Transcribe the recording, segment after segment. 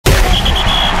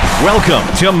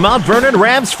Welcome to Mount Vernon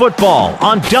Rams Football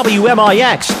on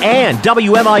WMIX and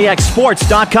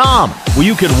WMIXSports.com, where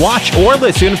you can watch or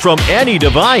listen from any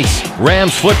device.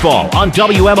 Rams Football on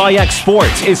WMIX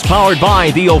Sports is powered by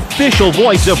the official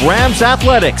voice of Rams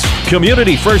Athletics,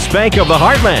 Community First Bank of the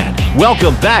Heartland.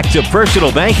 Welcome back to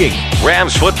Personal Banking.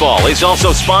 Rams Football is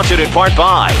also sponsored in part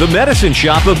by the Medicine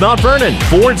Shop of Mount Vernon,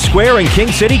 Ford Square and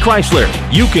King City Chrysler.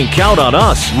 You can count on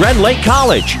us. Red Lake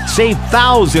College. Save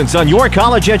thousands on your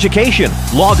college education.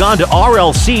 Log on to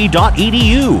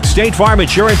rlc.edu. State Farm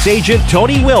Insurance Agent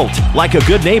Tony Wilt. Like a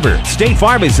good neighbor, State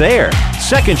Farm is there.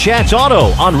 Second Chance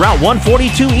Auto on Route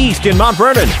 142 East in Mount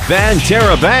Vernon. Van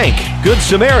Terra Bank. Good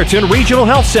Samaritan Regional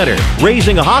Health Center.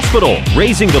 Raising a Hospital.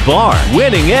 Raising the Bar.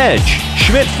 Winning Edge.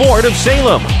 Schmidt Ford of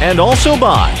Salem. And also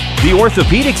by the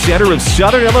Orthopedic Center of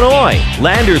Southern Illinois,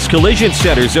 Landers Collision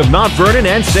Centers of Mount Vernon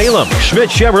and Salem, Schmidt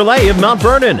Chevrolet of Mount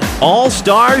Vernon, All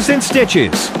Stars and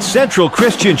Stitches, Central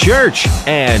Christian Church,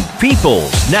 and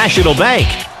People's National Bank.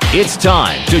 It's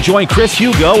time to join Chris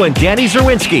Hugo and Danny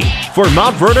Czerwinski for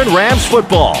Mount Vernon Rams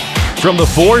Football. From the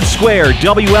Ford Square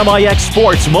WMIX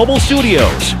Sports Mobile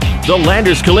Studios, the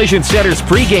Landers Collision Center's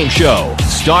pregame show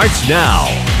starts now.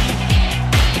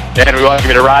 And we welcome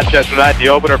you to Rochester tonight, the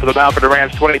opener for the Mount Vernon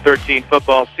Rams 2013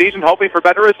 football season, hoping for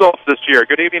better results this year.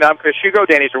 Good evening, I'm Chris Hugo.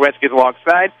 Danny Czerwinski is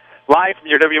alongside, live from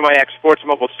your WMIX Sports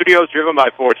Mobile Studios, driven by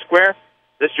Ford Square.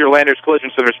 This is your Landers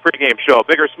Collision Center's pregame show.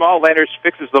 Big or small, Landers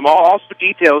fixes them all, also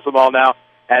details them all now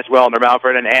as well in their Mount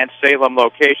Vernon and Salem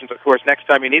locations. Of course, next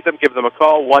time you need them, give them a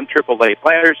call,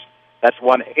 1-888-LANDERS. That's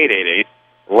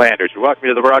 1-888-LANDERS. We welcome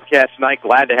you to the broadcast tonight.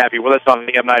 Glad to have you with us on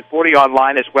the M940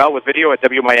 online as well with video at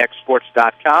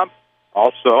WMIXSports.com.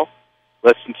 Also,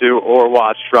 listen to or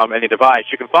watch from any device.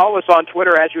 You can follow us on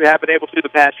Twitter as you have been able to the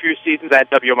past few seasons at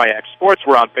WMIX Sports.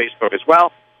 We're on Facebook as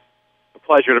well. A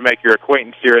pleasure to make your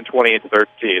acquaintance here in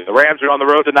 2013. The Rams are on the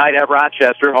road tonight at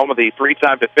Rochester, home of the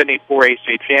three-time defending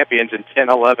 4AC champions in 10,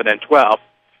 11, and 12.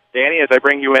 Danny, as I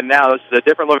bring you in now, this is a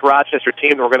different look Rochester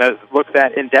team that we're going to look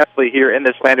at in-depthly here in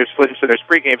this Landers Collision Center's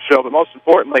pregame show. But most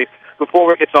importantly, before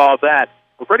we get to all of that,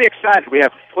 we're pretty excited. We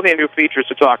have plenty of new features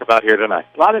to talk about here tonight.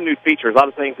 A lot of new features, a lot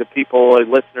of things that people,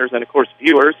 listeners, and, of course,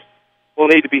 viewers will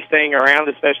need to be staying around,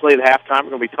 especially at halftime.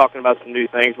 We're going to be talking about some new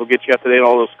things. We'll get you up to date on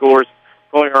all those scores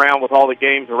going around with all the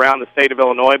games around the state of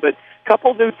Illinois. But a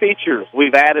couple new features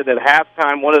we've added at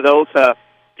halftime. One of those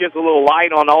gives a little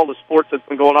light on all the sports that's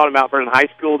been going on at Mount Vernon High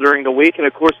School during the week. And,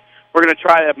 of course, we're going to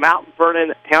try a Mount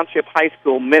Vernon Township High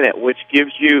School Minute, which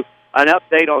gives you an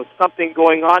update on something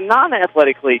going on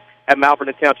non-athletically at Mount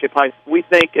Vernon Township High School. We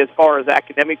think as far as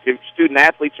academics, if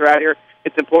student-athletes are out here,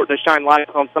 it's important to shine light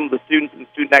on some of the students and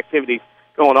student activities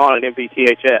going on at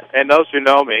MVTHS. And those who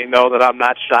know me know that I'm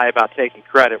not shy about taking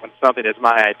credit when something is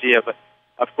my idea. But,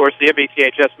 of course, the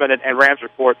MVTHS Minute and Rams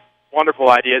Report, wonderful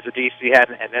ideas that DC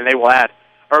had, and they will add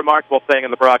a remarkable thing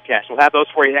in the broadcast. We'll have those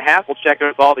for you in a half. We'll check in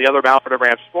with all the other Mount Vernon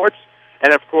Rams sports.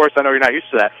 And, of course, I know you're not used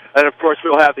to that. And, of course,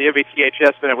 we'll have the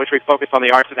MVTHS Minute, in which we focus on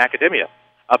the arts and academia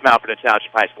of Mount Vernon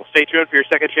Township High School. Stay tuned for your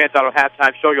second chance on a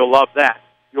halftime show. You'll love that.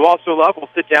 You'll also love, we'll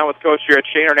sit down with Coach Jared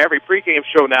Shaner in every pregame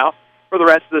show now for the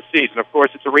rest of the season. Of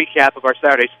course, it's a recap of our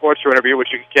Saturday sports show interview,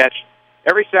 which you can catch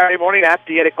every Saturday morning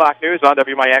after the 8 o'clock news on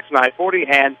WMIX 940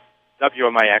 and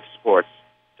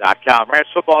WMIXSports.com. Rams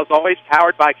football is always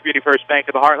powered by Community First Bank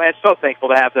of the Heartland. So thankful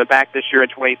to have them back this year in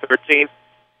 2013.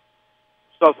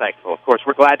 So thankful. Of course,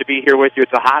 we're glad to be here with you.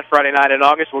 It's a hot Friday night in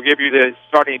August. We'll give you the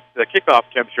kickoff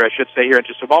temperature, I should say, here in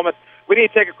just a moment. We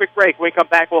need to take a quick break. When we come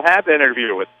back, we'll have the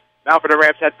interview with Mount Vernon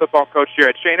Rams head football coach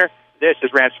Jared Shaner. This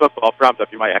is Rams football from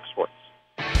WMIX Sports.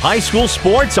 High school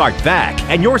sports are back,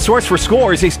 and your source for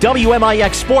scores is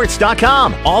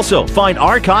WMIXSports.com. Also, find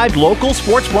archived local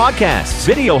sports broadcasts,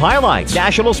 video highlights,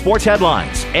 national sports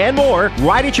headlines, and more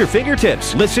right at your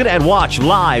fingertips. Listen and watch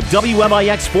live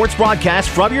WMIX sports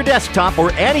broadcasts from your desktop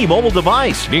or any mobile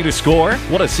device. Need a score?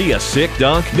 Want to see a sick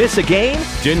dunk? Miss a game?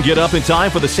 Didn't get up in time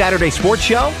for the Saturday sports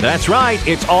show? That's right,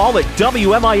 it's all at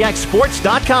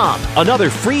WMIXSports.com. Another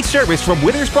free service from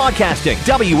Withers Broadcasting,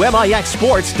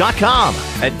 WMIXSports.com.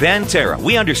 At Van Terra,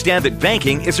 we understand that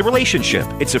banking is a relationship.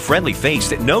 It's a friendly face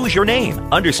that knows your name,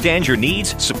 understands your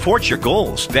needs, supports your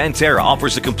goals. Van Terra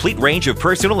offers a complete range of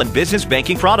personal and business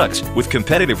banking products with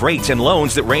competitive rates and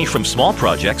loans that range from small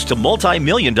projects to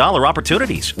multi-million-dollar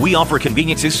opportunities. We offer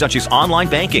conveniences such as online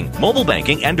banking, mobile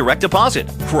banking, and direct deposit.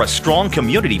 For a strong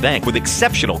community bank with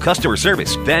exceptional customer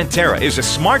service, Van Terra is a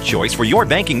smart choice for your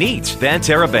banking needs. Van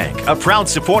Terra Bank, a proud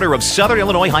supporter of Southern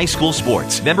Illinois high school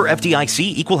sports. Member FDIC,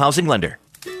 Equal Housing Lender.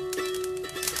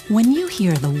 When you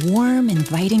hear the warm,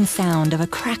 inviting sound of a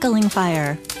crackling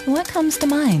fire, what comes to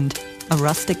mind? A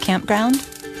rustic campground?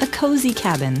 a cozy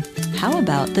cabin. How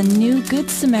about the new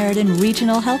Good Samaritan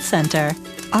Regional Health Center?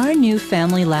 Our new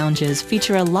family lounges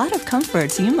feature a lot of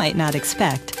comforts you might not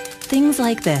expect. Things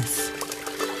like this.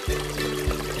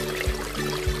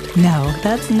 No,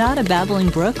 that's not a babbling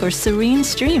brook or serene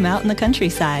stream out in the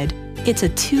countryside. It's a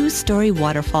 2-story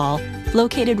waterfall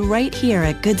located right here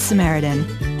at Good Samaritan.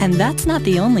 And that's not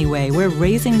the only way we're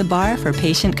raising the bar for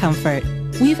patient comfort.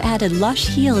 We've added lush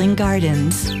healing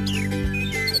gardens,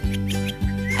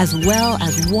 as well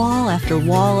as wall after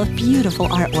wall of beautiful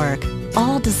artwork,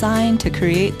 all designed to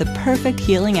create the perfect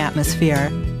healing atmosphere.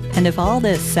 And if all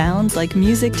this sounds like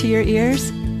music to your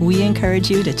ears, we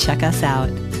encourage you to check us out.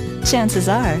 Chances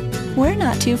are, we're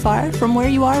not too far from where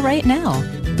you are right now.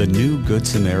 The new Good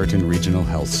Samaritan Regional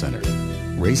Health Center.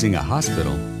 Raising a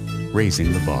hospital,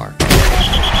 raising the bar.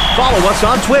 Follow us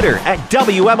on Twitter at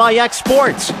WMIX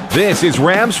Sports. This is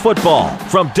Rams Football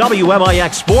from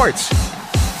WMIX Sports.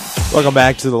 Welcome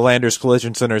back to the Landers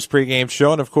Collision Center's pregame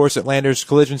show. And, of course, at Landers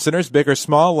Collision Centers, big or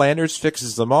small, Landers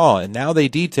fixes them all. And now they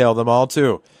detail them all,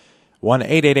 too.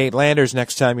 1-888-LANDERS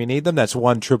next time you need them. That's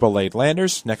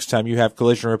 1-888-LANDERS. Next time you have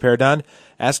collision repair done,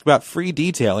 ask about free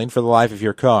detailing for the life of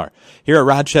your car. Here at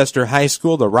Rochester High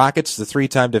School, the Rockets, the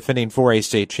 3-time defending 4A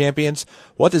state champions.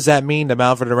 What does that mean to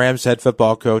Mount Vernon Rams head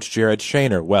football coach Jared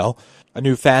Shaner? Well, a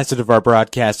new facet of our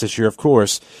broadcast this year, of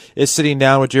course, is sitting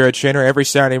down with Jared Shaner every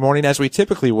Saturday morning, as we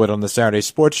typically would on the Saturday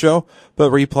Sports Show,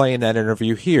 but replaying that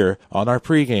interview here on our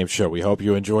pregame show. We hope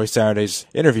you enjoy Saturday's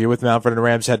interview with Mount Vernon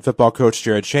Rams head football coach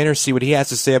Jared Shaner, see what he has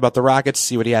to say about the Rockets,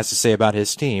 see what he has to say about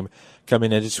his team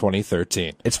coming into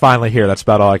 2013. It's finally here. That's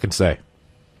about all I can say.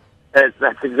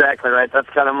 That's exactly right. That's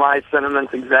kind of my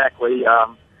sentiments exactly.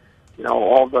 All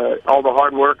the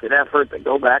hard work and effort that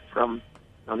go back from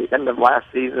the end of last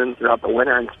season throughout the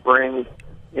winter and spring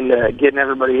into getting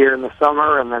everybody here in the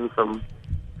summer, and then from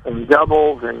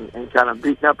doubles and kind of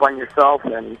beating up on yourself.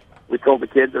 And we told the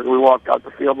kids as we walked out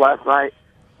the field last night,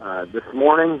 this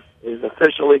morning is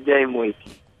officially game week.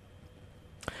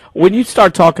 When you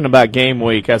start talking about game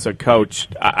week as a coach,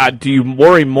 do you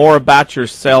worry more about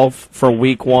yourself for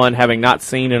week one, having not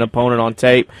seen an opponent on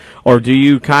tape, or do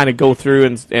you kind of go through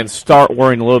and start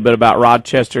worrying a little bit about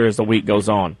Rochester as the week goes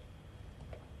on?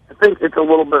 I think it's a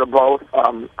little bit of both.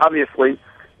 Obviously,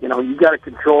 you got to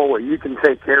control what you can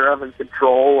take care of and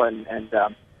control, and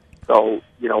so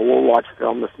we'll watch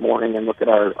film this morning and look at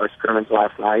our scrimmage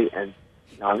last night, and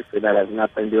obviously that has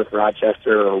nothing to do with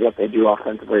Rochester or what they do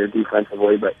offensively or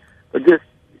defensively, but just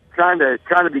trying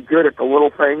to be good at the little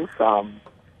things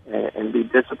and be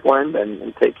disciplined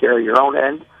and take care of your own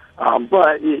end.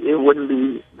 But it wouldn't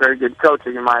be very good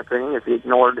coaching, in my opinion, if you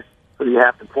ignored who you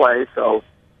have to play. So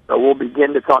we'll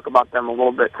begin to talk about them a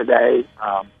little bit today,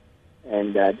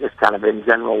 and just kind of in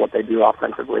general what they do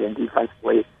offensively and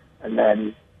defensively. And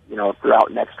then,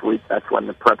 throughout next week, that's when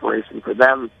the preparation for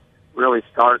them really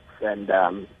starts, and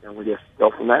we just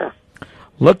go from there.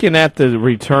 Looking at the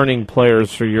returning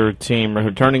players for your team,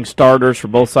 returning starters for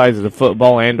both sides of the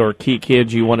football and or key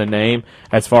kids you want to name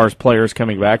as far as players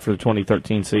coming back for the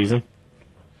 2013 season?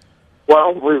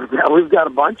 Well, we've got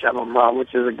a bunch of them,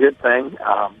 which is a good thing.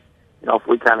 If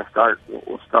we kind of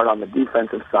we'll start on the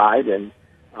defensive side, and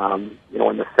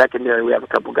in the secondary we have a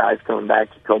couple guys coming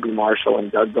back, Jacoby Marshall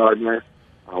and Doug Gardner.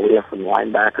 We have some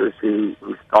linebackers who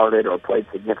started or played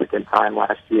significant time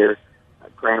last year,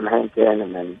 Graham Hankin,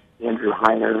 and then Andrew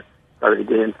Heiner started to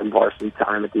get in some varsity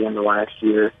time at the end of last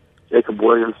year. Jacob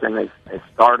Williamson has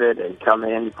started and come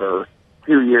in for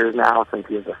 2 years now since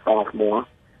he was a sophomore.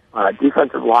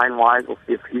 Defensive line-wise, we'll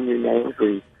see a few new names.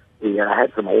 We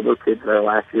had some older kids there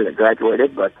last year that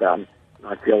graduated, but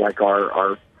I feel like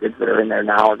our kids that are in there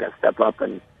now are going to step up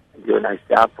and do a nice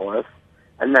job for us.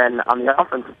 And then on the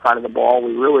offensive side of the ball,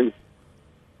 we really,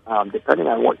 depending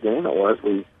on what game it was,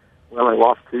 we only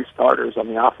lost 2 starters on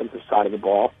the offensive side of the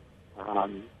ball.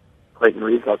 Clayton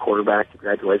Reeves, our quarterback, to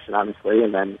graduation, obviously,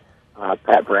 and then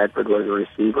Pat Bradford was a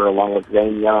receiver along with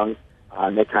Zane Young.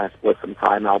 And they kind of split some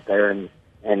time out there, and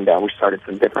we started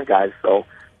some different guys. So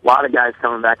a lot of guys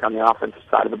coming back on the offensive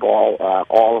side of the ball.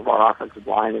 All of our offensive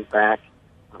line is back.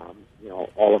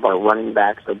 All of our running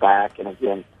backs are back, and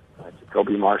again,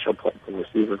 Jacoby Marshall played some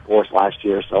receiver for us last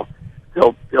year, so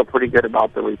feel pretty good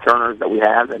about the returners that we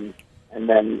have, and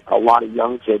then a lot of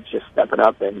young kids just stepping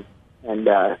up and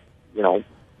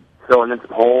filling in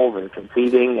some holes and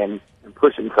competing and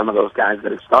pushing some of those guys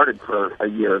that have started for a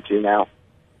year or two now.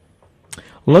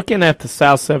 Looking at the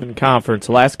South 7 Conference,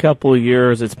 the last couple of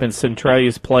years it's been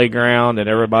Centralia's playground and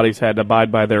everybody's had to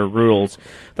abide by their rules.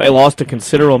 They lost a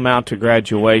considerable amount to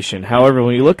graduation. However,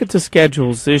 when you look at the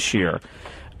schedules this year,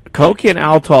 Koke and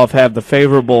Althoff have the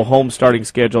favorable home starting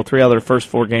schedule, 3 out of their first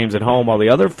 4 games at home, while the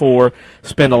other 4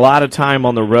 spend a lot of time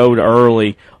on the road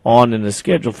early on in the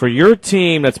schedule. For your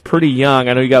team that's pretty young,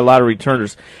 I know you got a lot of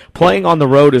returners, playing on the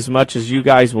road as much as you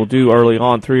guys will do early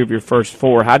on, 3 of your first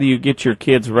 4, how do you get your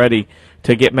kids ready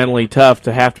to get mentally tough,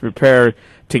 to have to prepare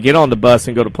to get on the bus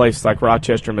and go to places like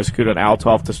Rochester, Mascoutah, and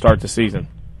Althoff to start the season?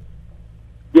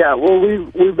 Yeah, well,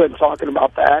 we've been talking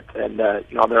about that, and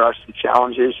there are some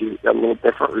challenges. You've got a little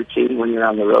different routine when you're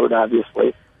on the road,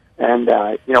 obviously. And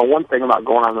one thing about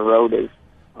going on the road is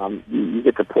you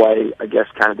get to play, I guess,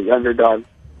 kind of the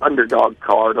underdog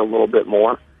card a little bit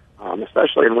more,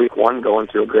 especially in week 1, going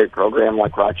to a great program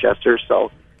like Rochester.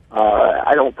 So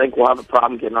I don't think we'll have a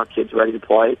problem getting our kids ready to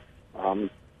play.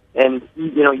 And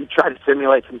you try to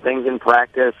simulate some things in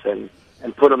practice and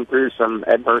put them through some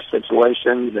adverse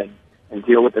situations and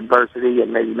deal with adversity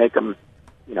and maybe make them,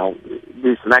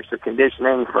 do some extra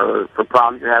conditioning for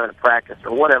problems you're having at practice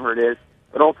or whatever it is.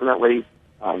 But ultimately,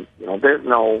 there's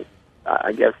no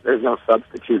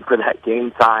substitute for that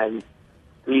game time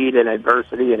speed and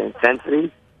adversity and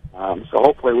intensity. So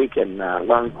hopefully we can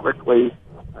learn quickly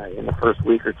in the first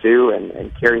week or 2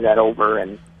 and carry that over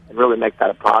and really make that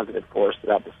a positive for us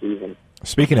throughout the season.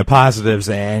 Speaking of positives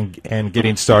and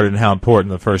getting started and how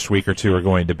important the first week or 2 are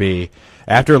going to be,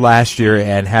 after last year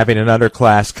and having another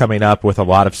class coming up with a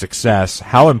lot of success,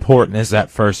 how important is that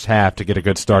first half to get a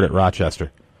good start at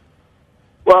Rochester?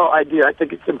 Well, I do. I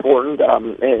think it's important,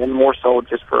 and more so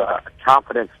just for a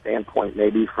confidence standpoint,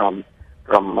 maybe from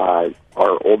our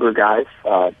older guys.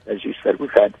 As you said, we've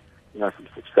had some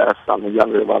success on the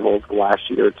younger levels the last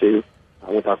year or 2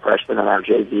 with our freshmen and our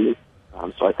JV.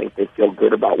 So I think they feel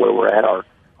good about where we're at. Our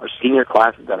senior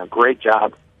class has done a great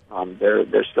job.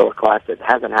 They're still a class that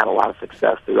hasn't had a lot of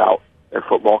success throughout their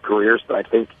football careers, but I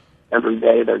think every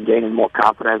day they're gaining more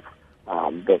confidence.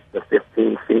 The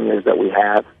 15 seniors that we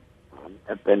have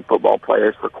been football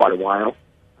players for quite a while.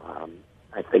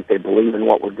 I think they believe in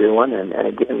what we're doing, and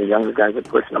again, the younger guys are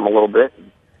pushing them a little bit,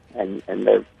 and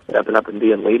they're stepping up and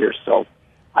being leaders. So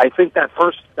I think that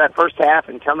first half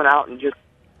and coming out and just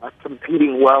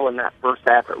competing well in that first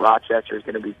half at Rochester is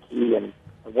going to be key, and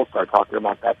we'll start talking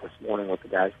about that this morning with the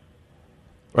guys.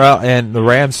 Well, and the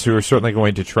Rams, who are certainly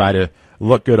going to try to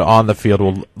look good on the field,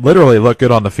 will literally look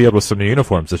good on the field with some new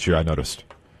uniforms this year, I noticed.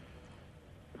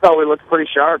 So we looked pretty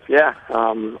sharp, yeah.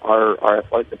 Our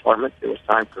athletic department, it was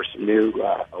time for some new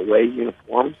away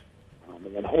uniforms,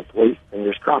 and then hopefully,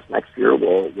 fingers crossed, next year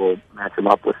we'll match them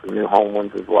up with some new home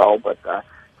ones as well. But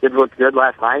kids looked good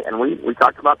last night, and we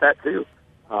talked about that too.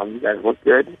 You guys look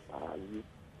good.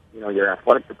 Your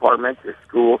athletic department, your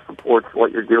school supports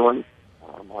what you're doing.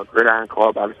 Our Gridiron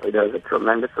Club obviously does a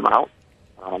tremendous amount.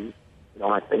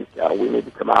 I think we need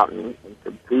to come out and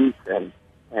compete and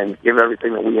give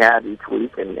everything that we have each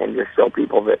week and just show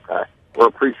people that we're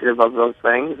appreciative of those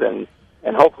things, and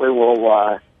hopefully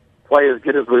we'll play as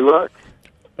good as we look.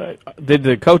 Did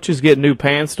the coaches get new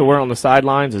pants to wear on the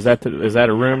sidelines? Is that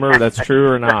a rumor? That's true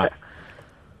or not?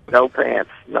 No pants.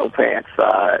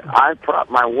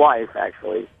 My wife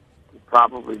actually would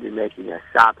probably be making a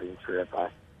shopping trip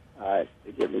to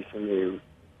get me some new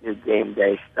game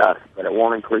day stuff, but it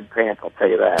won't include pants, I'll tell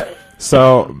you that.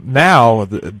 So now,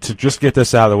 to just get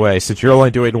this out of the way, since you're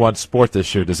only doing one sport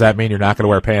this year, does that mean you're not going to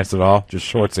wear pants at all, just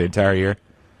shorts the entire year?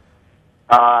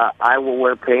 I will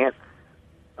wear pants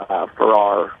for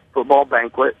our football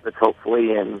banquet that's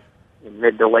hopefully in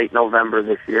mid to late November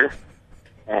this year.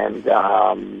 And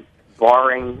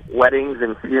barring weddings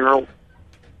and funerals,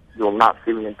 you will not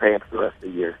see me in pants the rest of the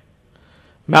year.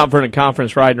 Mount Vernon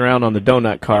Conference riding around on the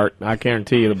donut cart. I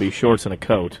guarantee you it'll be shorts and a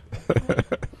coat.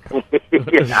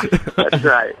 Yeah, that's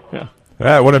right. Yeah.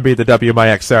 That wouldn't be the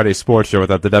WMIX Saturday Sports Show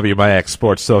without the WMIX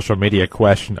Sports social media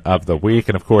question of the week.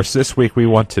 And, of course, this week we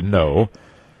want to know,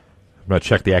 I'm going to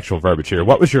check the actual verbiage here,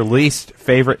 what was your least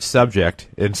favorite subject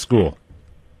in school?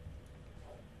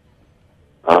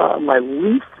 My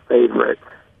least favorite,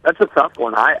 that's a tough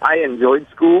one. I enjoyed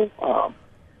school.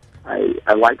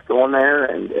 I liked going there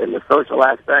and the social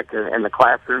aspect and the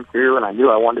classroom, too, and I knew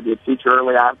I wanted to be a teacher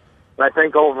early on. But I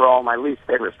think overall my least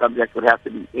favorite subject would have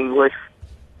to be English.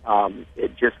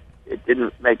 It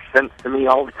didn't make sense to me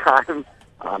all the time.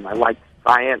 I liked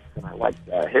science, and I liked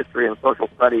history and social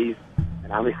studies,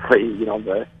 and obviously,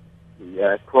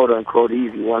 the quote-unquote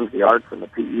easy ones, the arts and the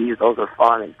PEs, those are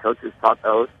fun, and coaches taught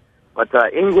those. But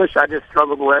English I just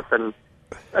struggled with, and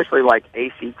especially like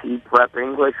ACT prep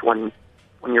English, when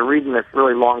you're reading this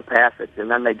really long passage, and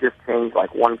then they just change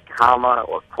like one comma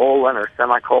or colon or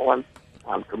semicolon,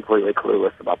 I'm completely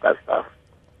clueless about that stuff.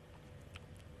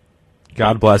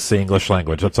 God bless the English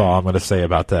language. That's all I'm going to say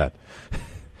about that.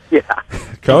 Yeah.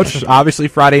 Coach, obviously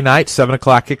Friday night, 7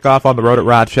 o'clock kickoff on the road at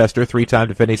Rochester, 3-time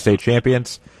defending state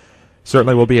champions.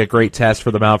 Certainly will be a great test for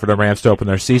the Mount Vernon Rams to open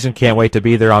their season. Can't wait to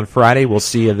be there on Friday. We'll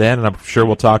see you then, and I'm sure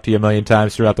we'll talk to you a million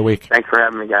times throughout the week. Thanks for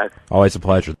having me, guys. Always a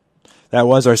pleasure. That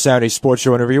was our Saturday Sports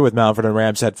Show interview with Mount Vernon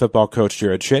Rams head football coach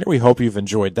Jared Shaner. We hope you've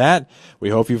enjoyed that. We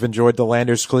hope you've enjoyed the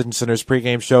Landers Collision Center's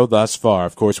pregame show thus far.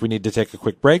 Of course, we need to take a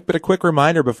quick break, but a quick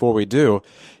reminder before we do.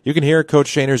 You can hear Coach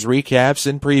Shaner's recaps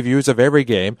and previews of every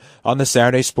game on the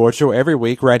Saturday Sports Show every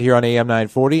week right here on AM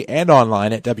 940 and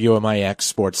online at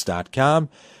WMIXsports.com.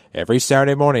 Every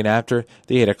Saturday morning after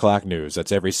the 8 o'clock news.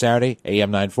 That's every Saturday,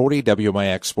 AM 940,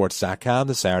 WMIXsports.com,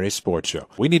 the Saturday Sports Show.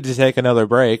 We need to take another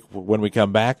break. When we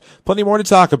come back, plenty more to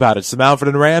talk about. It's the Mount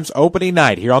Vernon Rams opening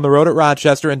night here on the road at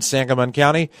Rochester and Sangamon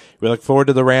County. We look forward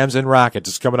to the Rams and Rockets.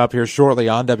 It's coming up here shortly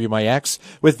on WMIX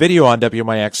with video on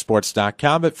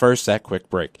WMIXsports.com. But first, that quick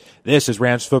break. This is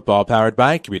Rams football powered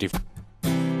by Community.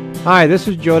 Hi, this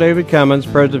is Joe David Cummins,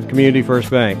 president of Community First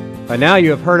Bank. By now you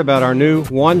have heard about our new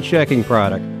One Checking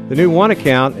product. The new One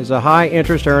Account is a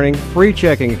high-interest earning, free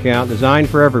checking account designed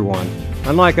for everyone.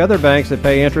 Unlike other banks that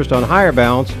pay interest on higher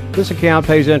balance, this account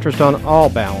pays interest on all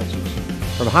balances.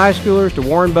 From high schoolers to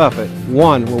Warren Buffett,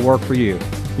 One will work for you.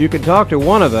 You can talk to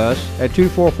one of us at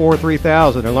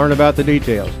 244-3000 and learn about the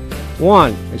details.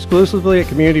 One, exclusively at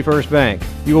Community First Bank.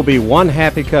 You will be one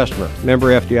happy customer. Member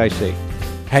FDIC.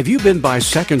 Have you been by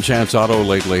Second Chance Auto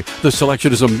lately? The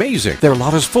selection is amazing. Their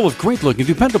lot is full of great-looking,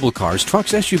 dependable cars,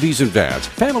 trucks, SUVs, and vans.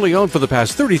 Family owned for the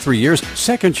past 33 years,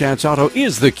 Second Chance Auto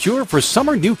is the cure for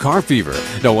summer new car fever.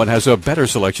 No one has a better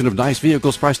selection of nice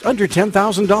vehicles priced under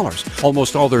 $10,000.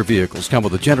 Almost all their vehicles come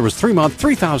with a generous 3-month,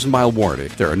 3,000-mile warranty.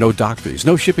 There are no dock fees,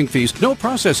 no shipping fees, no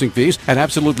processing fees, and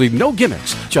absolutely no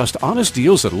gimmicks. Just honest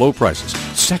deals at low prices.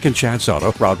 Second Chance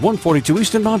Auto, Route 142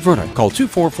 East in Mount Vernon. Call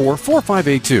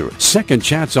 244-4582. Second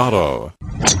Chance Auto.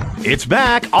 It's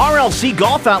back. RLC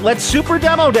Golf Outlet Super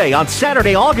Demo Day on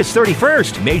Saturday, August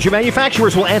 31st. Major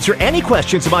manufacturers will answer any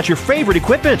questions about your favorite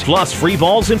equipment, plus free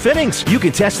balls and fittings. You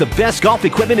can test the best golf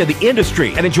equipment in the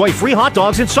industry and enjoy free hot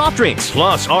dogs and soft drinks.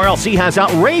 Plus, RLC has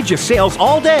outrageous sales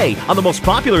all day on the most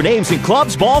popular names in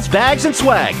clubs, balls, bags, and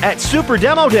swag at Super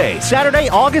Demo Day, Saturday,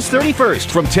 August 31st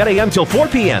from 10 a.m. till 4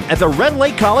 p.m. at the Red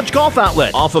Lake College Golf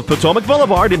Outlet off of Potomac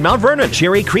Boulevard in Mount Vernon.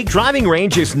 Cherry Creek Driving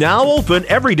Range is now open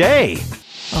every day.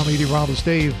 I'm meteorologist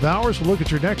Dave Bowers. We'll look at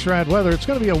your next rad weather. It's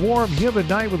going to be a warm, humid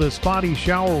night with a spotty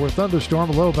shower or thunderstorm,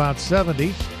 a low about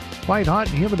 70. Quite hot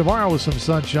and humid tomorrow with some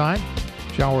sunshine.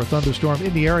 Shower or thunderstorm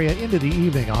in the area into the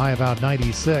evening, a high about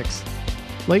 96.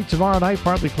 Late tomorrow night,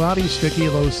 partly cloudy, sticky,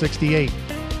 low 68.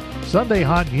 Sunday,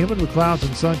 hot and humid with clouds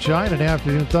and sunshine. An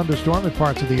afternoon thunderstorm in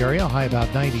parts of the area, high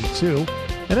about 92.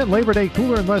 And then Labor Day,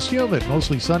 cooler and less humid,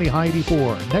 mostly sunny, high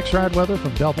 84. Next rad weather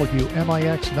from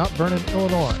WMIX, Mount Vernon,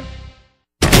 Illinois.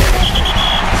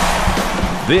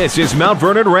 This is Mount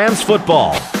Vernon Rams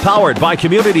Football, powered by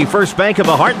Community First Bank of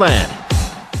the Heartland.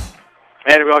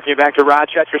 And we welcome you back to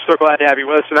Rochester. So glad to have you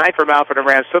with us tonight for Mount Vernon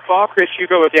Rams Football. Chris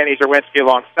Hugo with Danny Czerwinski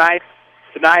alongside.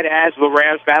 Tonight, as the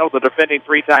Rams battle the defending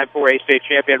 3-time 4A state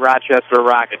champion Rochester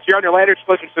Rockets. Here on your Landers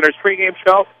Collision Center's pregame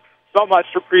show, so much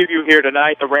to preview here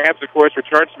tonight. The Rams, of course,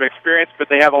 return some experience, but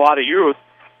they have a lot of youth.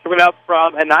 Coming up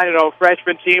from a 9-0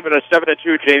 freshman team and a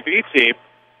 7-2 JV team.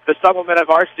 The supplement of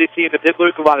varsity team that did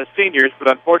lose a lot of seniors, but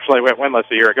unfortunately went winless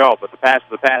a year ago. But the past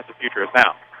is the past, the future is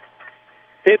now.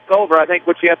 It's over. I think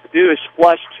what you have to do is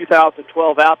flush 2012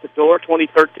 out the door.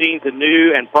 2013 is a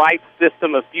new and bright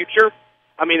system of future.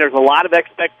 I mean, there's a lot of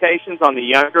expectations on the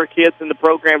younger kids in the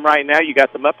program right now. You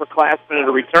got some upperclassmen that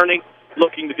are returning,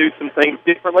 looking to do some things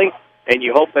differently, and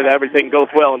you hope that everything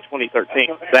goes well in 2013.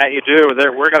 That you do.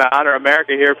 We're going to honor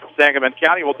America here from Sangamon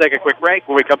County. We'll take a quick break.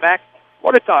 When we come back,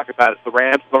 what to talk about is the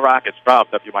Rams and the Rockets from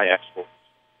WMIX Sports.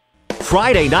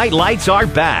 Friday Night Lights are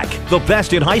back. The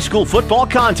best in high school football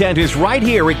content is right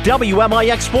here at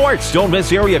WMIX Sports. Don't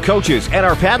miss area coaches and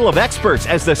our panel of experts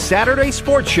as the Saturday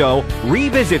Sports Show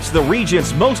revisits the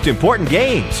region's most important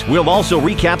games. We'll also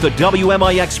recap the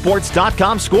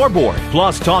WMIXsports.com scoreboard,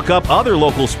 plus talk up other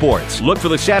local sports. Look for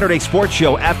the Saturday Sports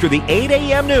Show after the 8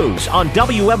 a.m. news on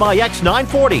WMIX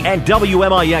 940 and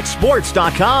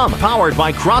WMIXsports.com. Powered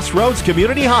by Crossroads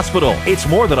Community Hospital. It's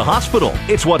more than a hospital.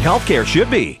 It's what healthcare should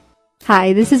be.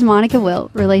 Hi, this is Monica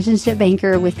Wilt, relationship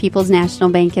banker with People's National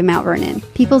Bank in Mount Vernon.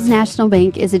 People's National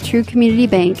Bank is a true community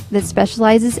bank that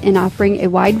specializes in offering a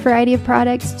wide variety of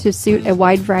products to suit a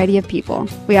wide variety of people.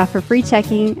 We offer free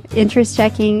checking, interest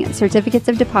checking, certificates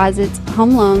of deposits,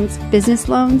 home loans, business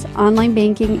loans, online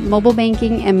banking, mobile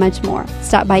banking, and much more.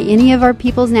 Stop by any of our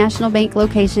People's National Bank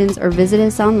locations or visit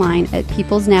us online at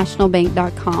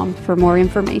peoplesnationalbank.com for more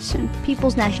information.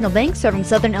 People's National Bank, serving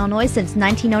Southern Illinois since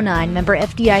 1909. Member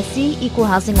FDIC, equal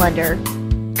housing lender.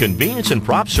 Convenience and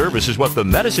prompt service is what the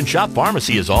Medicine Shop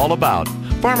Pharmacy is all about.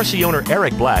 Pharmacy owner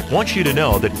Eric Black wants you to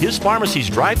know that his pharmacy's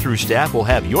drive-thru staff will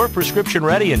have your prescription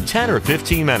ready in 10 or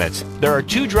 15 minutes. There are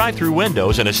 2 drive-thru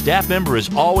windows and a staff member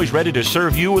is always ready to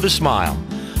serve you with a smile.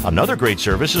 Another great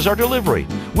service is our delivery.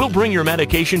 We'll bring your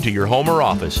medication to your home or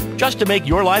office just to make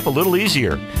your life a little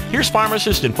easier. Here's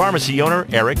pharmacist and pharmacy owner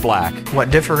Eric Black.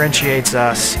 What differentiates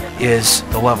us is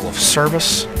the level of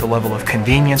service, the level of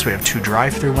convenience. We have 2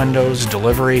 drive-through windows,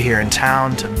 delivery here in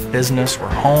town to business or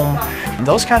home. And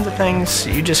those kinds of things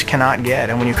you just cannot get.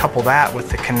 And when you couple that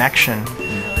with the connection,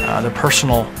 the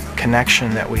personal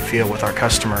connection that we feel with our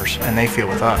customers and they feel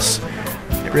with us,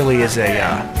 it really is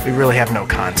we really have no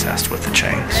contest with the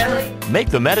chains. Make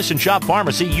the Medicine Shop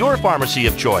Pharmacy your pharmacy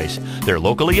of choice. They're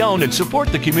locally owned and support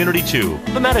the community too.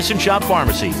 The Medicine Shop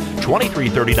Pharmacy,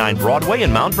 2339 Broadway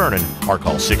in Mount Vernon, or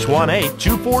call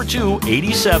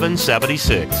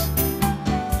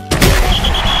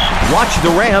 618-242-8776. Watch the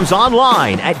Rams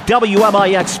online at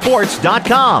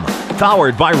WMIXsports.com.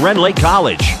 Powered by Ren Lake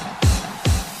College.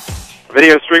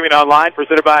 Video streaming online,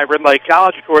 presented by Ren Lake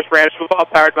College. Of course, Rams football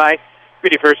powered by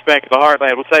Community First Bank of the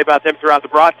Heartland. We'll tell you about them throughout the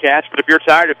broadcast, but if you're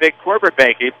tired of big corporate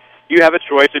banking, you have a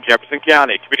choice in Jefferson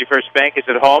County. Community First Bank is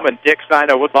at home in Dixon,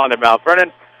 Woodlawn, and Mount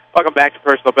Vernon. Welcome back to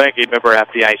Personal Banking, member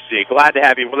FDIC. Glad to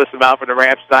have you with us at Mount Vernon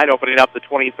Rams tonight, opening up the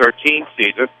 2013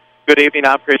 season. Good evening,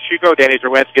 I'm Chris Hugo. Danny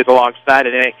Czerwinski is alongside,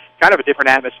 and a kind of a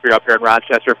different atmosphere up here in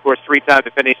Rochester. Of course, 3-time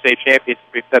defending state champions,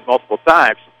 we've said multiple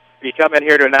times. When you come in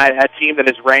here tonight, a team that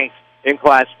is ranked in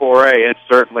Class 4A, it's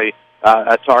certainly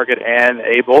a target and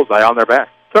a bullseye on their back.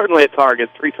 Certainly a target.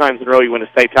 3 times in a row you win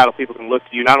a state title, people can look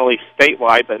to you not only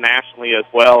statewide but nationally as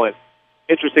well. And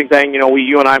interesting thing,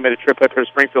 you and I made a trip up here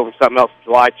to Springfield for something else in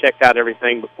July, checked out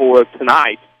everything before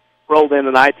tonight. Rolled in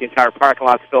tonight, the entire parking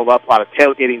lot's filled up, a lot of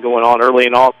tailgating going on early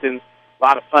in Alton, a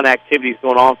lot of fun activities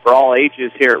going on for all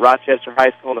ages here at Rochester High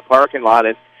School in the parking lot.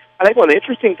 And I think one of the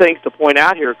interesting things to point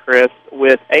out here, Chris,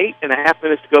 with 8.5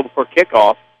 minutes to go before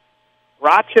kickoff,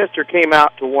 Rochester came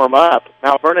out to warm up.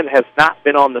 Mount Vernon has not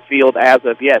been on the field as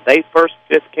of yet. They first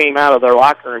just came out of their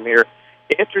locker room here.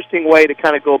 Interesting way to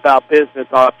kind of go about business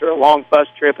after a long bus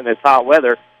trip and it's hot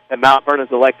weather, that Mount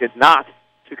Vernon's elected not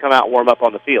to come out and warm up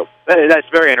on the field. That's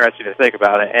very interesting to think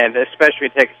about it, and especially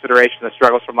in taking consideration the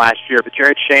struggles from last year. But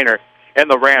Jared Shaner and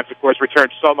the Rams, of course,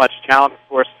 returned so much talent. Of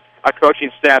course, a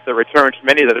coaching staff that returns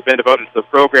many that have been devoted to the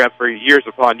program for years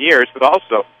upon years, but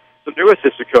also some new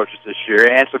assistant coaches this year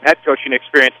and some head coaching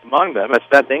experience among them. As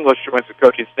Seth English joins the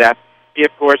coaching staff. He,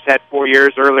 of course, had 4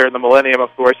 years earlier in the millennium,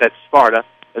 of course, at Sparta.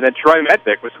 And then Troy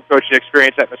Medvick with some coaching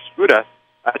experience at Mascoutah.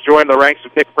 Joined the ranks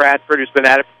of Nick Bradford, who's been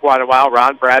at it for quite a while.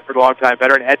 Ron Bradford, a longtime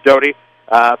veteran. Ed Doty,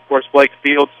 of course, Blake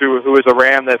Fields, who is a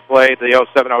Ram that played the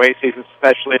 07-08 season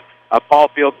especially. Paul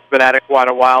Fields has been at it quite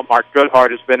a while. Mark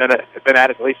Goodhart has been at it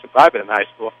at least since I've been in high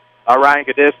school. Ryan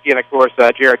Godisky and, of course,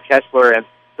 Jared Kessler, and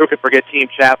who could forget team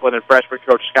chaplain and freshman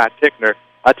coach Scott Tickner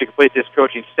to complete this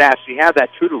coaching staff. So you have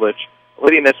that tutelage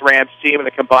leading this Rams team,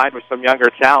 and combined with some younger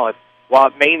talent. While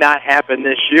it may not happen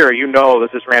this year, you know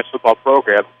that this Rams football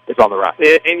program is on the rise.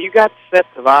 And you got sets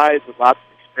of eyes with lots of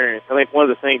experience. I think one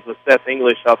of the things with Seth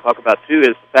English I'll talk about, too, is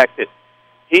the fact that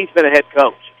he's been a head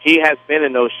coach. He has been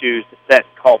in those shoes to set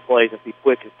and call plays and be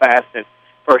quick and fast. And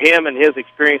for him and his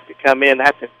experience to come in,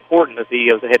 that's important as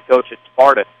he was a head coach at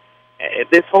Sparta.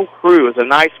 This whole crew is a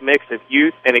nice mix of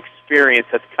youth and experience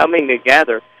that's coming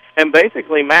together and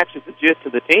basically matches the gist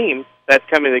of the team that's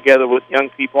coming together with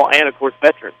young people and, of course,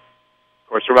 veterans. Of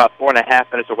course, we're about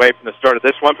 4.5 minutes away from the start of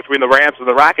this one between the Rams and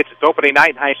the Rockets. It's opening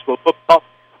night in high school football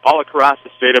all across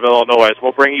the state of Illinois.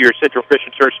 We'll bring you your Central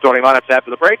Christian Church starting lineups after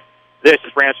the break. This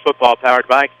is Rams football powered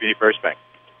by Community First Bank.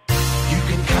 You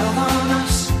can count on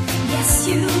us. Yes,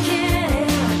 you can.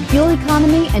 Fuel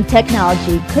economy and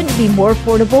technology couldn't be more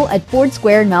affordable at Ford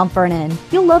Square in Mount Vernon.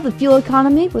 You'll love the fuel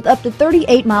economy with up to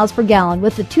 38 miles per gallon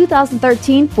with the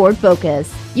 2013 Ford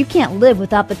Focus. You can't live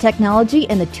without the technology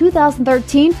in the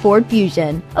 2013 Ford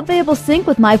Fusion. Available sync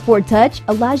with My Ford Touch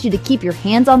allows you to keep your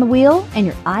hands on the wheel and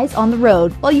your eyes on the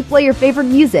road while you play your favorite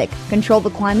music, control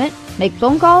the climate, make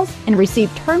phone calls, and receive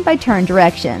turn-by-turn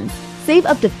directions. Save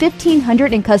up to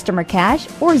 $1,500 in customer cash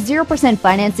or 0%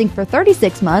 financing for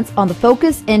 36 months on the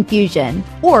Focus and Fusion.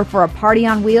 Or for a party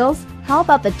on wheels, how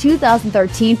about the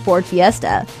 2013 Ford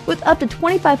Fiesta? With up to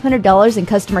 $2,500 in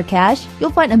customer cash,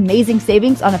 you'll find amazing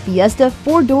savings on a Fiesta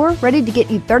 4-door ready to get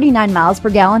you 39 miles per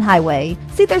gallon highway.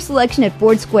 See their selection at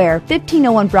Ford Square,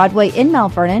 1501 Broadway in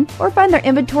Mount Vernon, or find their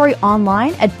inventory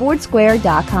online at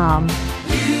fordsquare.com.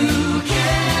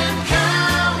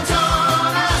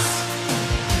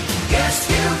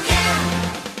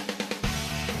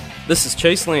 This is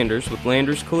Chase Landers with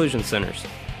Landers Collision Centers.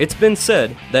 It's been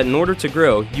said that in order to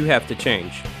grow, you have to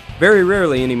change. Very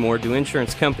rarely anymore do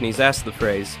insurance companies ask the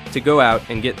phrase to go out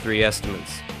and get 3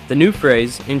 estimates. The new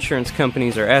phrase insurance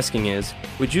companies are asking is,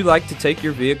 would you like to take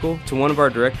your vehicle to one of our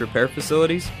direct repair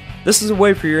facilities? This is a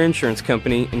way for your insurance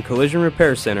company and collision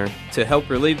repair center to help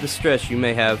relieve the stress you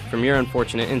may have from your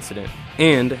unfortunate incident.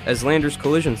 And, as Landers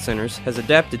Collision Centers has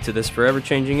adapted to this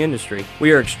forever-changing industry,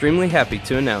 we are extremely happy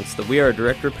to announce that we are a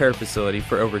direct repair facility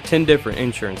for over 10 different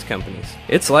insurance companies.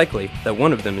 It's likely that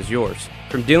one of them is yours.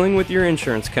 From dealing with your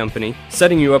insurance company,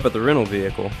 setting you up with a rental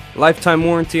vehicle, lifetime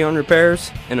warranty on repairs,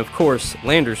 and of course,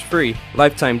 Landers Free,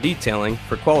 lifetime detailing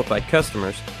for qualified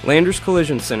customers, Landers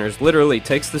Collision Centers literally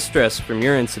takes the stress from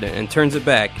your incident and turns it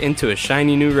back into a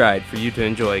shiny new ride for you to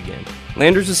enjoy again.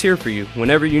 Landers is here for you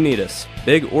whenever you need us.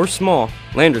 Big or small,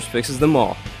 Landers fixes them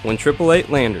all.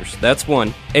 1-888-LANDERS. That's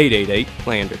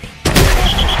 1-888-LANDERS.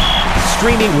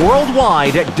 Streaming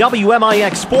worldwide at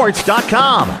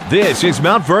WMIXSports.com. This is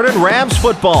Mount Vernon Rams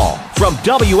Football from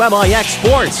WMIX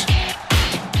Sports.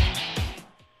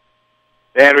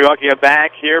 And we welcome you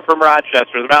back here from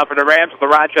Rochester. The Mount Vernon Rams with the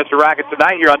Rochester Rockets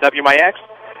tonight here on WMIX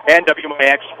and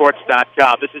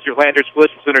WMIXSports.com. This is your Landers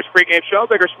Collision Centers pregame show.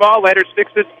 Big or small, Landers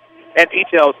fixes and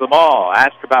details them all.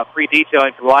 Ask about free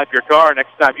detailing for the life of your car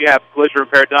next time you have collision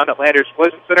repair done at Landers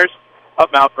Collision Centers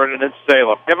of Mount Vernon and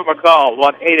Salem. Give them a call,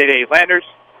 1-888-LANDERS.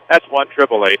 That's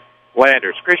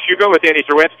 1-888-LANDERS. Chris Hugo with Danny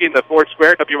Czerwinski in the Ford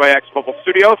Square WMIX Football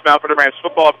Studios. Mount Vernon Rams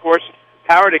Football, of course,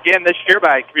 powered again this year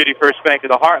by Community First Bank of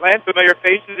the Heartland. Familiar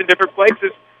faces in different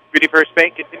places. Community First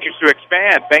Bank continues to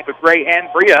expand. Bank with Ray and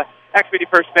Bria at Community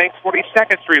First Bank's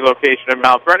 42nd Street location in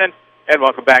Mount Vernon. And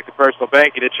welcome back to Personal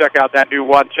Banking to check out that new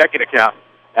one checking account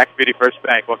at Community First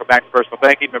Bank. Welcome back to Personal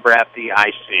Banking, member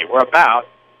FDIC. We're about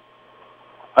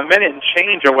a minute and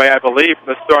change away, I believe, from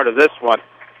the start of this one.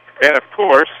 And, of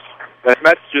course, as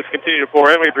messages continue to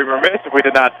pour in, we'd be remiss if we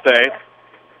did not say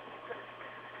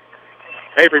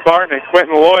Avery Barton and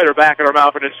Quentin Lloyd are back in our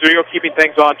Mount Vernon studio, keeping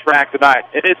things on track tonight.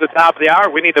 It is the top of the hour.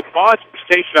 We need to pause for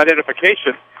station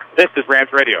identification. This is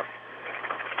Rams Radio.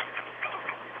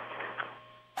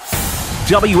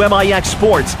 WMIX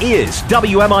Sports is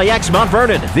WMIX Mount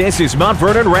Vernon. This is Mount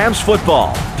Vernon Rams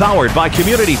Football, powered by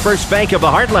Community First Bank of the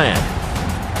Heartland.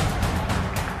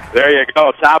 There you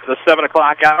go. Top of the 7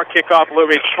 o'clock hour. Kickoff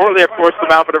looming shortly. Of course, the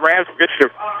Mount Vernon Rams will get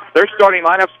you their starting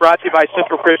lineups brought to you by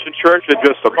Central Christian Church in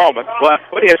just a moment. We'll have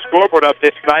plenty of scoreboard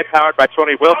updates tonight, powered by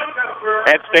Tony Wilson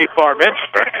and State Farm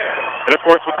Insurance. And, of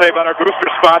course, we'll tell you about our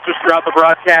booster sponsors throughout the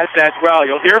broadcast as well.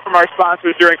 You'll hear from our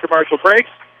sponsors during commercial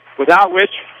breaks, without which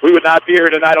we would not be here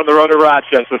tonight on the road to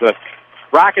Rochester. The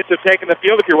Rockets have taken the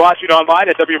field. If you're watching online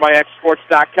at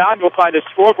WMIXSports.com, you'll find a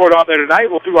scoreboard on there tonight.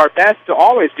 We'll do our best to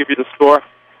always give you the score.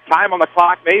 Time on the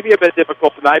clock may be a bit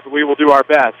difficult tonight, but we will do our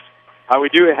best. We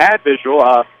do have visual,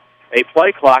 a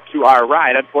play clock to our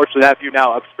right. Unfortunately, that view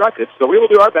now obstructed, so we will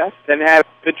do our best and have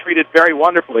been treated very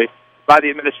wonderfully by the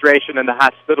administration and the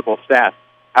hospitable staff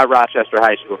at Rochester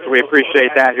High School. So we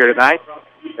appreciate that here tonight.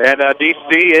 And, D.C.,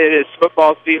 it is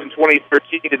football season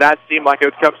 2013. It did not seem like it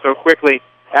would come so quickly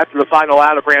after the final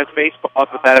out of Rams baseball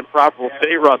with that improbable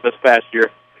day run this past year.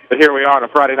 But here we are on a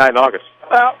Friday night in August.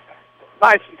 Well,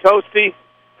 nice and toasty.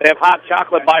 They have hot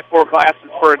chocolate by 4 glasses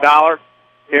for $1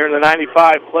 here in the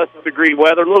 95-plus degree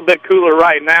weather. A little bit cooler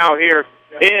right now here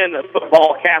in the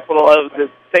football capital of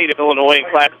the state of Illinois in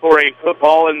Class 4A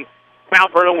football. And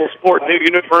Mount Vernon will sport new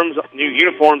uniforms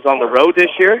on the road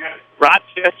this year.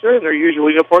 Rochester, their usual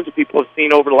uniforms that people have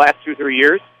seen over the last 2-3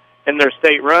 years in their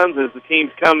state runs as the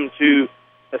teams come to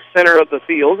the center of the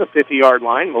field, the 50-yard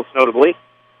line, most notably,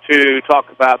 to talk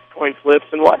about coin flips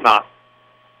and whatnot.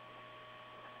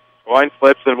 Coin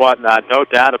flips and whatnot, no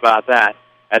doubt about that.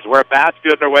 As we're about to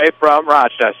get away from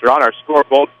Rochester, on our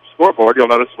scoreboard, you'll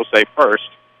notice we'll say first.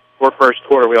 For first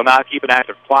quarter, we will not keep an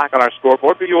active clock on our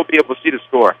scoreboard, but you will be able to see the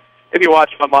score if you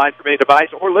watch online from any device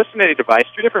or listen to any device,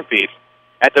 2 different feeds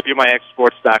at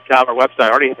WMIXSports.com. Our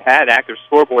website already had active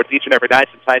scoreboards each and every night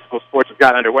since high school sports have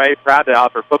gotten underway. Proud to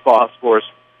offer football scores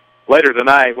later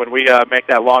tonight when we make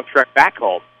that long trek back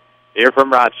home here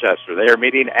from Rochester. They are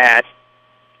meeting at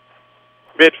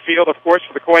Midfield, of course,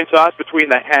 for the coin toss between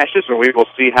the hashes, and we will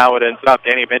see how it ends up.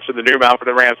 Danny mentioned the new Mount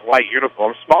Vernon Rams white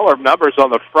uniform. Smaller numbers on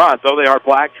the front, though they are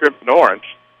black, trimmed, and orange.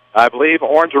 I believe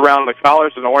orange around the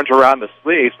collars and orange around the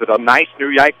sleeves, but a nice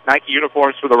new Nike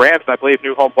uniforms for the Rams, and I believe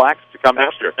new home blacks to come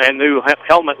after. And new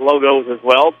helmet logos as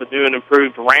well. The new and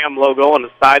improved Ram logo on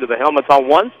the side of the helmets. On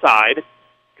one side,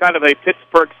 kind of a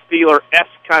Pittsburgh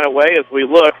Steeler-esque kind of way as we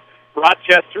look.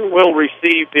 Rochester will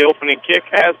receive the opening kick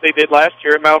as they did last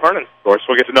year at Mount Vernon. Of course,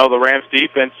 we'll get to know the Rams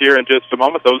defense here in just a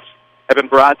moment. Those have been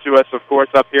brought to us, of course,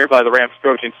 up here by the Rams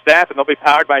coaching staff, and they'll be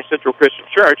powered by Central Christian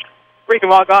Church. Or you can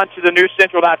log on to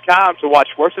thenewscentral.com to watch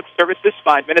worship services,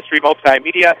 find ministry,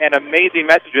 multimedia, and amazing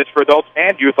messages for adults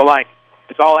and youth alike.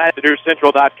 It's all at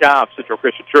thenewscentral.com, Central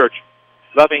Christian Church.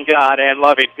 Loving God and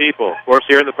loving people. Of course,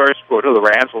 here in the first quarter, the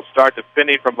Rams will start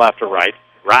defending from left to right.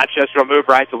 Rochester will move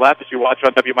right to left as you watch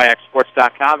on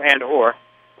WMIXsports.com and or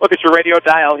look at your radio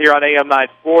dial here on AM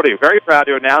 940. Very proud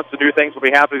to announce the new things will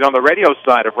be happening on the radio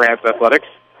side of Rams Athletics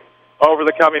over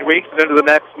the coming weeks and into the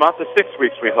next month to 6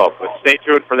 weeks, we hope. But stay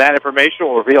tuned for that information.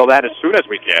 We'll reveal that as soon as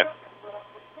we can.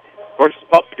 Of course, it's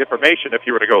public information if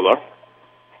you were to go look.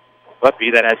 But be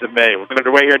that as it may. We're going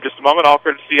underway here in just a moment. All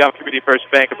courtesy of Community First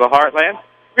Bank of the Heartland.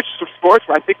 Which is some sports.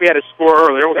 I think we had a score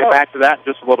earlier. We'll get back to that in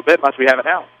just a little bit, unless we have it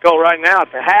now. Go right now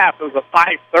to half. It was a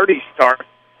 5:30 start.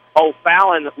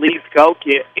 O'Fallon leads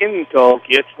Colquitt in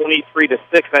Colquitt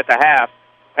 23-6 at the half.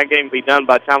 That game will be done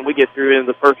by the time we get through in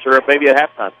the first or maybe at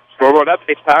halftime. Scoreboard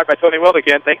updates powered by Tony Wild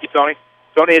again. Thank you, Tony.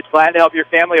 Tony is glad to help your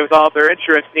family with all of their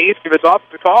insurance needs. Give his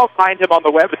office a call. Find him on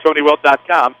the web at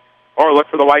TonyWild.com or look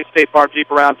for the white State Farm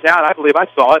Jeep around town. I believe I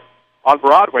saw it on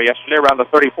Broadway yesterday around the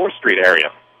 34th Street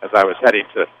area as I was heading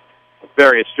to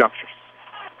various junctures.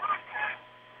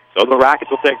 So the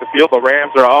Rockets will take the field. The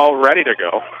Rams are all ready to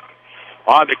go.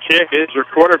 On the kick is your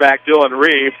quarterback, Dylan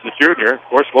Reeves, the junior. Of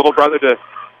course, little brother to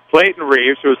Clayton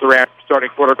Reeves, who was the Rams starting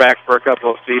quarterback for a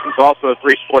couple of seasons. Also a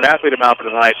three-sport athlete at Mount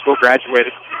Vernon High School.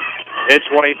 Graduated in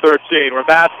 2013. We're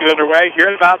about to get underway here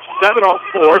at about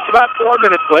 7:04. It's about 4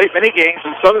 minutes late. Many games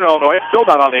in Southern Illinois still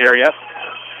not on the air yet.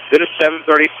 It is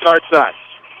 7:30 start time.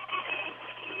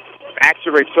 Back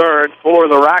to return for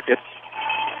the Rockets.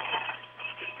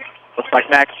 Looks like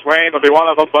Max Swain will be one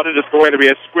of them, but it is going to be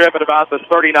a squib at about the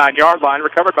 39-yard line,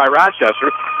 recovered by Rochester.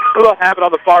 We'll have it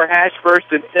on the far hash,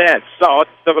 1st and 10. So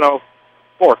it's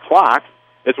 7:04 clock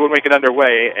is when we get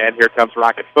underway, and here comes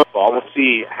Rocket football. We'll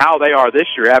see how they are this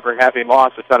year after having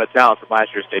lost a ton of talent from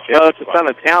last year's state championship. Well, it's a ton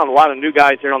of talent. A lot of new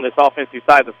guys here on this offensive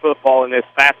side of the football in this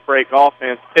fast break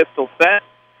offense, pistol set.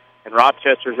 And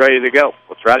Rochester's ready to go.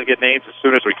 We'll try to get names as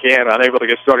soon as we can. Unable to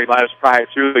get starting lineups prior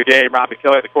to the game. Robbie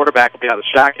Kelly, the quarterback, will be out of the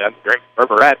shotgun. Greg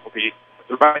Berberette will be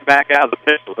the running back out of the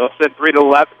pistol. They'll send 3 to the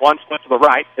left, 1 split to the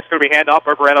right. It's going to be handoff.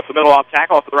 Berberette up the middle, off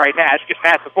tackle, off to the right hash. Gets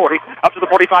past the 40, up to the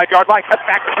 45-yard line. Cuts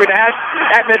back between the hash.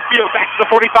 At midfield, back to the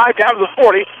 45, down to the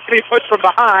 40. And he pushed from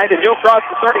behind, and he'll cross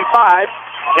the 35,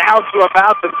 down to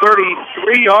about the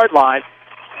 33-yard line.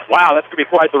 Wow, that's going to be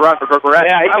quite the run for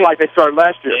Berberette. Yeah, I like they started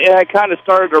last year. Yeah, it kind of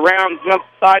started around, jumped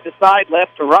side to side,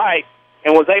 left to right,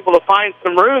 and was able to find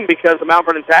some room because the Mount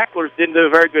Vernon tacklers didn't do a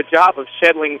very good job of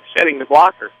shedding the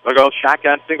blocker. They'll go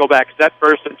shotgun, single back set,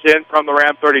 1st and 10 from the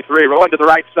Ram 33. Rolling to the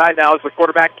right side now is the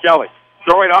quarterback, Kelly.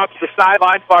 Throwing off to the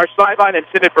sideline, far sideline,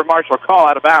 intended for Marshall Call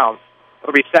out of bounds.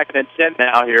 It'll be 2nd and 10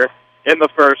 now here in the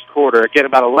first quarter. Again,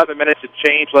 about 11 minutes and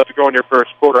change left to go in your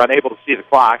first quarter. Unable to see the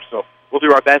clock, so we'll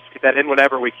do our best to get that in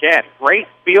whenever we can. Great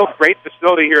field, great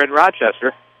facility here in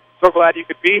Rochester. So glad you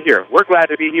could be here. We're glad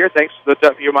to be here thanks to the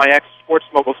WMIX Sports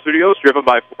Mobile Studios driven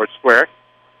by Ford Square.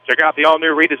 Check out the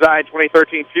all-new redesigned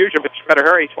 2013 Fusion, but you better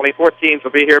hurry. 2014s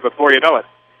will be here before you know it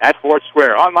at Ford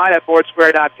Square. Online at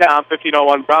FordSquare.com,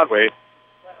 1501 Broadway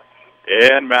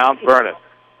in Mount Vernon.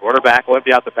 Quarterback will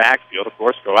empty out the backfield, of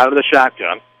course, go out of the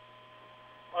shotgun.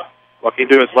 Looking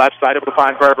to his left side, able to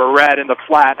find Berberette in the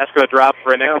flat. That's going to drop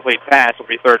for an incomplete pass. It'll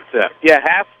be 3rd and 10. You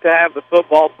have to have the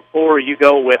football before you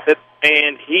go with it.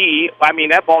 And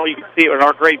that ball, you can see it in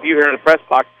our great view here in the press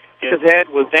box. His head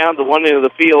was down to one end of the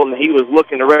field, and he was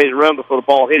looking to ready to run before the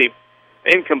ball hit him.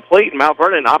 Incomplete, and Mount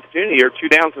Vernon, an opportunity or 2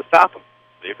 downs to stop him.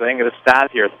 Same thing at a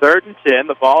stop here. 3rd and 10.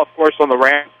 The ball, of course, on the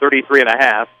Rams,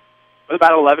 33.5. With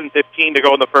about 11:15 to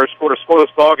go in the first quarter.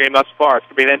 Scoreless ball game thus far. It's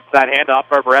going to be an inside handoff.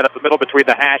 Berberette up the middle between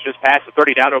the hashes. Pass the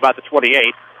 30 down to about the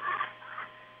 28.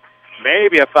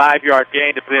 Maybe a 5-yard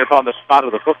gain depending upon the spot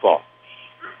of the football.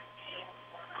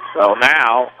 So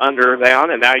now, under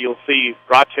down, and now you'll see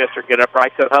Rochester get up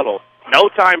right to the huddle. No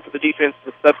time for the defense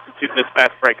to substitute in this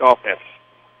fast break offense.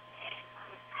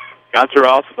 Gunter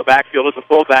also the backfield as a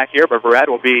fullback here. Berberette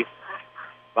will be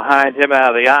behind him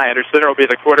out of the eye. Under center will be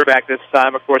the quarterback this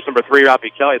time, of course, number 3,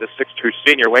 Robbie Kelly, the 6'2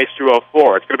 senior, weighs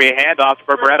 204. It's going to be a handoff to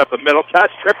Berberette up the middle.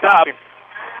 Touch, tripped up.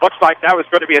 Looks like that was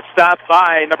going to be a stop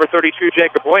by number 32,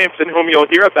 Jacob Williamson, whom you'll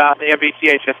hear about in the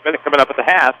MVCHS minute coming up at the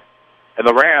half. And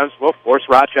the Rams will force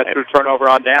Rochester to turnover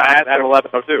on down at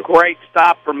 11:02. Great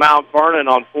stop for Mount Vernon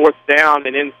on 4th down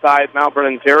and inside Mount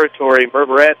Vernon territory.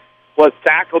 Berberette was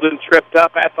tackled and tripped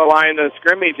up at the line of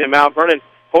scrimmage, and Mount Vernon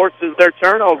forces their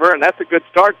turnover, and that's a good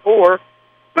start for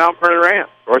Mount Vernon Rams.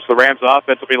 Of course, the Rams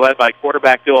offense will be led by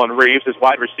quarterback Dylan Reeves. His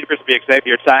wide receivers will be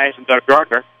Xavier Tyus and Doug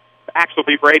Gardner. Backs will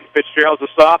be Braden Fitzgerald, the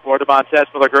sophomore, Demontez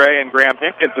Miller-Gray, and Graham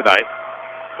Hinkins tonight.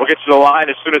 We'll get to the line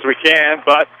as soon as we can,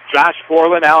 but Josh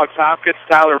Forlin, Alex Hopkins,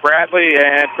 Tyler Bradley,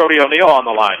 and Cody O'Neill on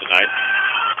the line tonight.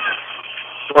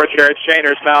 For Jared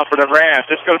Shaner's Mount Vernon Rams.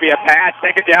 There's going to be a pass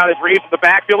taken down as Reeves in the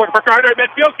backfield, looking for Gardner in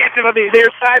midfield, gets it on the near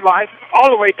sideline,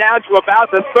 all the way down to about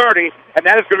the 30, and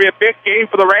that is going to be a big game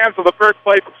for the Rams on the first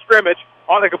play from scrimmage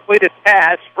on a completed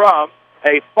pass from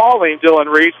a falling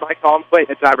Dylan Reeves. I call him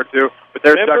Clayton a time or two, but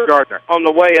there's Doug Gardner. On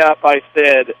the way up, I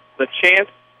said the chance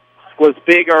was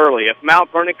big early. If Mount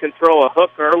Vernon can throw a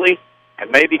hook early and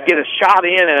maybe get a shot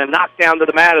in and a knockdown to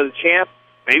the mat of the champ,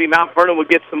 maybe Mount Vernon would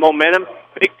get some momentum.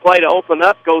 Big play to open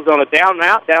up, goes on a down and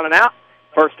out.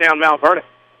 First down, Mount Vernon.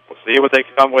 We'll see what they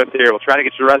come with here. We'll try to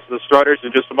get you the rest of the starters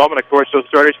in just a moment. Of course, those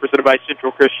starters presented by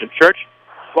Central Christian Church.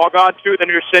 Log on to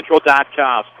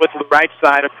thenewcentral.com. Split to the right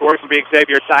side, of course, will be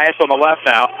Xavier Tyus. On the left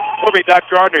now will be Doug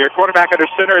Gardner. Your quarterback under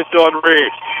center is Dylan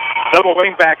Reeves. Double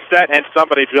wingback set, and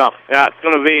somebody jump. Yeah, it's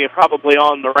going to be probably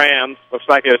on the Rams. Looks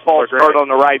like it's false start on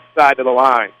the right side of the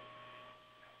line.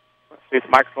 Let's see if the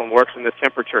microphone works in this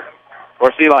temperature. Of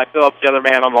course, Eli Phillips, the other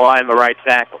man on the line, the right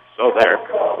tackle. So there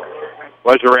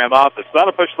was your Ram offense.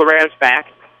 That'll push the Rams back,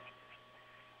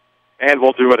 and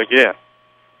we'll do it again.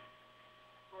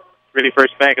 Community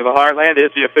First Bank of the Heartland is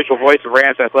the official voice of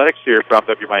Rams Athletics here from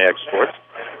WMIX Sports.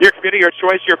 Your community, your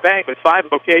choice, your bank, with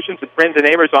 5 locations and friends and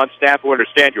neighbors on staff who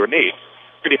understand your needs.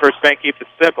 Community First Bank keeps it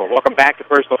simple. Welcome back to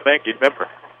Personal Banking, member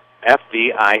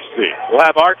FDIC. We'll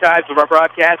have archives of our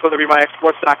broadcast on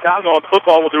WMIXsports.com. On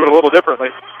football, we'll do it a little differently.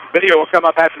 Video will come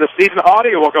up after the season.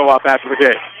 Audio will go up after the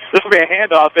game. This will be a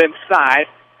handoff inside.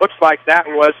 Looks like that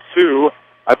was to,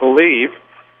 I believe,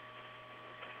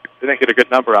 didn't get a good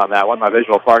number on that one. My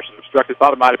visual partially obstructed.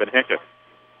 Thought it might have been Hinkins.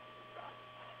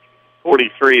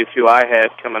 43 is who I had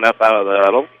coming up out of the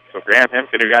huddle. So Graham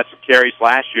Hempkin, who got some carries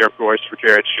last year, of course, for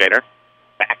Jared Shaner,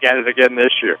 back at it again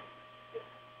this year.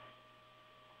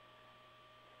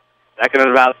 Second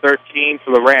and about 13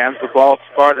 for the Rams. The ball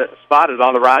spotted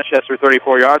on the Rochester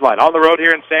 34-yard line. On the road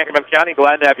here in Sangamon County,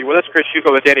 glad to have you with us. Chris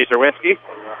Hugo with Danny Czerwinski.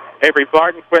 Avery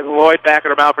Barton, Quentin Lloyd back at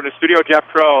our Mount Vernon studio. Jeff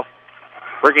Crow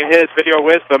bringing his video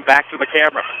wisdom back to the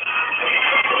camera.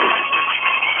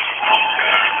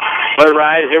 Play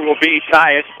right, it will be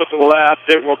Tyus. Put to the left,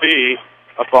 it will be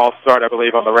a false start, I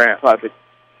believe, on the Rams.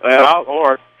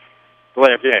 Or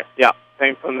delay of game. Yeah,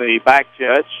 came from the back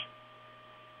judge.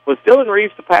 Was Dylan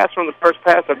Reeves the pass from the first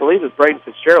pass? I believe it's Braden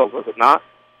Fitzgerald, was it not?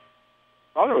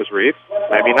 I thought it was Reeves.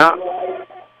 Maybe not.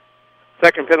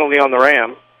 Second penalty on the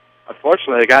Rams.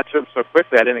 Unfortunately, they got to him so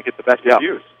quickly I didn't get the best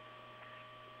views.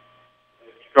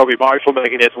 Jacoby Marshall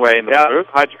making his way in the booth.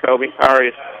 Hi, Jacoby. How are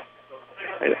you?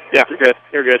 Yeah, you're good.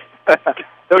 You're good.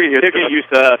 He'll get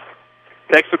used to us.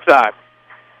 Take some time.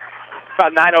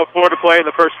 About 9:04 to play in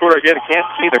the first quarter. Again, I can't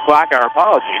see the clock. Our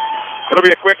apologies. It'll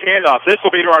be a quick handoff. This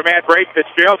will be to our man, Braden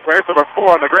Fitzgerald. Player number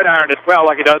 4 on the gridiron as well,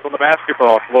 like he does on the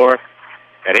basketball floor.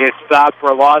 And he is stopped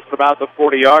for a loss at about the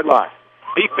 40-yard line.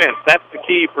 Defense, that's the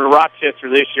key for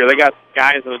Rochester this year. They got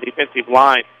guys on the defensive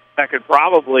line that could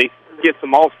probably get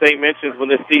some all-state mentions when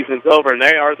this season's over, and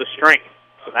they are the strength.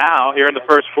 So now, here in the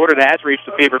first quarter, it has reached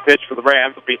the fever pitch for the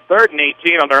Rams. It'll be 3rd and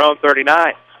 18 on their own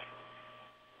 39.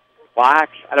 Clock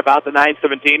at about the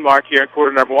 9:17 mark here in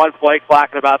quarter number 1. Play clock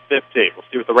at about 15. We'll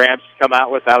see what the Rams come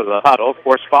out with out of the huddle. Of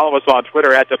course, follow us on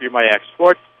Twitter at WMIX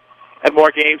Sports. And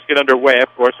more games get underway. Of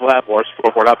course, we'll have more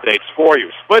scoreboard updates for you.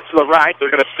 Split to the right.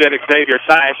 They're going to send Xavier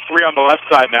Tyus. 3 on the left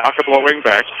side now. A couple of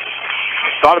wingbacks.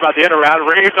 Thought about the end around.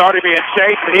 Reeves already being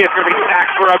chased, and he is going to be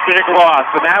sacked for a big loss.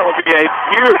 And that will be a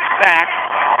huge sack.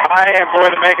 I am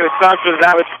going to make an assumption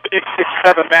that was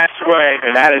 6-7 match away.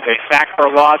 And that is a sack for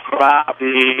a loss about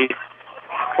the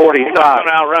 45. You're not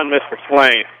going to outrun Mr.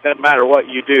 Swain. Doesn't matter what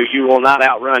you do. You will not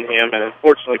outrun him. And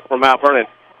unfortunately for Mount Vernon,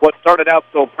 what started out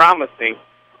so promising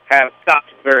has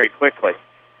stopped very quickly.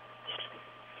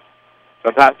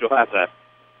 Sometimes you'll have that.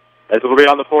 As it will be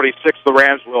on the 46, the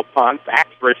Rams will punt. Back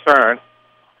to return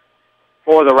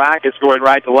for the Rockets, going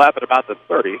right to left at about the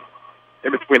 30.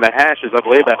 in between the hashes. I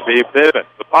believe that'll be Bivens.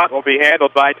 The punt will be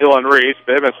handled by Dylan Reeves.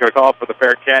 Bivens going to call for the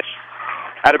fair catch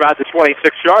at about the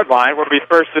 26-yard line. Will be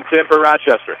 1st and 10 for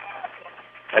Rochester.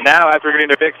 And now, after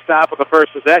getting a big stop with the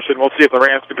first possession, we'll see if the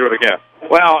Rams can do it again.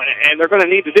 Well, and they're going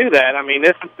to need to do that. I mean,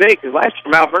 this is big because last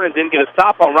year Mount Vernon didn't get a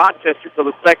stop on Rochester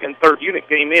until the second and third unit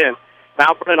came in.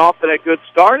 Mount Vernon off to that good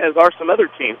start, as are some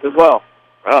other teams as well.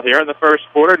 Well, here in the first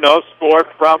quarter, no score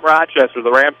from Rochester.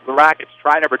 The Rams, the Rockets,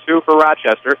 try number 2 for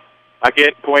Rochester.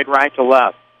 Again, going right to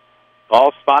left.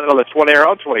 Ball spotted on the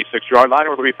 26-yard line.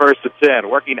 It will be 1st and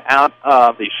 10. Working out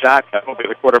of the shotgun will be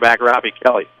the quarterback, Robbie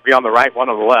Kelly. 3 on the right, 1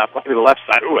 on the left. Looking to the left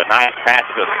side. Ooh, a nice pass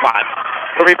to the spot.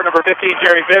 It'll be for number 15,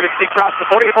 Jerry Bivens. He crosses the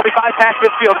 40, 45, pass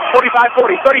midfield. 45,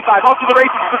 40, 35. Off to the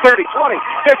races to 30, 20,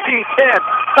 15, 10.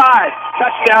 Side.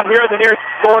 Touchdown here in the near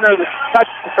corner of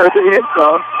the end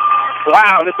zone.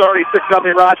 Wow, and it's already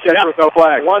 6-0 Rochester with no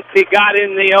flag. Once he got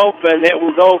in the open, it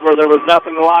was over. There was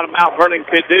nothing a lot of Mount Vernon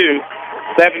could do.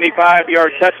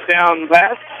 75-yard touchdown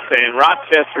pass, and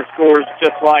Rochester scores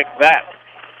just like that.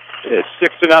 It is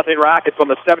 6-0 Rockets on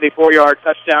the 74-yard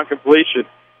touchdown completion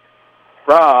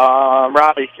from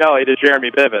Robbie Kelly to Jeremy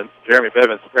Bivens. Jeremy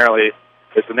Bivens apparently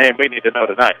is the name we need to know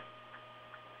tonight.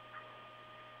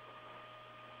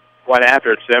 One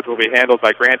after attempt will be handled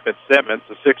by Grant Fitzsimmons.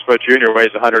 The 6-foot junior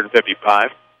weighs 155.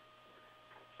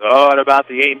 So at about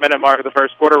the 8-minute mark of the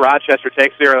first quarter, Rochester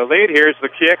takes the early lead. Here's the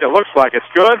kick. It looks like it's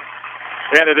good.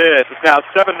 And it is. It's now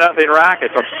 7-0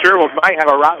 Rockets. I'm sure we might have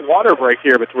a water break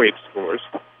here between scores.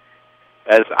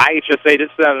 As IHSA did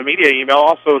send out a media email,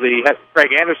 also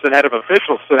Craig Anderson, head of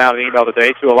officials, sent out an email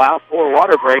today to allow 4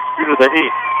 water breaks due to the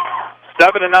heat.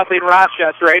 7-0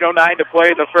 Rochester, 8:09 to play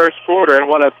in the first quarter, and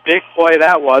what a big play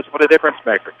that was. What a difference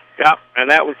maker. Yep, and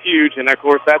that was huge, and of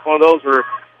course that's one of those where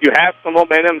you have some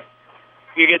momentum,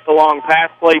 you get the long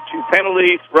pass play, 2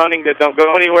 penalties, running that don't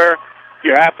go anywhere,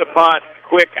 you have to punt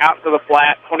quick out to the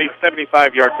flat,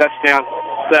 75-yard touchdown,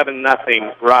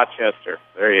 7-0 Rochester.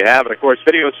 There you have it. Of course,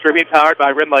 video streaming powered by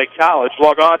Red Lake College.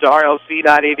 Log on to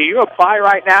rlc.edu. Apply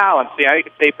right now and see how you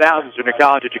can save thousands in your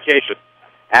college education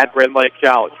at Red Lake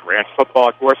College. Rams football,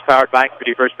 of course, powered by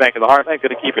Community First Bank of the Heartland.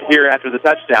 Going to keep it here after the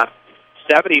touchdown.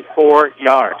 74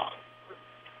 yards.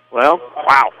 Well,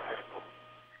 wow.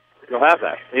 You'll have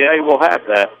that. Yeah, you will have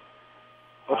that.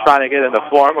 We'll try to get in the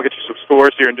form. We'll get you some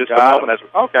scores here in just a moment.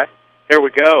 Okay. Here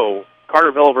we go.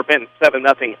 Carterville over Benton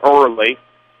 7-0 early.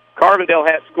 Carbondale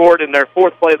has scored in their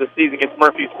 4th play of the season against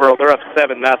Murfreesboro. They're up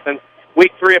 7-0.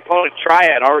 Week 3 opponent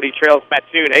Triad already trails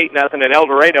Mattoon 8-0, and El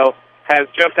Dorado has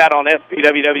jumped out on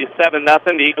SPWW 7-0.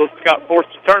 The Eagles got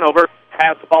forced to turnover,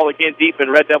 has the ball again deep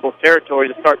in Red Devils territory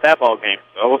to start that ball game.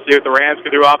 So we'll see what the Rams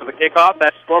can do off of the kickoff.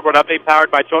 That scoreboard update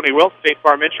powered by Tony Wilson, State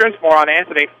Farm Insurance. More on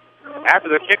Anthony after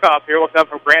the kickoff here will come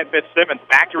from Grant Fitzsimmons.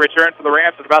 Back to return for the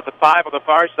Rams at about the 5 on the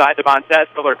far side to Montez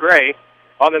Miller-Gray.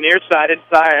 On the near side,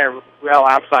 inside, well,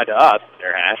 outside to us,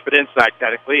 their hash, but inside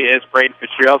technically is Braden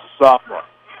Fitzgerald, sophomore.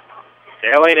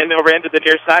 Tailing in over into the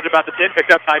near side, about the 10, picked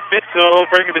up by Fitzel,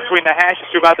 bringing between the hashes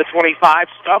to about the 25,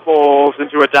 stumbles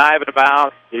into a dive at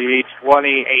about the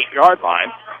 28-yard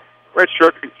line. Red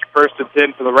shirt, 1st and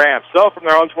 10 for the Rams. So from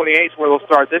their own 28, where they'll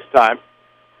start this time,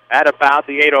 at about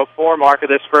the 8:04 mark of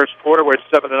this first quarter, where it's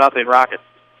 7-0 Rockets.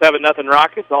 7-0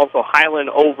 Rockets. Also Highland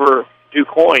over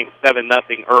DuQuoin,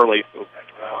 7-0 early. So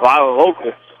a lot of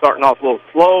locals starting off a little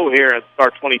slow here at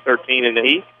start 2013 in the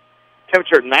heat.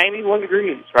 Temperature at 91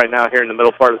 degrees right now here in the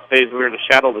middle part of the state. We're in the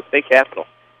shadow of the state capitol.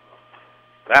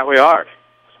 That we are.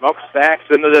 Smokestacks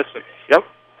in the distance. Yep.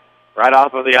 Right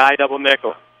off of the I-double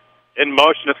nickel. In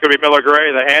motion, it's going to be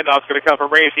Miller-Gray. The handoff's going to come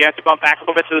from Reeves. He has to bump back a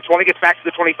little bit to the 20, gets back to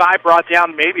the 25, brought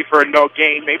down maybe for a no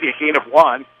gain, maybe a gain of 1.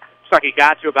 Looks like he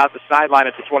got to about the sideline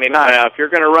at the 29. Now, if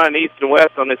you're going to run east and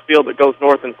west on this field that goes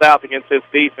north and south against this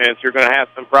defense, you're going to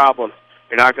have some problems.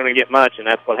 You're not going to get much, and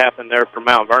that's what happened there for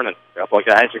Mount Vernon. A couple of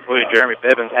guys, including Jeremy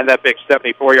Bivens, and that big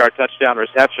 74-yard touchdown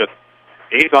reception.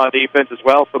 He's on defense as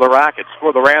well for the Rockets.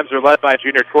 For the Rams are led by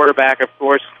junior quarterback, of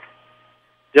course,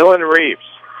 Dylan Reeves.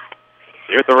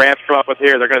 Here's the Rams come up with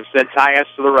here. They're going to send Tyus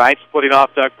to the right, splitting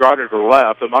off Doug Gardner to the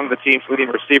left. Among the team's leading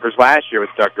receivers last year was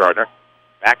Doug Gardner.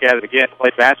 Back at it again,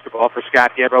 played basketball for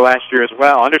Scott Gamber last year as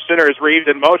well. Under center is Reeves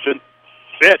in motion.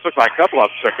 It looks like a couple of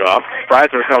them took off.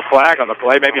 Surprised there was no flag on the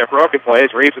play. Maybe a broken play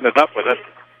as Reeves ended up with it.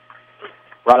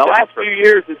 The last few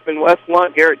years, it's been Wes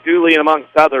Lunt, Garrett Dooley, and amongst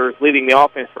others, leading the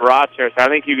offense for Rochester. I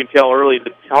think you can tell early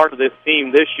the heart of this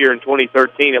team this year in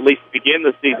 2013, at least to begin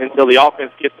the season until the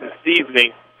offense gets some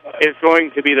seasoning, is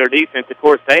going to be their defense. Of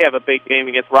course, they have a big game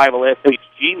against rival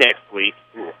SHG next week.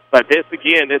 But this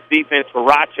defense for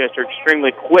Rochester,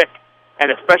 extremely quick and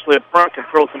especially up front can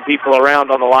throw some people around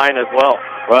on the line as well.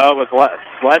 Well, with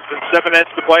less than 7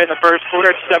 minutes to play in the first quarter,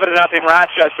 it's 7-0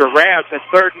 Rochester. Rams at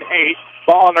 3rd and 8.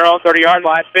 Ball on their own 30-yard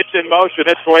line. Pitch in motion.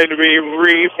 It's going to be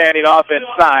Reeves handing off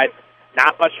inside.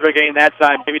 Not much of a gain that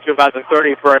time. Maybe to about the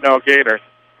 30 for a no-gainer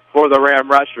for the Ram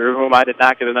rusher, whom I did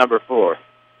not get a number for. I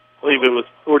believe it was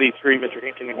 43, Mr.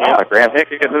 Hinton. Yeah, Graham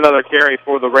Hickey gets another carry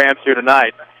for the Rams here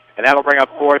tonight. And that'll bring up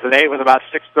 4th and 8 with about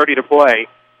 6:30 to play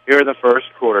here in the first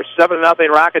quarter. 7-0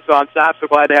 Rockets on top. So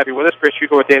glad to have you with us. Chris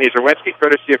Hugo with Danny Czerwinski,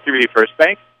 courtesy of Community First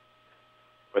Bank.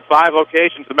 With 5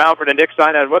 locations in Mountford and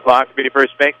Dixon and Woodlawn, Community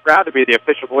First Bank proud to be the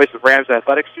official voice of Rams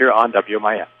athletics here on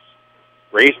WMIX.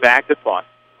 Raised back to punt.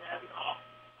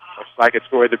 Looks like it's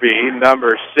going to be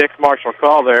number 6, Marshall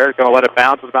Call there. Going to let it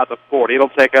bounce at about the 40. It'll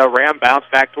take a Ram bounce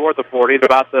back toward the 40 to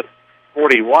about the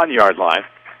 41-yard line.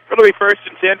 It'll be 1st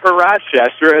and 10 for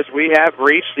Rochester as we have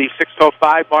reached the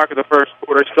 6:05 mark of the first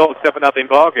quarter. Still a 7-0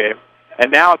 ball game.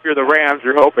 And now if you're the Rams,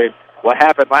 you're hoping what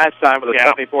happened last time with a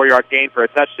 74-yard gain for a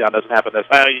touchdown doesn't happen this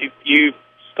time. You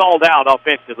stalled out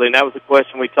offensively, and that was the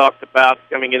question we talked about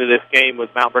coming into this game, was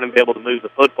Mount Vernon be able to move the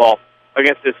football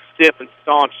against this stiff and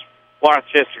staunch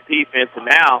Rochester defense. And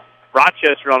now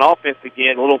Rochester on offense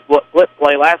again, a little blitz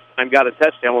play last time, got a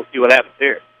touchdown. We'll see what happens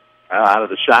here. Out of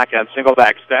the shotgun, single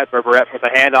back set. Berberette with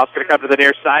the handoff. It's going to come to the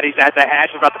near side. He's at the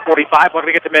hash, about the 45.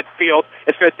 Looking to get to midfield.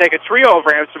 It's going to take a trio of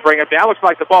Rams to bring him down. Looks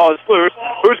like the ball is loose.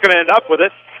 Who's going to end up with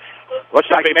it? Looks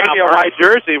like maybe a white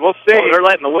jersey. We'll see. Oh, they're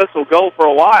letting the whistle go for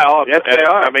a while. Yes, they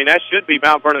are. I mean, that should be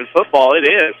Mount Vernon football. It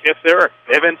is. Yes, sir.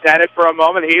 Evans had it for a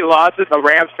moment. He lost it. The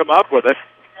Rams come up with it.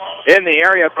 In the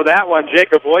area for that one,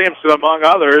 Jacob Williamson, among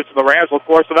others. The Rams will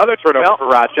force another turnover for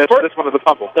Rochester. This one is a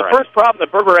fumble. The first problem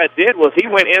that Berberette did was he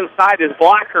went inside his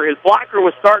blocker. His blocker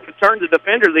was starting to turn the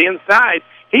defender to the inside.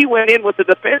 He went in with the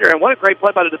defender, and what a great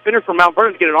play by the defender from Mount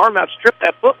Vernon to get an arm out, strip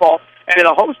that football, and then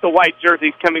a host of white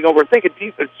jerseys coming over. Thinking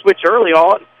defense switch early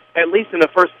on, at least in the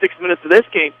first 6 minutes of this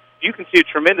game. You can see a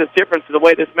tremendous difference in the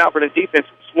way this Mount Vernon defense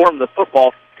swarmed the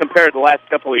football compared to the last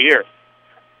couple of years.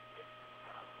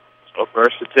 So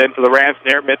 1st and 10 for the Rams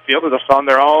near midfield. They're on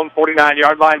their own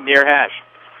 49-yard line near hash.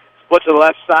 Split to the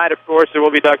left side, of course, it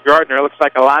will be Doug Gardner. It looks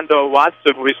like Alando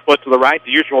Watson will be split to the right.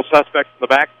 The usual suspects in the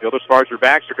backfield as far as your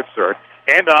backs are concerned.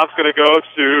 Handoff's going to go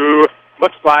to,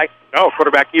 looks like,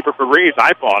 quarterback keeper for Reeves.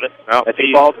 I bought it. No,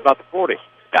 he falls about the 40.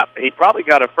 Yeah, he probably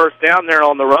got a first down there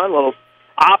on the run. A little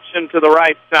option to the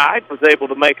right side. Was able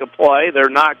to make a play. They're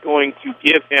not going to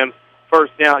give him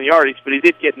first down yardage, but he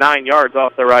did get 9 yards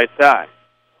off the right side.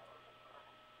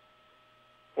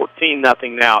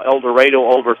 14-0 now. El Dorado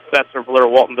over Setzer, Valera,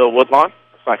 Waltonville, Woodlawn.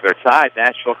 Looks like they're tied.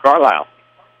 Nashville, Carlisle.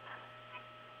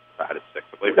 Tied at 6,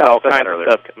 I believe. Got all kinds of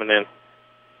stuff coming in.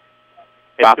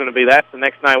 It's going to be that the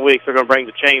next 9 weeks. They're going to bring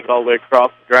the chains all the way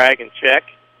across, drag and check.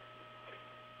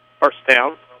 First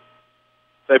down.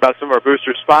 Say about some of our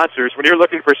booster sponsors. When you're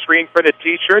looking for screen-printed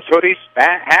T-shirts, hoodies,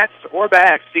 hats, or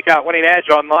bags, seek out Winning Edge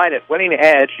online at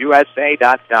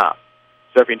winningedgeusa.com.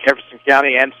 Serving Jefferson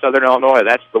County and Southern Illinois.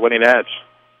 That's the Winning Edge.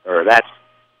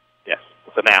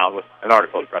 It's a noun with an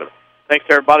article in front of it. Thanks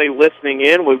to everybody listening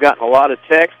in. We've gotten a lot of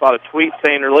texts, a lot of tweets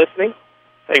saying they're listening.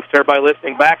 Thanks to everybody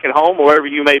listening back at home, wherever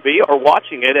you may be, or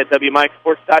watching it at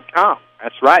WMIXsports.com.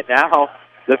 That's right. Now,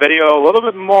 the video a little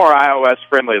bit more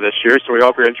iOS-friendly this year, so we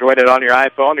hope you're enjoying it on your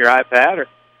iPhone, your iPad, or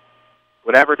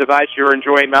whatever device you're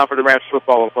enjoying Mount Vernon Rams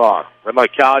football upon. Red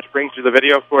Lake College brings you the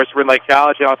video. Of course, Red Lake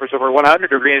College offers over 100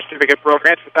 degree and certificate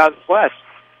programs for thousands less.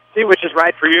 See which is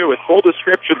right for you with full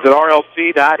descriptions at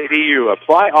rlc.edu.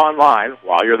 Apply online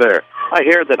while you're there. I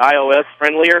hear that iOS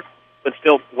friendlier, but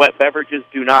still wet beverages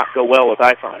do not go well with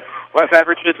iPhone. Wet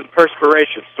beverages and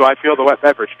perspiration, so I feel the wet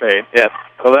beverage pain. Yes.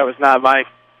 So that was not my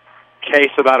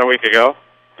case about a week ago.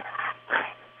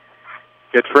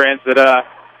 Good friends at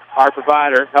our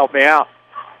provider helped me out.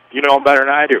 You know them better than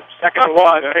I do. Second and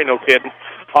 1. Ain't no kidding.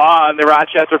 On the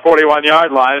Rochester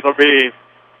 41-yard line, it'll be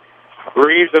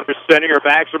Reeves under center,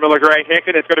 backs for Miller Gray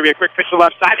Hicken. It's going to be a quick pitch to the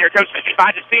left side. Here comes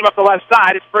 55 to seam up the left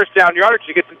side. It's first down yardage.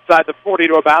 He gets inside the 40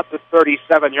 to about the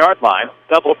 37-yard line.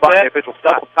 Double set,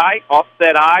 double tight,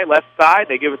 offset eye, left side.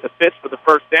 They give it to Fitz for the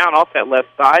first down off that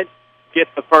left side. Gets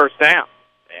the first down.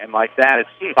 And like that, it's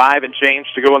 5 and change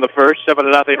to go in the first. 7-0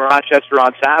 Rochester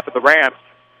on top of the Rams.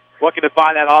 Looking to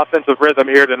find that offensive rhythm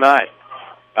here tonight.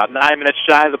 About 9 minutes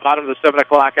shy of the bottom of the 7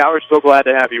 o'clock hour. So glad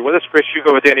to have you with us. Chris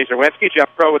Hugo with Danny Czerwinski,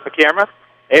 Jeff Crow with the camera,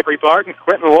 Avery Barton,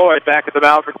 Quentin Lloyd back at the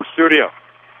Mount Vernon studio.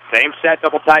 Same set,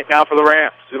 double tight now for the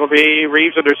Rams. It'll be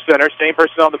Reeves under center. Same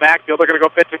person on the backfield. They're going to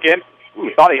go Fitz again.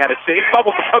 Ooh, thought he had a safe.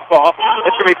 Bubbles the football.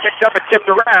 It's going to be picked up and tipped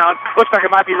around. Looks like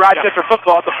it might be Rochester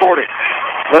football at the 40.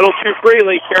 A little too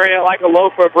freely, carrying it like a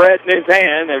loaf of bread in his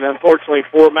hand, and unfortunately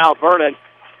for Mount Vernon,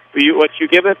 what you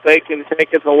give it, they can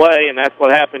take it away, and that's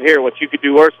what happened here. What you could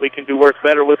do worse, we can do worse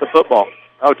better with the football.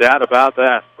 No doubt about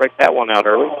that. Break that one out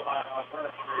early.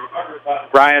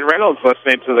 Brian Reynolds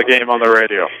listening to the game on the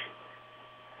radio.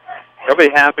 He'll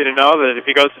be happy to know that if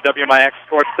he goes to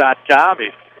WMIXsports.com, he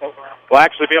will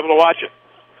actually be able to watch it.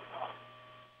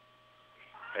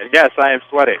 And yes, I am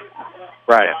sweating,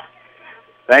 Brian.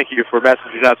 Thank you for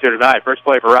messaging us here tonight. First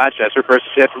play for Rochester. First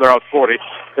hit from their own 40.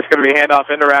 It's going to be handoff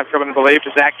into round coming, I believe,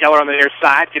 to Zach Keller on the near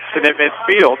side. Gets it in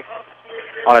midfield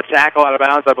on a tackle out of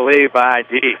bounds, I believe, by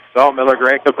D. So Miller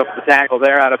Gray comes up the tackle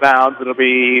there out of bounds. It'll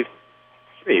be,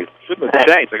 shouldn't have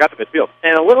changed. I got the midfield.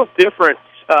 And a little different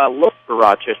look for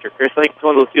Rochester, Chris. I think it's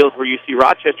one of those deals where you see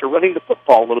Rochester running the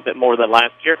football a little bit more than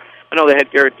last year. I know they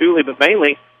had Garrett Dooley, but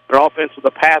mainly their offense was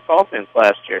a pass offense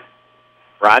last year.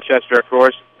 Rochester, of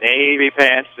course, Navy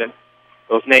pants and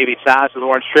those Navy sides with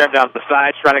orange trim down the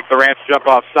sides, trying to get the Rams to jump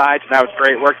off sides, and that was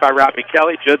great work by Robbie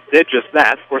Kelly. Did just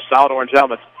that. Of course, solid orange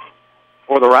helmets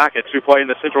for the Rockets, who play in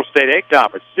the Central State 8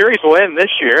 Conference. Series will end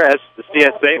this year as the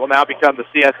CS8 will now become the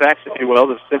CSX, if you will,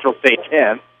 the Central State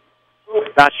 10.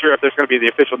 Not sure if there's going to be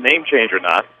the official name change or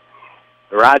not.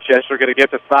 The Rochester are going to get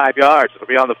to 5 yards. It'll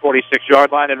be on the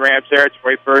 46-yard line in Rams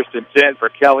territory, 1st and 10 for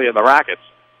Kelly and the Rockets.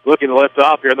 Looking to lift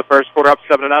off here in the first quarter, up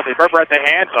 7-0. Berber at the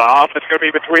hands off. It's going to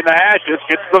be between the hashes.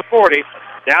 Gets to the 40,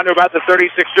 down to about the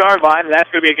 36-yard line, and that's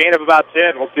going to be a gain of about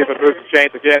 10. We'll see if it moves the chains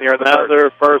again here in the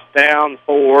Another first down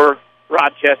for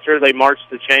Rochester. They march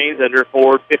the chains under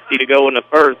 4:50 to go in the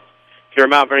first. Sure,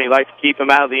 Mount Vernon likes to keep them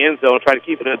out of the end zone and try to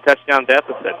keep it in a touchdown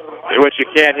deficit. Which you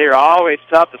can't hear. Always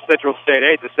tough to Central State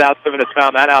 8. The South 7 has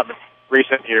found that out in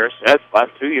recent years. That's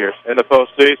last 2 years in the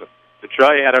postseason.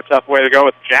 Detroit had a tough way to go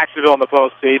with Jacksonville in the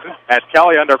postseason. As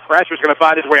Kelly, under pressure, is going to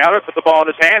find his way out of it, put the ball in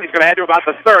his hand. He's going to head to about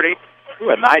the 30. Ooh,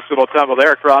 a nice little tumble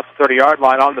there across the 30-yard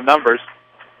line on the numbers.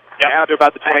 Down to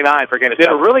about the 29 for gain of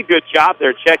 7. Did a really good job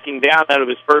there checking down out of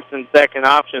his first and second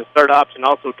options. Third option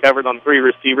also covered on 3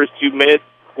 receivers, 2 mid,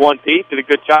 1 deep. Did a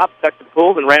good job, tucked and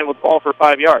pulled, and ran with the ball for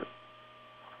 5 yards.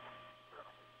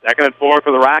 2nd and 4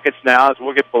 for the Rockets now as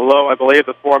we'll get below, I believe,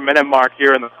 the 4-minute mark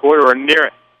here in the quarter or near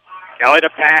it. Kelly to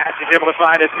pass. He's able to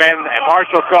find his man. And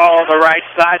Marshall call on the right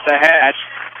side, the hatch.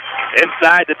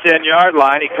 Inside the 10-yard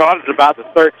line. He caught it about the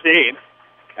 13.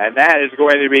 And that is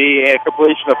going to be a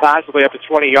completion of possibly up to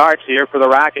 20 yards here for the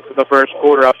Rockets in the first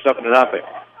quarter, up 7-0.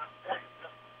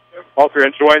 Hope you're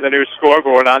enjoying the new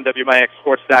scoreboard on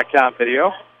WMIXsports.com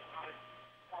video.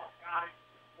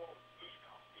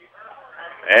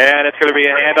 And it's going to be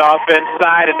a handoff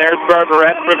inside, and there's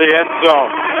Berberette for the end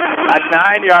zone. A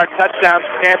 9-yard touchdown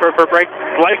scamper for Blake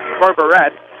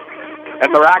Berberette,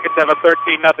 and the Rockets have a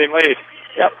 13-0 lead.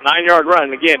 Yep, 9-yard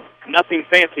run. Again, nothing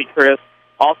fancy, Chris.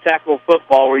 Off-tackle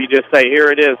football where you just say, here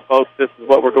it is, folks, this is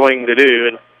what we're going to do,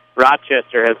 and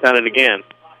Rochester has done it again.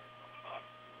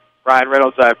 Brian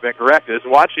Reynolds, I've been corrected, is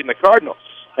watching the Cardinals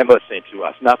and listening to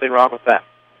us. Nothing wrong with that.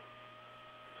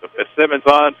 So Fitzsimmons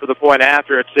on for the point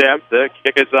after attempt. The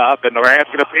kick is up, and the Rams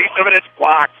going to beat them, and it's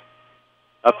blocked.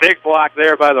 A big block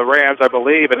there by the Rams, I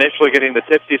believe. Initially getting the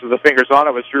tipsies of the fingers on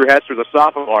it was Drew Hester, the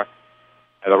sophomore.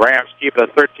 And the Rams keep a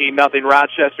 13-0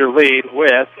 Rochester lead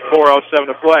with 4:07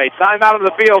 to play. Time out on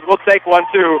the field. We'll take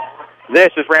 1-2. This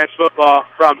is Rams football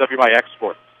from WMIX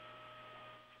Sports.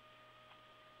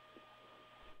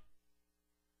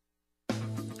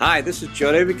 Hi, this is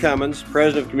Joe David Cummins,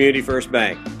 President of Community First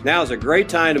Bank. Now is a great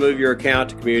time to move your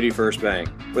account to Community First Bank.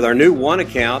 With our new One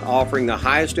account offering the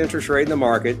highest interest rate in the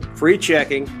market, free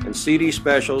checking, and CD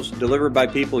specials delivered by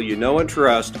people you know and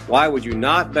trust, why would you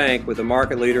not bank with the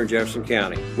market leader in Jefferson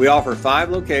County? We offer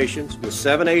 5 locations with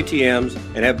 7 ATMs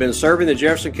and have been serving the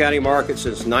Jefferson County market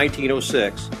since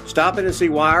 1906. Stop in and see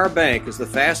why our bank is the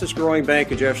fastest growing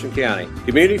bank in Jefferson County.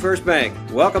 Community First Bank.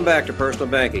 Welcome back to Personal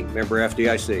Banking. Member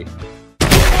FDIC.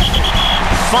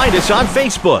 Find us on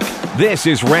Facebook. This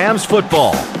is Rams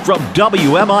Football from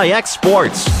WMIX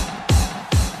Sports.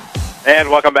 And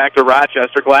welcome back to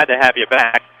Rochester. Glad to have you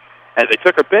back. As they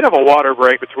took a bit of a water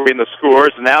break between the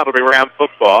scores, and now it'll be Rams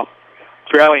Football,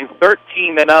 trailing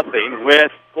 13-0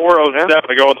 with 4:07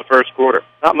 to go in the first quarter.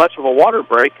 Not much of a water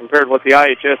break compared to what the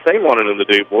IHSA wanted them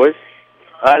to do, boys.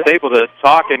 I was able to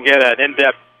talk and get an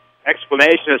in-depth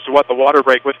explanation as to what the water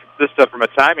break would consist of from a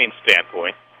timing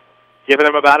standpoint. Giving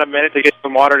them about a minute to get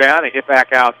some water down and get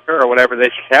back out there or whatever they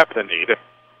should happen to need.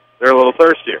 They're a little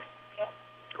thirstier.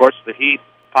 Of course, the heat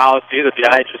policy that the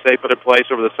IHSA put in place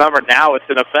over the summer, now it's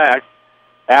in effect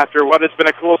after what has been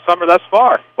a cool summer thus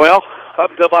far. Well,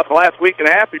 up until about the last week and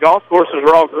a half, the golf courses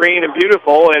were all green and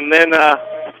beautiful, and then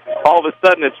all of a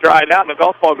sudden it's dried out and the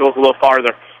golf ball goes a little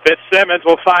farther. Fitzsimmons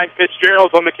will find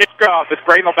Fitzgerald on the kickoff. This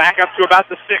Braden will back up to about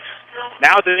the 6.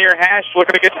 Now the near hash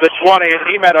looking to get to the 20, and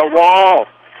he met a wall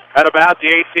at about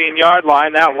the 18-yard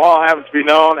line. That wall happens to be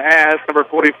known as number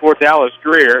 44, Dallas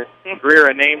Greer. Greer,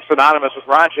 a name synonymous with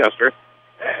Rochester.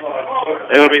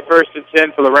 It'll be 1st and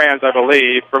 10 for the Rams, I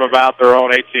believe, from about their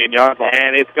own 18-yard line.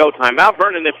 And it's go time. Mount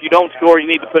Vernon, if you don't score, you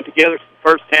need to put together some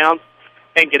first downs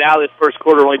and get out of this first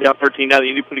quarter only down 13-0.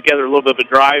 You need to put together a little bit of a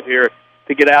drive here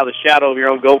to get out of the shadow of your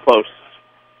own goalposts.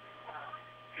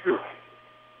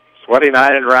 Sweaty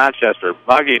night in Rochester,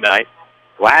 muggy night.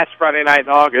 Last Friday night in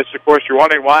August. Of course, you're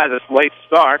wondering why this late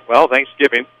start. Well,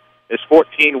 Thanksgiving is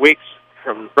 14 weeks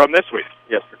from this week,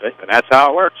 yesterday, and that's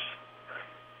how it works.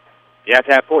 You have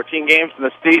to have 14 games in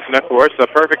the season, of course. The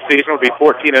perfect season would be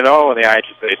 14-0 in the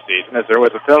IHSA season, as there was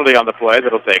a penalty on the play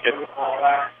that'll take it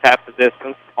half the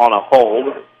distance on a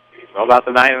hold. So about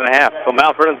the 9.5. So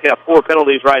Mount Vernon's got 4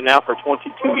 penalties right now for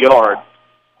 22 yards.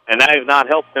 And they have not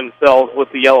helped themselves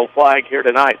with the yellow flag here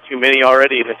tonight. Too many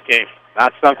already in this game.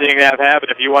 Not something you have to have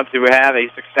if you want to have a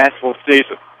successful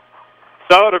season.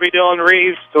 So it'll be Dylan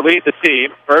Reeves to lead the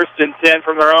team. 1st and 10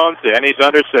 from their own 10. He's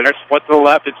under center. Split to the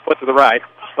left and split to the right.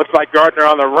 Looks like Gardner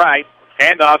on the right.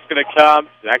 Handoff's going to come.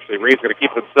 Actually, Reeves going to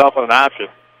keep himself on an option.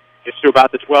 Gets to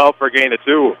about the 12 for a gain of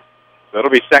 2. So it'll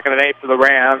be 2nd and 8 for the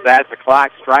Rams as the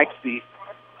clock strikes the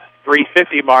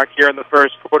 3:50 mark here in the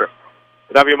first quarter.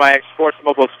 The WMIX Sports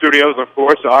Mobile Studios, of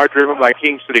course, are driven by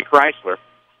King City Chrysler.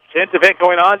 10th event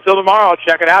going on until tomorrow.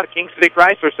 Check it out at King City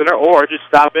Chrysler Center, or just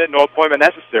stop in. No appointment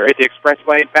necessary at the Express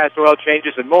Lane, fast oil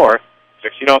changes, and more.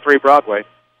 1603 Broadway,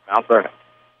 Mount Vernon.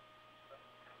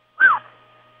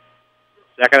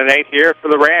 2nd and 8 here for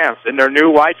the Rams. In their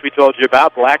new whites we told you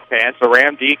about, black pants, a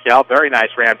Ram decal, very nice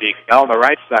Ram decal on the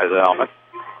right side of the helmet.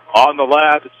 On the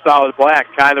left, it's solid black,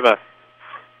 kind of a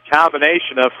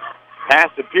combination of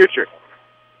past and future.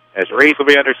 As Reeves will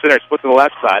be under center, split to the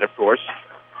left side, of course.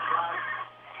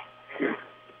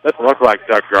 Doesn't look like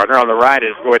Doug Gardner. On the right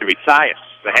is going to be Tyus.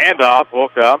 The handoff will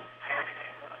come.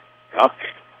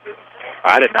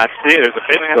 I did not see it. There's a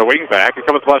pitch to the wing back. It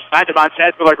comes left side to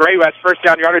Montez Miller-Gray, who has first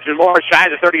down yardage and more, shy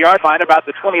of the 30-yard line, about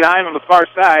the 29 on the far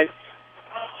side.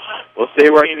 We'll see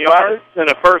where he yards and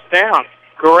a first down.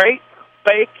 Great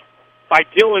fake by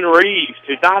Dylan Reeves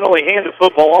to not only hand the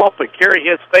football off, but carry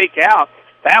his fake out.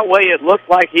 That way it looked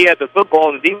like he had the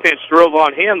football and the defense drove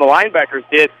on him. The linebackers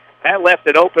did. That left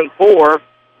it open for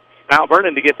Mount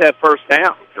Vernon to get that first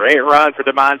down. Great run for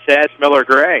DeMontez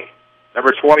Miller-Gray,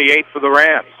 number 28 for the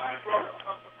Rams.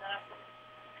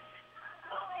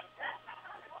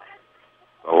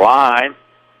 The line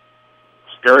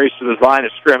scurries to the line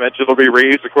of scrimmage. It'll be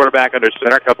Reeves, the quarterback under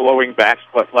center. A couple of wing backs,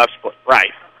 split left, split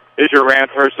right. Here's your Rams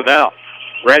personnel.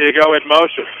 Ready to go in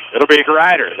motion. It'll be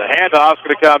Grider. The handoff's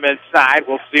going to come inside.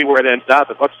 We'll see where it ends up.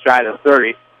 It looks shy to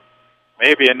 30.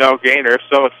 Maybe a no-gainer. If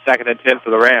so, it's 2nd and 10 for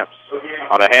the Rams.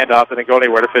 On a handoff, it didn't go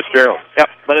anywhere to Fitzgerald. Yep,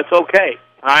 but it's okay.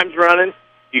 Time's running.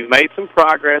 You've made some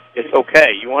progress. It's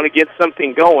okay. You want to get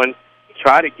something going,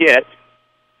 try to get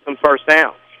some first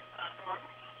downs.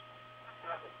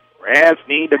 Rams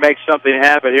need to make something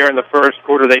happen here in the first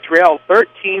quarter. They trail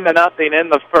 13-0 in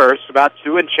the first. About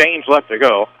 2 and change left to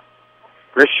go.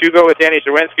 Chris Hugo with Danny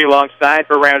Czerwinski alongside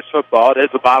for Rams football. It is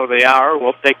the bottom of the hour.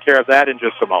 We'll take care of that in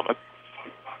just a moment.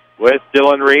 With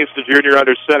Dylan Reeves, the junior,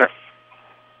 under center.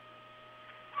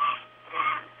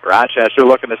 Rochester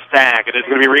looking to stack. It is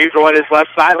going to be Reeves on his left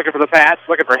side, looking for the pass,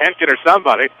 looking for Henkin or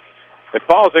somebody. It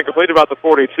falls incomplete about the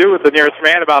 42 with the nearest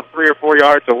man about 3 or 4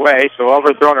 yards away, so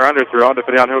overthrown or underthrown,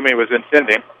 depending on whom he was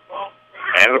intending.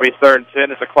 And it'll be 3rd and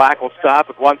 10 as the clock will stop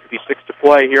with 1:56 to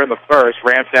play here in the first.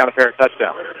 Rams down a pair of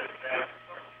touchdowns.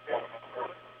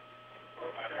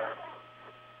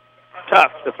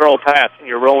 Tough to throw a pass and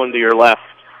you're rolling to your left.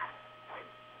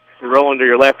 If you're rolling to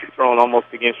your left, you're throwing almost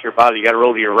against your body. You got to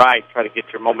roll to your right, try to get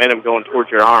your momentum going towards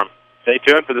your arm. Stay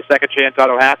tuned for the Second Chance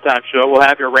Auto Halftime Show. We'll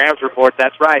have your Rams report.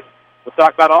 That's right. We'll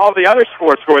talk about all the other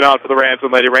sports going on for the Rams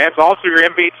and Lady Rams. Also, your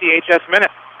MBTHS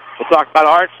Minute. We'll talk about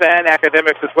arts and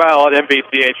academics as well at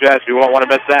MBTHS. You won't want to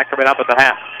miss that coming up at the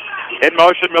half. In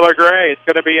motion, Miller-Gray. It's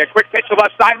going to be a quick pitch to the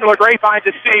left side. Miller-Gray finds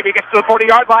his seam. He gets to the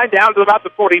 40-yard line, down to about the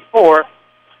 44,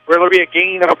 where it'll be a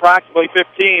gain of approximately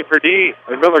 15 for D.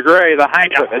 And Miller-Gray, the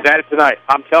Heisman, is at it tonight.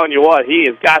 I'm telling you what, he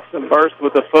has got some burst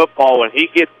with the football when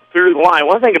he gets through the line.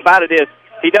 One thing about it is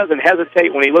he doesn't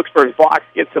hesitate when he looks for his blocks,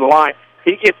 gets to the line.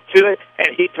 He gets to it, and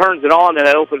he turns it on in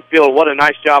that open field. What a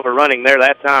nice job of running there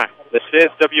that time. This is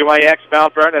WMIX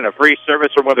Mount Vernon, a free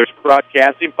service from Withers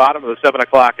Broadcasting, bottom of the 7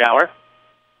 o'clock hour.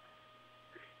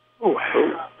 13-0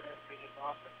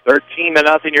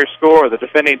 your score. The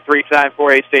defending 3-time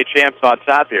 4A state champs on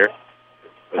top here.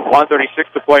 With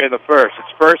 1:36 to play in the first.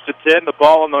 It's 1st and 10, the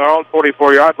ball on their own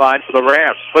 44-yard line for the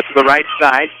Rams. Split to the right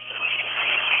side.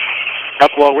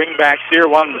 Couple of wingbacks here,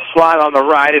 one in the slot on the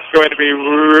right. It's going to be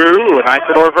Rue. A nice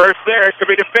little reverse there. It's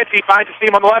going to be to Fitz. He finds a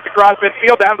seam on the left across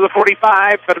midfield down to the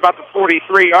 45, but about the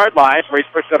 43-yard line where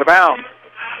he's pushed out of bounds.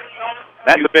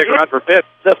 That's a big run for Fitz.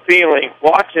 The feeling,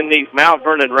 watching these Mount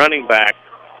Vernon running backs,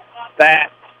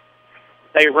 that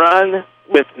they run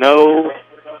with no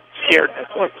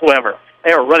scaredness whatsoever.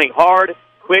 They are running hard,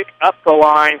 quick, up the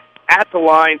line, at the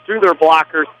line, through their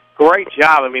blockers. Great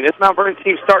job. I mean, this Mount Vernon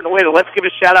team's starting to win. Let's give a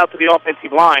shout-out to the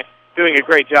offensive line, doing a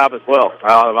great job as well.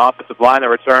 Well, the offensive line that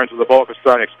returns with the bulk of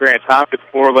starting experience, Hopkins,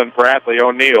 Portland, Bradley,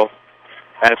 O'Neill,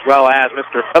 as well as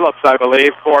Mr. Phillips, I believe,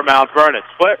 for Mount Vernon.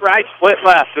 Split right, split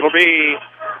left. It'll be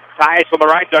Tice on the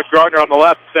right, Doug Gardner on the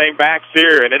left, same backs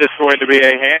here, and it is going to be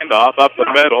a handoff up the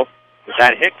middle. Is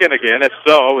that Hicken again? If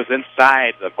so, it was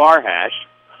inside the far hash.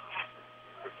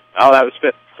 Oh, that was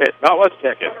Fitz. No, it was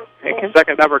Hicken.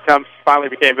 Second number finally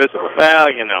became visible.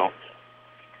 Well, you know.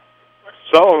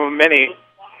 So many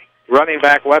running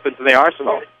back weapons in the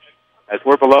arsenal as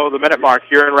we're below the minute mark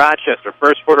here in Rochester.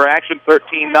 First quarter action,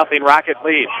 13-0 Rocket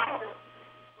lead.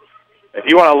 If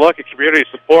you want to look at community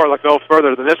support, look no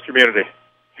further than this community.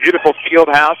 Beautiful field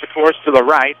house, of course, to the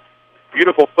right.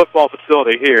 Beautiful football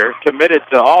facility here. Committed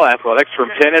to all athletics, from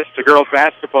tennis to girls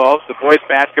basketball to boys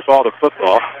basketball to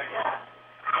football.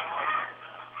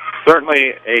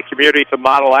 Certainly a community to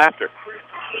model after.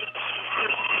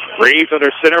 Reeves under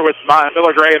center with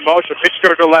Miller Gray in motion. Pitch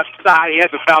going to the left side. He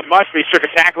hasn't found much, but he took a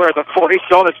tackler at the 40.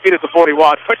 Still on his feet at the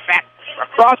 41. Put back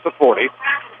across the 40.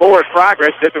 Forward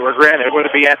progress, if it were granted, would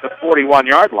be at the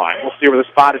 41-yard line. We'll see where the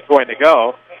spot is going to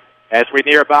go as we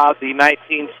near about the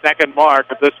 19-second mark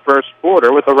of this first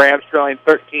quarter, with the Rams trailing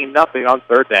 13-0 on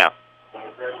third down.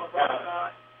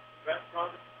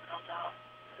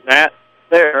 That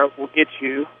there will get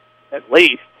you at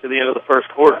least to the end of the first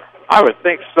quarter. I would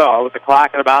think so, with the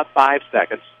clock in about 5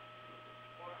 seconds.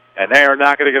 And they are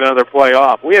not going to get another play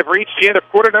off. We have reached the end of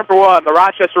quarter number one. The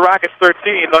Rochester Rockets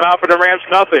 13, the Mount Vernon Rams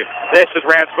nothing. This is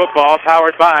Rams football,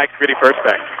 powered by Community First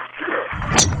Bank.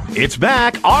 It's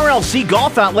back. RLC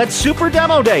Golf Outlet Super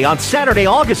Demo Day on Saturday,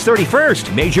 August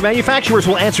 31st. Major manufacturers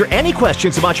will answer any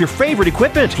questions about your favorite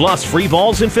equipment, plus free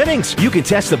balls and fittings. You can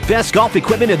test the best golf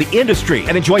equipment in the industry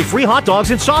and enjoy free hot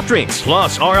dogs and soft drinks.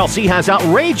 Plus, RLC has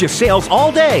outrageous sales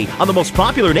all day on the most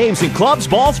popular names in clubs,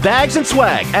 balls, bags, and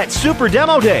swag at Super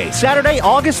Demo Day, Saturday,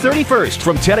 August 31st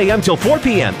from 10 a.m. till 4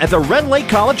 p.m. at the Red Lake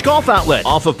College Golf Outlet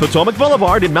off of Potomac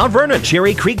Boulevard in Mount Vernon.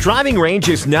 Cherry Creek Driving Range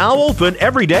is now open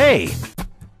every day.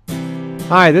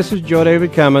 Hi, this is Joe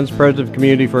David Cummins, President of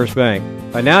Community First Bank.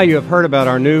 By now you have heard about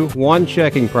our new One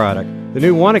Checking product. The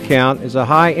new One Account is a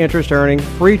high interest earning,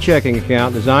 free checking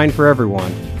account designed for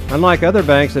everyone. Unlike other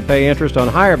banks that pay interest on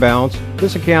higher balance,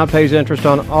 this account pays interest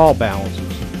on all balances.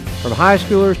 From high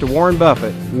schoolers to Warren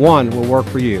Buffett, One will work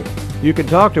for you. You can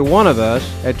talk to one of us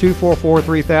at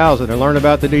 244-3000 and learn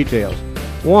about the details.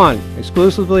 One,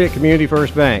 exclusively at Community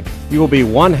First Bank. You will be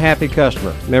one happy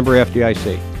customer. Member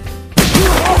FDIC.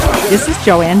 This is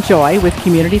Joanne Joy with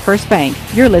Community First Bank.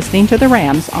 You're listening to the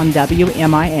Rams on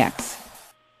WMIX.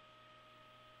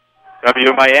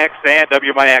 WMIX and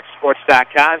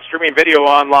WMIXsports.com. Streaming video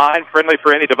online, friendly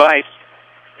for any device.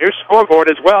 New scoreboard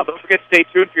as well. Don't forget to stay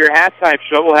tuned for your halftime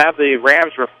show. We'll have the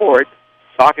Rams report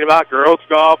talking about girls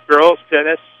golf, girls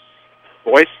tennis,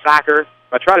 boys soccer.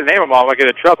 If I try to name them all, I get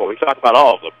in trouble. We talk about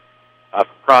all of them. From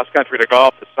cross-country to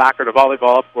golf to soccer to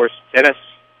volleyball, of course, tennis.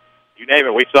 You name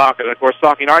it, we talk. And, of course,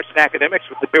 talking arts and academics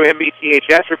with the new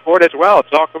MBTHS report as well.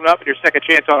 It's all coming up in your Second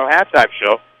Chance Auto halftime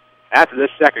show after this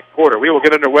second quarter. We will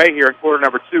get underway here in quarter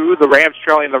number two. The Rams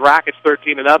trailing the Rockets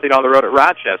 13-0 on the road at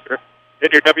Rochester. In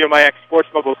your WMIX Sports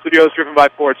Mobile Studios, driven by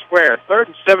Ford Square. 3rd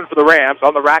and 7 for the Rams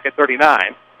on the Rocket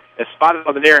 39. It's spotted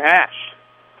on the near hash.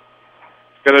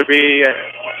 It's going to be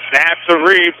snaps to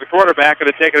Reeves, the quarterback,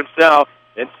 going to take it himself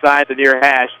inside the near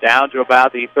hash, down to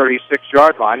about the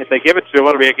 36-yard line. If they give it to him,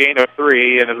 it'll be a gain of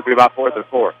 3, and it'll be about 4th and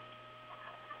 4.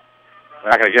 We're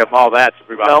not going to give them all that, so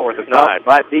it'll be about 4th and 5.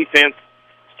 That defense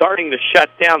starting to shut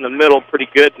down the middle pretty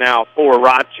good now for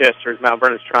Rochester as Mount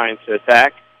Vernon's trying to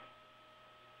attack.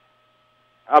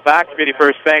 Now back to Community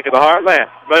First Bank of the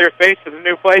Heartland. Familiar faces in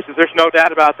new places, there's no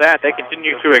doubt about that. They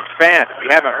continue to expand. If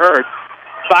you haven't heard,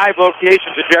 5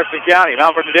 locations in Jefferson County,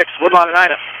 Mount Vernon, Dix, Woodlawn, and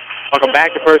Ina. Welcome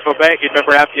back to Personal Banking.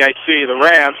 Member FDIC. The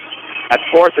Rams at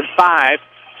 4th and 5.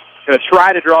 Going to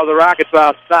try to draw the Rockets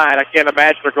outside. I can't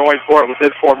imagine they're going for it with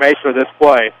this formation or this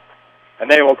play.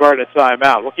 And they will burn a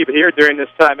timeout. We'll keep it here during this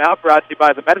timeout. Brought to you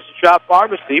by the Medicine Shop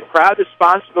Pharmacy. Proud to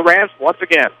sponsor the Rams once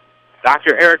again.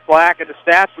 Dr. Eric Black and the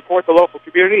staff support the local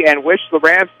community and wish the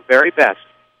Rams the very best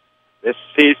this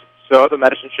season. So the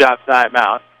Medicine Shop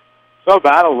timeout. So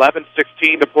about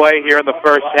 11:16 to play here in the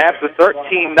first half. The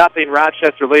 13-0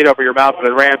 Rochester lead over your Mount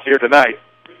Vernon Rams here tonight.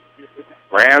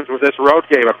 Rams with this road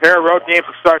game. A pair of road games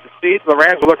to start the season. The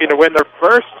Rams are looking to win their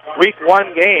first Week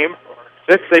 1 game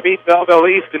since they beat Belleville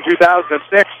East in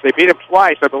 2006. They beat them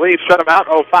twice, I believe. Shut them out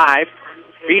in 05.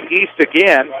 Beat East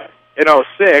again in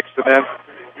 06. And then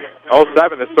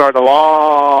 07 they started a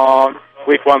long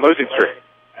Week 1 losing streak.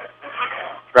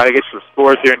 Try to get some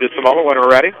scores here in just a moment when we're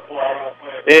ready.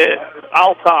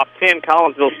 Alsop 10,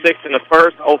 Collinsville 6 in the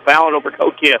first. O'Fallon over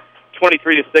Kokia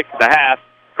 23-6 at the half.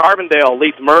 Carbondale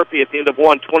leads Murphy at the end of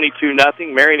 1,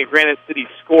 22-0. Marion and Granite City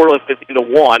scoreless at the end of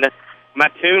 1.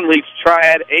 Mattoon leads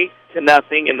Triad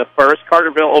 8-0 in the first.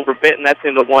 Carterville over Benton, that's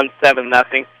in the 1,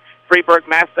 7-0. Freeburg,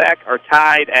 Massac are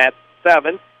tied at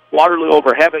 7. Waterloo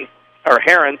over Heron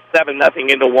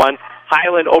 7-0 into 1.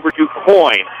 Highland over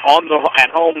DuQuoin at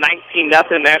home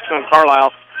 19-0. National and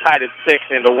Carlisle tied at 6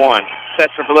 into 1.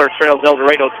 Central trails El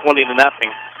Dorado 20-0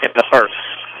 in the first.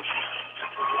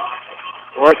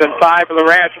 4th and 5 for the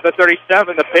Rams from the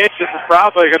 37. The pitch, this is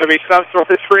probably going to be some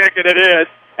sort of trick, and it is.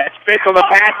 That's Fitz on the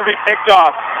pass to be picked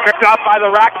off. Picked off by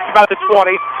the Rockets about the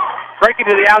 20. Breaking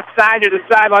to the outside to the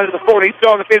sideline of the 40.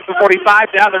 Still on the field for 45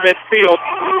 down the midfield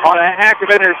on a heck of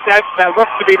an interception. That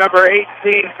looks to be number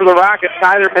 18 for the Rockets,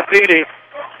 Tyler Mazzini.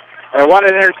 And what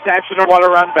an interception and what a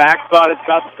run back. But it's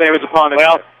about the same as opponent.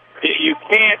 Well, you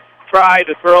can't try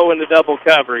to throw into double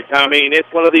coverage. I mean, it's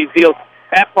one of these deals.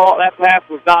 That pass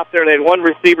was not there. They had one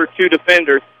receiver, 2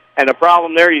 defenders. And the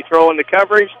problem there, you throw into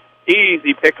coverage,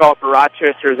 easy pick off for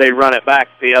Rochester as they run it back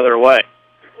the other way.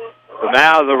 So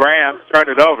now the Rams turn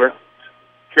it over,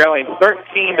 trailing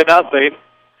 13-0.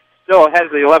 Still ahead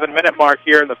of the 11-minute mark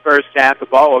here in the first half. The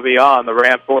ball will be on the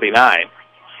Ram 49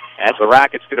 as the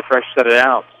Rockets get a fresh set of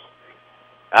downs.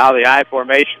 Now the I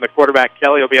formation. The quarterback,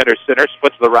 Kelly, will be under center.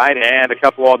 Split to the right and a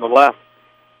couple on the left.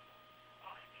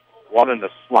 One in the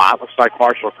slot. Looks like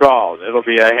Marshall calls. It'll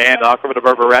be a handoff over to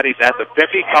Berberetti's at the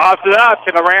 50. Toss it up.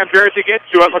 Can the Ram jersey get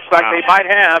to it? Looks like they might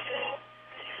have.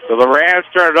 So the Rams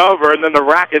turn it over, and then the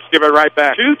Rockets give it right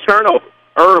back. 2 turnovers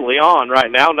early on right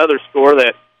now. Another score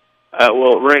that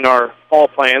will ruin our fall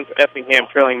plans. Effingham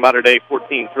trailing Mater Dei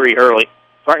 14-3 early.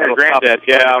 Starting to Granddad,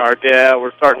 yeah,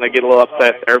 we're starting to get a little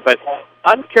upset there. But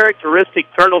uncharacteristic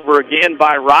turnover again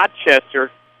by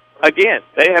Rochester. Again,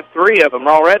 they have 3 of them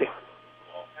already.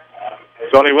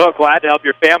 Tony Will, glad to help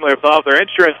your family with all of their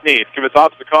insurance needs. Give us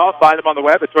office a call. Find them on the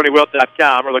web at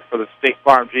TonyWill.com or look for the State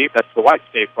Farm Jeep. That's the white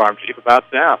State Farm Jeep about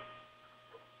now.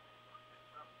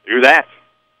 Do that.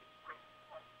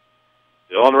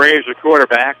 Dylan Reeves, the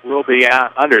quarterback, will be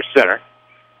under center.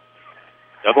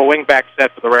 Double wingback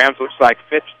set for the Rams. Looks like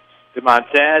Fitz,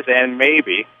 DeMontez, and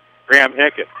maybe Graham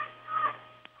Hickett.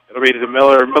 It'll be to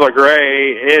Miller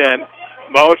Gray in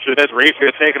motion as Reeves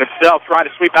going to take it himself, trying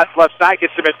to sweep out the left side,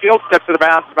 gets to midfield, steps to the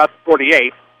bounce about the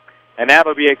 48, and that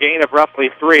will be a gain of roughly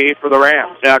 3 for the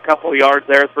Rams. Now, a couple of yards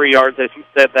there, 3 yards, as you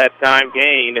said that time,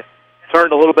 gain.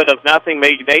 Turned a little bit of nothing,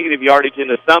 made negative yardage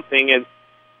into something, and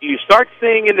you start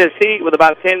seeing in this heat with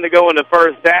about 10 to go in the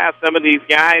first half, some of these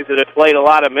guys that have played a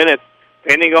lot of minutes,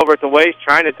 bending over at the waist,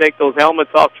 trying to take those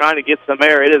helmets off, trying to get some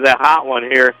air. It is a hot one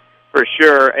here for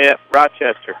sure at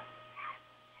Rochester.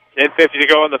 10:50 to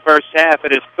go in the first half.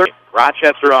 It is 30.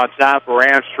 Rochester on top.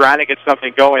 Rams trying to get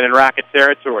something going in Rocket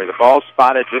territory. The ball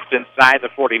spotted just inside the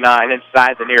 49,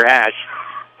 inside the near hash.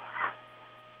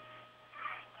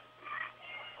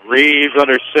 Reeves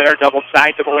under center, double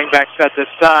tight to the wingback set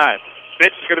this time.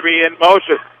 Fitz is going to be in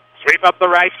motion. Sweep up the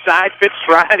right side. Fitz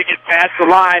trying to get past the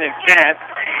line and can't.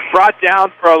 Brought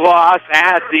down for a loss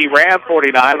at the Ram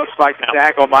 49. Looks like the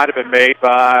tackle might have been made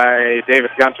by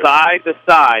David Gunter. Side to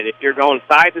side. If you're going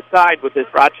side to side with this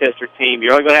Rochester team,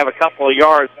 you're only going to have a couple of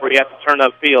yards before you have to turn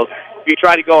upfield. If you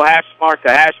try to go hash mark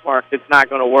to hash mark, it's not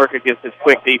going to work against this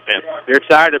quick defense. If you're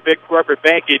tired of big corporate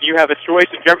banking, you have a choice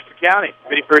in Jefferson County.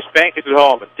 Committee First Bank is at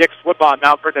home. Dick's Football,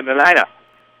 Mount Vernon, and Nina.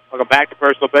 Welcome back to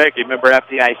Personal Banking. Member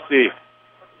FDIC.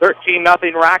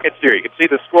 13-0 Rockets here. You can see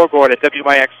the scoreboard at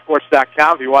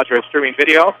WMIXSports.com if you watch our streaming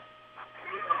video.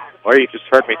 Or you just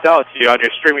heard me tell it to you on your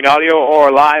streaming audio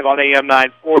or live on AM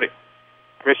 940.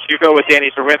 Chris Hugo with Danny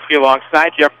Czerwinski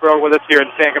alongside Jeff Crow with us here in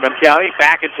Sangamon County.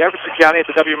 Back in Jefferson County at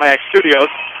the WMIX studios.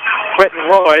 Quentin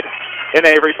Lloyd in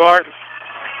Avery Barton.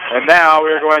 And now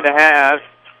we're going to have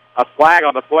a flag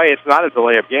on the play. It's not a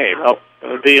delay of game. No, it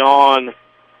would be on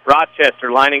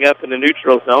Rochester lining up in the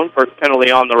neutral zone. First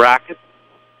penalty on the Rockets.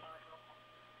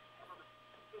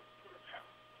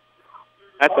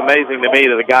 That's amazing to me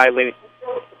that the guy leaning.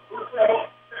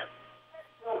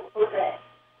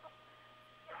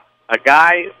 A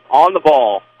guy on the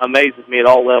ball amazes me at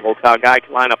all levels. How a guy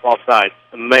can line up offside.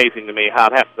 Amazing to me how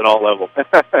it happens at all levels.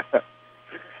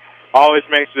 Always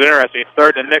makes it interesting.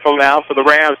 Third and nickel now for the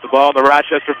Rams. The ball in the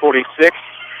Rochester 46.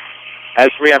 As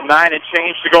we have 9 and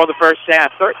change to go in the first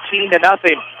half. 13-0.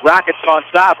 Rockets on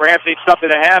top. Rams need something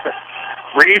to happen.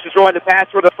 Reeves is going to pass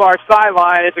for the far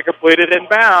sideline. It's a completed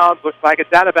inbounds. Looks like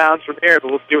it's out of bounds from here,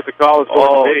 but we'll see what the call is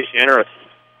going to be. Generous.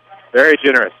 Very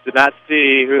generous. Did not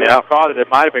see who caught it. It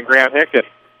might have been Graham Hickton.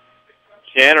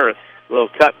 Generous. Little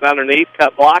cut underneath,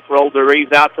 cut block, rolled the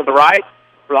Reeves out to the right.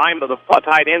 Line of the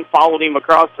tight end followed him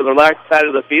across to the left side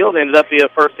of the field. Ended up being a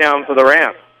first down for the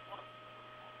Rams.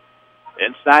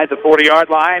 Inside the 40-yard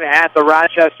line at the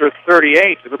Rochester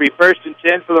 38. It'll be 1st and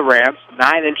 10 for the Rams.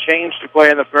 9 and change to play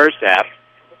in the first half.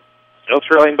 Still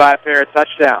trailing by a pair of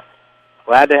touchdowns.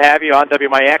 Glad to have you on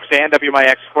WMIX and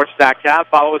WMIXSports.com.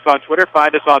 Follow us on Twitter.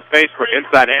 Find us on Facebook.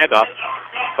 Inside handoff.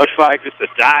 Looks like just a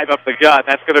dive up the gut.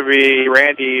 That's going to be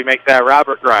Randy, make that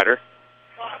Robert Grider.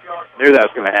 Knew that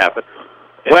was going to happen.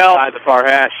 Well, inside the far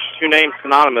hash. 2 names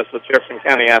synonymous with Jefferson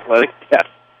County Athletics. Yes.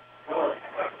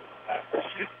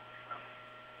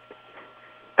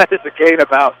 That is a gain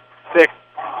about 6.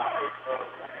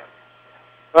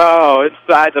 Oh,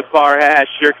 inside the far hash.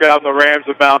 Here come the Rams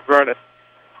of Mount Vernon.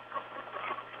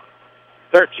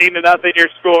 13-0 your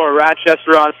score.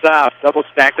 Rochester on top. Double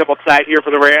stack, double tight here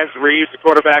for the Rams. Reeves, the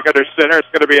quarterback under center. It's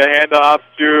going to be a handoff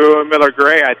to Miller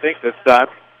Gray, I think, this time.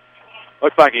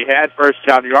 Looks like he had first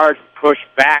down yards pushed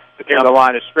back to near the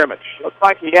line of scrimmage. Looks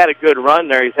like he had a good run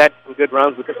there. He's had some good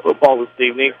runs with the football this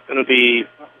evening. It's going to be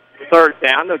 3rd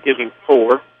down. They'll give him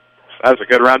 4. That was a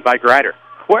good run by Grider.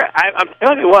 I'm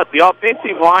telling you what, the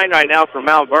offensive line right now for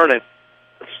Mount Vernon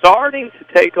is starting to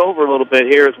take over a little bit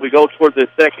here as we go towards the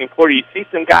second quarter. You see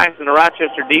some guys in the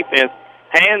Rochester defense,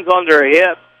 hands on their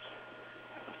hips,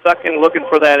 sucking, looking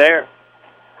for that air.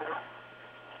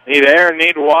 Need air,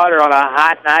 need water on a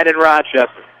hot night in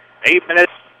Rochester. 8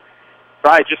 minutes,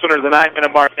 probably just under the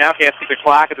 9-minute mark now. Can't see the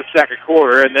clock at the second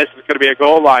quarter, and this is going to be a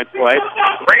goal line play.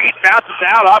 Reed bounces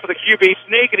out off of the QB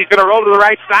sneak, and he's going to roll to the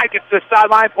right side, gets to the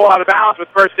sideline, pull out of bounds with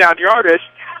first down yardage.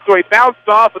 So he bounced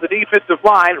off of the defensive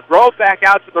line, rolled back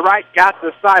out to the right, got to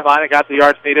the sideline, and got the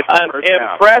yards needed for first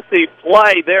down. Impressive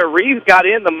play there. Reeves got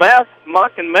in the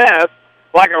muck and mess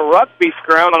like a rugby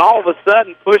scrum, and all of a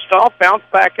sudden pushed off, bounced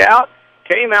back out,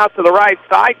 came out to the right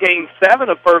side, gained 7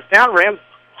 of first down. Rams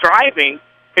driving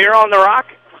here on the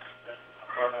Rockets.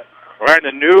 Wearing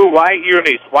the new white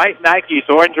unis, white Nikes,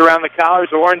 orange around the collars,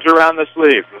 orange around the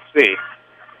sleeves. Let's see.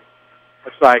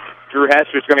 Looks like Drew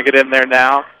Hester's going to get in there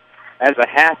now as a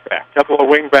halfback. Couple of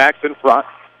wingbacks in front.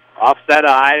 Offset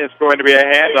eye is going to be a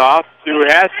handoff to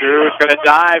Hester, who's going to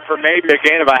dive for maybe a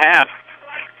gain of a half.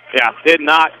 Yeah, did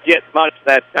not get much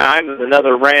that time. There's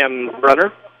another Rams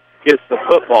runner. Gets the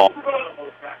football.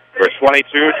 For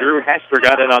 22, Drew Hester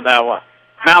got in on that one.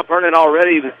 Mount Vernon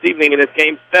already this evening in this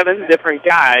game, 7 different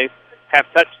guys have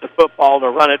touched the football to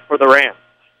run it for the Rams.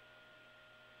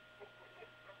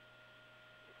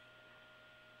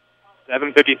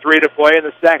 7:53 to play in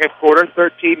the second quarter.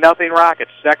 13-0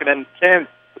 Rockets. 2nd and 10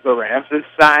 for the Rams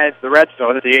inside the red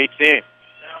zone at the 18.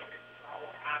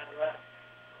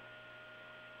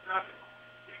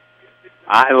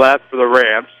 Eye left for the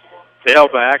Rams.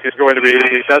 Tailback is going to be,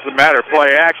 it doesn't matter,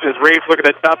 play action as Reeves looking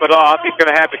to dump it off. He's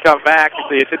going to have to come back.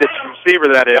 The intended receiver,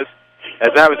 that is, as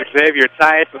that was Xavier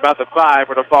Tice, about the 5,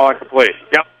 would have fallen complete.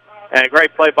 Yep. And a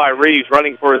great play by Reeves,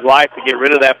 running for his life to get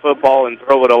rid of that football and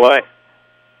throw it away.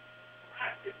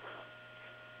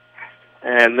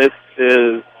 And this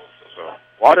is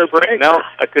water break? No,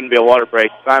 that couldn't be a water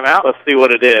break. Timeout? Let's see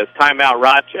what it is. Timeout,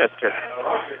 Rochester.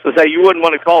 So say you wouldn't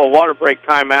want to call a water break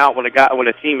timeout when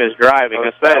a team is driving.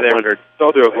 I said they were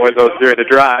told to avoid those during the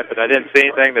drive, but I didn't see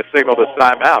anything that signaled a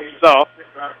timeout. So,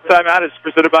 timeout is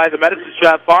presented by the Medicine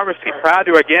Shop Pharmacy, proud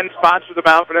to again sponsor the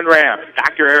Mount Vernon Rams.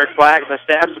 Dr. Eric Flagg and the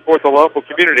staff support the local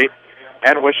community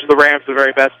and wishes the Rams the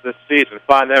very best this season.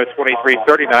 Find them at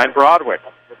 2339 Broadway.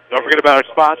 Don't forget about our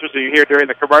sponsors that you hear during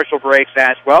the commercial breaks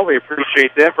as well. We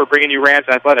appreciate them for bringing you Rams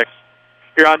Athletics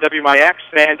here on WMIX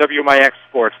and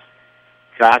WMIXSports.com.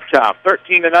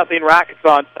 13-0 Rockets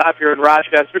on top here in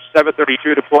Rochester.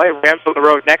 7:32 to play. Rams on the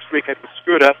road next week at the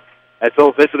Scuda as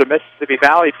they'll visit a Mississippi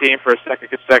Valley team for a second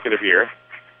consecutive year.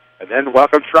 And then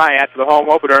welcome Triad to the home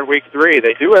opener in Week 3.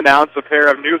 They do announce a pair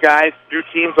of new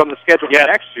teams on the schedule for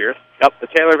next year. Yep, the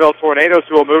Taylorville Tornadoes,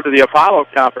 who will move to the Apollo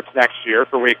Conference next year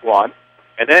for Week 1.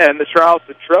 And then the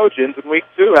Charleston Trojans in Week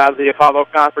 2 out of the Apollo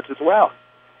Conference as well.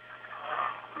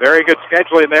 Very good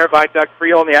scheduling there by Doug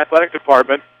Friel in the athletic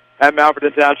department at Mount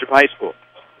Vernon Township High School.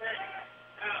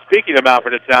 Speaking of Mount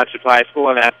Vernon Township High School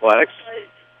and athletics,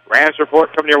 Rams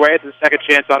report coming your way at the Second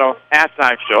Chance Auto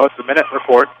halftime show. It's a minute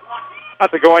report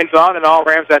about the goings-on in all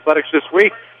Rams athletics this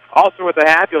week. Also with the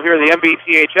half, you'll hear the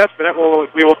MBTHS minute.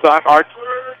 We will talk arts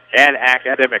and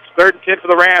academics. 3rd and 10 for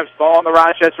the Rams. Ball on the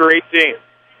Rochester 18.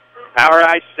 Power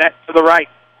eye set to the right.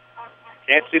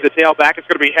 Can't see the tailback. It's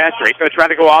going to be Hester. He's going to try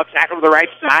to go off tackle to the right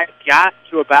side. Got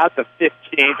to about the 15,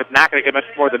 but not going to get much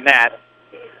more than that.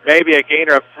 Maybe a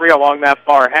gainer of 3 along that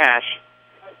far hash.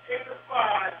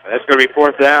 That's going to be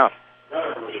 4th down.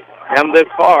 Come this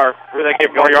far. Where they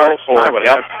get more yards for?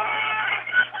 Yep.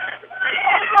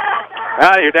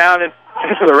 You're down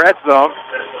into the red zone.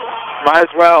 Might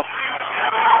as well.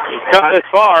 You've come this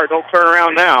far. Don't turn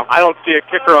around now. I don't see a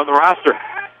kicker on the roster.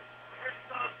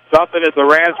 Something that the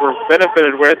Rams were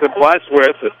benefited with and blessed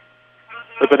with,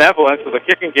 the benevolence of the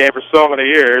kicking game for so many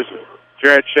years.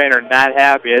 Jared Shaner not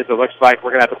happy as it looks like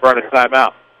we're going to have to burn a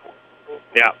timeout.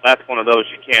 Yeah, that's one of those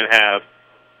you can't have.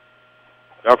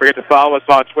 Don't forget to follow us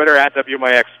on Twitter at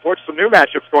WMIX Sports. Some new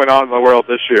matchups going on in the world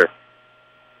this year.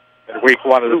 In week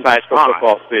 1 of the high school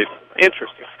football season.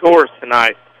 Interesting scores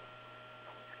tonight.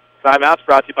 Timeouts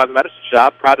brought to you by the Medicine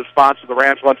Shop. Proud to sponsor the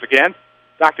Rams once again.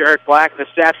 Dr. Eric Black and the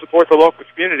staff support the local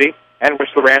community and wish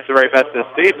the Rams the very best this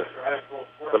season.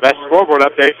 The best scoreboard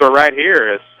updates are right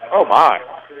here. Oh, my.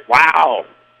 Wow.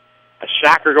 A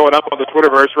shocker going up on the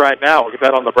Twitterverse right now. We'll get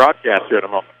that on the broadcast here in a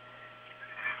moment.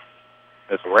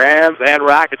 As Rams and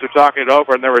Rockets are talking it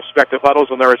over in their respective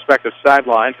huddles on their respective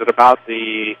sidelines at about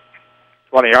the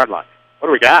 20-yard line. What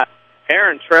do we got?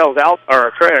 Heron trails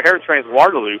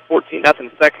Waterloo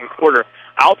 14-0 second quarter.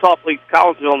 Althoff leads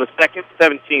Collinsville in the second,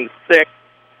 17-6.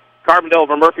 Carbondale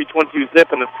over Murphy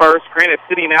 22-zip in the first. Granite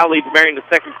City now leads Marion in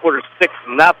the second quarter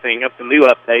 6-0 up to new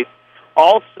updates.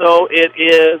 Also, it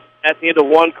is at the end of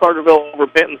 1, Carterville over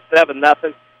Benton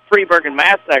 7-0. Freeburg and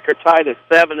Massacre tied at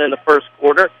 7 in the first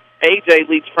quarter. AJ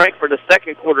leads Frankfurt the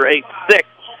second quarter 8-6.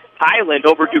 Highland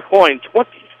over DuQuoin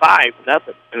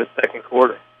 25-0 in the second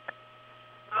quarter.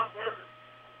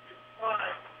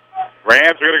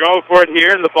 Rams are going to go for it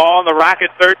here. The ball on the Rocket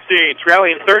 13.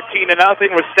 Trailing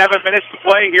 13-0 with 7 minutes to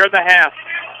play here in the half.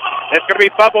 It's going to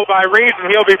be fumbled by Reeves, and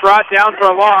he'll be brought down for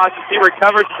a loss as he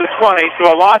recovers to the 20.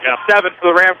 So a loss of 7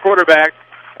 for the Ram quarterback,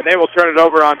 and they will turn it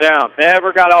over on down.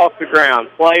 Never got off the ground.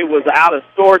 Play was out of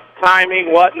sorts,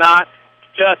 timing, whatnot.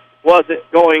 Just wasn't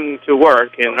going to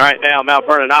work. And right now, Mount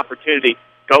Vernon opportunity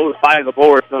goes by the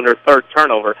boards on their 3rd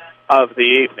turnover of the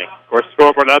evening. Of course,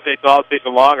 scoreboard updates all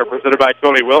season long are presented by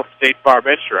Tony Wilson, State Farm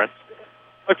Insurance.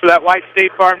 Look for that white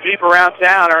State Farm Jeep around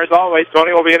town, or as always,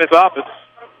 Tony will be in his office,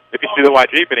 if you see the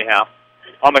white Jeep anyhow,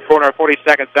 on the corner of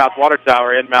 42nd South Water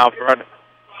Tower in Mount Vernon.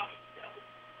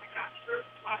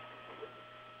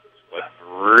 Split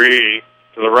 3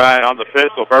 to the right on the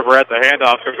pistol. Berberette, the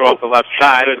handoff, going to go off the left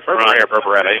side. It's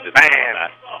Berberette. Man.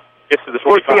 Gets to the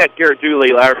 45. We had Garrett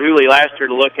Dooley last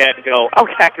year to look at and go,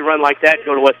 okay, I can run like that and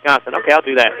go to Wisconsin. Okay, I'll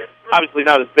do that. Obviously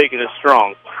not as big and as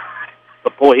strong.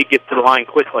 But, boy, he gets to the line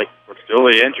quickly. We're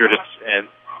still injured in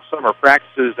summer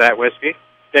practices at Whiskey.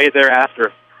 Stayed there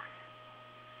after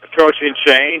the coaching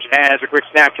change. Has a quick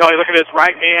snap. Kelly, look at this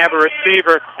right man, have a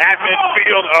receiver at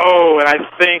midfield. Oh, and I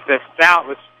think that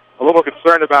Stout was a little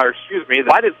concerned about her. Excuse me.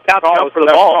 Why did Stout jump for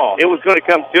the ball? It was going to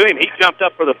come to him. He jumped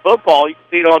up for the football. You can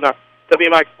see it on the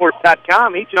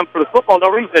WMIXsports.com. He jumped for the football. No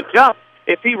reason to jump.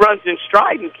 If he runs in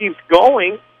stride and keeps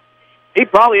going, he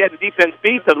probably had the defense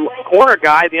beat the corner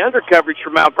guy, the under coverage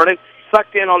from Mount Vernon,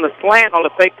 sucked in on the slant, on the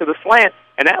fake to the slant,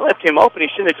 and that left him open. He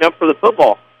shouldn't have jumped for the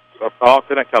football. So Paul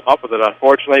couldn't come up with it,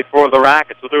 unfortunately, for the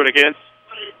Rockets. We'll do it again.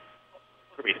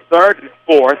 It'll be 3rd and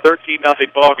 4,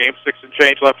 13-0 ball game, 6 and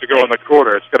change left to go in the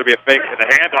quarter. It's going to be a fake and a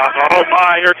handoff. Oh,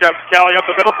 my, here comes Kelly up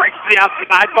the middle, breaks the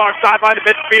outside, far sideline to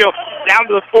midfield, down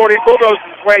to the 40, bulldozes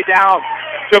his way down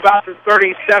to about the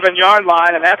 37-yard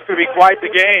line, and that's going to be quite the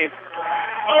gain.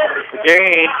 The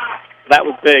gain, that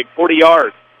was big, 40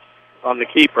 yards on the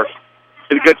keeper.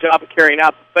 Did a good job of carrying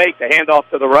out the fake, the handoff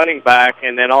to the running back,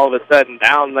 and then all of a sudden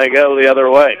down they go the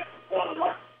other way.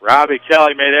 Robbie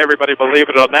Kelly made everybody believe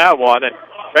it on that one, and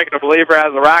making a believer out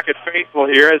of the Rocket faithful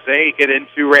here as they get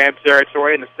into Ram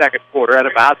territory in the second quarter at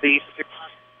about the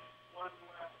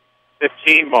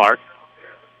 6:15 mark.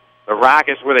 The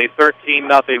Rockets with a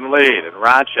 13-0 lead, and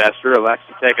Rochester elects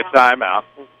to take a timeout.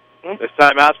 This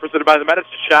timeout is presented by the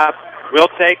Medicine Shop. We'll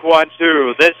take one,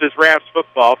 too. This is Rams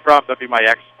football from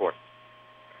WMIX Sports.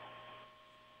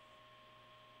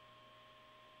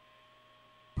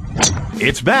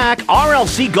 It's back.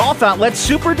 RLC Golf Outlet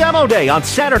Super Demo Day on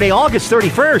Saturday, August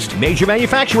 31st. Major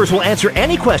manufacturers will answer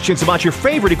any questions about your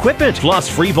favorite equipment, plus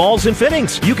free balls and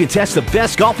fittings. You can test the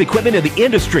best golf equipment in the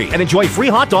industry and enjoy free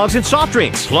hot dogs and soft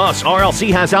drinks. Plus,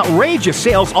 RLC has outrageous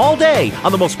sales all day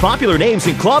on the most popular names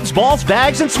in clubs, balls,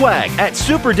 bags, and swag at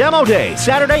Super Demo Day,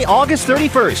 Saturday, August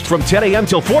 31st from 10 a.m.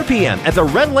 till 4 p.m. at the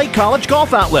Red Lake College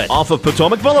Golf Outlet off of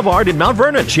Potomac Boulevard in Mount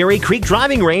Vernon. Cherry Creek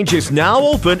Driving Range is now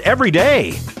open every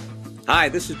day. Hi,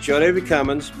 this is Joe David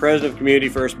Cummins, President of Community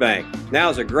First Bank. Now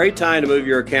is a great time to move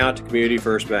your account to Community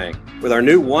First Bank. With our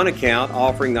new One Account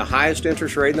offering the highest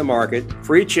interest rate in the market,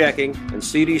 free checking, and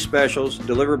CD specials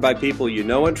delivered by people you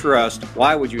know and trust,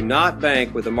 why would you not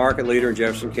bank with the market leader in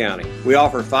Jefferson County? We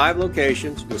offer 5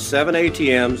 locations with 7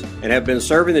 ATMs and have been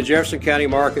serving the Jefferson County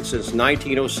market since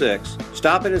 1906.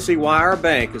 Stop in and see why our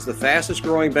bank is the fastest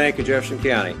growing bank in Jefferson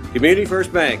County. Community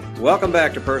First Bank. Welcome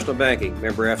back to Personal Banking.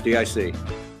 Member FDIC.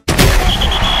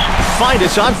 Find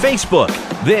us on Facebook.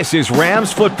 This is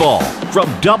Rams Football from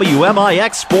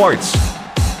WMIX Sports.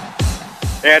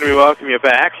 And we welcome you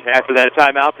back after that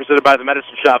timeout presented by the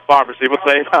Medicine Shop Pharmacy. We'll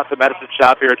tell you about the Medicine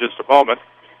Shop here in just a moment.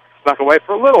 Snuck away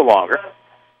for a little longer.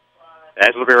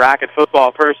 As we'll be rocking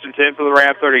football, 1st and 10 for the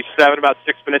Ram 37. About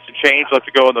 6 minutes and change left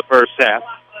to go in the first half.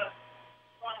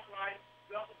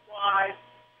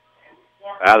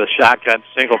 The shotgun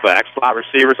single back. Slot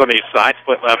receivers on the east side,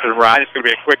 split left and right. It's going to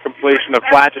be a quick completion of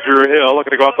flat to Drew Hill.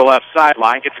 Looking to go up the left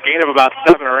sideline. Gets a gain of about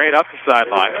 7 or 8 up the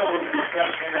sideline.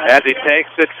 As he takes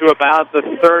it to about the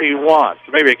 31.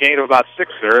 So maybe a gain of about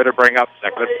 6 there to bring up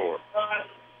 2nd and 4.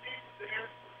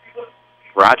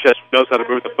 Rochester knows how to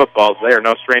move the footballs. They are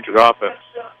no stranger to offense.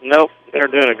 Nope. They're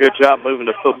doing a good job moving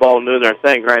the football and doing their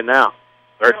thing right now.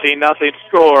 13-0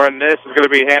 score, and this is going to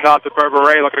be handoff to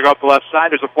Berberay, looking to go up the left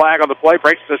side. There's a flag on the play,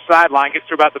 breaks to the sideline, gets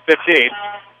to about the 15.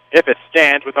 If it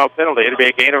stands with no penalty, it'll be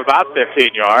a gain of about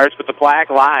 15 yards, but the flag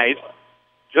lies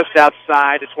just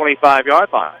outside the 25-yard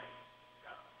line.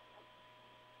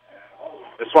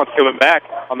 This one's coming back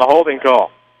on the holding call.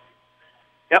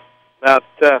 Yep, about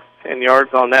 10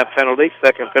 yards on that penalty.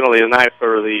 Second penalty tonight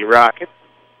for the Rockets.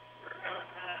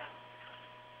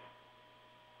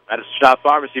 Medicine Shop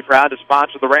Pharmacy, proud to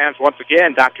sponsor the Rams once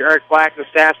again. Dr. Eric Black and the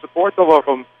staff support the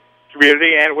local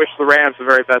community and wish the Rams the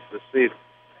very best this season.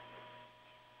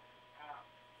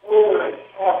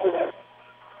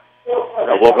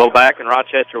 We'll go back, and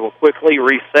Rochester will quickly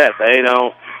reset. They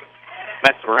don't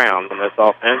mess around in this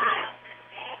offense.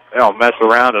 They don't mess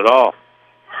around at all.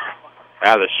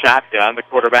 Out of the shotgun, the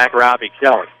quarterback, Robbie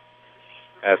Kelly.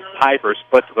 As Piper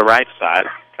split to the right side.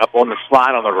 Couple on the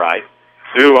slide on the right.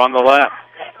 2 on the left.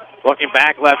 Looking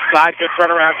back, left side, good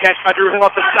turnaround catch by Drew Hill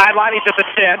up the sideline. He's at the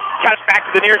 10. Cuts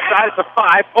back to the near side. It's a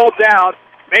 5. Pulled down,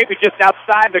 maybe just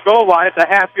outside the goal line at the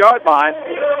half-yard line.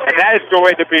 And that is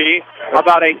going to be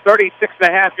about a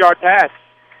 36.5-yard pass.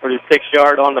 36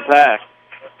 yard on the pass.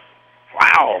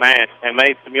 Wow. Man, and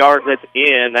made some yards at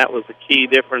the end. That was the key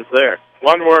difference there.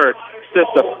 One word,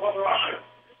 system.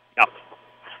 Yep.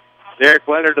 Derek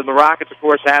Leonard and the Rockets, of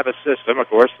course, have a system. Of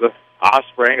course, the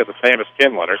offspring of the famous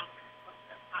Ken Leonard.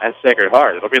 And Sacred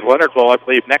Heart. It'll be the Leonard Bowl, I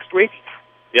believe, next week.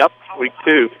 Yep, week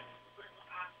 2.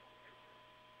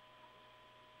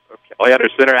 Kelly under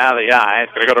center out of the eye.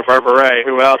 It's going to go to Berberay.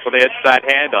 Who else on the inside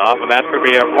handoff? And that's going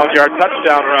to be a 1-yard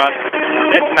touchdown run.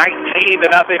 It's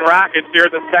 19-0 Rockets here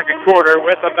in the second quarter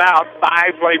with about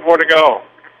 5:24 to go.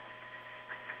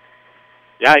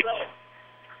 Yikes.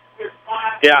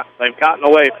 Yeah, they've gotten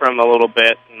away from them a little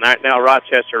bit. And right now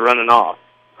Rochester running off.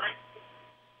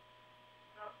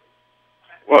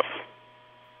 Woof.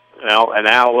 Well, and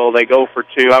now will they go for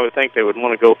 2? I would think they would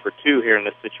want to go for 2 here in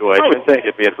this situation. I would think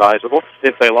it'd be advisable.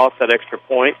 Since they lost that extra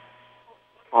point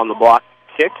on the block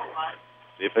kick.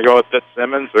 See if they go with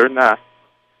Fitzsimmons or not.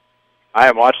 I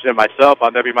am watching it myself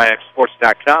on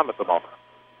WMIXSports.com at the moment.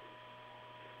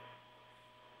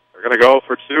 They're going to go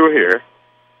for 2 here.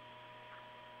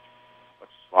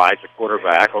 Let's slide the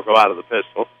quarterback. We'll go out of the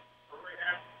pistol.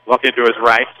 Looking to his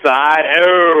right side.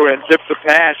 Oh, and tips the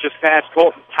pass just past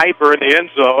Colton Piper in the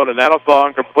end zone, and that'll fall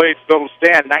incomplete. Still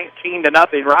stand 19-0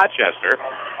 Rochester.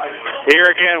 Here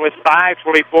again with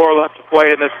 5:24 left to play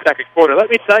in this second quarter.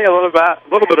 Let me tell you a little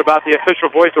bit about the official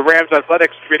voice of Rams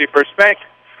Athletics, Community First Bank.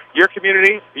 Your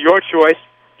community, your choice,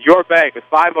 your bank. With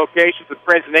 5 locations and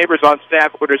friends and neighbors on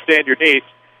staff who understand your needs,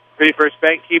 Community First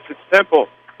Bank keeps it simple.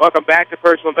 Welcome back to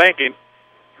Personal Banking.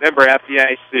 Member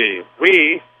FDIC.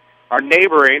 We are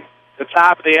neighboring the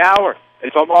top of the hour.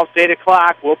 It's almost 8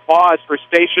 o'clock. We'll pause for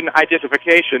station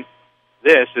identification.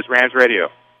 This is Rams Radio.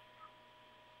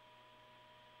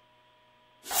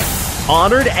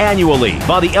 Honored annually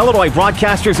by the Illinois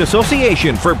Broadcasters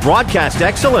Association for broadcast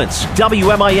excellence,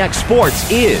 WMIX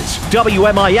Sports is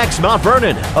WMIX Mount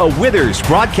Vernon, a Withers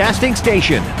broadcasting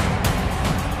station.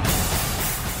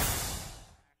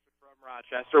 From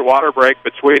Rochester, water break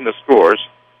between the scores.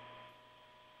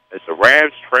 As the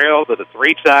Rams trail to the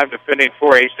three-time defending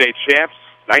 4A state champs,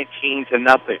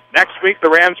 19-0. Next week, the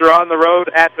Rams are on the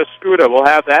road at Mascoutah. We'll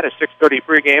have that at 6:30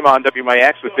 pregame on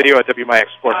WMIX with video at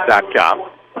WMIXsports.com.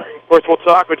 Of course, we'll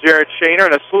talk with Jared Shaner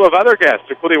and a slew of other guests,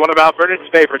 including one of Mount Vernon's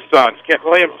favorite sons, Kent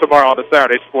Williams, tomorrow on the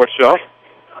Saturday Sports Show.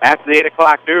 After the 8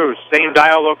 o'clock news, same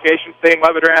dial location, same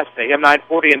web address, AM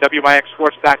 940 and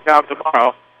WMIXsports.com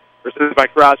tomorrow, presented by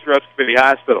Crossroads Community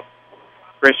Hospital.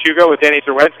 Chris Hugo with Danny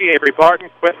Czerwinski, Avery Barton,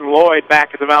 Quentin Lloyd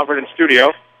back at the Mount Vernon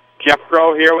studio. Jeff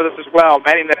Crow here with us as well,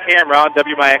 manning the camera on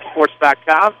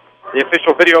WMIXsports.com, the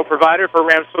official video provider for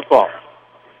Rams football.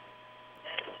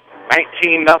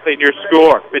 19-0 your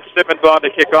score. Fitzsimmons on to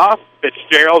kick off.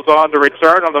 Fitzgerald's on to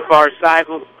return on the far side,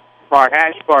 on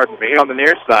the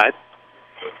near side.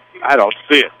 I don't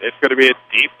see it. It's going to be a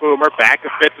deep boomer. Back to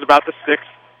Fitz at about the 6.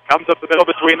 Comes up the middle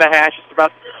between the hashes,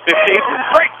 about 15.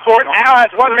 Breaks for it. Now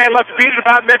has one man left to beat it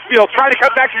about midfield. Trying to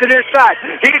cut back to the near side.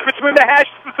 He gets between the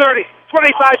hashes to 30,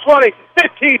 25-20,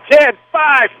 15-10,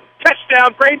 5.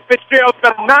 Touchdown, Braden Fitzgerald.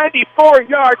 About a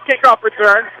 94-yard kickoff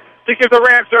return to give the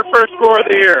Rams their first score of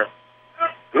the year.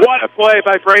 What a play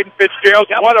by Braden Fitzgerald.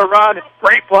 What a run.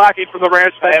 Great blocking from the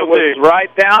Rams. It was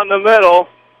right down the middle.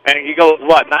 And he goes,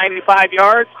 95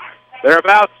 yards?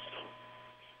 Thereabouts.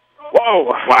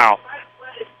 Whoa. Wow.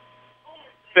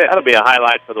 That'll be a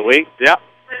highlight for the week. Yep.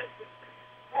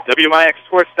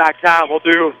 WMIXsports.com. We'll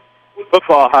do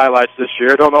football highlights this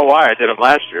year. Don't know why I did them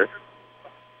last year.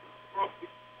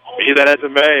 Be that as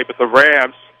it may, but the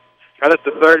Rams cut it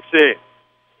to 13.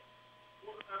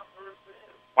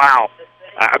 Wow.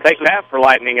 I take that for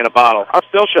lightning in a bottle. I'm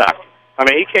still shocked. I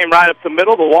mean, he came right up the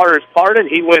middle. The water is parted.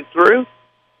 He went through,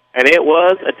 and it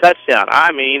was a touchdown.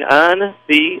 I mean,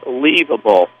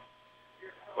 unbelievable.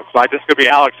 Looks like this could be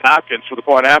Alex Hopkins for the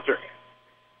point after.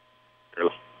 I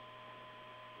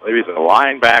believe he's a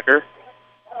linebacker.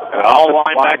 All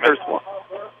linebackers.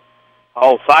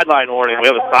 Oh, sideline warning. We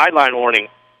have a sideline warning.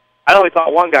 I only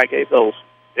thought one guy gave those.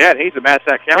 Yeah, and he's a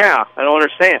Massac County. Yeah, I don't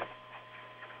understand.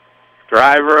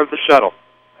 Driver of the shuttle.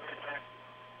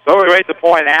 So we wait the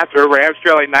point after. Rams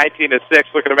trailing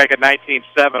 19-6, looking to make it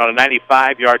 19-7 on a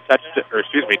 95-yard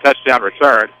touchdown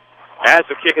return. As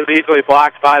the kick is easily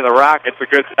blocked by the Rockets, a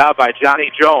good job by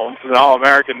Johnny Jones, an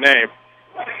All-American name.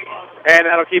 And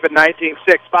that'll keep it 19-6.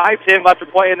 5:10 left to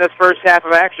play in this first half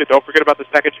of action. Don't forget about the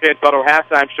Second Chance Auto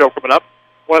halftime show coming up.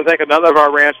 I want to thank another of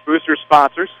our Rams Booster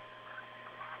sponsors,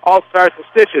 All Stars and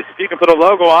Stitches. If you can put a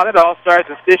logo on it, All Stars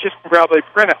and Stitches can probably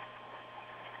print it.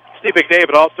 Steve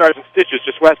McDavid, All Stars and Stitches,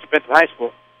 just west of Benton High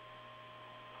School.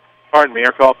 Pardon me,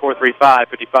 or call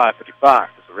 435-5555.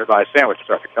 It's a ribeye sandwich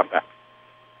starting to come back.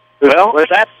 Well,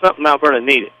 that's something Mount Vernon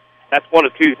needed. That's one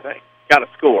of two things. Got to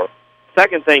score.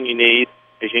 Second thing you need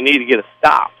is you need to get a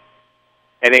stop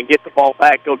and then get the ball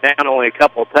back, go down only a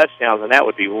couple of touchdowns, and that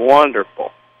would be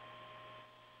wonderful.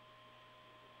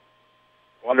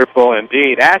 Wonderful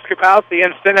indeed. Ask about the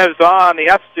incentives on the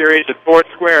F Series at Ford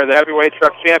Square, the heavyweight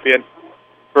truck champion.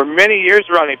 For many years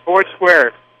running, Ford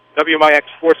Square, WMIX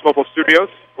Sports Mobile Studios,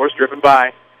 of course, driven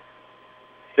by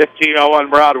 1501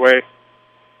 Broadway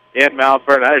in Mount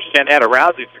Vernon. I understand they had a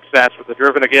rousing success with the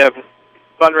Driven to Give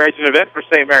fundraising event for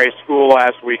St. Mary's School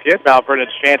last weekend. Mount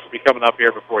Vernon's chance to be coming up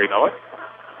here before you know it.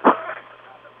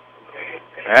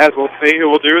 As we'll see who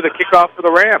will do the kickoff for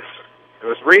the Rams. It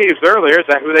was Reeves earlier. Is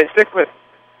that who they stick with?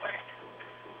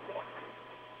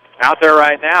 Out there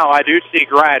right now, I do see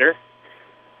Grider.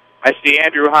 I see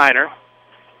Andrew Heiner.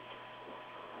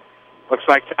 Looks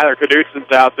like Tyler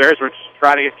Knudsen's out there. So we're just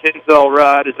trying to get Kinzel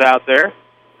Rudd is out there.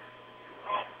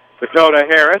 Dakota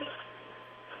Harris.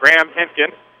 Graham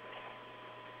Henkin.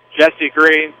 Jesse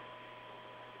Green.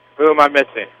 Who am I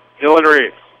missing? Dylan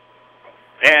Reeves.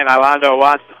 And Ilando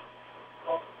Watson.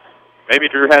 Maybe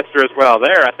Drew Hester as well.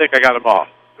 There, I think I got them all.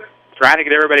 Trying to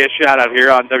get everybody a shout-out here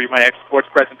on WMIX Sports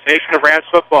presentation of Rams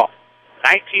football.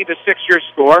 19-6 your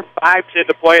score. 5:10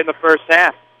 to play in the first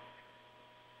half.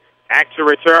 Back to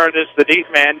return is the deep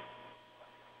man.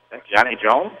 That's Johnny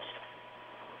Jones.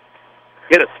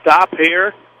 Get a stop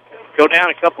here. Go down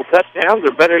a couple touchdowns,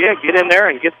 or better yet, get in there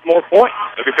and get some more points.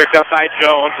 It'll be picked up by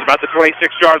Jones. About the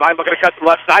 26-yard line. Looking to cut to the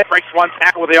left side. Breaks one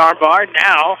tackle with the arm bar.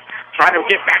 Now, trying to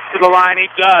get back to the line. He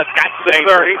does. Got to the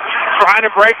 30. Trying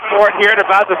to break for it here at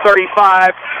about the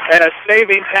 35. And a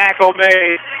saving tackle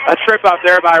made. A trip up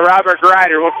there by Robert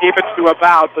Grider will keep it to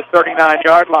about the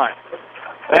 39-yard line.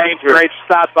 Dangerous. Great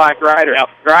stop by Grider. Now,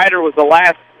 Grider was the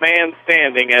last man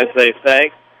standing, as they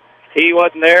say. He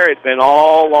wasn't there. It's been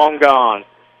all long gone.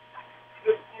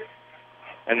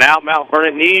 And now Mount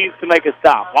Vernon needs to make a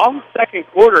stop. All the second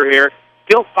quarter here,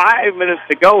 still 5 minutes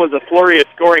to go as a flurry of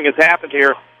scoring has happened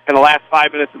here in the last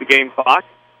 5 minutes of the game clock.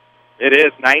 It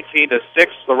is 19-6.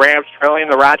 The Rams trailing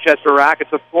the Rochester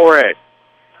Rockets of 4A.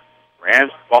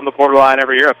 Rams on the borderline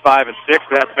every year at 5-6. They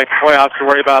have to make the playoffs to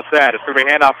worry about that. It's going to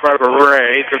be handoff for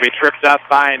Ray. He's going to be tripped up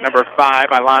by number 5,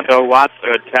 Ilondo Watson.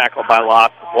 Good tackle by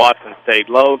Lawson. Watson stayed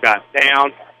low, got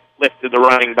down, lifted the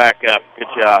running back up. Good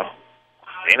job.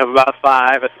 Gain of about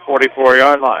 5 at the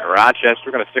 44-yard line. Rochester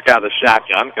going to stick out the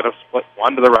shotgun. Going to split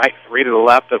 1 to the right, 3 to the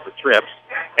left of the trips.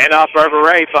 Handoff for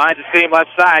Ray. Finds the seam left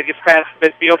side. Gets past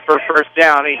midfield for a first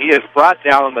down. He is brought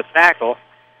down on the tackle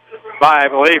by, I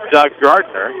believe, Doug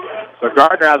Gardner. So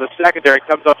Gardner out of the secondary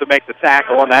comes up to make the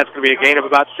tackle, and that's going to be a gain of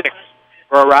about 6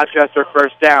 for a Rochester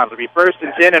first down. It'll be 1st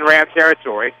and 10 in Ram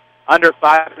territory. Under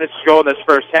 5 minutes to go in this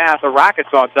first half. The Rockets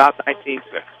on top, 19-6.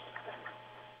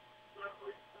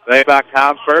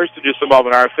 Tom first in just a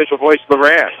moment. Our official voice of the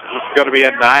Rams. This is going to be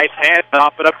a nice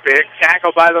handoff and a big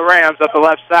tackle by the Rams up the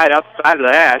left side, outside of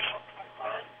the hash.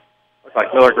 Looks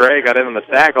like Miller Gray got in on the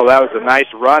tackle. That was a nice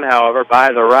run, however,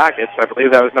 by the Rockets. I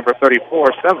believe that was number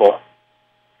 34, Symbol.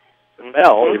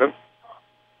 Mel, even.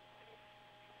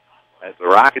 As the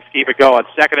Rockets keep it going.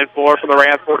 2nd and 4 from the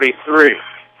Rams 43.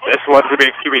 This one's going to be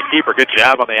a QB keeper. Good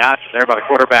job on the option there by the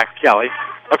quarterback, Kelly.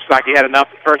 Looks like he had enough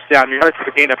first down yards for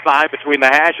the gain of 5 between the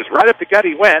hashes. Right up the gut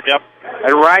he went. Yep.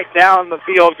 And right down the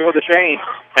field go the chains.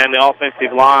 And the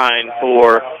offensive line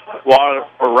for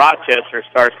Rochester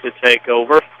starts to take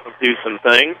over and do some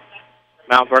things.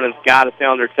 Mount Vernon's got to stay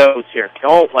on their toes here.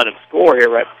 Don't let him score here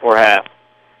right before half.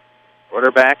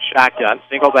 Quarterback, shotgun,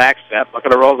 single back step.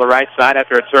 Looking to roll to the right side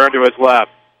after a turn to his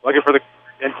left. Looking for the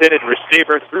intended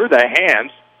receiver through the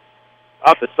hands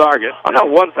of the target. I know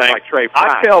one thing. Like Trey Prime.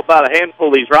 I tell about a handful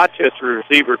of these Rochester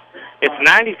receivers. It's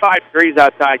 95 degrees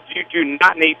outside. You do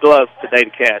not need gloves today to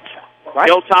catch. Right.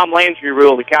 The old Tom Landry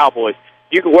rule of the Cowboys.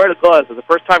 You can wear the gloves, but the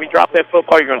first time you drop that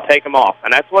football, you're going to take them off.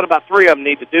 And that's what about 3 of them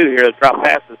need to do here to drop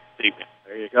passes this evening.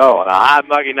 There you go. On a hot,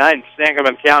 muggy night in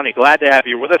Sangamon County. Glad to have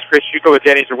you with us. Chris Hugo with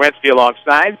Danny Czerwinski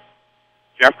alongside.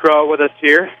 Jeff Crow with us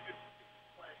here.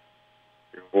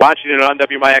 You're watching it on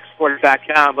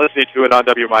WMIXsports.com, listening to it on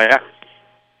WMIX.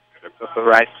 Up the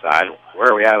right side.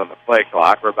 Where are we at on the play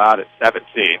clock? We're about at 17.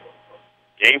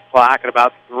 Game clock at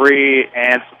about 3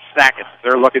 and some seconds.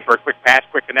 They're looking for a quick pass,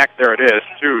 quick connect. There it is.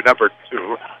 Number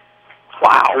 2.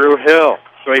 Wow. Drew Hill.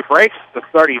 So he breaks the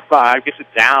 35, gets it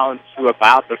down to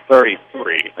about the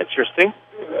 33. Interesting.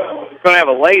 He's going to have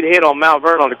a late hit on Mount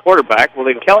Vernon on the quarterback. Well,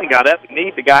 then Kelly got up and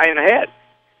kneed the guy in the head.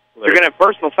 If you're going to have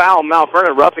personal foul on Mount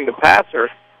Vernon roughing the passer,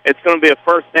 it's going to be a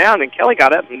first down, and Kelly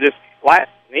got up and just flat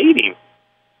kneed him.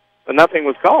 But nothing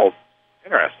was called.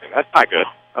 Interesting. That's not good.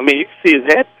 I mean, you can see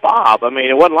his head bob. I mean,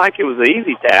 it wasn't like it was an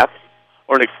easy tap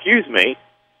or an excuse me.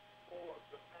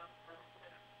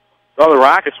 So the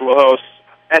Rockets will host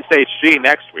SHG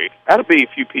next week. That'll be a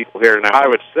few people here tonight, I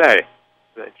would say.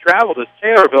 They travel to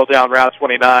Taylorville down Route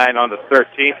 29 on the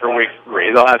 13th for Week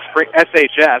 3. They'll have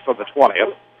SHS on the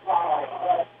 20th.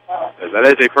 That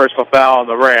is a personal foul on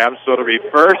the Rams, so it'll be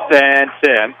 1st and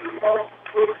 10.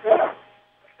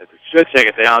 It should take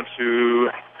it down to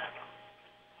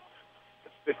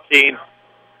 15.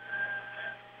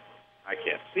 I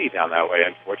can't see down that way,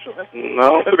 unfortunately.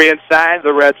 No, it'll be inside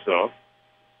the red zone.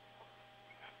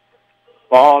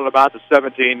 Ball at about the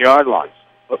 17-yard line.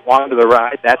 Put 1 to the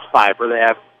right. That's Piper. They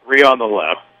have 3 on the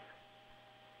left.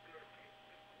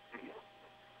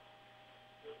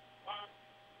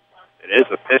 It is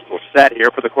a pistol set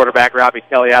here for the quarterback, Robbie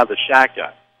Kelly, out of the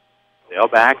shotgun.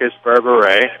 Tailback is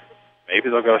Ray. Maybe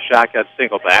they'll go shotgun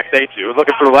single back. They do.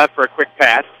 Looking for the left for a quick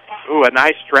pass. Ooh, a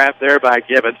nice trap there by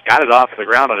Gibbons. Got it off the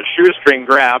ground on a shoestring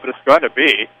grab, but it's going to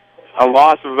be a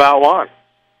loss of about 1.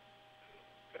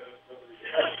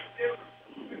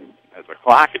 As the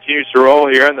clock continues to roll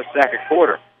here in the second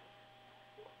quarter.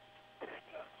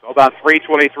 So about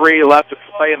 3:23 left to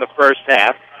play in the first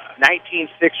half. 19-6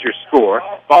 your score.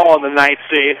 Ball on the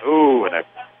 19. Ooh, and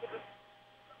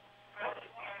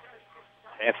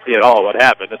can't see at all what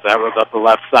happened. That was up the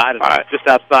left side, and just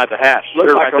outside the hash.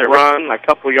 Looks like a run, a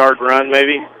couple-yard run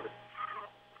maybe.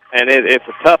 And it's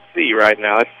a tough see right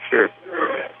now, that's for sure.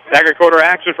 Second quarter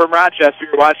action from Rochester.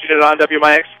 You're watching it on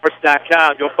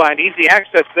WMIXsports.com. You'll find easy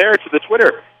access there to the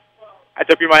Twitter at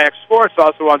WMIX Sports,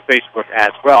 also on Facebook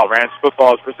as well. Rams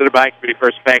football is presented by Community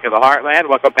First Bank of the Heartland.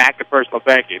 Welcome back to Personal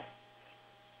Banking.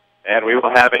 And we will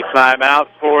have a timeout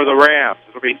for the Rams.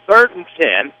 It'll be 3rd and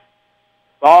 10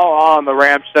 Ball on the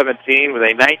Rams 17 with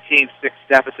a 19-6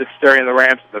 deficit staring the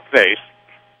Rams in the face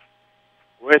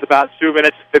with about 2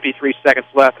 minutes and 53 seconds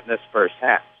left in this first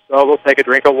half. So they'll take a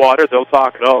drink of water. They'll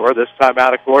talk it over. This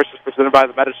timeout, of course, is presented by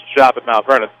the Medicine Shop at Mount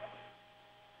Vernon.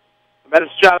 The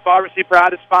Medicine Shop Pharmacy proud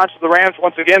to sponsor the Rams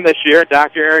once again this year.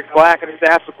 Dr. Eric Black and his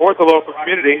staff support the local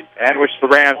community and wish the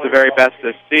Rams the very best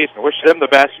this season. Wish them the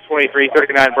best at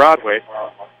 2339 Broadway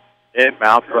in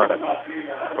Mount Vernon.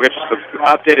 We'll get you some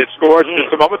updated scores in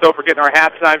just a moment. Don't forget our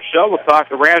halftime show. We'll talk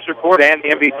the Rams report and the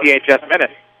MVCHS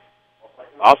Minute.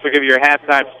 Also give you your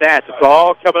halftime stats. It's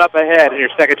all coming up ahead in your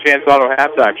Second Chance Auto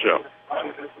halftime show.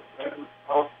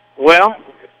 Well,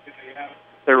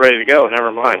 they're ready to go.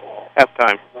 Never mind.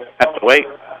 Halftime. Have to wait.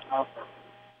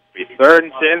 Be 3rd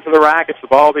and 10 for the Rockets. The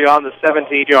ball will be on the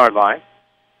 17-yard line.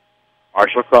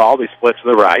 Marshall Call will be split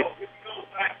to the right.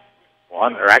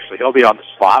 He'll be on the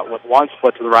slot with one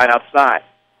split to the right outside.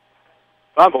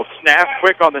 Fumble, snap,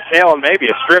 quick on the tail, and maybe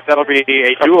a strip. That'll be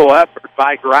a dual effort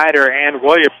by Grider and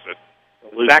Williamson.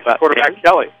 Back to quarterback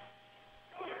Kelly.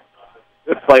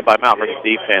 Good play by Mount Vernon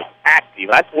defense. Active.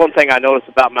 That's one thing I noticed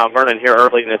about Mount Vernon here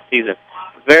early in this season.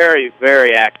 Very,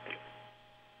 very active.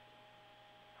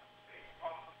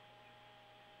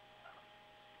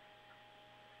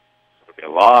 It'll be a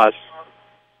loss.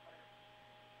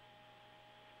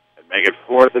 And make it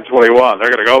 4th and 21. They're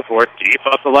going to go for it. Deep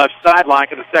up the left sideline.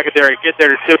 Can the secondary get there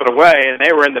to tip it away? And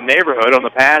they were in the neighborhood on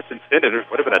the pass intended. It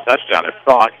would have been a touchdown if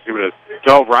thought. He would have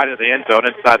dove right into the end zone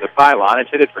inside the pylon.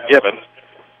 Intended for Gibbons.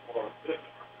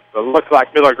 But it looked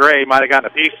like Miller Gray might have gotten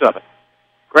a piece of it.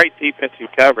 Great defensive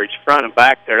coverage, front and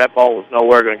back there. That ball was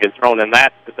nowhere going to get thrown in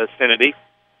that vicinity.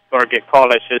 Or get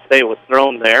caught, I should say, was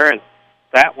thrown there. And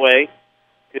that way,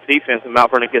 good defense and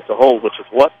Mount Vernon gets a hold, which is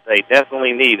what they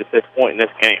definitely need at this point in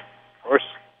this game. Of course,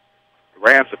 the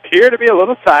Rams appear to be a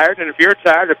little tired, and if you're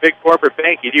tired of big corporate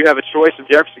banking, you do have a choice in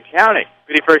Jefferson County.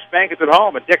 Community First Bank is at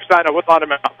home, and Dick Steiner with on to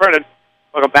Mount Vernon.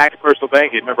 Welcome back to Personal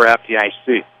Banking. Remember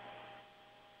FDIC.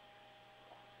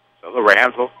 So the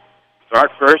Rams will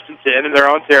start 1st and 10 in their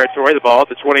own territory. The ball at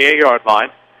the 28-yard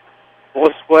line. Full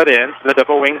split in. The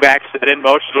double wing back set in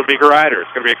motion. It'll be Grider.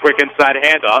 It's going to be a quick inside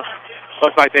handoff.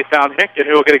 Looks like they found Hinkin,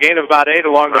 who will get a gain of about 8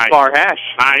 along the far hash.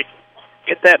 Nice.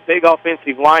 Get that big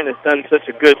offensive line that's done such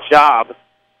a good job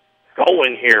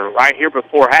going here, right here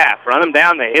before half. Run them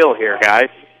down the hill here, guys.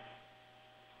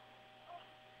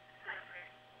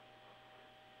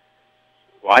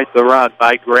 Quite the run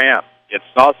by Graham. Gets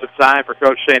also time for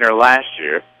Coach Shaner last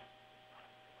year.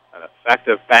 An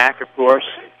effective back, of course,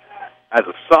 as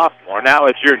a sophomore, now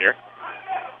a junior.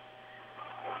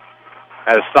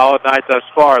 Had a solid night thus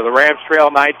far. The Rams trail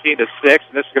 19-6,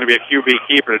 and this is going to be a QB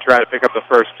keeper to try to pick up the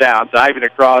first down, diving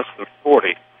across the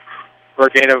 40 for a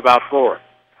gain of about 4.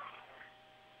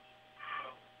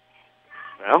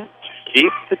 Well,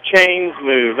 keep the chains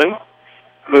moving.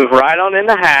 Move right on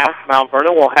into half. Mount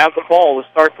Vernon will have the ball to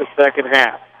start the second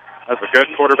half. That's a good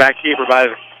quarterback keeper by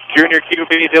the junior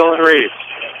QB, Dylan Reeves.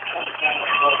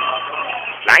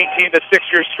 19-6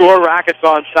 your score. Rockets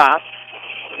on top.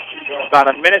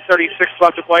 About a minute 36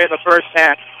 left to play in the first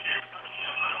half.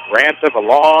 Rams have a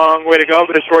long way to go,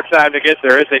 but a short time to get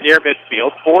there as they near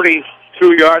midfield.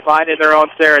 42-yard line in their own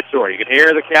territory. You can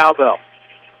hear the cowbell.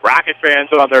 Rocket fans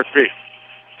on their feet.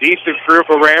 Decent group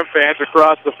of Ram fans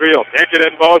across the field. Hinkin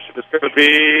in motion. It's going to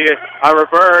be a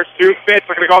reverse. 2 Fitz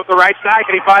are going to go up the right side.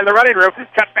 Can he find the running room?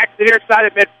 Cut back to the near side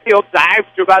of midfield. Dives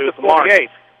to about the 48.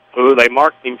 Ooh, they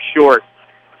marked him short.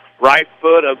 Right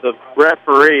foot of the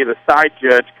referee, the side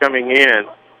judge coming in.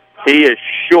 He is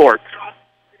short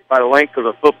by the length of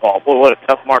the football. Boy, what a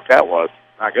tough mark that was.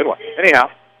 Not a good one.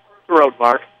 Anyhow, it's a road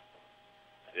mark.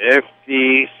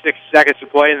 56 seconds to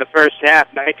play in the first half.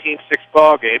 19-6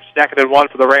 ball game. 2nd and 1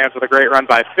 for the Rams with a great run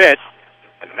by Fitz.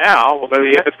 And now, we'll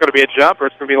see if it's going to be a jump or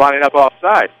it's going to be lining up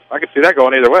offside. I can see that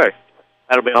going either way.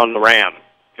 That'll be on the Rams.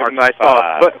 I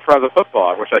saw a foot in front of the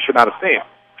football, which I should not have seen.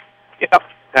 Yep,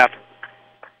 happened.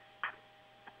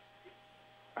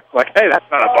 Like, hey, that's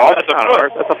not a ball. That's a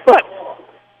foot. That's a foot.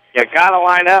 You got to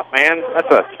line up, man. That's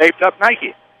a taped-up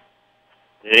Nike.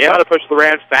 Yeah, to push the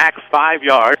Rams back 5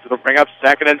 yards. It'll bring up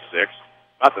 2nd and 6.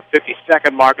 About the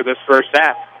 52nd mark of this first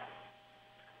half.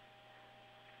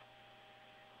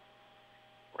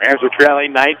 Rams are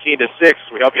trailing 19-6.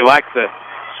 We hope you like the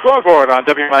scoreboard on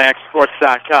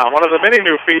WMIXSports.com. One of the many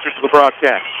new features of the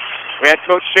broadcast. We had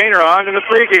Coach Shaner on in the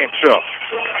pregame show.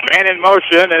 Man in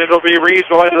motion, and it'll be Reeves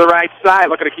going to the right side,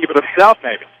 looking to keep it himself,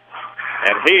 maybe.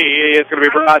 And he is going to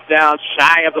be brought down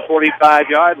shy of the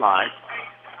 45-yard line.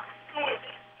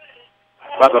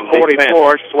 About the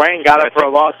 44, Swain got it for a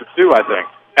loss of 2, I think.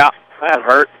 Yeah, that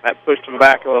hurt. That pushed him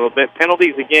back a little bit.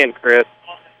 Penalties again, Chris.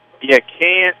 You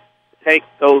can't take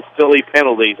those silly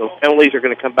penalties. Those penalties are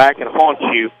going to come back and haunt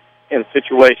you in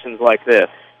situations like this.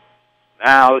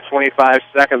 Now the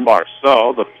 25-second mark.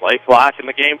 So the play clock and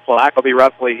the game clock will be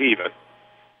roughly even.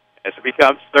 As it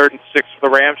becomes 3rd and 6 for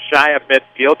the Rams, shy of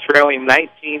midfield, trailing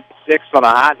 19-6 on a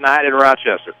hot night in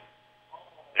Rochester.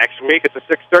 Next week, it's a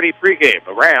 6:30 pregame.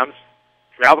 The Rams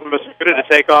travel to Massachusetts to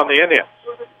take on the Indians.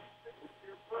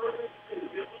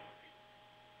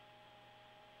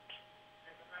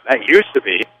 That used to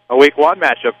be a Week 1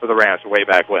 matchup for the Rams way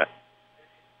back when.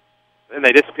 Then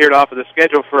they disappeared off of the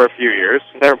schedule for a few years.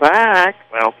 They're back.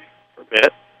 Well, for a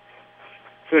bit.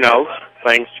 Who knows?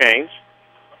 Things change.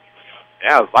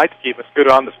 Yeah, I'd like to keep us good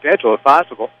on the schedule if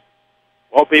possible.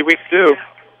 Won't be Week 2.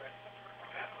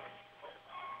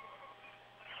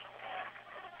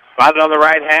 Spotted on the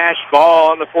right hash,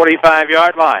 ball on the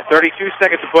 45-yard line. 32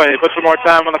 seconds to play. They put some more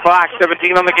time on the clock.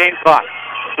 17 on the game clock.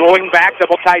 Going back,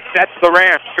 double tight set to the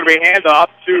Rams. It's going to be a handoff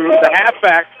to the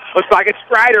halfback. Looks like it's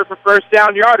Strider for first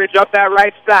down yardage up that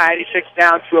right side. He shakes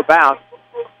down to about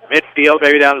midfield,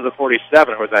 maybe down to the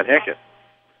 47. Or was that Hinken?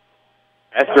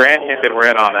 Esther and Hinken were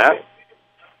in on that.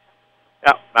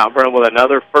 Yeah, Mount Vernon with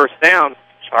another first down,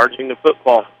 charging the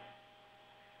football.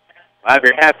 We'll have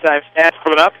your halftime stats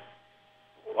coming up.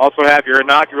 We'll also have your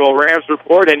inaugural Rams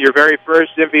report and your very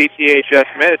first MVTHS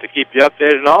minute to keep you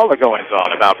updated on all the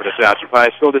goings-on at Mount Vernon Township High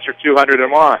School, District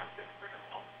 201.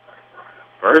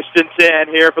 First and 10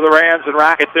 here for the Rams in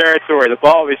Rocket territory. The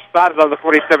ball will be spotted on the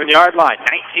 47-yard line.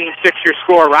 19-6 your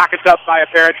score. Rockets up by a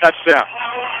pair of touchdowns.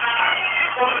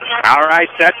 All right,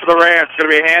 set for the Rams. It's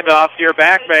going to be a handoff to your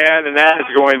back man, and that is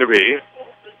going to be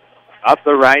up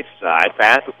the right side,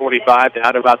 past the 45,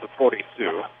 down to about the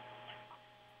 42.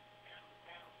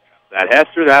 That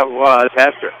Hester? That was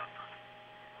Hester.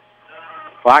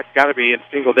 Clock's got to be in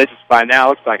single digits by now.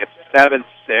 Looks like it's 7-6.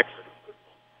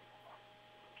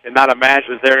 Cannot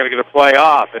imagine they're going to get a play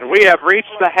off. And we have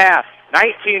reached the half.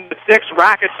 19-6,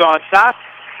 Rockets on top.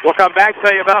 We'll come back and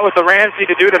tell you about what the Rams need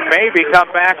to do to maybe come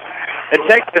back and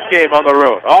take this game on the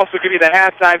road. Also give you the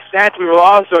halftime stats. We will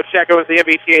also check out the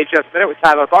MVTHS Minute with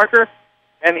Tyler Barker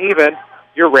and even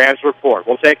your Rams report.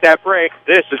 We'll take that break.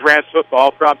 This is Rams Football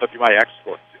from WMIX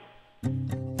Sports.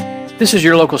 This is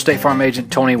your local State Farm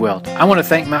agent, Tony Wilt. I want to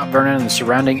thank Mount Vernon and the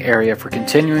surrounding area for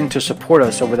continuing to support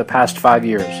us over the past 5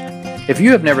 years. If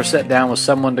you have never sat down with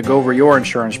someone to go over your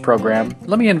insurance program,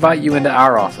 let me invite you into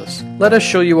our office. Let us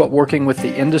show you what working with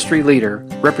the industry leader,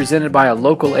 represented by a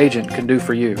local agent, can do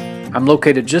for you. I'm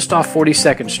located just off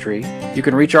 42nd Street. You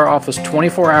can reach our office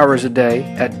 24 hours a day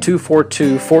at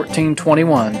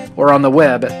 242-1421 or on the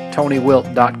web at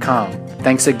tonywilt.com.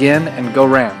 Thanks again, and go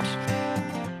Rams.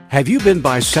 Have you been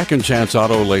by Second Chance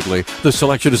Auto lately? The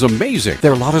selection is amazing.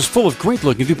 Their lot is full of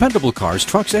great-looking, dependable cars,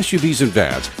 trucks, SUVs, and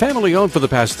vans. Family-owned for the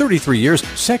past 33 years,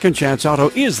 Second Chance Auto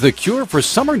is the cure for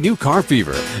summer new car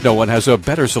fever. No one has a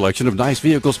better selection of nice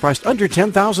vehicles priced under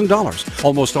 $10,000.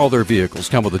 Almost all their vehicles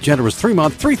come with a generous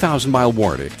 3-month, 3,000-mile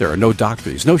warranty. There are no dock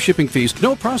fees, no shipping fees,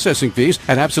 no processing fees,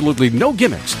 and absolutely no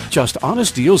gimmicks. Just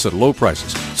honest deals at low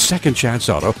prices. Second Chance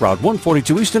Auto, Route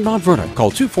 142 East in Mount Vernon.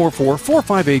 Call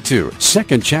 244-4582.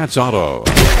 Second Chance Auto.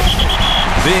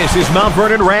 This is Mount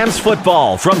Vernon Rams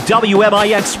football from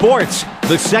WMIX Sports.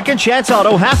 The Second Chance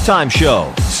Auto halftime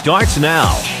show starts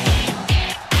now.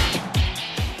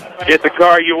 Get the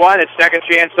car you want at Second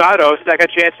Chance Auto. Second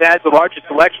Chance has the largest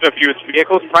selection of used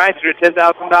vehicles priced under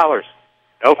 $10,000.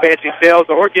 No fancy sales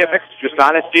or gimmicks, just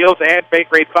honest deals and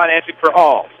bank rate financing for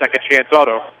all. Second Chance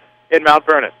Auto in Mount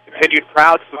Vernon. Continued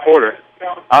proud supporter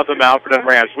of the Mount Vernon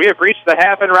Rams. We have reached the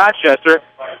half in Rochester.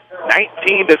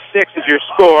 19-6 is your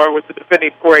score with the defending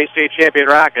 4A state champion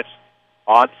Rockets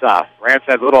on top. Rams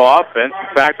had little offense.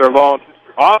 In fact, their lone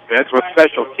offense was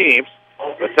special teams.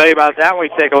 We'll tell you about that when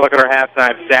we take a look at our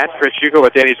halftime stats. Chris Hugo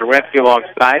with Danny Czerwinski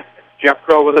alongside. Jeff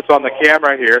Crow with us on the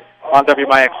camera here on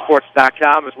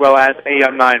WMIXSports.com as well as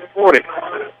AM 940.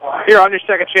 Here on your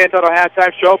Second Chance Auto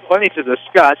halftime show, plenty to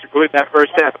discuss, including that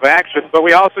first half of action, but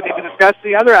we also need to discuss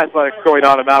the other athletics going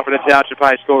on in Mount Vernon Township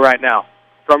High School right now.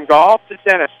 From golf to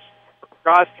tennis,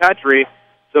 cross country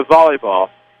to volleyball,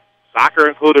 soccer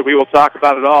included. We will talk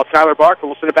about it all. Tyler Barker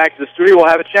will send it back to the studio. We'll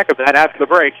have a check of that after the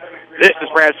break. This is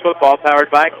Rams Football powered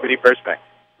by Community First Bank.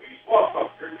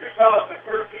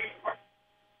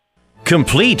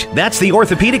 Complete. That's the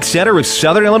Orthopedic Center of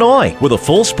Southern Illinois with a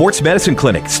full sports medicine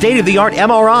clinic, state-of-the-art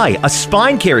MRI, a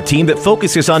spine care team that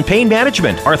focuses on pain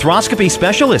management, arthroscopy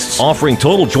specialists offering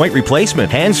total joint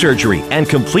replacement, hand surgery, and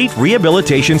complete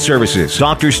rehabilitation services.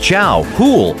 Doctors Chow,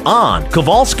 Hool, Ahn,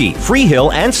 Kowalski,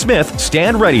 Freehill, and Smith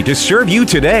stand ready to serve you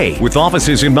today with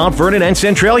offices in Mount Vernon and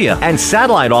Centralia and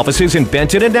satellite offices in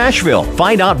Benton and Nashville.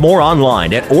 Find out more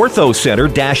online at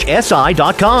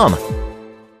orthocenter-si.com.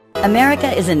 America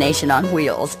is a nation on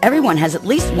wheels. Everyone has at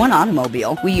least one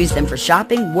automobile. We use them for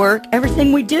shopping, work,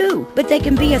 everything we do. But they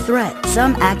can be a threat.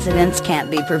 Some accidents can't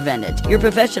be prevented. Your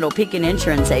professional Pekin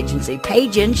Insurance Agency,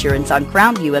 Page Insurance on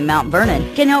Crownview in Mount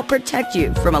Vernon, can help protect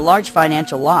you from a large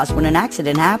financial loss when an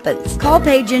accident happens. Call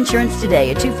Page Insurance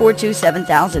today at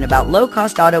 242-7000 about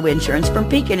low-cost auto insurance from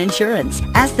Pekin Insurance.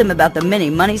 Ask them about the many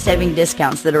money-saving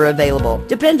discounts that are available.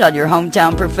 Depend on your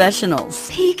hometown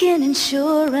professionals. Pekin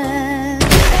Insurance.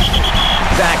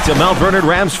 Back to Mount Vernon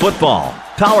Rams football,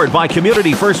 powered by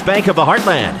Community First Bank of the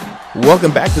Heartland.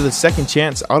 Welcome back to the Second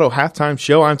Chance Auto Halftime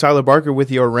Show. I'm Tyler Barker with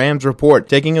your Rams report,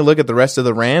 taking a look at the rest of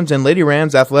the Rams and Lady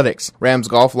Rams athletics. Rams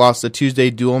golf lost the Tuesday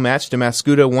dual match to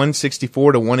Mascoutah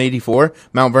 164-184.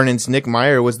 Mount Vernon's Nick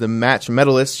Meyer was the match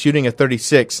medalist, shooting a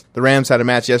 36. The Rams had a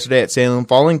match yesterday at Salem,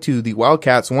 falling to the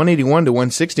Wildcats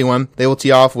 181-161. They will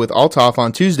tee off with Althoff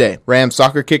on Tuesday. Rams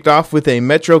soccer kicked off with a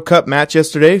Metro Cup match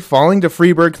yesterday, falling to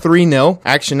Freeburg 3-0.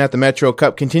 Action at the Metro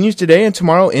Cup continues today and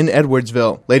tomorrow in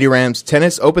Edwardsville. Lady Rams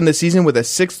tennis opened the season with a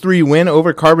 6-3 win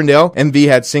over Carbondale. MV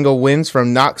had single wins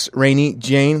from Knox, Rainey,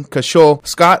 Jane, Cashul,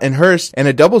 Scott, and Hurst, and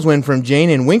a doubles win from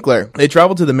Jane and Winkler. They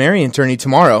travel to the Marion tourney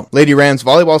tomorrow. Lady Rams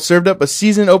volleyball served up a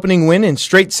season-opening win in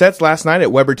straight sets last night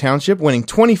at Weber Township, winning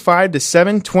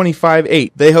 25-7,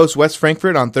 25-8. They host West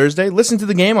Frankfort on Thursday. Listen to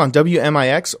the game on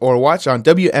WMIX or watch on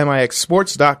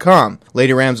WMIXsports.com.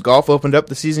 Lady Rams golf opened up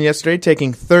the season yesterday,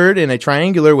 taking third in a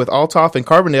triangular with Althoff and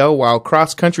Carbondale, while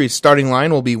cross-country's starting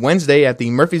line will be Wednesday at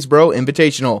the Murfreesboro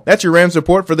Invitational. That's your Rams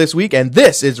report for this week, and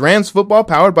this is Rams football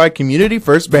powered by Community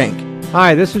First Bank.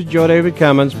 Hi, this is Joe David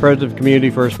Cummins, President of Community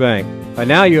First Bank. By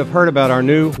now you have heard about our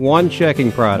new One Checking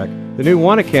product. The new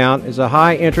One Account is a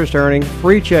high interest earning,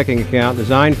 free checking account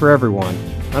designed for everyone.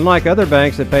 Unlike other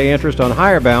banks that pay interest on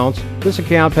higher balance, this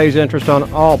account pays interest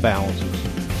on all balances.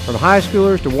 From high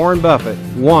schoolers to Warren Buffett,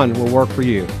 One will work for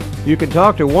you. You can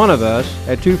talk to one of us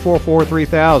at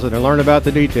 244-3000 and learn about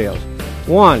the details.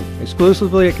 One,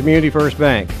 exclusively at Community First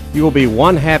Bank. You will be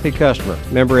one happy customer.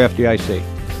 Member FDIC.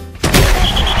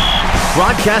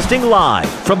 Broadcasting live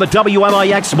from the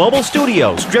WMIX mobile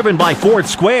studios, driven by Ford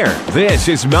Square. This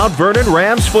is Mount Vernon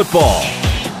Rams football.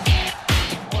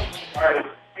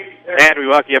 And we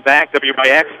welcome you back,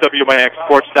 WMIX,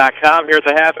 WMIXsports.com, here at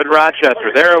the half in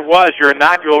Rochester. There it was, your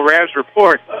inaugural Rams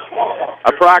report.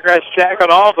 A progress check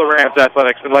on all of the Rams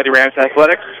athletics and Lady Rams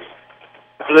athletics.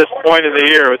 To this point in the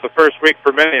year, it was the first week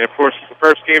for many. And of course, it's the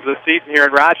first game of the season here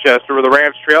in Rochester, where the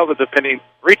Rams trail the defending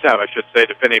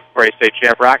Prairie State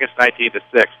champ Rockets 19-6.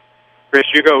 Chris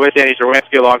Hugo with Danny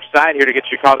Czerwinski alongside here to get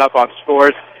you caught up on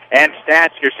scores and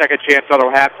stats. Your Second Chance Auto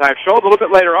halftime show. A little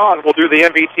bit later on, we'll do the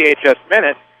MVTHS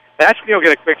minute. That's when you'll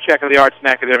get a quick check of the arts and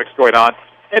academics going on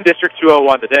in District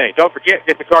 201 today. Don't forget,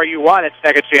 get the car you want at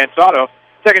Second Chance Auto.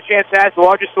 Second Chance has the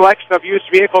largest selection of used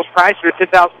vehicles priced at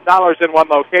 $10,000 in one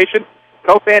location.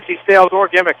 No fancy sales or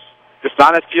gimmicks. Just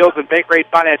honest deals and bank-rate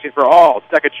financing for all.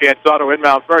 Second Chance Auto in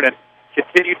Mount Vernon.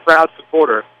 Continued proud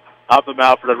supporter of the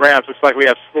Mount Vernon Rams. Looks like we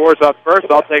have scores up first.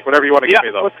 I'll take whatever you want to give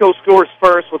me, though. Let's go scores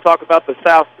first. We'll talk about the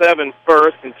South 7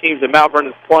 first and teams that Mount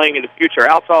Vernon is playing in the future.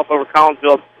 Althoff over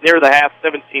Collinsville near the half,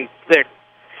 17-6.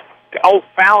 Old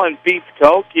Fallon beats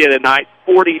Cahokia tonight,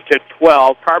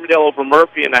 40-12. Carbondale over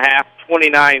Murphy in the half,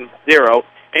 29-0.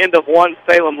 End of one,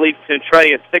 Salem leads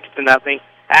Centralia 6-0.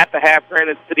 At the half,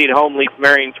 Granite City at home leads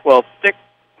Marion 12-6.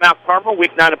 Mount Carmel,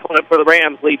 Week 9 opponent for the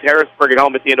Rams, leads Harrisburg at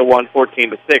home at the end of one,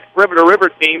 14-6. River to River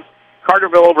teams,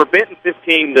 Carterville over Benton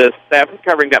 15-7,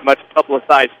 covering that much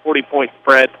publicized 40-point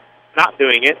spread. Not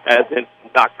doing it, as in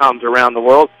 .coms around the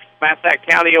world. Massac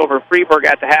County over Freeburg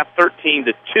at the half,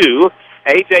 13-2.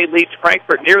 AJ leads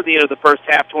Frankfort near the end of the first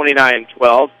half,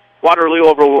 29-12. Waterloo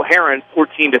over Heron,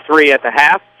 14-3 at the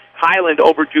half. Highland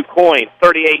over DuQuoin,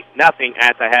 38-0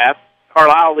 at the half.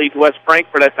 Carlisle leads West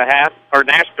Frankfort at the half, or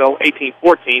Nashville,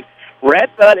 18-14.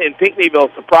 Redbud and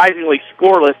Pinckneyville surprisingly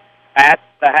scoreless at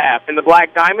the half. In the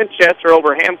Black Diamond, Chester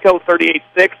over Hamco,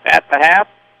 38-6 at the half.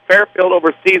 Fairfield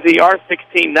over CZR,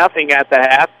 16-0 at the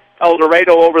half. El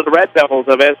Dorado over the Red Devils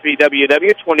of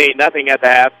SVWW, 28-0 at the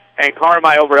half. And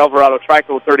Carmi over Alvarado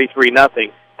Trico,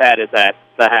 33-0. That is at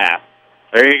the half.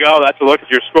 There you go. That's a look at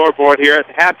your scoreboard here at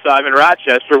halftime in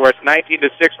Rochester, where it's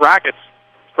 19-6 Rockets.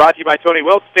 Brought to you by Tony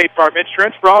Wilt, State Farm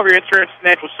Insurance. For all of your insurance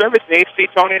financial service needs, see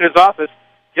Tony in his office.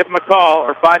 Give him a call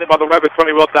or find him on the web at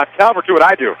TonyWilt.com or do what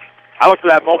I do. I look for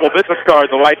that mobile business card,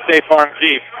 the white State Farm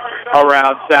Jeep,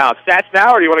 around town. Stats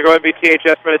now, or do you want to go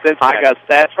MVTHS minutes in? I got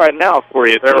stats right now for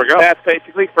you. There we go. Stats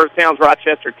basically, first downs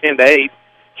Rochester 10-8.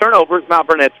 Turnovers, Mount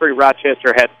Vernon had 3,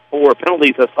 Rochester had 4.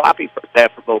 Penalties, a sloppy first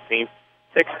half for both teams.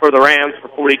 6 for the Rams for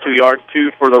 42 yards,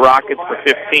 2 for the Rockets for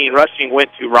 15. Rushing went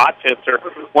to Rochester,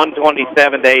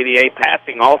 127-88.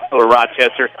 Passing also to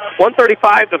Rochester,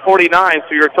 135-49.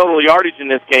 So your total yardage in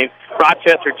this game,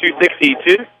 Rochester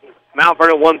 262. Mount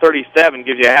Vernon 137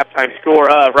 gives you a halftime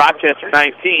score of Rochester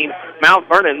 19, Mount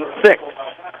Vernon 6.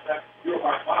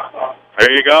 There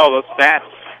you go, those stats.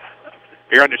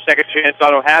 Here on your Second Chance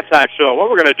Auto halftime show. What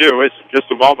we're going to do is, in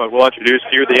just a moment, we'll introduce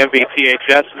to you the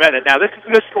MVTHS Minute. Now, this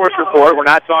isn't a scores report. We're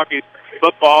not talking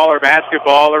football or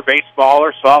basketball or baseball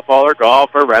or softball or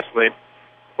golf or wrestling.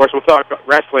 Of course, we'll talk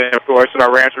wrestling, of course, in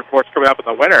our Rams reports coming up in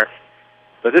the winter.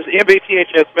 But this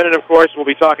MVTHS Minute, of course, we'll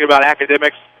be talking about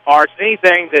academics, arts,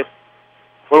 anything that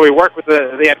when we work with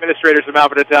the administrators of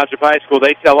Mount Vernon Township High School,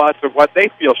 they tell us of what they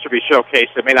feel should be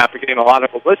showcased that may not be getting a lot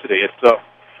of publicity. And so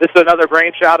this is another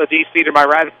brainchild of DC. To my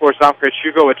right, of course, I'm Chris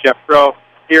Hugo with Jeff Crow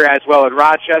here as well in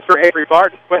Rochester. Avery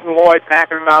Barton, Quentin Lloyd back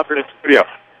in the Mount Vernon studio.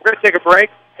 We're going to take a break,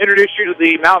 introduce you to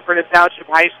the Mount Vernon Township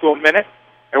High School Minute,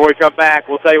 and when we come back,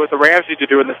 we'll tell you what the Rams need to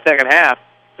do in the second half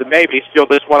to maybe steal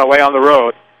this one away on the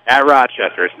road at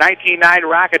Rochester. It's 19-9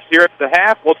 Rockets here at the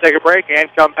half. We'll take a break and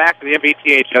come back to the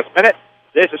MVTHS Minute.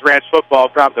 This is Rams Football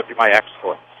from WMIX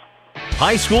Sports.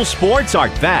 High school sports are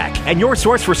back, and your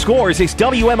source for scores is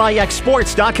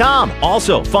WMIXsports.com.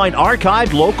 Also, find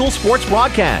archived local sports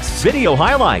broadcasts, video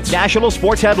highlights, national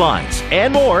sports headlines,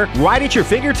 and more right at your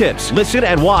fingertips. Listen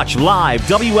and watch live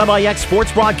WMIX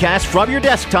sports broadcasts from your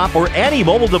desktop or any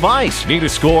mobile device. Need a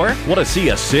score? Want to see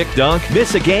a sick dunk?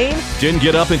 Miss a game? Didn't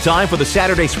get up in time for the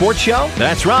Saturday sports show?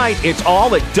 That's right, it's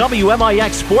all at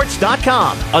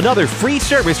WMIXsports.com. Another free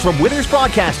service from Withers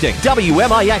Broadcasting,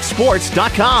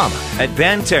 WMIXsports.com. At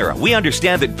Banterra, we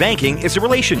understand that banking is a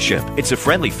relationship. It's a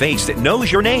friendly face that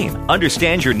knows your name,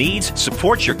 understands your needs,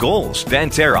 supports your goals.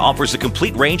 Banterra offers a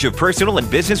complete range of personal and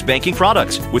business banking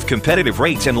products with competitive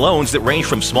rates and loans that range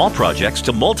from small projects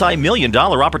to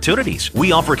multi-million-dollar opportunities.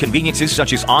 We offer conveniences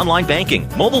such as online banking,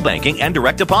 mobile banking, and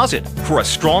direct deposit. For a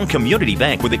strong community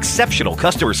bank with exceptional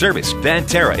customer service,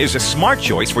 Banterra is a smart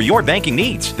choice for your banking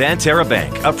needs. Banterra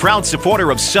Bank, a proud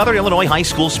supporter of Southern Illinois high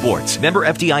school sports. Member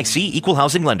FDIC, Equal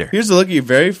Housing Lender. Here's a look at your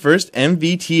very first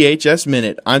MVTHS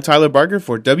Minute. I'm Tyler Barker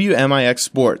for WMIX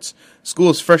Sports. School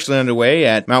is freshly underway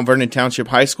at Mount Vernon Township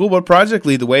High School, but Project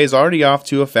Lead the Way is already off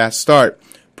to a fast start.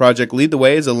 Project Lead the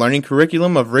Way is a learning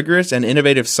curriculum of rigorous and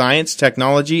innovative science,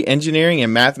 technology, engineering,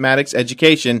 and mathematics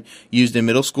education used in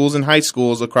middle schools and high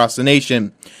schools across the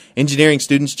nation. Engineering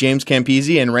students James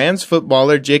Campese and Rams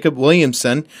footballer Jacob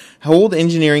Williamson hold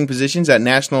engineering positions at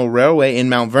National Railway in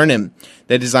Mount Vernon.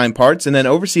 They design parts and then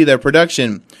oversee their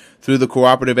production. Through the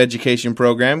cooperative education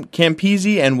program,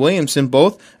 Campese and Williamson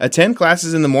both attend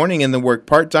classes in the morning and then work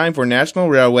part-time for National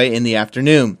Railway in the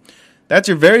afternoon. That's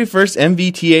your very first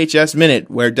MVTHS Minute,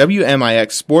 where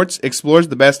WMIX Sports explores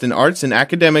the best in arts and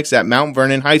academics at Mount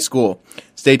Vernon High School.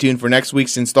 Stay tuned for next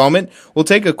week's installment. We'll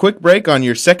take a quick break on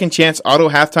your Second Chance Auto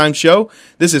Halftime Show.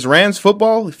 This is Rams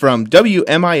Football from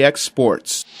WMIX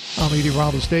Sports. I'm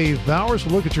meteorologist Dave Bowers.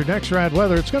 We'll look at your next rad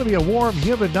weather. It's going to be a warm,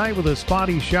 humid night with a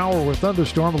spotty shower with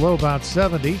thunderstorm, a low about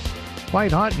 70.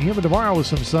 Quite hot and humid tomorrow with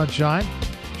some sunshine.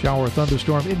 Shower or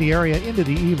thunderstorm in the area into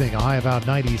the evening, a high about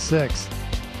 96.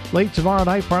 Late tomorrow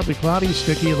night, partly cloudy,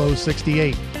 sticky, low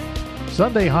 68.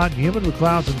 Sunday, hot and humid with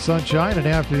clouds and sunshine. An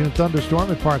afternoon thunderstorm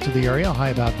in parts of the area, high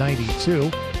about 92.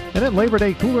 And then Labor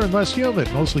Day, cooler and less humid,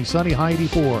 mostly sunny, high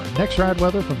 84. Next rad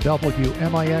weather from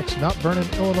WMIX, Mount Vernon,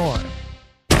 Illinois.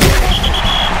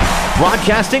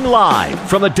 Broadcasting live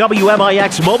from the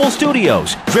WMIX mobile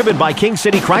studios, driven by King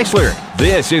City Chrysler.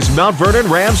 This is Mount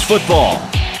Vernon Rams Football.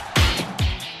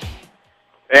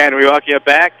 And we welcome you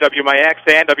back, WMIX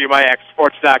and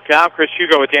WMIXsports.com. Chris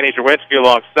Hugo with Danny Czerwinski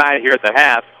alongside here at the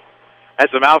half. As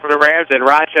the Mount Vernon Rams and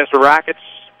Rochester Rockets,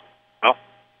 well,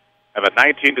 have a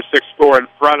 19-6 score in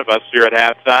front of us here at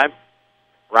halftime.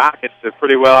 Rockets did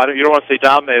pretty well. You don't want to say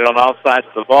dominated on all sides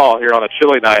of the ball here on a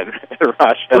chilly night in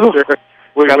Rochester.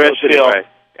 We wish anyway.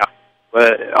 Yeah.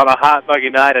 But on a hot, muggy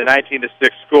night, a 19-6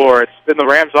 score. It's been the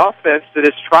Rams' offense that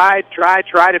has tried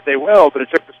if they will, but it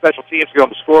took the special teams to get on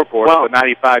the scoreboard for a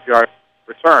 95-yard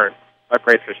return by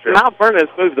Braithwaite. Mount Vernon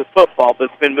has moved the football,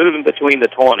 but it's been moving between the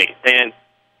 20s. And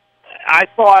I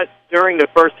thought during the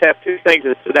first half, two things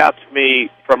that stood out to me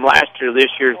from last year,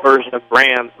 this year's version of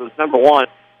Rams was, number one,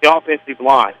 the offensive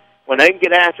line. when they can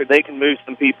get after it, they can move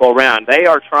some people around. They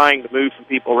are trying to move some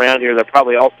people around here. They're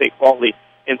probably all-state quality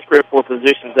in 3 or 4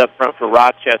 positions up front for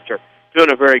Rochester.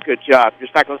 Doing a very good job. You're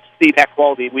just not going to see that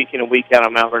quality week in and week out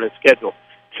on Mount Vernon's schedule.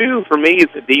 2, for me, is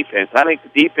the defense. I think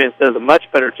the defense does a much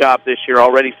better job this year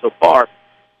already so far,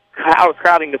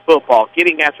 crowding the football,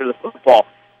 getting after the football.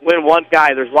 When one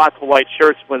guy, there's lots of white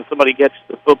shirts when somebody gets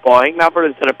to the football. I think Mount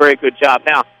Vernon's done a very good job.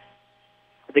 Now,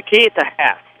 the key at the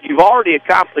half, you've already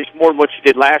accomplished more than what you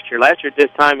did last year. Last year at this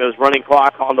time, it was running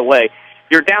clock on the way.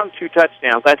 You're down 2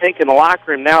 touchdowns. I think in the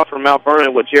locker room now for Mount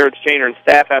Vernon, what Jared Shaner and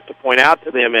staff have to point out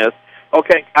to them is,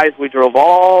 okay, guys, we drove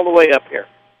all the way up here.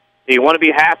 Do you want to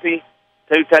be happy,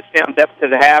 2 touchdown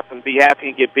deficit at half, and be happy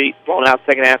and get beat, blown out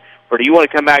second half, or do you want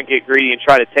to come out and get greedy and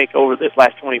try to take over this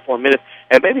last 24 minutes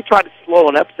and maybe try to slow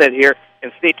an upset here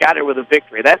and sneak out here with a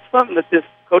victory? That's something that this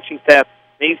coaching staff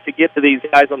needs to get to these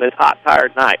guys on this hot,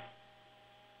 tired night.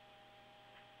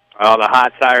 On a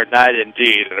hot, tired night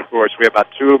indeed. And, of course, we have about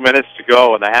 2 minutes to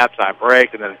go in the halftime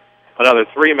break, and then another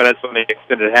 3 minutes on the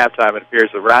extended halftime, it appears,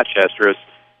 of Rochester, as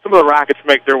some of the Rockets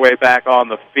make their way back on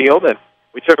the field. And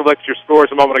we took a look at your scores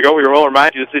a moment ago. We will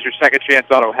remind you this is your Second Chance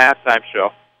Auto halftime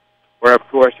show, where, of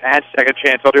course, at Second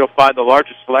Chance Auto, you'll find the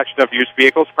largest selection of used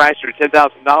vehicles priced at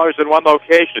 $10,000 in one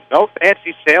location. No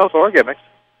fancy sales or gimmicks.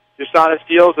 Just honest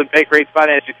deals and pay great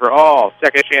financing for all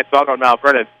Second Chance Auto in Mount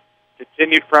Vernon.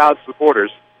 Continued proud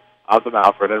supporters of the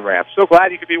Mount Vernon Rams. So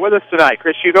glad you could be with us tonight.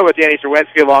 Chris Hugo with Danny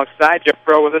Czerwinski alongside. Jeff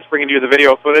Pro with us, bringing you the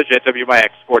video footage at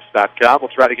WMIXsports.com. We'll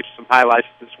try to get you some highlights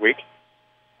this week.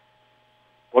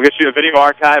 We'll get you a video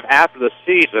archive after the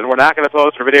season. We're not going to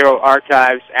post our video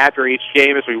archives after each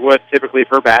game as we would typically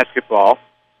for basketball.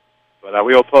 But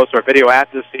we will post our video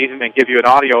after the season and give you an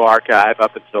audio archive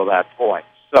up until that point.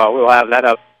 So we'll have that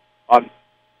up on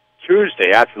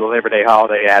Tuesday after the Labor Day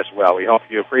holiday as well. We hope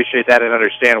you appreciate that and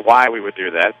understand why we would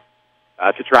do that.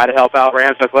 To try to help out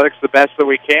Rams Athletics the best that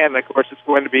we can. And, of course, it's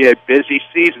going to be a busy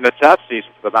season, a tough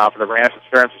season for the Mount Vernon Rams in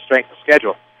terms of strength of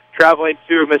schedule. Traveling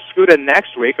to Mascoutah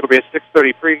next week. It'll be a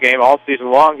 6:30 pregame all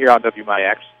season long here on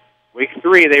WMIX. Week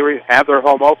 3, they have their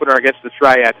home opener against the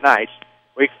Triad Knights.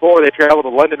 Week 4, they travel to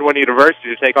London One University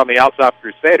to take on the Alsop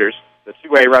Crusaders, the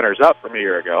 2A runners-up from a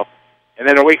year ago. And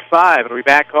then in Week 5, it'll be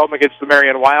back home against the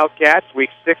Marion Wildcats.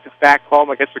 Week 6 is back home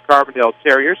against the Carbondale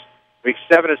Terriers. Week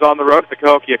 7 is on the road at the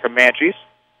Cahokia Comanches.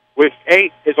 Week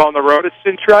 8 is on the road at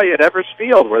Centralia at Evers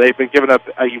Field, where they've been given a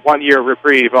 1-year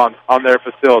reprieve on their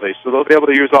facilities. So they'll be able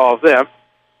to use all of them.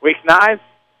 Week 9,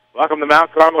 welcome to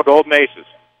Mount Carmel to Old Maces.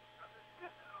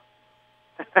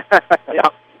 Yeah,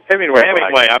 Hemingway.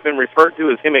 I've been referred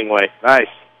to as Hemingway. Nice.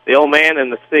 The old man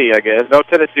in the sea, I guess. No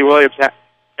Tennessee Williams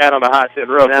hat on the hot tin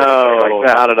roof. No,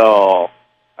 like not at all.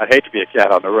 I'd hate to be a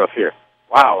cat on the roof here.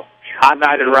 Wow. Hot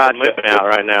night in Rochester. Out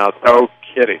right now. No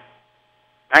kidding.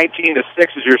 19-6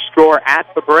 is your score at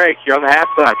the break here on the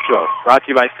halftime show. Brought to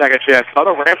you by Second Chance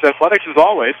Auto. Rams Athletics, as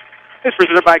always, is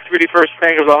presented by Community First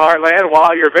Bank of the Heartland,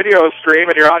 while your video stream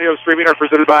and your audio streaming are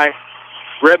presented by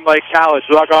Rim Lake College.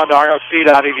 Log on to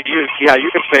RLC.edu to see how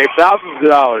you can save thousands of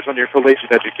dollars on your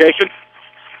collegiate education.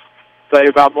 Tell you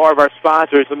about more of our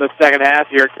sponsors in the second half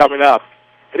here coming up.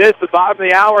 It is the bottom of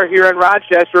the hour here in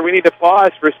Rochester. We need to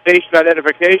pause for station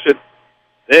identification.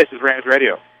 This is Rams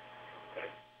Radio.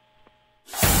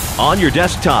 On your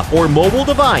desktop or mobile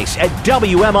device at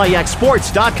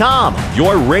WMIXsports.com.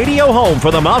 Your radio home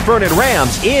for the Mount Vernon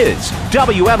Rams is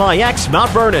WMIX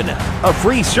Mount Vernon, a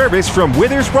free service from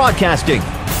Withers Broadcasting.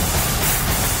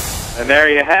 And there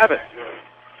you have it.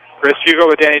 Chris Hugo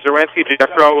with Danny Czerwinski,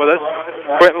 Jeff Crow with us.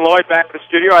 Quentin Lloyd back in the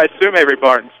studio. I assume Avery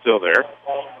Barton's still there.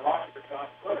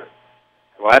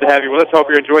 Glad to have you with us. Hope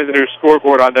you're enjoying the new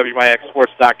scoreboard on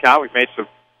WMIXsports.com. We've made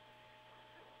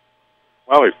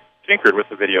we've tinkered with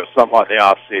the video somewhat in the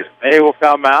off-season. They will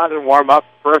come out and warm up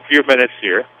for a few minutes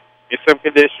here. Get some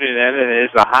conditioning in, and it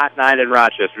is a hot night in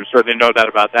Rochester. There's certainly no doubt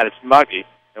about that. It's muggy,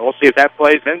 and we'll see if that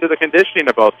plays into the conditioning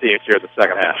of both teams here in the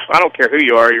second half. I don't care who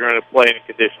you are, you're going to play in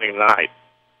conditioning tonight.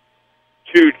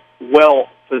 2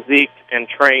 well-physiqued and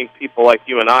trained people like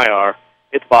you and I are,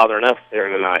 it's bothering us there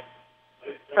tonight.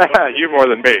 You more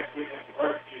than me.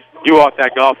 You walk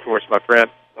that golf course, my friend.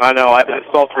 I know. I have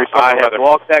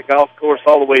walked that golf course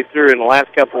all the way through in the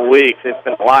last couple of weeks. It's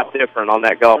been a lot different on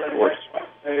that golf course.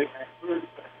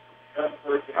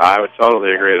 I would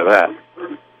totally agree to that.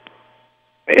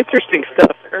 Interesting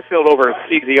stuff. Fairfield over at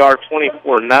CZR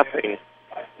 24-0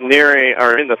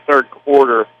 in the third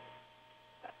quarter.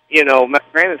 You know,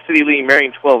 Granite City leading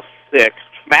Marion 12-6.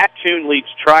 Matt Toon leads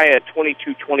Triad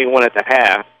 22-21 at the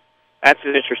half. That's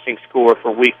an interesting score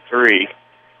for Week 3.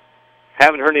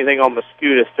 Haven't heard anything on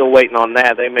Mascoutah. Still waiting on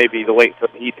that. They may be waiting for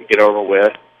the heat to get over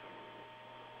with.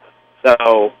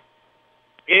 So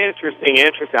Interesting.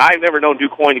 I've never known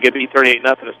DuQuoin to get beat 38-0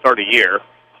 to start a year.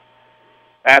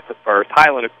 That's the first.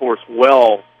 Highland, of course,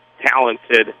 well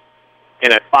talented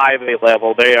in a 5A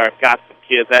level. They have got some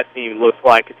kids. That team looks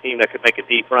like a team that could make a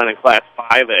deep run in Class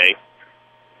 5A.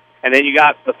 And then you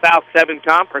got the South 7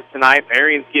 Conference tonight.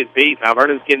 Marion's getting beat. Mount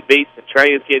Vernon's getting beat.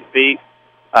 Centralia is getting beat.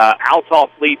 Althoff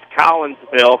leads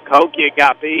Collinsville. Kokia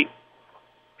got beat.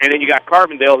 And then you got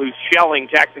Carbondale, who's shelling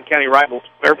Jackson County rivals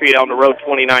Fairfield on the road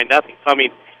 29-0. So, I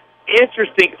mean,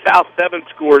 interesting South 7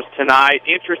 scores tonight.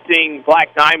 Interesting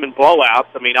Black Diamond blowouts.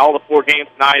 I mean, all the 4 games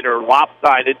tonight are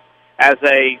lopsided, as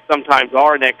they sometimes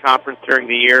are in that conference during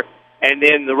the year. And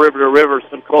then the river to river,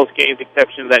 some close games,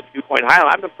 exception of that 2-point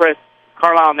Highland. I'm impressed.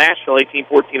 Carlisle-Nashville,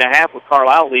 18-14.5 with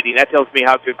Carlisle leading. That tells me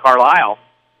how good Carlisle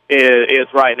is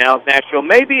right now. Nashville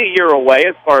may be a year away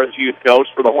as far as youth goes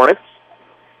for the Hornets.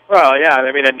 Well, yeah,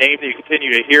 I mean, a name that you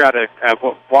continue to hear out of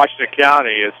Washington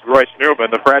County is Royce Newman,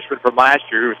 the freshman from last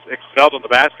year who excelled on the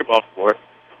basketball floor,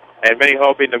 and many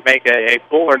hoping to make a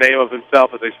fuller name of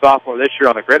himself as a sophomore this year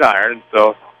on the gridiron.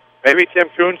 So maybe Tim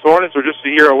Coon's Hornets are just a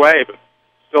year away, but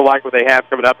still like what they have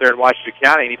coming up there in Washington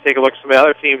County. And you take a look at some of the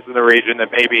other teams in the region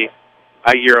that may be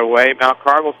a year away. Mount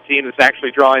Carmel's team is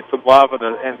actually drawing some love in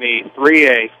the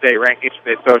 3A state rankings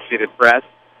from the Associated Press.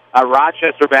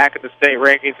 Rochester back in the state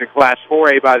rankings in Class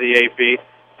 4A by the AP.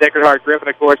 Sacred Heart Griffin,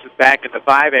 of course, is back in the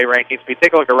 5A rankings. If you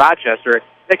take a look at Rochester,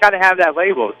 they kind of have that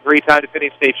label, 3-time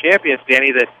defending state champions,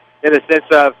 Danny, that in the sense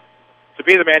of to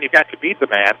be the man, you've got to beat the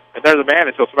man, and they're the man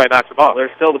until somebody knocks them off.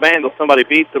 They're still the man until somebody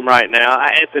beats them right now.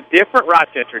 It's a different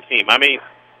Rochester team. I mean,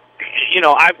 you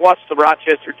know, I've watched the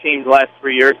Rochester team the last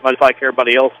 3 years, much like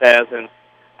everybody else has, and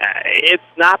it's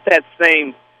not that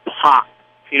same pop,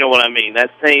 if you know what I mean,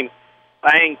 that same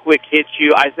bang, quick hit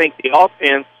you. I think the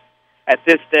offense at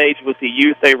this stage with the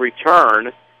youth they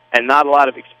return and not a lot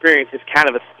of experience is kind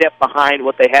of a step behind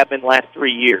what they have been the last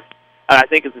 3 years. And I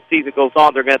think as the season goes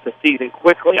on, they're going to have to season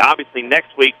quickly. Obviously,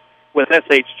 next week with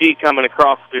SHG coming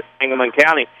across to Sangamon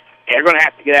County, they're going to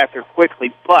have to get after it quickly,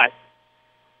 but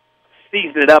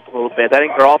season it up a little bit. I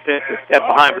think their offense is a step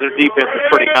behind, but their defense is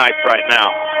pretty nice right now.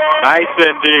 Nice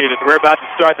indeed. And we're about to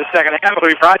start the second half. It'll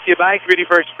be brought to you by Community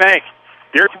First Bank.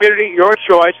 Your community, your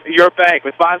choice, your bank.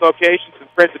 With 5 locations and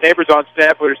friends and neighbors on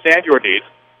staff who understand your needs,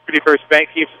 Community First Bank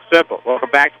keeps it simple. Welcome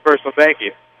back to Personal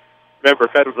Banking. Remember,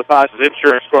 Federal Deposit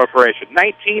Insurance Corporation.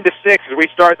 19-6 as we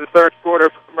start the third quarter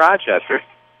from Rochester.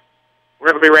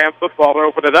 We're going to be Rams football to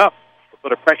open it up. We'll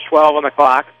put a fresh 12 on the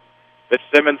clock.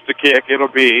 Fitzsimmons to kick. It'll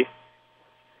be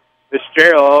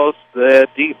Fitzgerald, the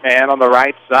deep man on the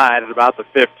right side at about the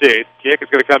 15th. Kick is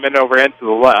going to come in over into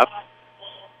the left.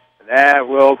 And that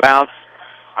will bounce.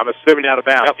 I'm assuming out of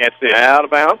bounds. Yep. Can't see it. Out of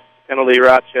bounds. Penalty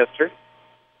Rochester.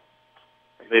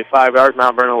 The 5-yard.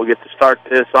 Mount Vernon will get to start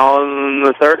this on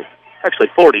the 30. Actually,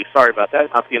 40. Sorry about that.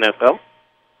 Not the NFL.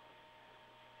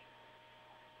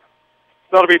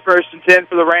 So it'll be 1st and 10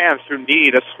 for the Rams, who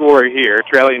need a score here,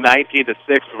 trailing 19-6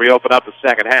 as we open up the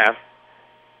second half.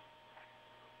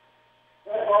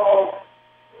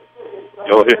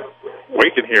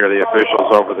 We can hear the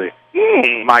officials over the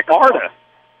Mike Arda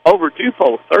over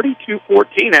Dupo,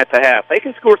 32-14 at the half. They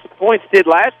can score some points, did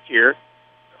last year,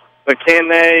 but can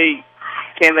they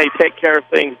take care of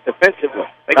things defensively?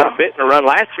 They got bit in a run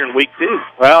last year in week 2.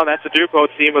 Well, that's a Dupo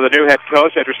team with a new head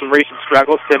coach after some recent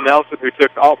struggles. Tim Nelson, who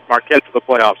took Marquette to the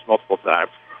playoffs multiple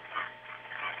times.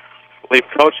 I believe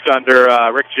coached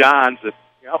under Rick Johns at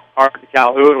Park and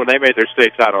Calhoun when they made their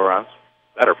state title runs.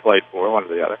 That or played for, one or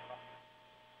the other.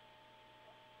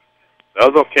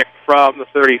 Those will kick from the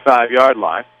 35-yard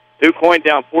line. DuQuoin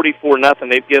down 44-0.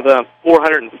 They've given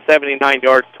 479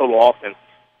 yards total offense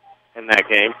in that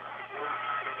game.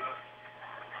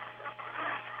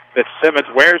 Fitzsimmons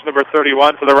wears number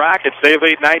 31 for the Rockets. They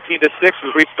lead 19-6 as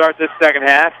we start this second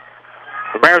half.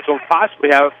 The Rams will possibly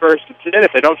have a 1st and 10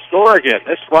 if they don't score again.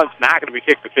 This one's not going to be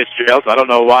kicked to Fitzgerald. I don't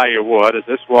know why you would. As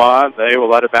this one, they will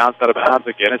let it bounce out of bounds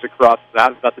again as it crosses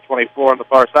out. It's about the 24 on the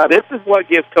far side. This is what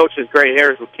gives coaches gray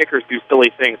hairs when kickers do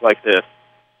silly things like this.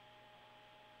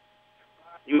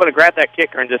 You want to grab that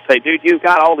kicker and just say, dude, you've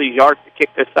got all these yards to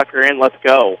kick this sucker in. Let's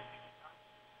go.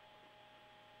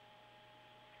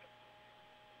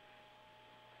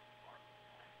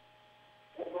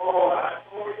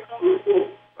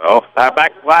 Oh,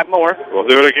 back 5 more. We'll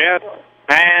do it again.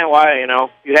 And why,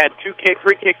 you had 3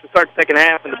 kicks to start the second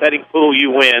half in the betting pool.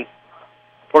 You win.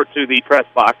 Report to the press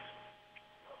box.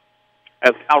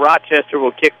 As Cal Rochester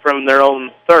will kick from their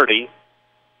own 30.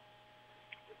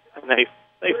 And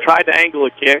they've tried to angle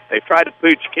a kick. They've tried to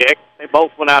pooch kick. They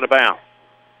both went out of bounds.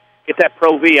 Get that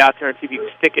Pro V out there and see if you can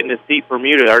stick it in this deep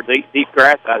Bermuda or deep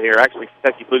grass out here, actually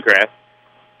Kentucky bluegrass.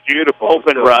 Beautiful.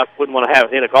 Open rough. Wouldn't want to have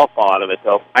hit a golf ball out of it,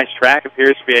 though. Nice track.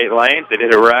 Appears to be 8 lanes. They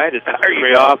did it right. It's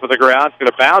way off of the ground. It's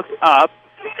going to bounce up.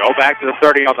 Go back to the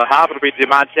 30 on the hop. It'll be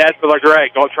DeMontez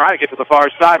Villagray. Go try to get to the far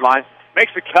sideline.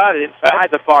 Makes a cut inside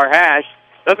the far hash.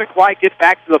 Doesn't quite get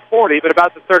back to the 40, but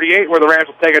about the 38 where the Rams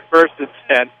will take it first and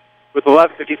 10. With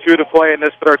 11:52 to play in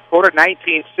this third quarter,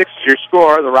 19-6 is your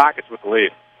score. The Rockets with the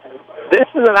lead. This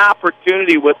is an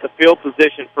opportunity with the field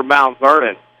position for Mount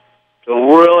Vernon to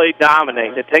really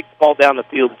dominate, to take the ball down the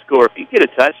field and score. If you get a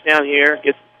touchdown here,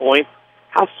 get some points,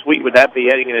 how sweet would that be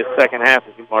heading into the second half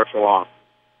as you march along?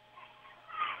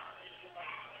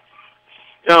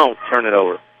 Don't turn it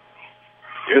over.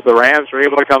 Here's the Rams are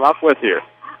able to come up with here.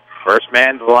 First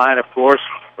man to the line, of course,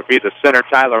 would be the center,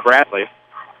 Tyler Bradley.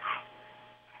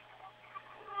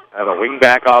 Have a wing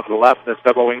back off to the left, this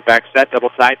double wing back set, double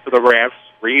tight for the Rams.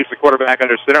 Reeves, the quarterback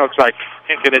under center. Looks like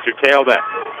Hinton is your tailback.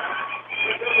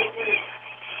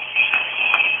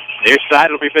 Near side,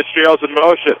 it'll be Fitzgerald's in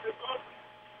motion.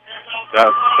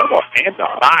 Double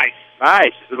handoff.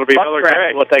 Nice. It'll be Miller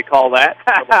Gray. What they call that.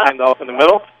 Handoff in the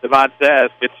middle. DeMontez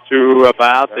gets to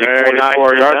about the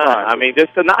 44-yard line. I mean, just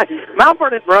a nice. Mount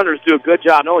Vernon runners do a good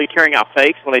job not only carrying out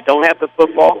fakes when they don't have the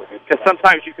football, because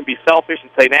sometimes you can be selfish and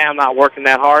say, I'm not working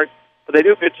that hard. But they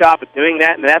do a good job of doing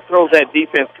that, and that throws that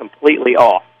defense completely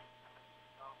off.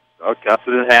 So cuts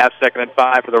it in half, 2nd and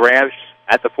 5 for the Rams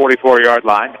at the 44-yard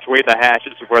line. Between the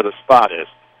hashes of where the spot is.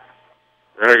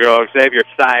 There we go. Xavier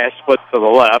Sias splits to the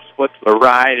left, splits to the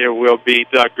right. It will be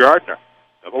Doug Gardner.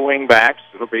 Double wing backs.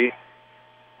 It'll be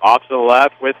off to the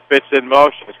left with Fitz in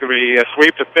motion. It's going to be a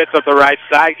sweep to Fitz up the right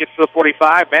side. Gets to the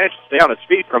 45. Manages to stay on his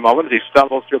feet for a moment as he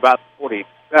stumbles to about the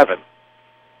 47.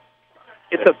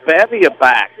 It's a bevy of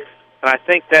backs. And I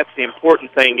think that's the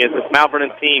important thing is this Mount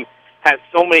Vernon team has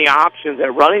so many options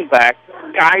at running back,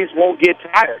 guys won't get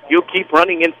tired. You'll keep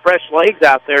running in fresh legs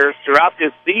out there throughout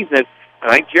this season.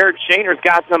 I think Jared Shaner's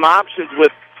got some options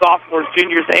with sophomores,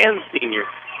 juniors, and seniors.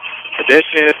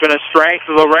 Addition has been a strength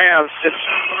of the Rams since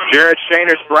Jared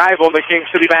Shaner's rival, the King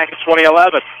City back in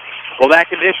 2011. Will that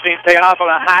conditioning pay off on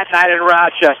a hot night in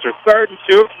Rochester? 3rd and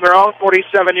 2 from their own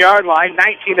 47-yard line,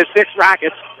 19-6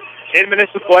 Rockets. 10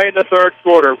 minutes to play in the third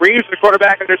quarter. Reeves, the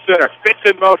quarterback under center. Fitz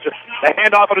in motion. The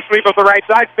handoff on a sweep up the right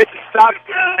side. Fitz stops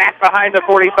back behind the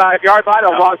 45-yard line. A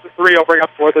loss of 3 will bring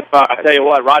up 4th and 5. I'll tell you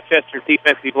what, Rochester's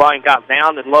defensive line got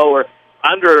down and lower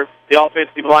under the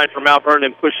offensive line for Mount Vernon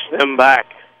and pushed them back.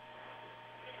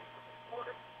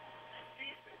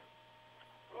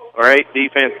 All right,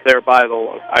 defense there by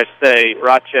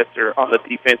Rochester on the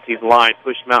defensive line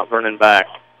pushed Mount Vernon back.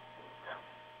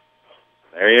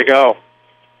 There you go.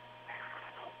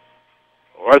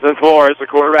 4th and 4 as the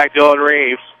quarterback, Dylan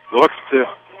Reeves, looks to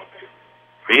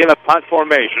be in a punt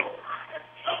formation.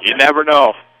 You never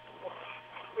know.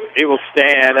 He will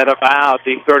stand at about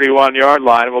the 31-yard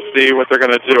line, and we'll see what they're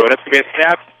going to do. And it's going to be a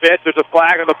snap pitch. There's a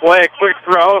flag on the play, a quick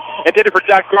throw. It did it for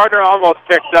Doug Gardner, almost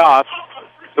picked off.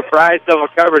 Surprise double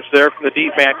coverage there from the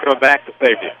deep man coming back to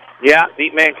safety. Yeah,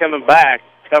 deep man coming back,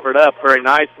 covered up very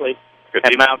nicely.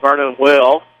 And Mount Vernon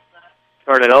will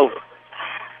turn it over.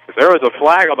 There was a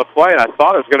flag on the play, and I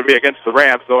thought it was going to be against the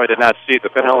Rams, though I did not see it.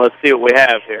 Well, let's see what we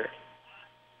have here.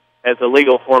 As a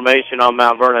legal formation on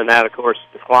Mount Vernon, that, of course,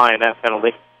 declined that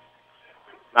penalty.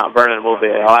 Mount Vernon will be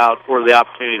allowed for the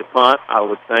opportunity to punt, I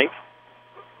would think.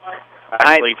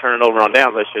 Actually, turn it over on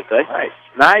downs, I should say. Nice.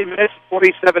 9 minutes,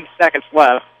 47 seconds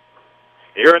left.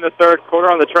 Here in the third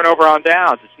quarter on the turnover on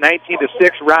downs. It's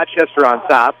 19-6, Rochester on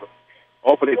top.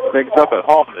 Opening things up at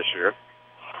home this year.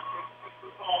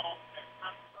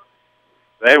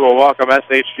 They will welcome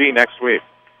SHG next week.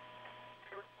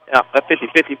 Yeah, that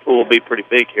 50-50 pool will be pretty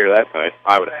big here that night.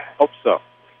 I would hope so.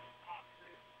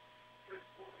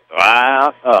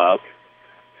 Wow, up.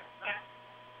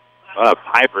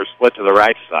 Piper split to the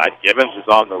right side. Gibbons is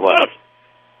on the left.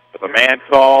 With a man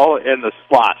call in the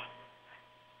slot.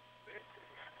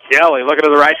 Kelly looking to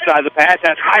the right side of the pass.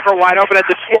 Has Piper wide open at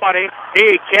the 20.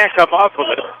 He can't come up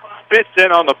with it. Fits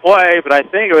in on the play, but I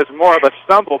think it was more of a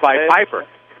stumble by Piper.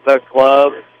 The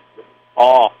club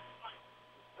off.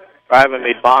 Driving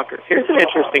me bonkers. Here's an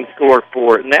interesting score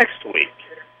for next week.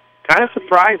 Kind of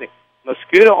surprising.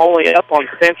 Muscuda only up on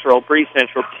Central,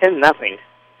 Central, 10-0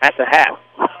 at the half.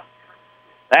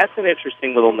 That's an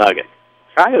interesting little nugget.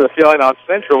 Kind of the feeling on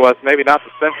Central was maybe not the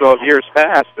Central of years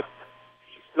past, but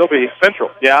still be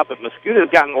Central. Yeah, but Muscuda's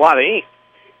gotten a lot of ink.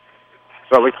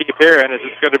 So we keep hearing, is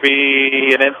this going to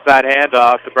be an inside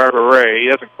handoff to Barber-Ray? He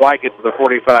doesn't quite get to the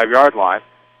 45-yard line.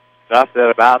 Stuffed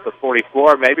at about the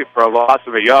 44, maybe for a loss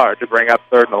of a yard to bring up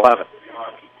 3rd and 11.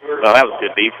 So that was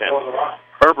good defense.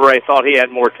 Barber-Ray thought he had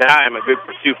more time, a good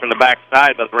pursuit from the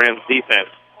backside by the Rams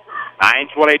defense.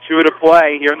 9:22 to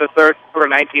play here in the third quarter.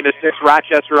 19-6,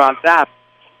 Rochester on top.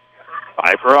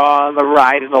 Piper on the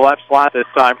right in the left slot this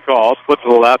time calls. Flip to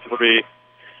the left. It'll be,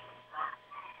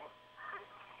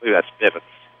 I believe that's Nivens.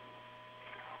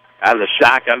 Out of the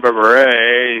shotgun,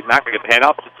 Barberet. He's not going to get the hand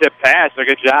off the tip pass. A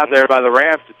good job there by the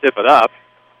Rams to tip it up.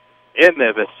 In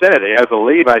the vicinity, as the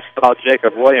lead, I saw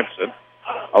Jacob Williamson,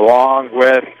 along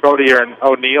with Cody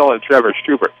O'Neill and Trevor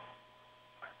Schubert.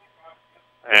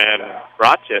 And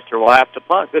Rochester will have to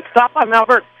punt. Good stop by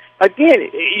Malvern. Again,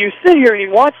 you sit here and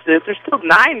you watch this. There's still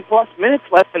 9+ minutes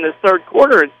left in this third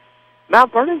quarter, and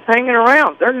Mount Vernon's hanging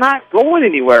around. They're not going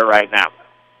anywhere right now.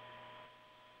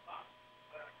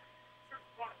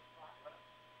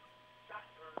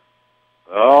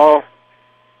 Oh,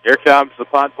 here comes the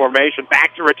punt formation.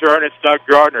 Back to return. It's Doug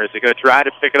Gardner. Is he going to try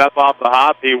to pick it up off the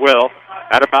hop? He will.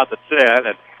 At about the 10.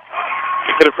 And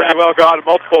he could have pretty well gone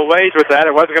multiple ways with that.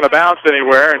 It wasn't going to bounce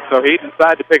anywhere, and so he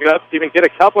decided to pick it up to even get a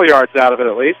couple yards out of it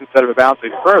at least instead of it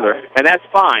bouncing further. And that's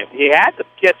fine. He had to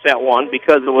catch that one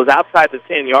because it was outside the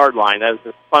 10-yard line, as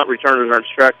the punt returners are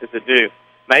instructed to do.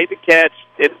 Made the catch,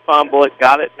 didn't fumble it,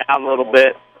 got it down a little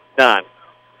bit, done.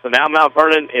 So now Mount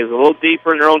Vernon is a little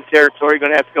deeper in their own territory.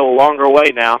 Going to have to go a longer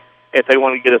way now if they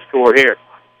want to get a score here.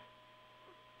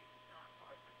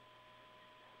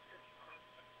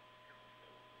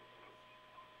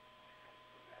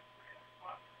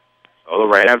 So the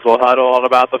Rams will huddle on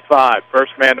about the 5.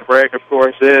 First man to break, of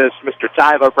course, is Mr.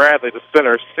 Tyler Bradley, the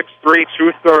center, 6'3",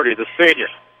 230, the senior.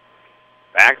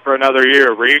 Back for another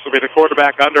year. Reeves will be the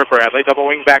quarterback under Bradley. Double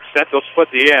wing back set. They'll split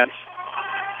the ends.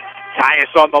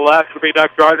 Tyus on the left will be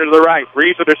Doug Gardner to the right.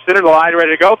 Reeves under center, the line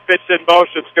ready to go. Fitz in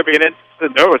motion. It's going to be an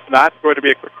instant. No, it's not. It's going to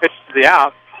be a quick pitch to the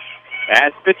out.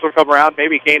 As Fitz will come around,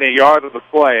 maybe gain a yard on the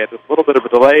play. It's a little bit of a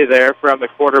delay there from the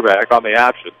quarterback on the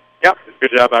option. Yep,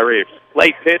 good job by Reeves.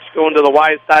 Late pitch going to the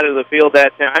wide side of the field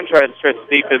that time. Trying to stretch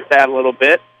the defense out a little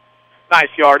bit.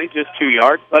 Nice yardage, just 2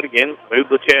 yards. But again, move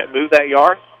that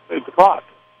yard, move the clock.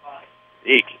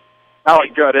 Eek. How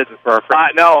good is it for our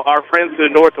friends? No, our friends to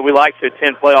the north that we like to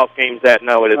attend playoff games at,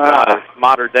 no, it is not.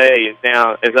 Modern Day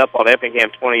is up on Effingham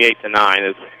 28-9.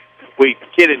 As we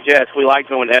kid and jest, we like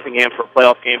going to Effingham for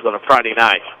playoff games on a Friday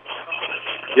night.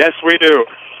 Yes, we do.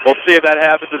 We'll see if that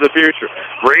happens in the future.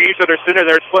 Reeves under center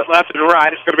there, split left and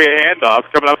right. It's going to be a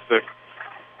handoff coming up to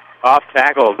off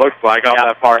tackle, it looks like, off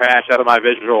that far hash out of my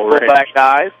visual range. Fullback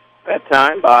dive that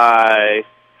time by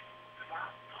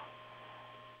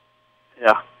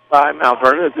Mount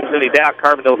Vernon. If there's any doubt,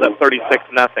 Carbondale's at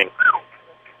 36-0.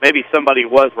 Maybe somebody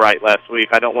was right last week.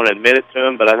 I don't want to admit it to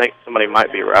him, but I think somebody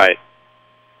might be right.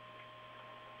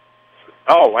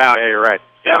 Oh, wow, yeah, you're right.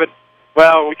 Yeah.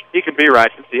 Well, he can be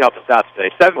right since he helped us out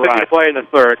today. 7:50 to play in the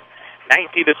third.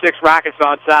 19-6 Rockets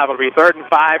on top. It'll be 3rd and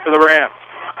 5 for the Rams.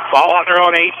 Ball on their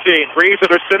own 18. Reeves at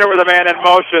their center with a man in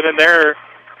motion, and there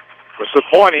was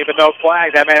disappointing, but no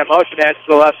flag. That man in motion heads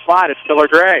to the left slide. It's Miller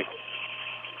Gray.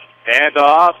 And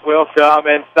off will come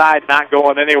inside, not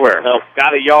going anywhere. No,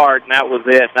 got a yard, and that was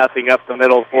it. Nothing up the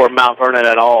middle for Mount Vernon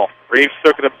at all. Reeves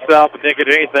took it himself and didn't get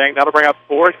anything. That'll bring up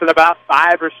 4th and about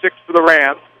 5 or 6 for the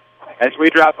Rams as we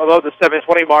drop below the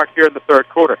 7:20 mark here in the third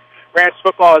quarter. Rams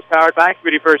football is powered by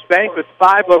Community First Bank with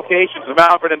 5 locations in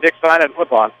Mount Vernon, Dixon, and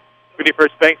Woodlawn. Community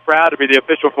First Bank proud to be the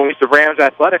official police of Rams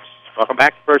athletics. Welcome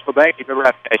back to Personal Banking. Remember,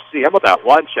 FDIC. How about that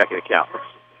one checking account?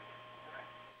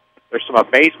 There's some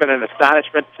amazement and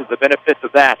astonishment to the benefits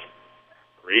of that.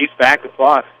 Reeves back to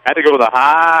punt. Had to go with a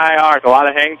high arc. A lot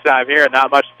of hang time here and not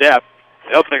much depth.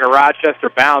 They'll take a Rochester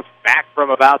bounce back from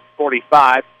about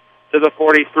 45 to the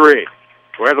 43,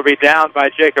 where it'll be down by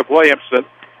Jacob Williamson.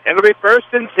 And it'll be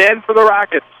 1st and 10 for the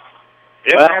Rockets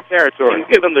in their territory. You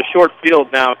give them the short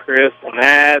field now, Chris, and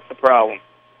that's the problem.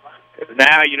 Because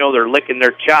now, they're licking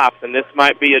their chops, and this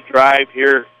might be a drive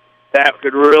here that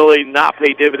could really not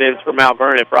pay dividends for Mount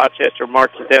Vernon if Rochester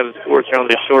marches down and scores here on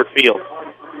this short field.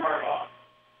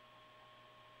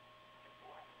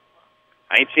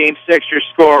 19-6 your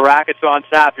score. Rockets on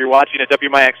top. You're watching at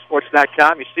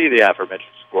WMIXSports.com. You see the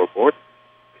aforementioned scoreboard.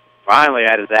 Finally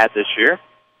added that this year.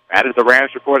 Added the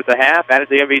Rams report at the half. Added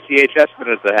the MVTHS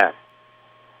minute at the half.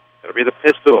 It'll be the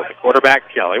pistol. The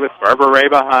quarterback, Kelly, with Barbara Ray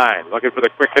behind. Looking for the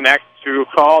quick connect to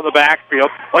call the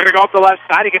backfield. Looking to go up the left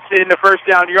side. He gets it into first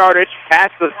down yardage.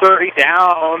 Past the 30,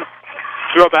 down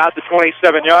to about the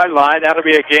 27-yard line. That'll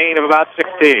be a gain of about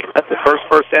 16. That's the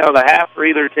first down of the half for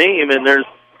either team, and there's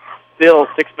still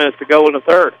 6 minutes to go in the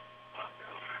third.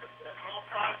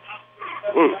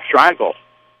 Ooh, triangle.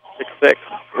 6-6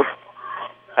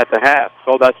 at the half.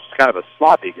 So that's kind of a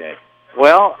sloppy game.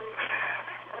 Well,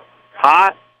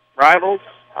 hot rivals,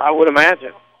 I would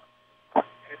imagine.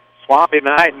 Swampy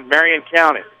night in Marion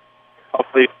County.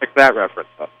 Hopefully you pick that reference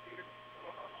up.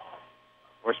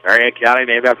 Of course, Marion County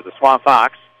named after the Swamp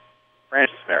Fox,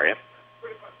 Francis Marion.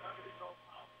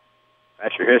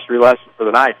 That's your history lesson for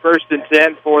the night. 1st and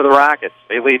 10 for the Rockets.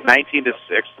 They lead 19-6.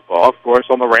 The ball, of course,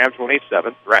 on the Ram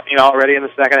 27th. Threatening already in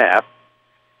the second half.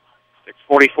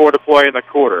 6:44 to play in the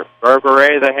quarter.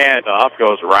 Burberry, the handoff,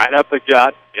 goes right up the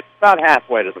gut. It's about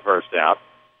halfway to the first down.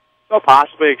 So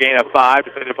possibly a gain of 5,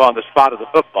 depending upon the spot of the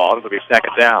football. It'll be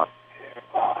second down.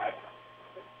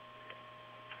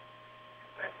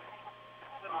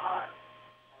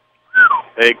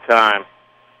 Big time.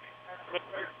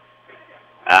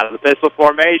 Out of the pistol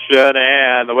formation,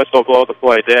 and the whistle blows the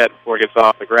play dead before it gets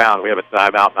off the ground. We have a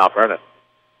timeout, Mount Vernon.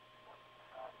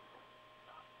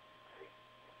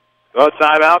 So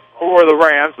timeout for the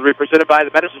Rams will be presented by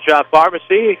the Medicine Shop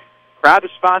Pharmacy. Proud to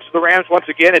sponsor the Rams once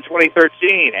again in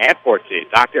 2013 and 14.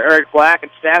 Dr. Eric Black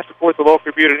and staff support the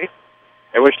local community.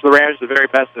 They wish the Rams the very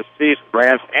best this season,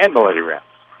 Rams and the Lady Rams.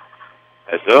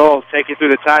 As they'll take you through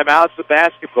the timeouts of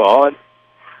basketball and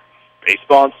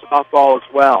baseball and softball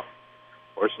as well.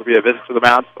 Of course, there'll be a visit to the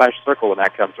Mountain Splash Circle when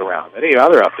that comes around. Any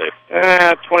other updates?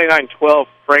 29-12,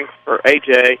 Frankfurt,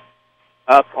 AJ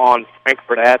up on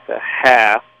Frankfurt at the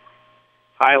half.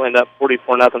 Highland up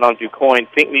 44-0 on DuQuoin.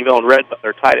 Pinckneyville and Red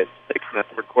Butler tied at 6 in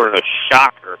the third quarter. A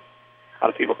shocker. A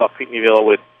lot of people thought Pinckneyville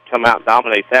would come out and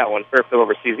dominate that one. Fairfield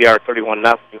over CZR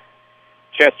 31-0.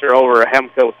 Chester over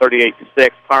Hemco 38-6.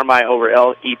 Carmi over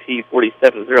LEP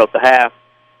 47-0 at the half.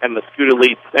 And Mascouda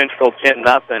leads Central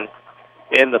 10-0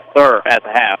 in the third at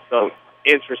the half. So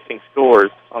interesting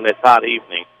scores on this hot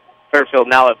evening. Fairfield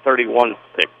now at 31-6.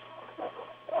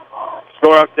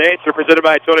 Score updates are presented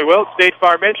by Tony Wilt, State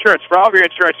Farm Insurance. For all of your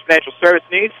insurance financial service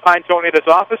needs, find Tony at his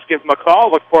office, give him a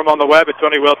call, look for him on the web at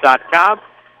TonyWilt.com,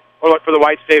 or look for the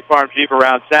white State Farm Jeep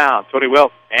around town. Tony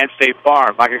Wilt and State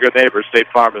Farm. Like a good neighbor, State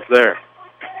Farm is there.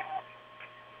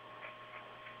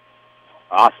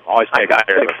 Awesome. Always take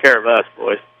care of us,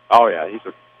 boys. Oh, yeah. He's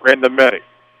a friend of many.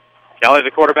 Kelly,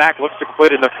 the quarterback, looks to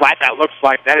complete in the flat. That looks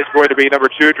like that is going to be number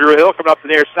 2, Drew Hill, coming up the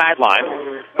near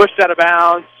sideline. Pushed out of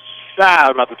bounds.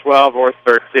 About the 12 or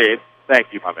 13.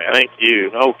 Thank you, my man. Thank you.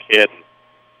 No kidding.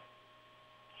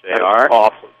 JR.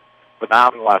 Awesome.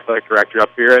 Phenomenal athletic director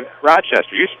up here in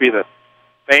Rochester. Used to be the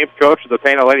famed coach of the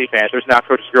Pano Lady Panthers. Now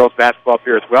coaches girls basketball up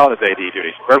here as well as AD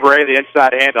duties. Burberry, the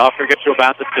inside handoff. He'll get you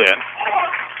about the 10.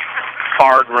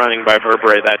 Hard running by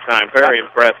Burberry that time. Very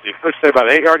impressive. Let's say about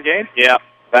an 8-yard gain? Yeah.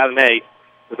 About an 8. It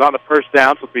was on the first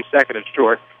down, so it'll be second and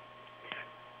short.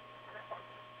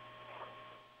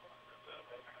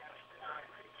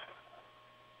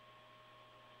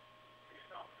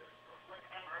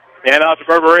 And out to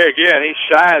Burberry again. He's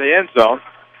shy of the end zone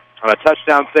on a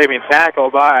touchdown-saving tackle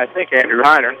by, I think, Andrew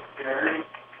Heiner.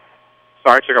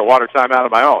 Sorry, took a water time out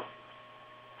of my own.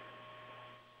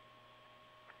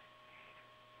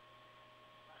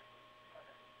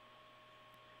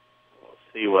 We'll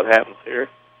see what happens here.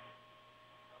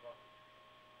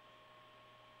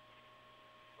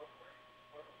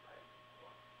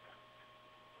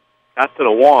 Got to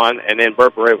the 1, and then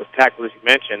Burberry was tackled, as you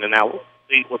mentioned, and now we'll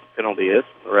see what the penalty is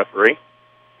from the referee.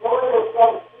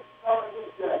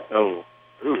 Oh,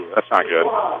 that's not good.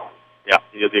 Yeah,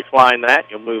 you'll decline that,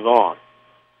 you'll move on.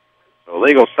 So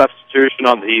legal substitution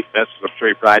on the defense. I'm sure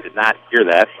you probably did not hear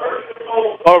that.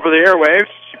 Over the airwaves,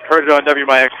 you've heard it on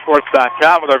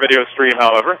WMIXsports.com with our video stream,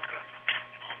 however.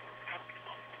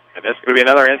 And this is going to be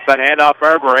another inside handoff.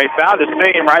 Burberry found his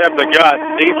team right up the gut.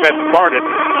 Defense parted.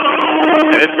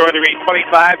 And it's going to be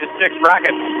 25-6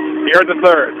 Rockets here in the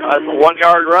third. That's a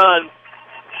 1-yard run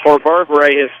for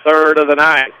Burberry, his third of the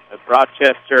night. As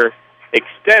Rochester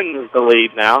extends the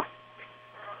lead now.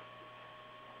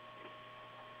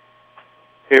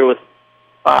 Here with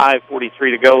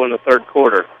 5:43 to go in the third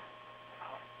quarter.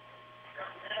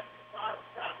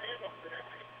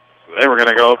 So they were going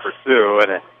to go for 2,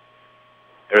 and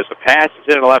there's a pass that's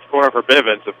in the left corner for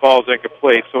Bivens. It falls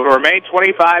incomplete. So it'll remain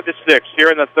 25-6 here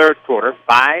in the third quarter.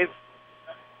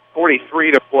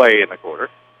 5:43 to play in the quarter.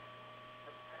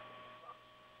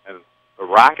 And the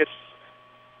Rockets,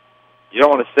 you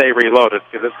don't want to say reloaded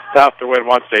because it's tough to win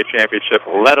one state championship,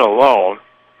 let alone,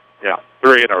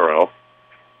 3 in a row.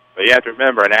 But you have to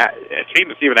remember, a team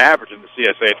that's even average in the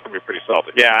CSA, it's going to be pretty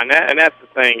salty. Yeah, and that's the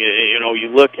thing, you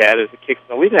look at is the kicks.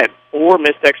 Now, we've had 4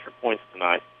 missed extra points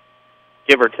tonight,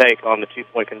 give or take on the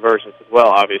 2-point conversions as well,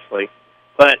 obviously.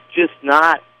 But just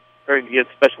not very good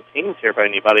special teams here by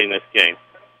anybody in this game.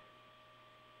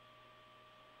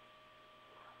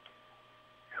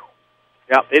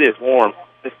 Yeah, it is warm.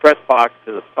 This press box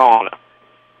is a sauna.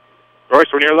 Of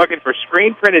course, when you're looking for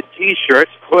screen-printed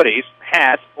T-shirts, hoodies,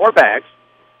 hats, or bags,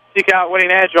 Seek out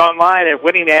Winning Edge online at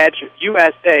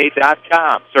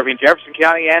winningedgeusa.com. Serving Jefferson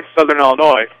County and Southern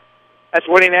Illinois. That's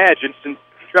Winning Edge in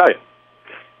Centralia.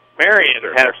 Marion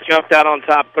has jumped out on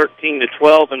top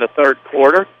 13-12 in the third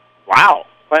quarter. Wow.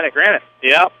 Playing at Granite.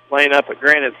 Yep, playing up at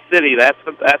Granite City. That's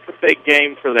a big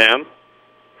game for them.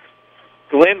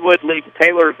 Glenwood leads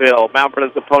Taylorville, Mount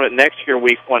Vernon's opponent next year,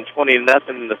 week 1, 20-0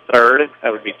 in the third.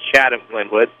 That would be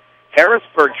Chatham-Glenwood.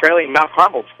 Harrisburg trailing Mount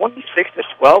Carmel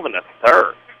 26-12 in the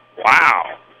third.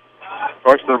 Wow. Of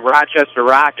course, the Rochester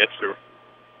Rockets are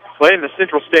playing in the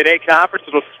Central State A Conference.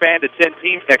 It'll expand to 10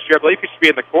 teams next year. I believe it used to be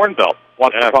in the Corn Belt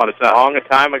once upon a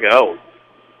time ago.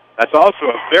 That's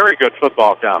also a very good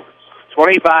football conference.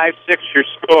 25-6 your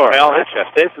score. Well,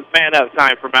 this is man-up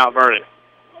time for Mount Vernon.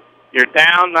 You're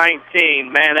down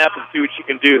 19. Man up and see what you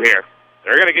can do here.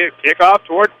 They're going to get a kickoff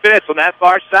toward Fitz on that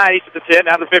far side. He's at the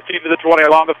 10, down the 15 to the 20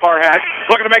 along the far hash.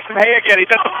 Looking to make some hay again. He's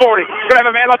at the 40. He's going to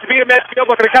have a man left to beat him midfield.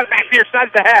 Looking to cut back to your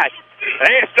side of the hash.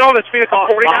 Hay is still on his feet at the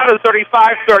 40, down to the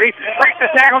 35, 30. Breaks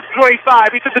the tackle to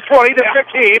 25. He's at the 20 to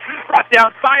 15. Brought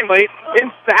down finally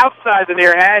in the outside the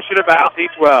near hash at about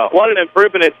D12. What an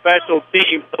improvement in special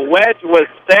teams. The wedge was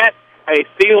set. A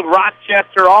field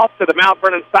Rochester off to the Mount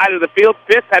Vernon side of the field.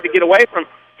 Fitz had to get away from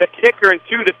the kicker and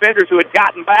two defenders who had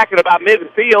gotten back at about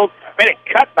midfield. Made a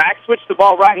cutback, switched the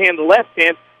ball right hand to left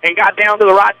hand, and got down to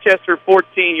the Rochester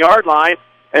 14-yard line.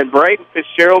 And Braden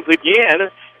Fitzgerald again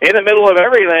in the middle of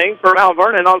everything for Mount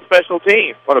Vernon on special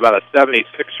teams. What about a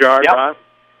 76-yard run?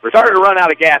 We're starting to run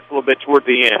out of gas a little bit toward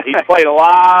the end. He's played a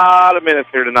lot of minutes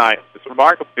here tonight. It's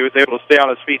remarkable he was able to stay on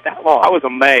his feet that long. I was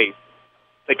amazed.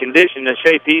 The condition, the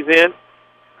shape he's in.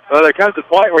 Well, there comes a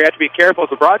point where you have to be careful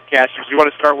as a broadcaster if you want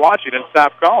to start watching and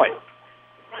stop calling.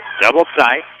 Double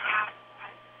tight.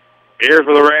 Here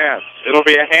for the Rams. It'll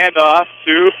be a handoff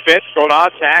to Fitz, going on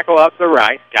tackle up the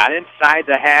right. Got inside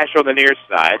the hash on the near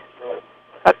side.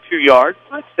 About 2 yards.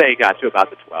 I'd say he got to about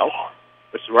the 12,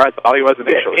 which is where I thought he was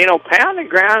initially. You know, pound the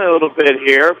ground a little bit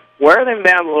here, wear them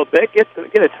down a little bit, get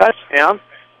a touchdown,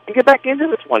 and get back into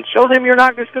this one. Show them you're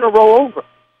not just going to roll over.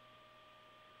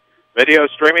 Video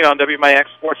streaming on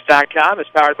WMIXsports.com is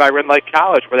powered by Red Lake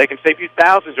College, where they can save you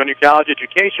thousands on your college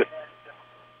education.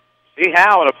 See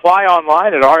how and apply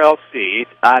online at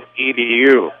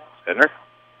rlc.edu. Center.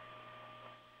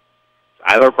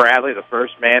 Tyler Bradley, the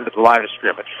first man to the line of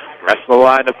scrimmage. Rest of the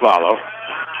line to follow.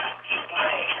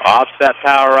 Offset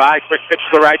power right. Quick pitch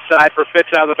to the right side for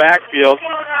Fitz out of the backfield.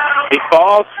 He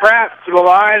falls flat to the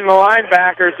line, and the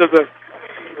linebackers of the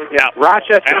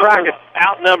Rochester Rockets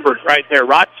outnumbered right there.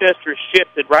 Rochester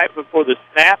shifted right before the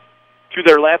snap to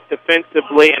their left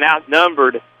defensively and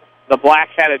outnumbered the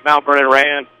black-hatted Mount Vernon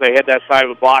Rams. They had that side of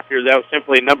the block here. That was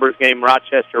simply a numbers game.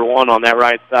 Rochester won on that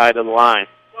right side of the line.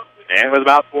 And with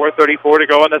about 4:34 to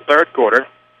go in the third quarter,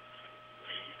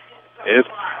 it's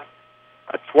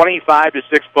a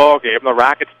 25-6 ball game. The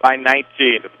Rockets by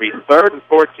 19. It'll be 3rd and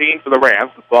 14 for the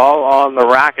Rams. The ball on the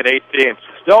Rocket 18.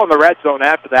 Still in the red zone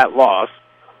after that loss.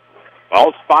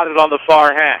 Ball spotted on the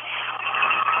far hash.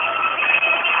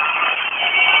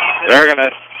 They're going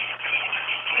to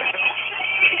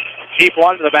keep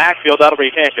one to the backfield. That'll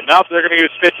be Hank. Enough. They're going to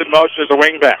use Fitz in motion as a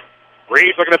wingback.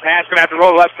 Reeves looking to pass. Going to have to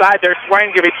roll the left side. There's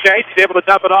Swain giving chase. He's able to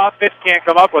dump it off. Fitz can't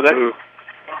come up with it.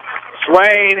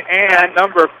 Swain and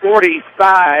number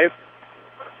 45,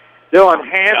 Dylan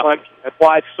Hanlon,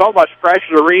 applied so much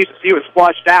pressure to Reeves as he was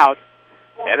flushed out.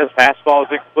 And his fastball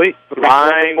is incomplete.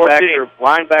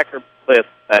 Linebacker blitz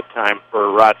that time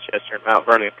for Rochester. Mount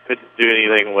Vernon couldn't do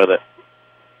anything with it.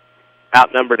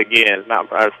 Outnumbered again.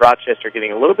 Rochester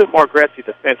getting a little bit more aggressive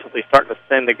defensively, starting to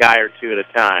send a guy or two at a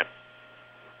time.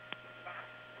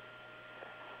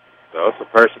 So some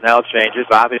personnel changes,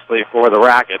 obviously, for the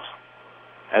Rockets.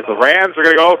 As the Rams are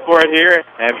going to go for it here,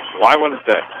 and why wouldn't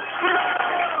they?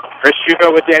 Chris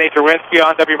Hugo with Danny Czerwinski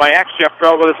on WMIX. Jeff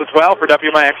Crow with us as well for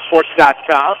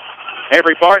WMIXsports.com.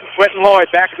 Avery Barton, Quentin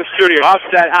Lloyd back in the studio.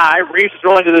 Offset high. Reeves is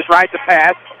rolling to this right to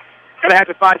pass. Going to have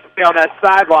to find something on that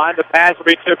sideline. The pass will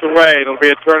be tipped away. It'll be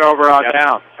a turnover on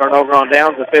down. Turnover on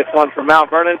downs, the fifth one from Mount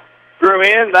Vernon. Threw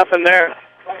in, nothing there.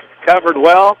 Covered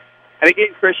well. And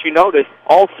again, Chris, you noticed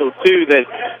also, too, that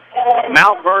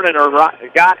Mount Vernon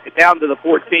got down to the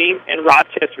 14, and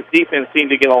Rochester's defense seemed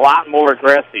to get a lot more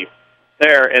aggressive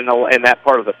there in that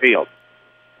part of the field.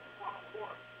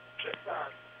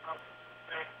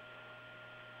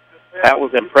 That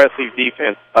was impressive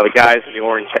defense by the guys in the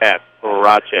orange hat for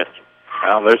Rochester.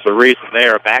 Well, there's a reason they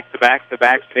are back-to-back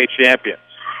state champions.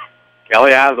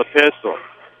 Kelly out of the pistol.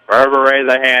 Burberry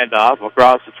the handoff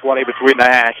across the 20 between the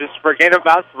hashes for a gain of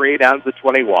about 3 down to the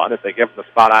 21. If they give them the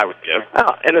spot, I would give.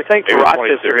 And the thing for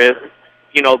Rochester is,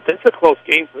 you know, this is a close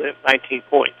game for them, 19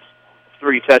 points.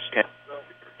 3 touchdowns.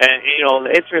 And, you know,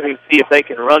 it's interesting to see if they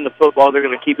can run the football. They're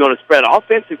going to keep going to spread.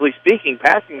 Offensively speaking,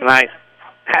 passing tonight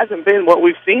hasn't been what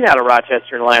we've seen out of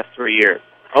Rochester in the last 3 years.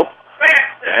 Oh,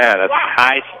 yeah, that's a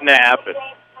high snap. And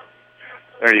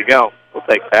there you go. We'll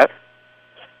take that.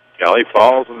 Kelly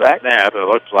falls with that snap. It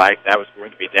looks like that was going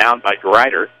to be down by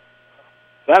Grider.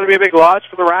 That'll be a big loss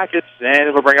for the Rockets, and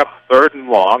it'll bring up 3rd and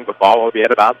long. The ball will be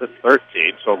at about the 13.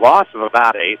 So loss of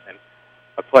about 8, and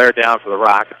a player down for the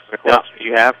Rockets. And of course,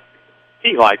 you have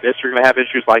heat like this, you're going to have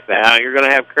issues like that. Now, you're going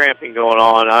to have cramping going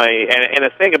on. And the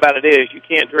thing about it is, you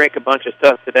can't drink a bunch of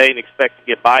stuff today and expect to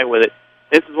get by with it.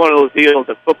 This is one of those deals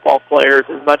that football players,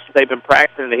 as much as they've been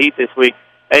practicing the heat this week,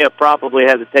 they have probably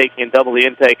had to take in double the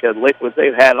intake of liquids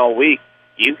they've had all week.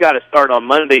 You've got to start on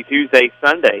Monday, Tuesday,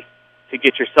 Sunday to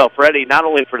get yourself ready, not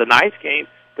only for the night's game,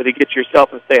 but to get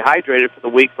yourself and stay hydrated for the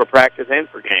week for practice and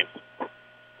for games. Of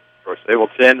course, they will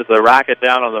send the Rocket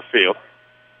down on the field.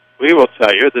 We will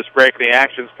tell you this break in the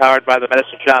action is powered by the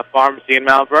Medicine Shop Pharmacy in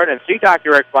Mount Vernon. See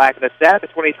Dr. Eric Black and the staff at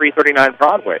 2339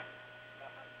 Broadway.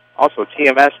 Also,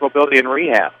 TMS Mobility and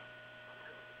Rehab.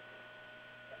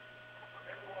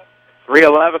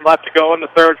 3:11 left to go in the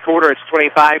third quarter. It's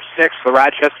 25-6. The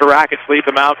Rochester Rockets lead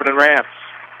the Mount Vernon Rams.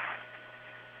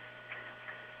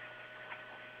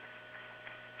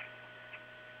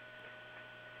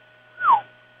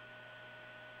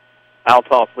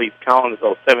 Althoff leads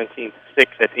Collinsville 17-6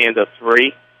 at the end of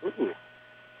 3. Ooh.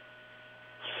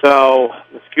 So,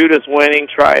 Mascouta's winning,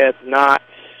 Triad's not.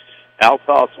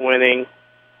 Althoff's winning.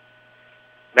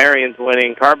 Marion's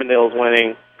winning. Carbondale's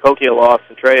winning. Coquia lost.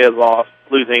 Centralia's lost.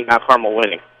 Losing. Now Carmel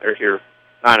winning. There's your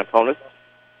 9 opponents.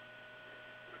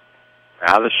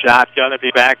 Now the shotgun at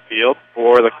the backfield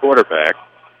for the quarterback.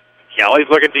 Kelly's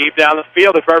looking deep down the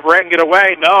field. If Brent can get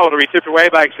away, no, it'll be tipped away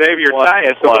by Xavier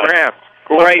Tyus of the Rams.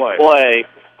 Great play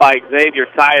by Xavier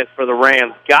Tyus for the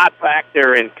Rams. Got back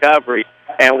there in coverage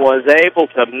and was able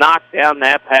to knock down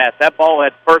that pass. That ball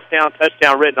had first down,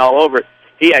 touchdown written all over it.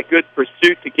 He had good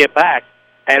pursuit to get back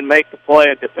and make the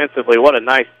play defensively. What a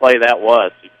nice play that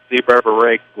was. You can see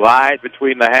Berber glide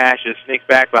between the hashes, sneak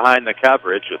back behind the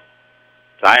coverage.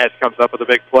 Tyus comes up with a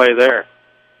big play there.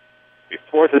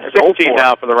 4th and 16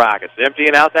 now for the Rockets.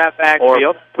 Emptying out that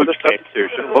backfield for the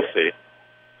substitution. We'll see.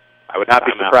 I would not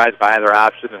be surprised by either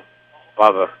option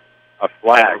of a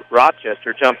flag.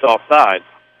 Rochester jumped offside.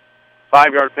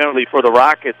 5-yard penalty for the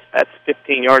Rockets. That's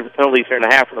 15 yards of penalties here and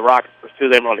a half for the Rockets. Pursue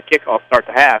them on the kickoff start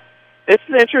to half. It's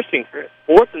an interesting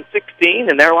 4th and 16,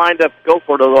 and they're lined up to go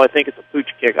for it, although I think it's a pooch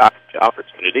kick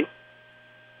opportunity.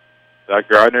 Doug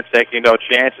Gardner taking no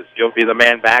chances. He'll be the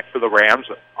man back for the Rams.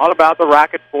 All about the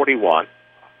Rocket 41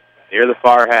 near the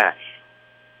far hash.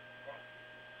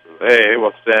 So they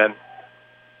will send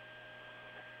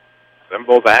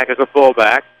Symbol back as a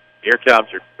fullback. Here comes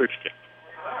your pooch kick.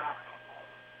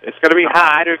 It's going to be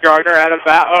high to Gardner out of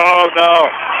bounds. Oh, no.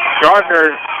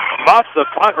 Gardner muffs the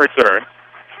punt return.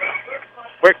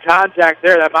 Quick contact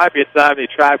there. That might be a time to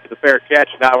try for the fair catch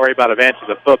and not worry about advancing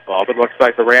the football, but it looks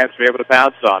like the Rams will be able to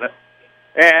bounce on it.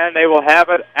 And they will have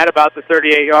it at about the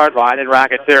 38-yard line in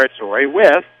Rocket territory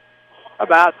with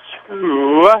about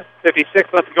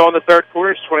 56 left to go in the third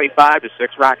quarter. It's 25-6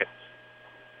 Rockets.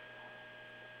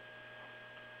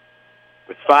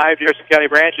 With 5 years of County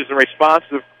branches and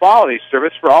responsive quality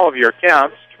service for all of your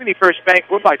accounts, Community First Bank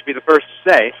would like to be the first to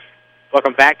say,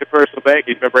 welcome back to Personal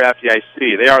Banking, member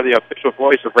FDIC. They are the official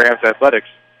voice of Rams Athletics.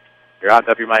 You're on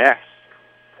WMIX.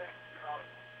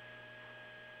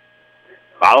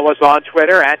 Follow us on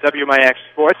Twitter at WMIX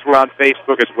Sports. We're on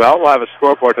Facebook as well. We'll have a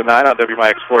scoreboard tonight on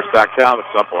WMIXSports.com at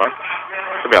some point.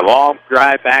 It's going to be a long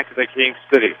drive back to the King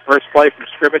City. First play from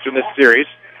scrimmage in this series.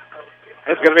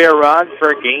 It's going to be a run for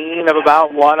a gain of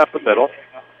about 1 up the middle.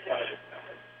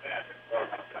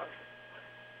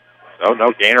 So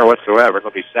no gainer whatsoever.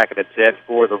 It'll be 2nd and 10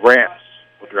 for the Rams.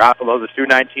 We'll drop below the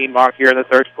 2:19 mark here in the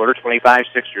third quarter, 25-6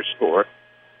 your score.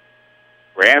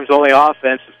 Rams' only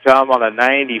offense has come on a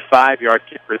 95-yard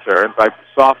kick return by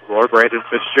sophomore Brandon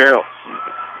Fitzgerald.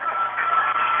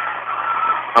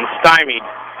 I'm stymied.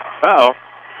 Uh-oh.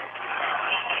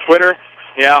 Twitter,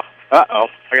 yeah. Uh-oh.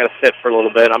 I got to sit for a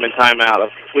little bit. I'm in timeout.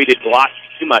 I've tweeted lots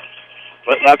too much.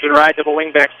 But left and right, double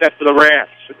wingback set for the Rams.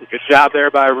 Good job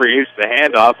there by Reeves. The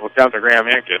handoff will come to Graham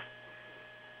Hinkton.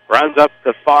 Runs up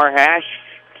the far hash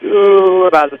to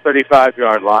about the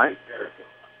 35-yard line.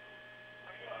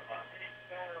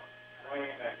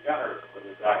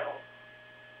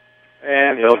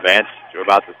 And he'll advance to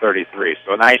about the 33.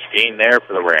 So a nice gain there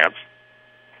for the Rams.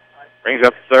 Brings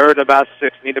up third, about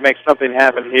 6. Need to make something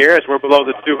happen here as we're below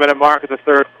the 2-minute mark of the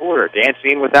third quarter.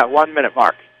 Dancing with that 1-minute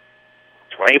mark.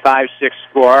 25-6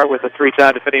 score with a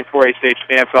 3-time defending 4A state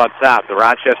champs on top, the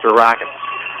Rochester Rockets.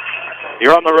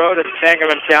 You're on the road in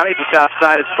Sangamon County, just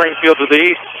outside of Springfield to the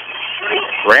east.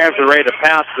 Rams are ready to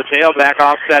pounce the tailback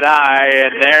offset high,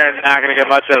 and they're not going to get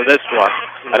much out of this one.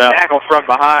 A tackle from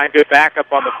behind, good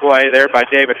backup on the play there by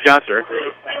David Gunter.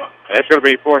 It's going to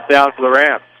be 4th down for the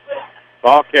Rams.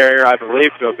 Ball carrier, I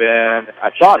believe, to have been,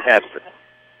 I thought, Hester.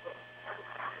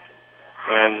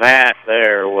 And that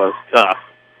there was tough.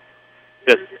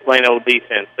 Just plain old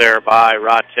defense there by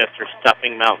Rochester,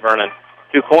 stuffing Mount Vernon.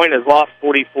 DuQuoin has lost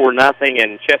 44-0,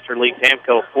 and Chester leads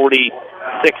Hamco 46-6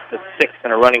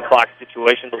 in a running clock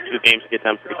situation. Those two games get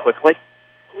done pretty quickly.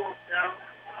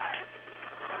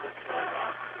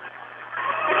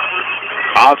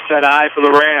 Offset high for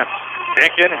the Rams.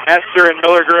 Jenkins, Hester, and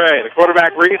Miller Gray. The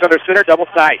quarterback Reeves under center, double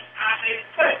tight.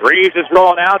 Reeves is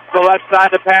rolling out to the left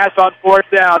side to pass on 4th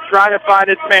down, trying to find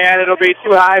his man. It'll be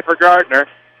too high for Gardner.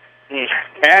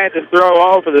 Had to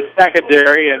throw over the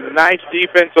secondary, and nice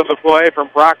defense on the play from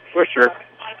Brock Pusher.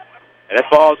 And it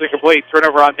falls incomplete.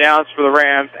 Turnover on downs for the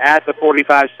Rams at the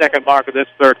 45-second mark of this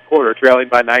third quarter, trailing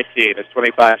by 19. It's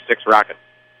 25-6 Rockets.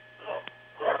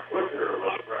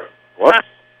 What?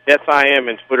 Yes, I am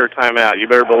in Twitter timeout. You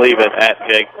better believe it, at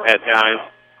Giants.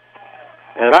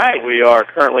 And right, we are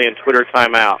currently in Twitter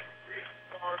timeout.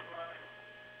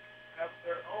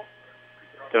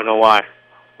 Don't know why.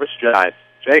 Which Giants?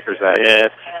 Jaker's at. Yes.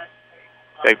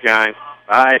 Big Giants.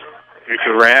 All right.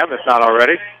 Future Ram, if not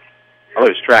already. I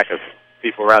lose track of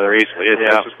people rather easily.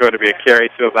 This is going to be a carry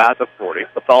to about the 40.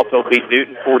 Bethalto beat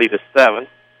Newton 40-7.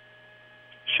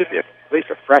 Should be at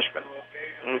least a freshman.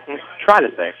 Mm-hmm. Try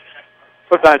to think.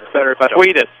 Sometimes it's better if I don't.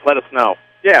 Tweet us. Let us know.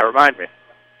 Yeah, remind me.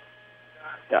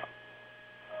 Yeah.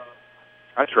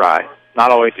 I try.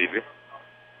 Not always easy.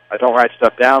 I don't write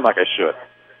stuff down like I should.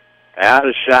 Out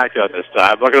of shotgun this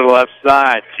time. Look at the left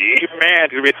side. Deep man.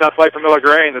 It's going to be a tough play for Miller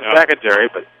Gray in the secondary,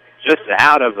 but just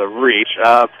out of the reach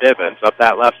of Bivens up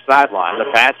that left sideline.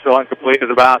 The pass still incomplete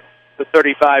at about the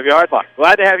 35-yard line.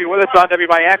 Glad to have you with us on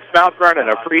WMIX Mount Vernon,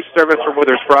 a free service from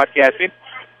Withers Broadcasting.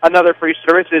 Another free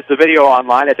service is the video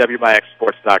online at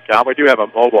WMIXsports.com. We do have a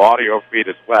mobile audio feed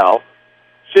as well.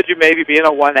 Should you maybe be in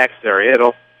a 1X area,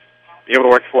 it'll be able to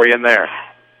work for you in there.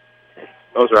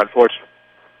 Those are unfortunate.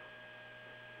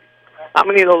 Not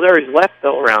many of those areas left,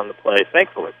 though, around the place,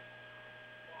 thankfully.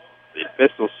 The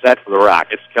pistol set for the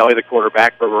Rockets. Kelly, the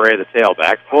quarterback, Burberry, the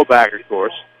tailback. Fullback, of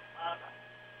course,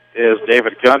 is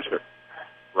David Gunter.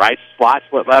 Right slot,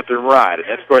 split left and right. And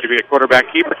that's going to be a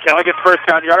quarterback keeper. Kelly gets first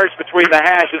down yardage between the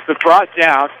hashes, but brought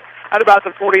down at about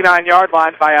the 49-yard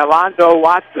line by Alonzo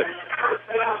Watson.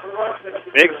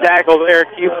 Big tackle there,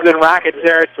 keeps it in Rocket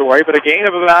territory, but a gain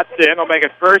of about 10 will make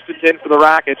it 1st and 10 for the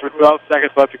Rockets with 12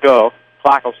 seconds left to go.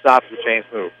 Clock will stop as the chains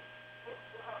move.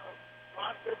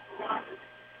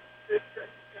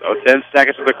 So 10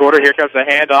 seconds of the quarter. Here comes the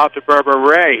handoff to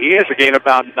Burberry. He has a gain of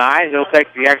about 9. He'll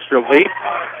take the extra leap.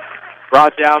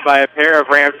 Brought down by a pair of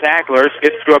Ram tacklers.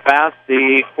 Gets to about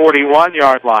the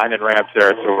 41-yard line in Ram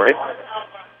territory.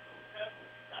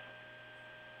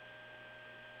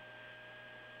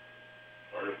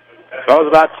 So it was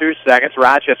about 2 seconds.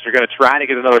 Rochester going to try to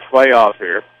get another play off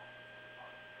here.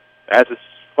 As the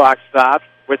clock stops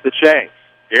with the chains.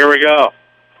 Here we go.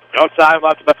 No time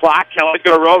left on the clock. Kelly's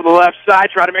going to roll to the left side,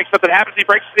 try to make something happen. He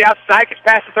breaks to the outside, gets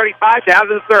past the 35, down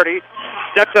to the 30.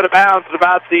 Steps out of bounds at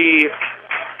about the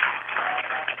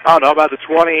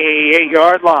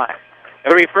 28-yard line.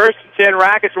 It'll be 1st and 10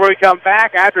 Rockets when we come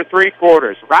back after 3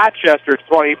 quarters. Rochester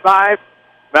 25,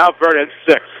 Mount Vernon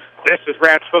 6. This is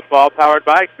Rams football powered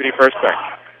by Community First Bank.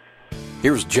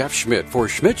 Here's Jeff Schmidt for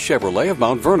Schmidt Chevrolet of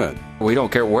Mount Vernon. We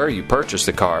don't care where you purchase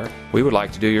the car. We would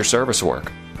like to do your service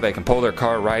work. They can pull their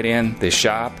car right in, they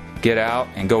shop, get out,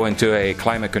 and go into a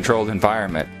climate-controlled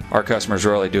environment. Our customers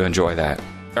really do enjoy that.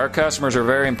 Our customers are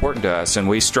very important to us, and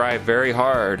we strive very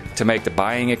hard to make the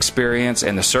buying experience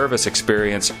and the service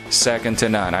experience second to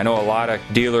none. I know a lot of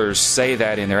dealers say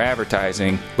that in their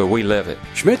advertising, but we live it.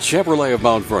 Schmidt Chevrolet of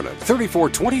Mount Vernon,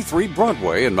 3423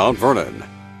 Broadway in Mount Vernon.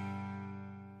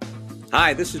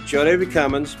 Hi, this is Joe David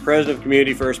Cummins, President of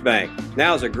Community First Bank.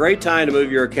 Now is a great time to move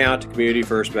your account to Community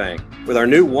First Bank. With our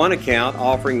new One Account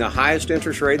offering the highest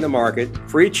interest rate in the market,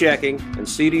 free checking, and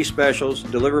CD specials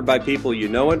delivered by people you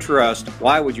know and trust,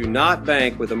 why would you not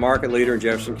bank with the market leader in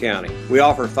Jefferson County? We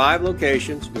offer 5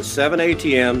 locations with 7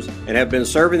 ATMs and have been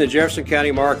serving the Jefferson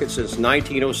County market since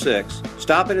 1906.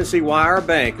 Stop in and see why our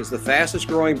bank is the fastest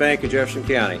growing bank in Jefferson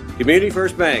County. Community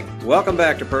First Bank. Welcome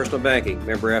back to Personal Banking.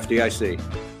 Member FDIC.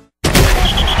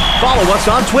 Follow us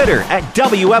on Twitter at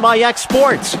WMIX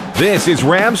Sports. This is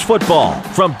Rams Football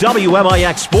from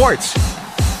WMIX Sports.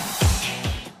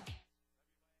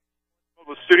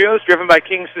 Indianapolis studios, driven by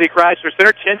King City Chrysler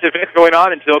Center. 10th event going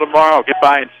on until tomorrow. Get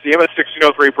by and see them at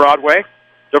 1603 Broadway.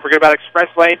 Don't forget about Express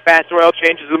Lane, fast oil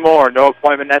changes, and more. No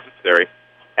appointment necessary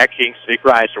at King City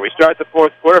Chrysler. We start the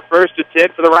fourth quarter, 1st and 10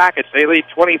 for the Rockets. They lead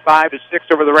 25-6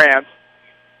 over the Rams.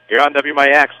 Here on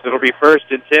WMIX, it'll be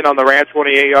 1st and 10 on the Ram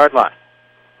 28-yard line.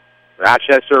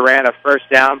 Rochester ran a first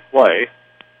down play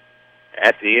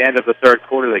at the end of the third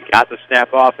quarter. They got the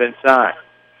snap off inside.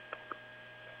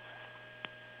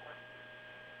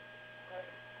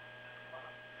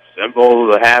 Symbol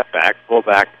of the halfback,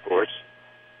 fullback, of course.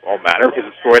 Won't matter because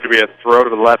it's going to be a throw to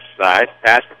the left side.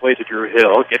 Pass complete to Drew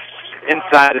Hill. Gets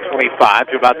inside the 25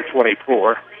 to about the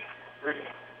 24.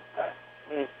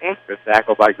 Good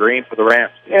tackle by Green for the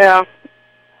Rams. Yeah.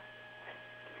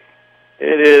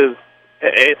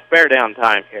 It's bear down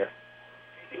time here.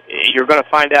 You're going to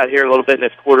find out here a little bit in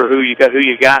this quarter who you got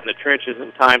in the trenches,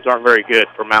 and times aren't very good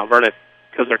for Mount Vernon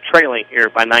because they're trailing here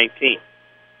by 19.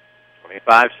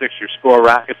 25-6 your score.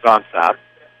 Rockets on top.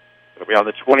 It'll be on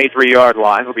the 23-yard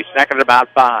line. It'll be second at about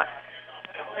 5.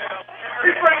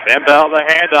 Van Bell, the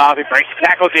handoff. He breaks the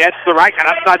tackle at the edge to the right, got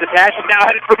outside the dash, and now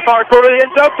headed for the far corner of the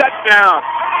end zone. Touchdown!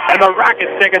 And the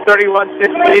Rockets take a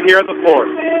 31-6 lead here in the fourth.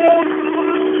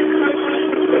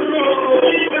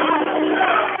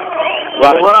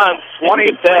 Well, run,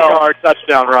 20-yard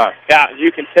touchdown run. Yeah,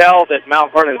 you can tell that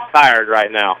Mount Vernon's tired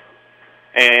right now.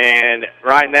 And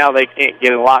right now they can't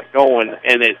get a lot going.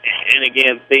 And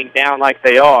again, being down like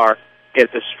they are,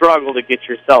 it's a struggle to get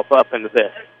yourself up into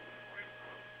this.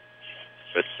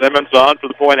 Fitzsimmons on for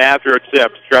the point after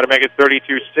attempt. Try to make it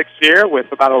 32-6 here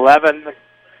with about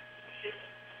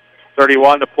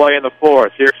 11:31 to play in the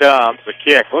fourth. Here comes the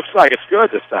kick. Looks like it's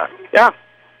good this time. Yeah.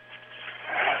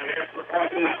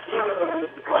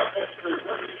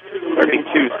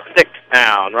 32-6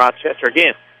 now, and Rochester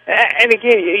again. And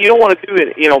again, you don't want to do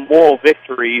it, moral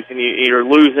victories, and you're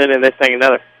losing and this thing and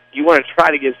another. You want to try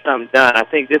to get something done. I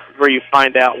think this is where you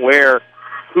find out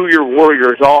who your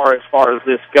Warriors are as far as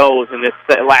this goes in this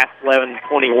last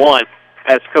 11-21.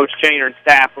 As Coach Chainer and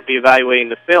staff will be evaluating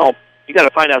the film, you got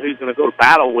to find out who's going to go to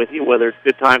battle with you, whether it's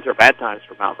good times or bad times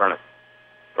for Mount Vernon.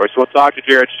 Of course, we'll talk to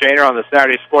Jared Chainer on the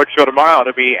Saturday Sports Show tomorrow.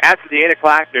 It'll be after the 8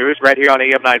 o'clock news right here on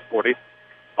AM 940.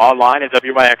 Online at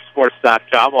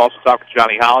WMIXSports.com. We'll also talk with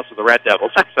Johnny Hollis of the Red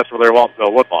Devils. That's where they're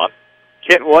Waltonville Woodlawn.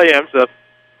 Kent Williams of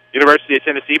University of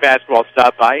Tennessee basketball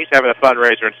stopped by. He's having a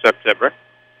fundraiser in September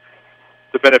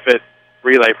to benefit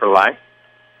Relay for Life.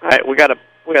 All right, we got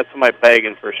somebody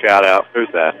begging for a shout-out. Who's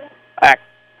that?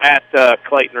 At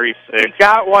Clayton Reeves. He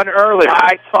got one earlier.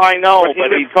 I know,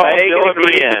 but he's begging Dylan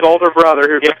Reeves, his older brother,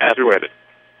 who graduated.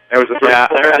 There was a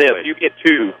there it is. You get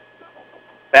 2.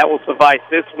 That will suffice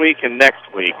this week and next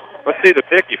week. Let's see the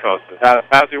pic he posted.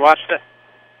 How's he watched it?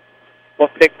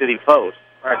 What pic did he post?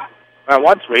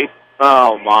 One tweet.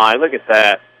 Oh, my. Look at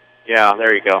that. Yeah,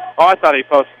 there you go. Oh, I thought he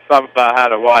posted something about how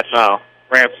to watch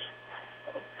Rams.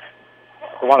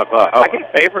 The one above. I can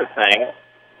favorite things.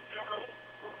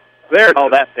 There. Oh,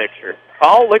 that picture.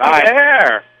 Oh, look at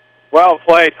there. Well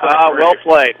played. Well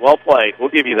played. Well played. We'll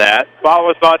give you that. Follow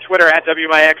us on Twitter at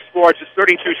WMIX Sports. It's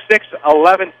 32-6,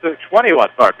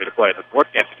 11-21. Pardon me to play the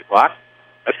fourth. Can't see the clock.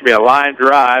 That's going to be a line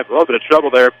drive. A little bit of trouble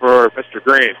there for Mr.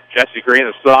 Green. Jesse Green,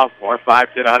 the sophomore,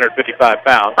 5'10", 155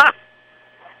 pounds.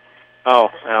 Oh,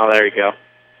 well, there you go.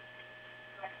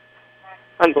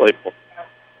 Unbelievable.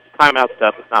 Timeout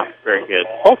stuff is not very good.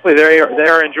 Hopefully they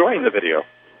are enjoying the video.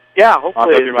 Yeah,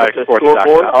 hopefully. On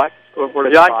WMIXSports.com. I like the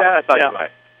scoreboard. You like that? I thought you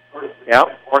might. Yeah.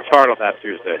 Worked hard on that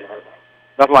Tuesday.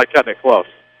 Nothing like cutting it close.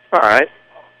 All right.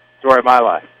 Story of my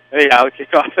life. Anyhow, the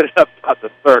kickoff is up about the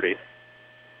 30.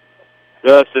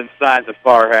 Just inside the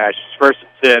far hash. First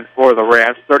and 10 for the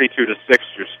Rams. 32-6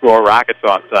 your score. Rockets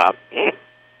on top.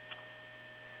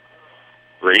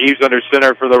 Reeves under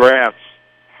center for the Rams.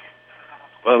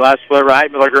 Well, last play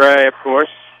right. Miller Gray, of course,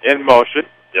 in motion.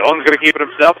 Dillon's going to keep it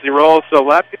himself as he rolls to the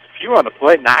left. Gets a few on the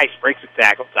play. Nice. Breaks the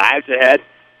tackle. Dives ahead.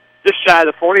 Just shy of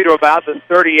the 40 to about the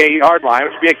 38-yard line,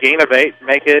 which would be a gain of 8.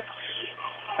 Make it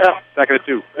second and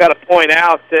 2. We've got to point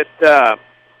out that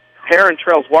Heron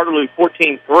trails Waterloo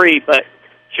 14-3, but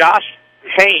Josh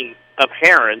Haynes of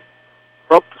Heron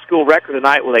broke the school record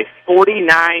tonight with a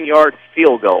 49-yard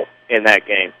field goal in that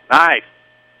game. Nice.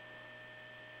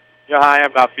 You know how I am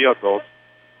about field goals.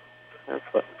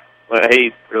 Well,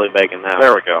 he's really making that.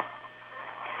 There we go.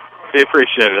 He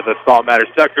appreciated it. That's all that matters.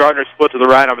 Tuck Gardner split to the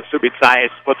right. I'm assuming Tyus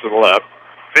split to the left.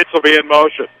 Fitz will be in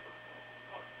motion.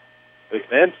 It's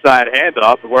an inside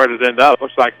handoff. Where did it end up?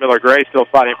 Looks like Miller Gray still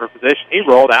fighting for position. He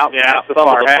rolled out. Yeah, the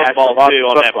far hash. Football too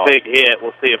on that big hit.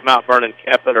 We'll see if Mount Vernon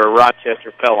kept it or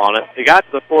Rochester fell on it. He got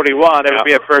to the 41. It would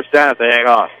be a first down if they hang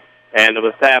on. And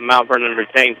with that, Mount Vernon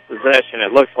retains possession.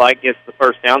 It looks like gets the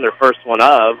first down, their first one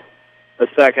of the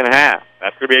second half.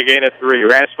 That's going to be a gain of 3.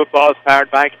 Rams football is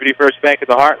powered by Community First Bank of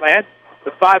the Heartland.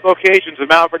 With 5 locations in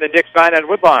Mount Vernon, Dix, Sinai, and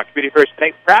Woodlawn, Community First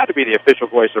Bank proud to be the official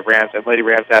voice of Rams and Lady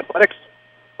Rams athletics.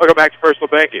 Welcome back to Personal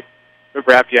Banking.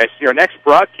 Remember, FDIC, our next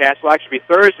broadcast will actually be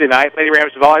Thursday night, Lady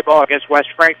Rams volleyball against West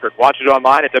Frankfort. Watch it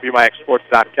online at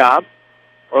WMIXsports.com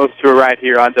or listen to it right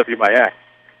here on WMIX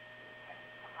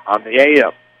on the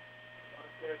AM.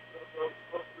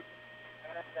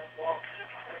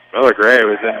 Miller Gray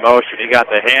was in motion. He got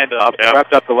the hand up,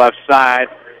 swept up the left side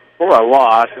for a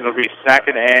loss, and it'll be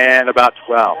second and about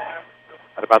 12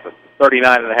 at about the 39.5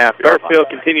 yard line. Garfield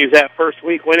continues that first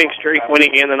week winning streak,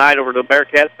 winning in the night over the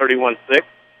Bearcats, 31-6.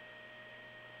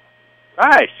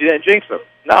 Nice. You didn't jinx him.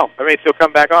 No. That means he'll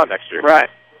come back on next year. Right.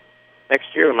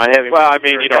 Next year we might have him. Well, I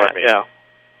mean, you know what I mean. Yeah.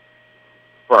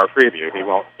 For our preview, he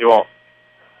won't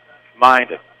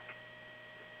mind it.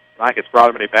 Like it's brought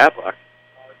him any bad luck.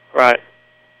 Right.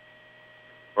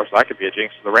 Of course, that could be a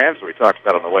jinx for the Rams that we talked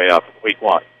about on the way up in week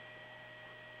 1.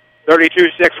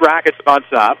 32-6 Rockets on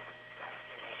top.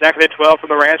 Second and 12 from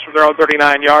the Rams from their own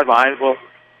 39-yard line. Will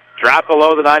drop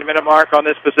below the 9-minute mark on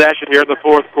this possession here in the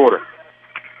fourth quarter.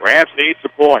 Rams need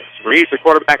some points. Reeves, the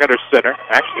quarterback under center.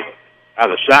 Actually, out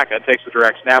of the shotgun, takes the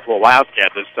direct snap. Will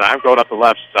Wildcat this time, going up the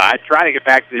left side, trying to get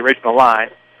back to the original line.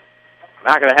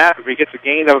 Not going to happen. If he gets a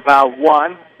gain of about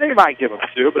 1, they might give him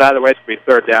 2, but either way, it's going to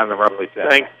be third down and roughly 10.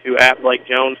 Thanks to App Blake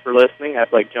Jones for listening.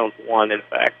 App Blake Jones won, in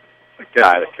fact. The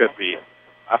guy that could be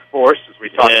a force, as we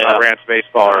talked about Rams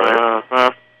baseball earlier.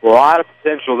 A lot of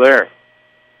potential there. A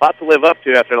lot to live up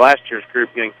to after last year's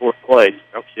group getting 4th place.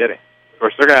 No kidding. Of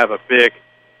course, they're going to have a big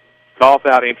golf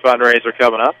outing fundraiser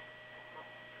coming up.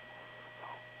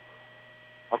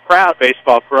 A proud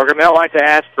baseball program. They don't like to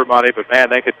ask for money, but, man,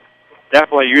 they could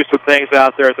definitely use some things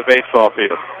out there at the baseball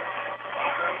field.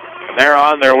 And they're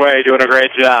on their way, doing a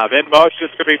great job. In motion,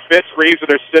 it's going to be Fitz. Reeves in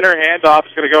their center. Handoff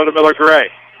is going to go to Miller Gray.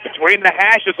 Between the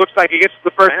hashes, looks like he gets to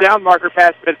the first down marker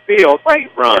past midfield. Great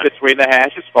run. Between the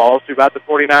hashes, falls to about the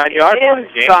 49-yard line.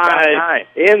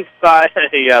 Inside,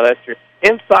 yeah, that's true.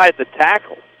 Inside the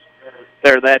tackles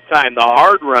there that time, the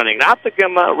hard running, not the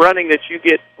running that you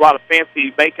get a lot of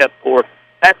fancy makeup for.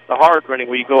 That's the hard running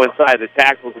where you go inside the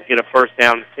tackles and get a first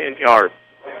down 10 yards.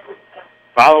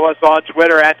 Follow us on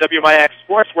Twitter at WMIX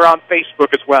Sports. We're on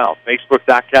Facebook as well.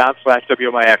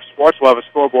 Facebook.com/WMIX Sports. We'll have a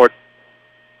scoreboard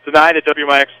tonight at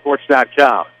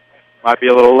WMIXsports.com. Might be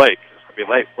a little late. It's going to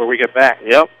be late before we get back.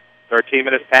 Yep. 13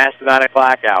 minutes past the 9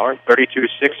 o'clock hour.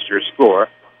 32-6 your score.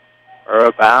 Or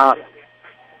about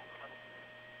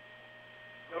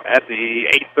at the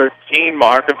 8:13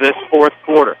 mark of this fourth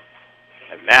quarter.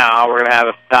 And now we're going to have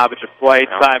a stoppage of play,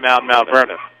 timeout in Mount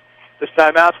Vernon. This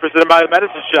timeout is presented by the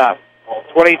Medicine Shop,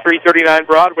 2339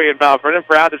 Broadway in Mount Vernon,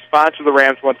 proud to sponsor the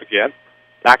Rams once again.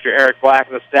 Dr. Eric Black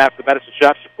and the staff of the Medicine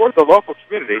Shop support the local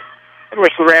community and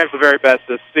wish the Rams the very best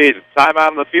this season. Timeout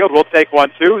on the field. We'll take one,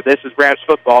 too. This is Rams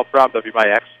football from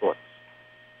WMIX Sports.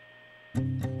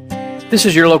 This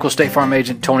is your local State Farm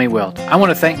agent, Tony Wilt. I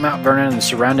want to thank Mount Vernon and the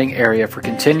surrounding area for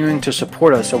continuing to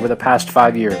support us over the past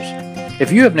 5 years.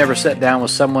 If you have never sat down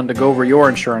with someone to go over your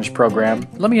insurance program,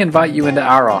 let me invite you into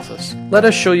our office. Let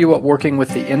us show you what working with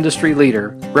the industry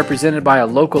leader, represented by a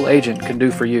local agent, can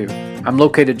do for you. I'm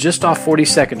located just off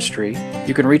 42nd Street.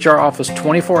 You can reach our office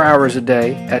 24 hours a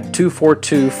day at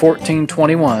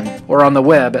 242-1421 or on the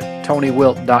web at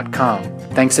tonywilt.com.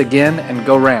 Thanks again, and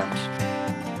go Rams.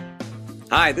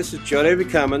 Hi, this is Joe David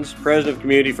Cummins, President of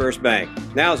Community First Bank.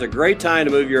 Now is a great time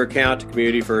to move your account to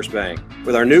Community First Bank.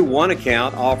 With our new One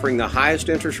Account offering the highest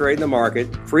interest rate in the market,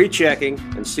 free checking,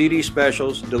 and CD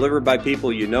specials delivered by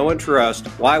people you know and trust,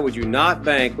 why would you not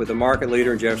bank with the market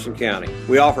leader in Jefferson County?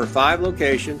 We offer 5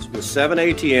 locations with 7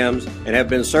 ATMs and have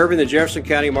been serving the Jefferson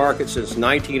County market since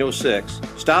 1906.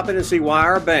 Stop in and see why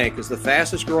our bank is the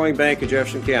fastest growing bank in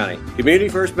Jefferson County. Community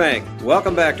First Bank.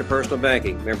 Welcome back to Personal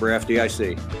Banking. Member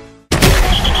FDIC.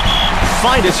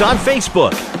 Find us on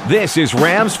Facebook. This is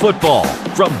Rams Football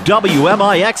from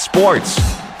WMIX Sports.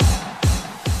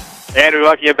 And we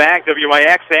welcome you back,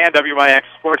 WMIX and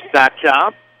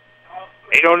WMIXsports.com.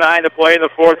 8:09 to play in the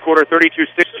fourth quarter,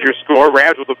 32-6 your score.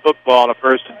 Rams with the football on a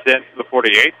 1st and 10 to the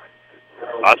 48.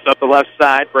 Toss up the left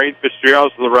side. Braden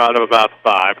Fitzgerald's the run of about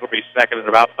 5. It'll be second and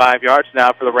about 5 yards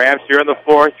now for the Rams here in the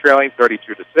fourth, trailing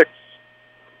 32-6.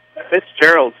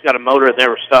 Fitzgerald's got a motor that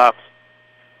never stops.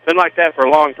 Been like that for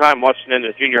a long time, watching in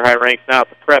the junior high ranks now at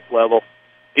the prep level.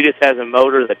 He just has a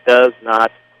motor that does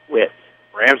not quit.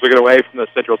 Rams will get away from the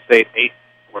Central State 8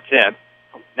 or 10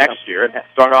 next year and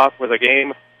start off with a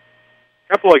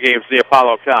couple of games in the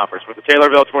Apollo Conference with the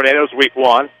Taylorville Tornadoes week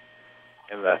 1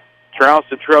 and the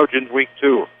Charleston Trojans, week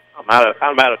 2.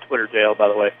 I'm out of Twitter jail, by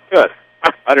the way. Good.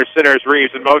 Under center is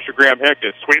Reeves in motion. Graham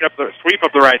Hickens sweep up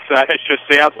the right side. It's just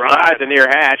the outside the near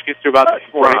hash. Gets to about the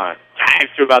 40. Times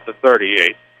to about the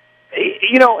 38.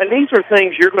 You know, and these are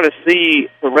things you're going to see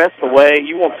the rest of the way.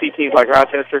 You won't see teams like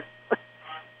Rochester.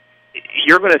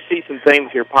 You're going to see some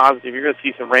things here positive. You're going to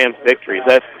see some Rams victories,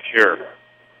 that's for sure.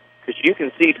 Because you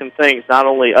can see some things not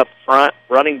only up front,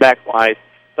 running back-wise,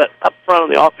 but up front on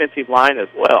the offensive line as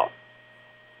well.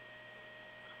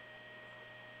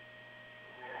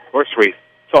 Of course, we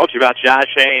told you about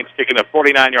Josh Haynes kicking a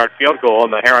 49-yard field goal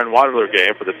in the Heron-Waterloo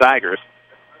game for the Tigers.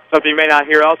 Something you may not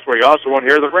hear elsewhere. You also won't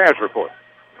hear the Rams report.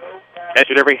 Catch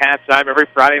it every halftime, every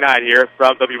Friday night here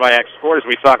from WMIX Sports as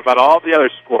we talk about all the other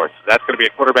sports. That's going to be a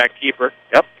quarterback keeper.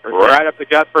 Yep. Right up the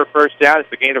gut for a first down.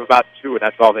 It's a gain of about 2, and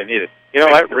that's all they needed. You know,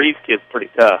 that Reeves kid's pretty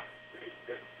tough.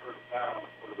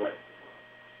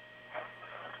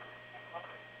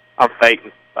 I'm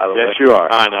faking, by the way. Yes, you are.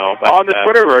 I know. But, on the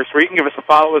Twitterverse, where you can give us a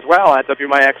follow as well at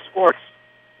WMIX Sports.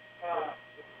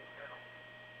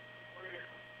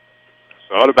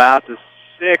 So at about the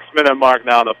 6-minute mark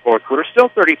now in the fourth quarter, still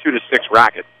 32-6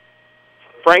 Rockets.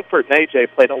 Frankfurt and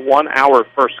AJ played a 1-hour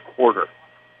first quarter.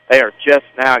 They are just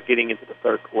now getting into the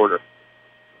third quarter.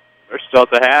 They're still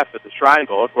at the half at the Shrine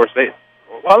Bowl. Of course, they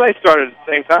started at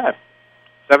the same time,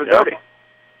 7:30. Yep.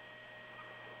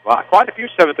 Well, quite a few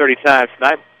 7:30 times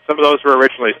tonight. Some of those were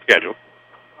originally scheduled.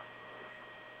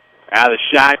 Now the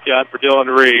shotgun for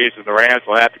Dylan Reeves, and the Rams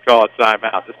will have to call a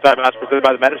timeout. This timeout is presented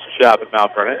by the Medicine Shop at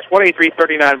Mount Vernon.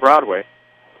 2339 Broadway.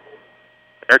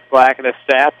 Eric Black and his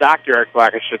staff, Dr. Eric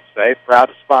Black, I should say, proud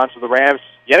to sponsor the Rams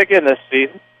yet again this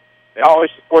season. They always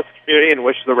support the community and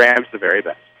wish the Rams the very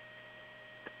best.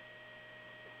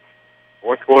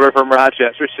 Fourth quarter from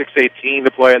Rochester, 6:18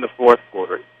 to play in the fourth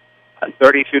quarter. A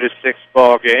 32-6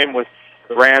 ball game with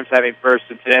the Rams having first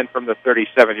and 10 from the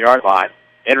 37-yard line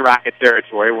in Rocket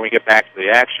territory when we get back to the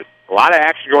action. A lot of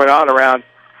action going on around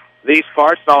these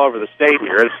parts all over the state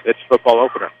here. It's football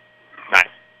opener. Nice.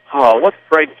 Oh, what's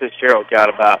Braden Fitzgerald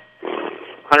got, about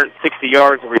 160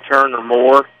 yards of return or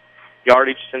more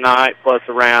yardage tonight, plus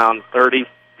around 30,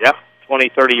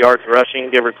 30 yards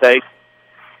rushing, give or take.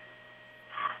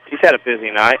 He's had a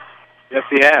busy night. Yes,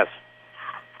 he has.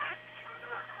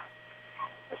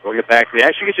 So we'll get back to the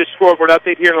action. Get your scoreboard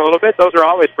update here in a little bit. Those are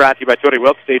always brought to you by Tony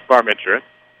Wilkes, State Farm Insurance.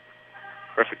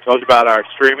 Of course, we told you about our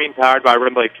streaming powered by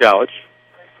Rimley College.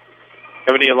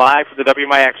 Coming to you live from the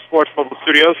WMIX Sports Mobile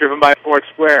Studios, driven by Ford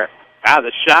Square. Out of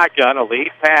the shotgun, a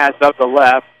lead pass up the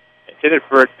left, intended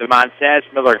for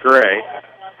DeMontez Miller-Gray.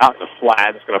 Out the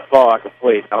flat, it's going to fall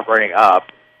incomplete. That'll bring up.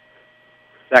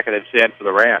 Second and 10 for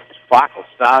the Rams. Clock will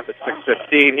stop at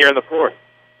 6:15 here in the fourth.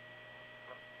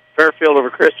 Fairfield over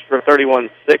Christopher, 31-60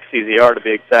 the yard to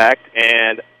be exact.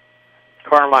 And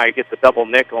Carmike gets a double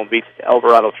nickel and beats the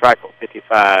Eldorado Tricle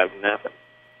 55-0.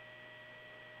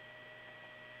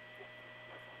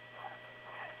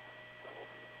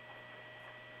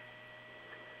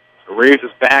 Reeves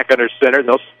is back under center.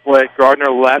 They'll split.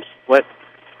 Gardner left, split.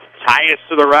 Tyus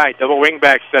to the right. Double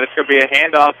wingback set. It's going to be a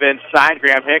handoff inside.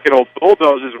 Graham Hicken will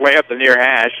bulldoze his way up the near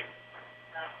hash.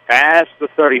 Past the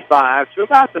 35 to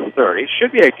about the 30.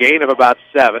 Should be a gain of about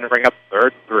 7 to bring up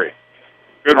third and 3.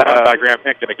 Good run by Graham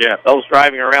Hicken again. Those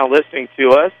driving around listening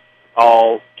to us,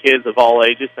 all kids of all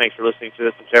ages, thanks for listening to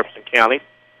us in Jefferson County.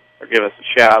 Or give us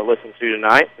a shout out to listen to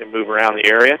tonight and move around the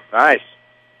area. Nice.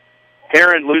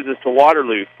 Heron loses to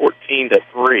Waterloo 14-3.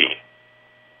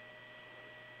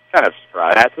 Kind of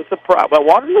surprised. That's a surprise. But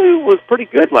Waterloo was pretty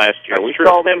good last year. We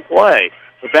saw them play.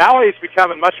 The Valley's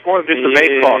becoming much more than just a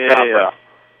baseball conference.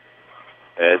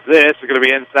 As this is going to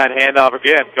be inside handoff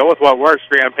again. Go with what works,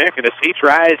 Graham Hicken. As he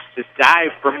tries to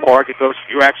dive for more, get those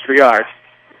few extra yards.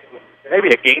 Maybe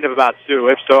a gain of about 2.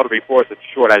 If so, it'll be fourth and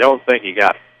short. I don't think he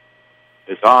got it.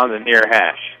 It's on the near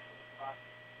hash.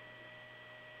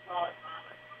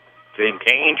 Getting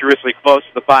dangerously close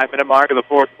to the 5-minute mark of the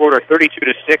fourth quarter.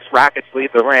 32-6, Rockets lead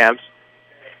the Rams.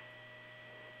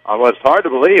 On what's hard to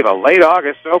believe, a late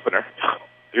August opener.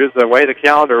 Here's the way the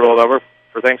calendar rolled over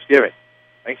for Thanksgiving.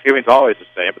 Thanksgiving's always the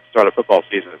same, but the start of football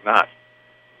season is not.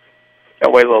 Got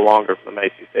to wait a little longer for the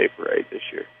Macy's Day Parade this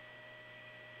year.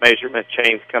 Measurement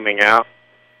chains coming out.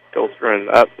 Go through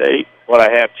an update. What I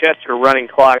have, Chester running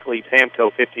clock leads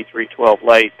Hamco 53-12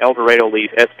 late. El Dorado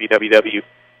leads SBWW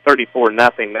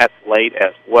 34-0. That's late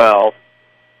as well.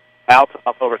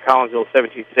 Altop over Collinsville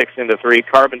 17-6 into 3.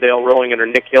 Carbondale rolling under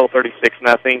Nick Hill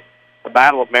 36-0. The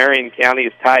Battle of Marion County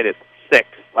is tied at 6.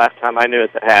 Last time I knew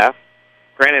it's a half.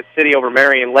 Granite City over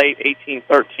Marion late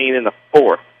 18-13 in the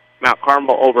fourth. Mount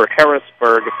Carmel over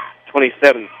Harrisburg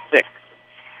 27-6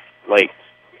 late.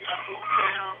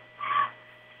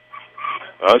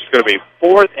 Well, it's going to be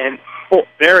 4th and 4.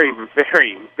 Very,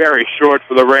 very, very short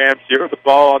for the Rams here. The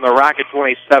ball on the Rocket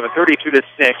 27,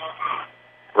 32-6.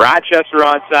 Rochester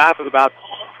on top with about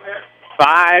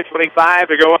 5:25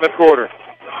 to go in the quarter.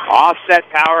 Offset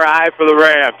power high for the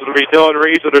Rams. It'll be Dylan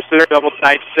Reeves with their center double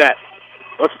tight set.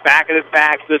 Looks back at his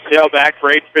back to the tailback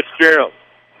for Aiden Fitzgerald.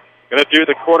 Going to do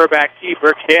the quarterback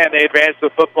keeper. Can they advance the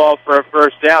football for a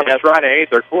first down? That's right, Aid,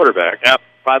 their quarterback. Yep.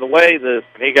 By the way,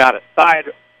 he got it. Side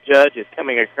judge is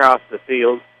coming across the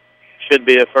field. Should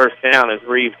be a first down as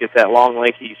Reeves gets that long,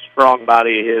 lanky, strong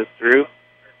body of his through.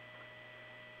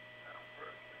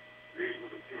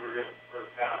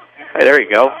 Hey, there you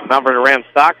go. Mount Vernon Rams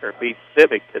soccer beats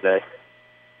Civic today.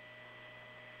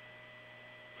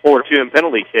 4-2 in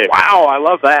penalty kick. Wow, I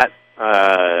love that.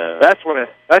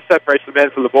 That separates the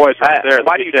men from the boys right there.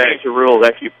 Why do you change the rules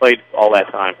after you played all that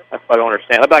time? That's what I don't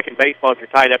understand. Like in baseball, if you're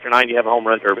tied after 9, you have a home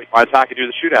run derby. Why does hockey do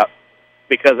the shootout?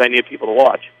 Because they need people to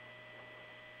watch.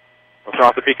 What's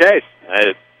wrong with the PKs?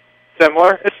 It's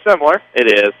similar. It's similar. It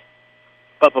is.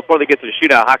 But before they get to the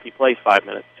shootout, hockey plays 5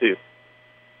 minutes, too.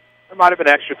 There might have been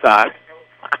extra time.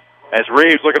 As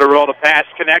Reeves looking to roll the pass,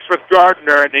 connects with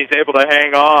Gardner, and he's able to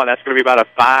hang on. That's going to be about a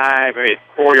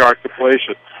 4-yard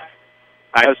completion.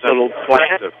 Nice little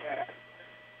slant.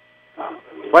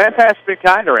 Slant pass has been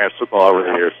kind to Rams football over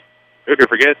the years. Who could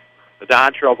forget the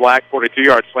Dontrell Black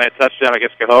 42-yard slant touchdown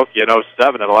against Cahokia in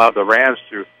 07 that allowed the Rams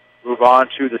to move on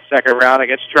to the second round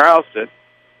against Charleston,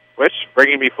 which,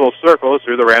 bringing me full circle, is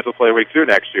who the Rams will play week 2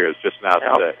 next year. It's just now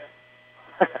today.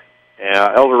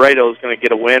 El Dorado is going to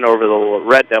get a win over the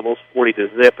Red Devils, 40-0,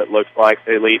 it looks like.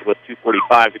 They lead with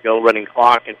 2:45 to go, running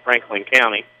clock in Franklin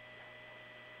County.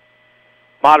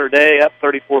 Mater Dei up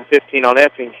 34-15 on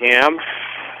Effingham,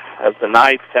 as the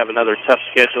Knights have another tough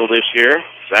schedule this year.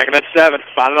 2nd and 7,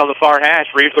 spotted on the far hash.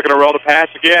 Reeves looking to roll the pass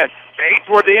again. Fade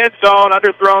toward the end zone,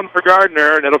 underthrown for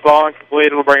Gardner, and it'll fall incomplete.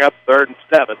 It'll bring up 3rd and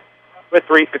 7 with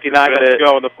 3:59 minutes to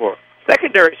go in the fourth.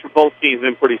 Secondaries for both teams have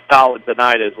been pretty solid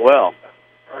tonight as well.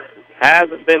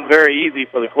 Hasn't been very easy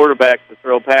for the quarterbacks to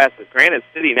throw passes. Granite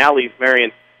City now leads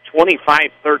Marion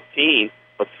 25-13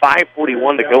 with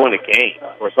 5:41 to go in the game.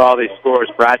 Of course, all these scores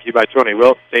brought to you by Tony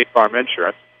Wilson, State Farm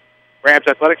Insurance. Rams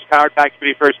Athletics powered by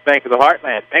Community First Bank of the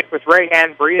Heartland. Bank with Ray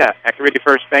and Bria at Community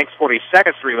First Bank's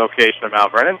 42nd Street location in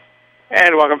Mount Vernon.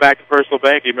 And welcome back to Personal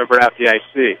Banking, member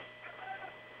FDIC.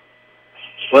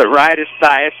 Split right is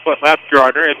Tyus, split left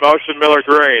Gardner, in motion Miller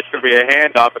Gray. It's going to be a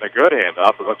handoff and a good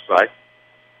handoff, it looks like.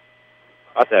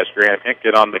 Thought that's Grant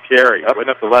Hinkett on the carry. Went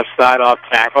up the left side off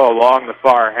tackle along the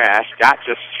far hash. Got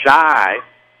just shy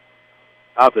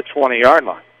of the 20-yard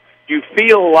line. You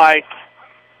feel like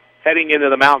heading into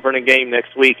the Mount Vernon game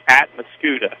next week at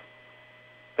Mascoutah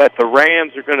that the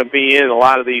Rams are going to be in a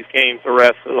lot of these games the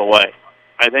rest of the way.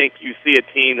 I think you see a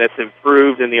team that's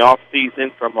improved in the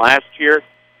offseason from last year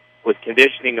with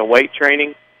conditioning and weight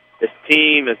training. This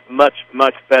team is much,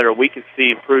 much better. We can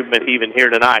see improvement even here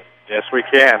tonight. Yes, we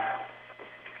can.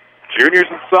 Juniors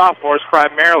and sophomores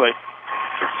primarily.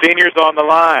 Seniors on the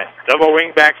line. Double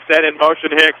wingback set in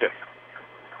motion Hinkett.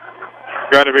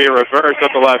 Going to be a reverse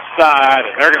up the left side,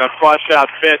 and they're going to flush out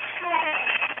Fitz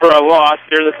for a loss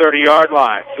near the 30-yard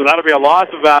line. So that'll be a loss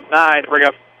of about 9 to bring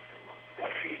up.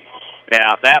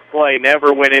 Now, that play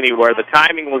never went anywhere. The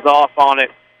timing was off on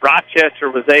it. Rochester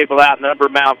was able to outnumber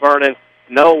Mount Vernon.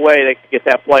 No way they could get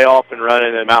that play off and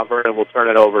running, and Mount Vernon will turn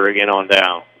it over again on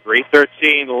down.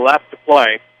 3:13 left to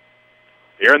play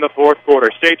here in the fourth quarter.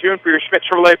 Stay tuned for your Schmidt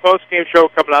Chevrolet postgame show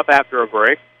coming up after a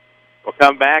break. We'll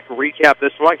come back, recap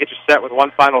this one, get you set with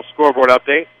one final scoreboard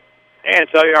update, and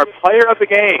tell you our player of the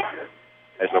game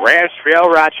as the Rams trail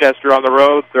Rochester on the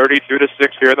road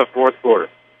 32-6 here in the fourth quarter.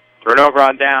 Turnover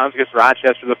on downs gets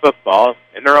Rochester the football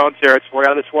in their own territory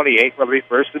on the 28. Will be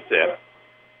 1st and 10.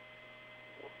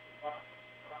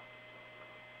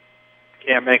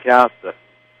 Can't make out the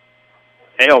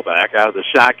tailback out of the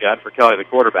shotgun for Kelly, the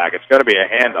quarterback. It's going to be a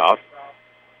handoff.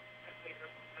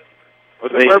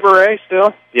 Was it Berberay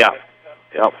still? Yeah.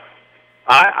 Yep.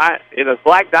 In a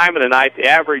Black Diamond tonight, the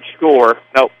average score,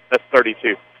 nope, that's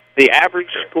 32. The average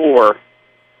score,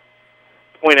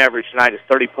 point average tonight is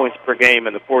 30 points per game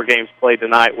in the 4 games played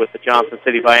tonight with the Johnson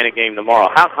City-Vienna game tomorrow.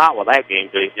 How hot will that game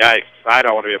be? Yikes. I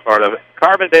don't want to be a part of it.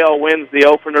 Carbondale wins the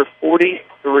opener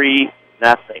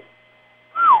 43-0.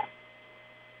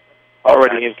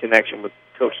 Already in connection with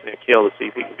Coach Nick Hill to see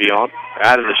if he can be on.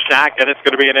 Out of the shotgun, it's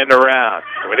going to be an end around.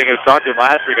 We didn't get to talk to him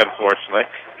last week, unfortunately.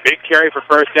 Big carry for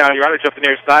first down. Yardage up the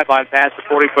near sideline. Pass to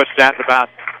 40, pushed down to about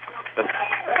the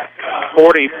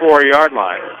 44-yard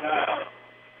line.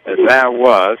 As that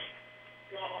was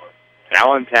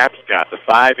Alan Tapscott, the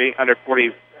 5'8",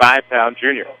 145-pound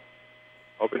junior.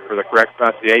 Hope hoping for the correct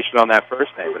pronunciation on that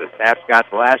first name, but it's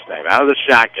Scott's last name. Out of the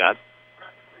shotgun.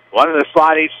 One in the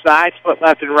slot each side, split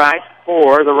left and right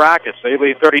for the Rockets. They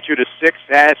lead 32-6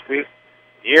 as we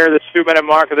near the 2-minute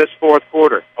mark of this fourth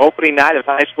quarter. Opening night of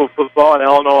high school football in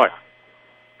Illinois.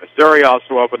 Missouri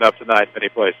also opened up tonight in many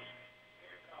places.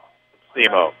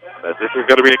 Simo. This is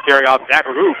going to be a carry-off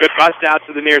tackle. Ooh, good bust out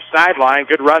to the near sideline.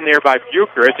 Good run there by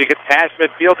Bucher as he gets past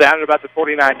midfield down at about the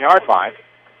 49-yard line.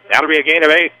 That'll be a gain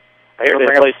of 8. They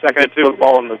play second and 2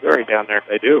 football in Missouri down there.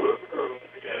 They do.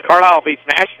 Carlisle beats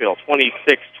Nashville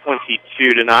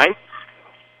 26-22 tonight.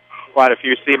 Quite a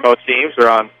few SEMO teams are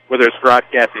on Withers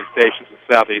broadcasting stations in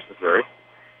southeast Missouri.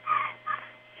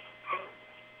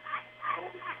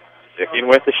 Sticking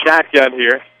with the shotgun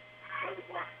here.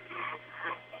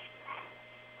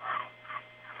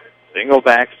 Single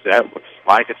back set. Looks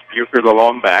like it's Bucher, the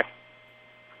lone back.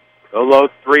 They'll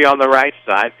load 3 on the right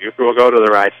side. Bucher will go to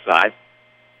the right side.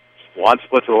 One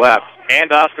split to the left.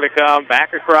 Handoff's going to come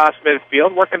back across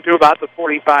midfield, working to about the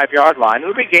 45-yard line.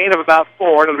 It'll be a gain of about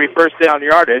 4. It'll be first down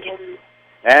yardage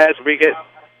as we get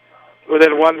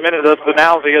within 1 minute of the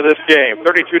finality of this game.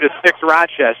 32-6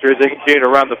 Rochester as they continue to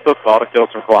run the football to kill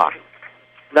some clock.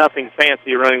 Nothing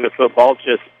fancy running the football,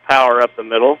 just power up the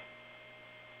middle.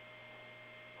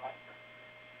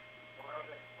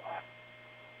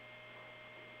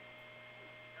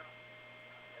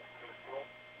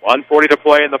 .140 to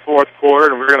play in the fourth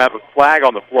quarter, and we're going to have a flag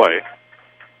on the play.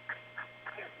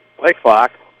 Play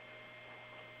clock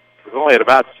was only at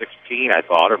about 16, I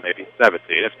thought, or maybe 17.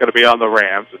 It's going to be on the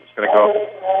Rams. It's going to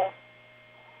go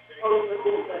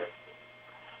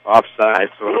offside,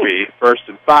 so it'll be 1st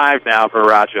and 5 now for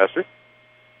Rochester.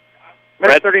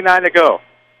 Minute 39 to go.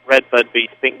 Redbud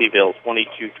beats Pinckneyville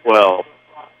 22-12.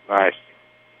 Nice.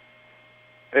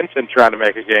 Vincent trying to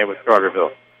make a game with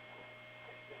Carterville.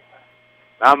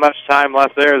 Not much time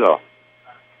left there, though.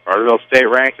 Carterville State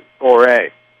ranked at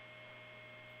 4A.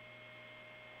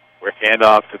 Quick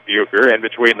handoff to Bucher in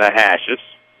between the hashes.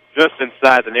 Just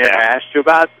inside the near hash to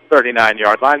about the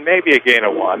 39-yard line. Maybe a gain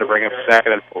of 1 to bring him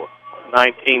 2nd and 4.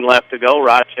 19 left to go.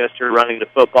 Rochester running the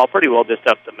football pretty well just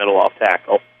up the middle off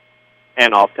tackle.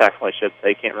 And off tackle, I should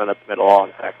say. Can't run up the middle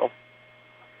on tackle.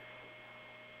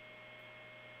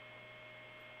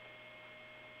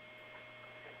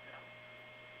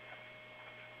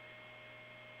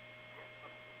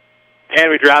 And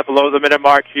we drop below the minute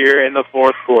mark here in the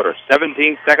fourth quarter.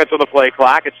 17 seconds on the play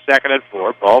clock. It's 2nd and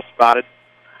 4. Ball spotted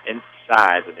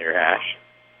inside the near hash.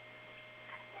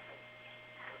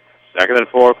 2nd and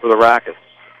 4 for the Rockets.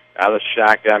 Out of the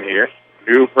shotgun here.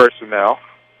 New personnel.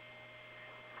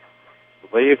 I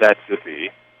believe that should be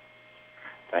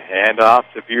a handoff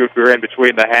to Bucher in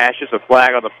between the hashes. A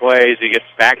flag on the play as he gets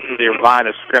back to the line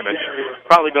of scrimmage.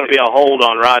 Probably going to be a hold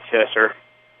on Rochester,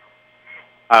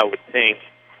 I would think.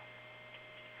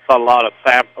 A lot of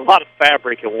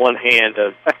fabric in one hand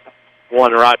of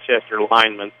one Rochester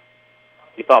lineman.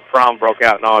 He thought prom broke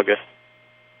out in August.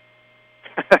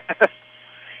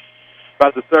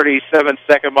 About the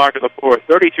 37-second mark of the fourth.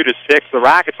 32-6. The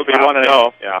Rockets will be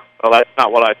 1-0. Yeah. Well, that's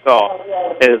not what I saw.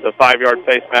 It is a 5-yard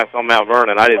face mask on Mount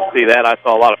Vernon. I didn't see that. I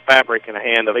saw a lot of fabric in the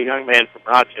hand of a young man from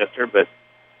Rochester, but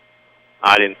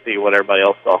I didn't see what everybody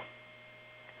else saw.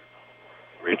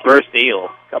 Reverse kneel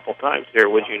a couple times here,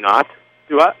 would you not?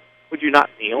 Do what? Would you not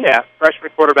kneel? Yeah,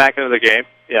 freshman quarterback into the game.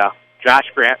 Yeah. Josh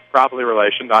Grant, probably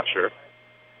relation, not sure.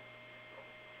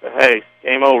 But hey,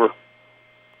 game over.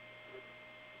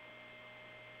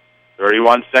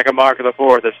 31-second mark of the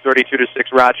fourth. It's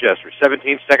 32-6 Rochester.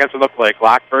 17 seconds on the play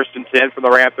clock. 1st and 10 from the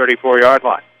Ram 34-yard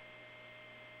line.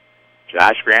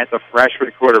 Josh Grant, the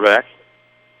freshman quarterback.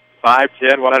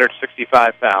 5'10",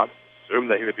 165 pounds. Assume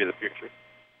that he would be the future.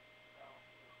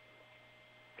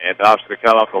 Handoff's going to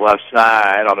come off the left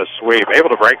side on a sweep. Able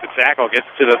to break the tackle. Gets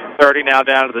to the 30, now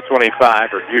down to the 25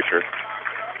 for Bucher.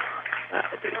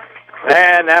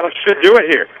 And that should do it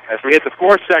here as we hit the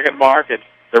 4-second mark. And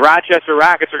the Rochester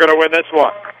Rockets are going to win this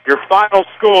one. Your final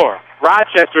score,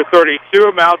 Rochester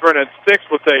 32, Mount Vernon 6.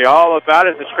 We'll tell you all about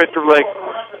it in the Christopher Lake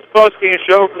post-game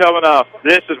show coming up.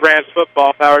 This is Rams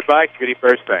football powered by Community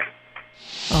First Bank.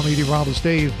 I'm meteorologist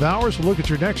Dave Bowers. We'll look at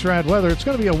your next rad weather. It's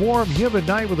going to be a warm, humid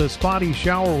night with a spotty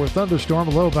shower or thunderstorm,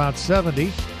 a low about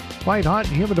 70. Quite hot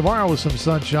and humid tomorrow with some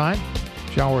sunshine.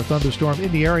 Shower or thunderstorm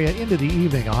in the area into the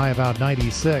evening, a high about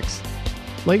 96.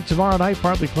 Late tomorrow night,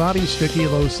 partly cloudy, sticky,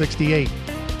 low 68.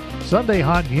 Sunday,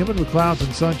 hot and humid with clouds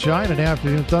and sunshine. An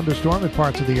afternoon thunderstorm in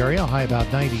parts of the area, high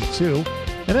about 92.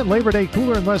 And then Labor Day,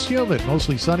 cooler and less humid,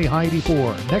 mostly sunny, high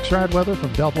 84. Next rad weather from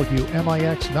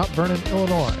WMIX, Mount Vernon,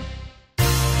 Illinois.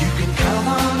 You can count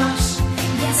on us.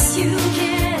 Yes, you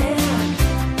can.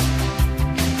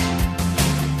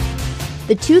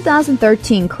 The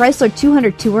 2013 Chrysler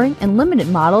 200 Touring and limited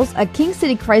models at King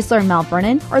City Chrysler in Mount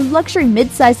Vernon are luxury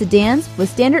mid-size sedans with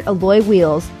standard alloy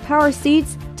wheels, power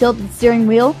seats, tilted steering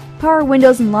wheel, power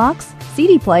windows and locks,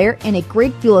 CD player, and a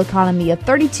great fuel economy of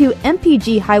 32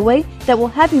 mpg highway that will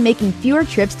have you making fewer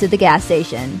trips to the gas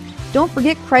station. Don't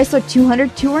forget Chrysler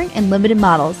 200 Touring and limited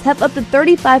models have up to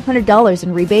 $3,500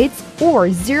 in rebates or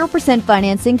 0%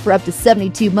 financing for up to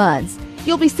 72 months.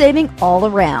 You'll be saving all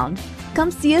around. Come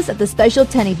see us at the Special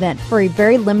 10 event for a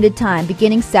very limited time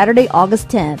beginning Saturday, August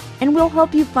 10th, and we'll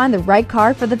help you find the right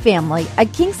car for the family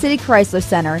at King City Chrysler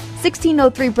Center,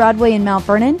 1603 Broadway in Mount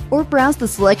Vernon, or browse the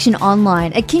selection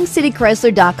online at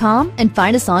kingcitychrysler.com and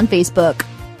find us on Facebook.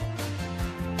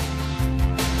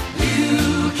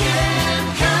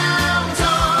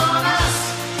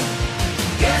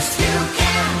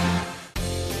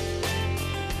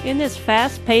 In this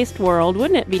fast-paced world,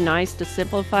 wouldn't it be nice to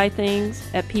simplify things?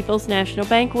 At People's National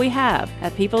Bank, we have.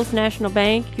 At People's National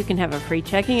Bank, you can have a free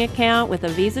checking account with a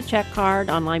Visa check card,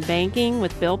 online banking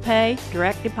with bill pay,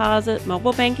 direct deposit,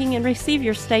 mobile banking, and receive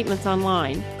your statements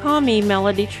online. Call me,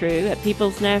 Melody True, at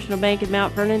People's National Bank in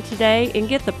Mount Vernon today and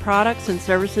get the products and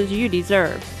services you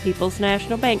deserve. People's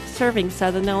National Bank, serving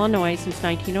Southern Illinois since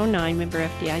 1909, member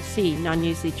FDIC.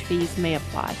 Non-usage fees may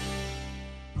apply.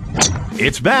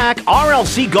 It's back.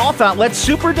 RLC Golf Outlet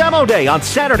Super Demo Day on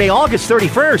Saturday, August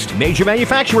 31st. Major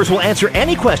manufacturers will answer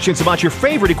any questions about your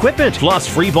favorite equipment, plus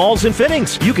free balls and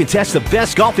fittings. You can test the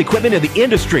best golf equipment in the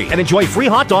industry and enjoy free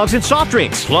hot dogs and soft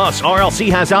drinks. Plus, RLC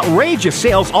has outrageous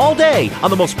sales all day on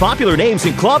the most popular names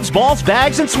in clubs, balls,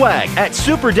 bags, and swag at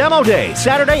Super Demo Day,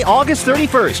 Saturday, August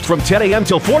 31st from 10 a.m.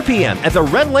 till 4 p.m. at the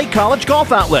Red Lake College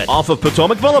Golf Outlet off of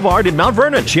Potomac Boulevard in Mount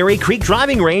Vernon. Cherry Creek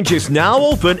Driving Range is now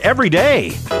open every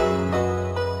day.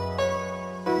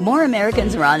 More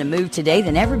Americans are on the move today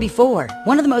than ever before.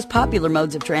 One of the most popular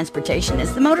modes of transportation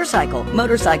is the motorcycle.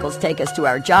 Motorcycles take us to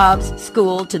our jobs,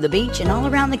 school, to the beach, and all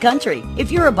around the country.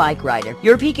 If you're a bike rider,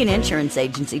 your Pekin Insurance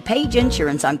Agency, Page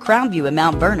Insurance on Crownview in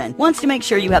Mount Vernon, wants to make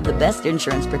sure you have the best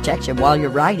insurance protection while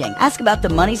you're riding. Ask about the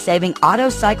money-saving auto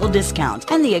cycle discount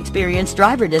and the experienced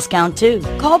driver discount, too.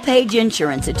 Call Page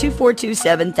Insurance at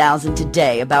 242-7000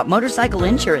 today about motorcycle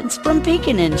insurance from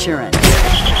Pekin Insurance.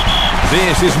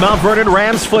 This is Mount Vernon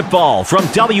Rams Football from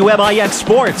WMIX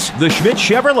Sports. The Schmidt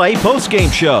Chevrolet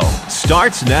postgame show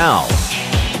starts now.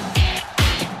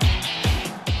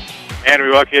 And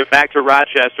we welcome you back to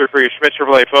Rochester for your Schmidt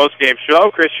Chevrolet postgame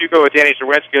show. Chris Hugo with Danny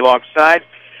Czerwinski alongside.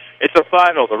 It's a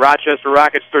final. The Rochester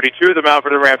Rockets 32, the Mount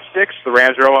Vernon Rams 6. The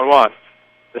Rams are 0-1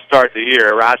 to start the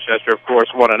year. Rochester, of course,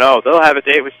 1-0. They'll have a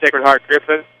date with Sacred Heart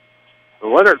Griffin. The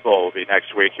Leonard Bowl will be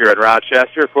next week here in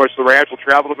Rochester. Of course, the Rams will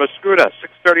travel to Mascoutah.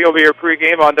 6:30 will be your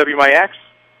pregame on WMIX.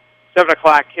 7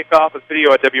 o'clock kickoff with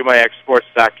video at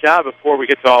WMIXsports.com. Before we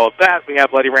get to all of that, we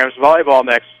have Lady Rams volleyball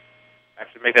next.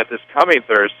 Actually, make that this coming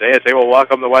Thursday as they will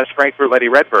welcome the West Frankfort Lady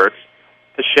Redbirds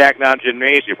to Shagnon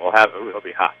Gymnasium. It'll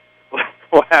be hot.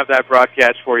 We'll have that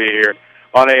broadcast for you here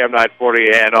on AM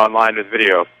 940 and online with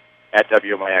video at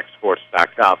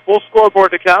WMIXsports.com. Full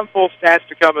scoreboard to come, full stats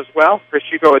to come as well. Chris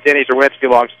Hugo with Danny Czerwinski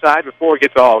alongside. Before we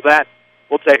get to all of that,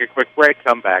 we'll take a quick break,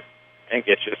 come back, and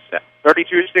get you set.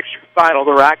 32-6 final,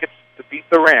 the Rockets to beat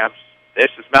the Rams.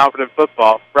 This is Mount Vernon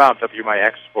Football from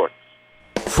WMIX Sports.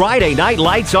 Friday Night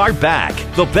Lights are back.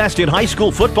 The best in high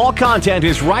school football content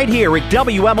is right here at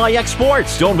WMIX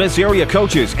Sports. Don't miss area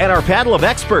coaches and our panel of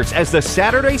experts as the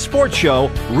Saturday Sports Show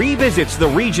revisits the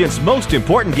region's most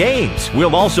important games.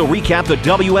 We'll also recap the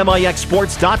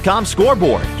WMIXsports.com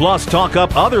scoreboard, plus talk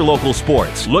up other local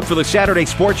sports. Look for the Saturday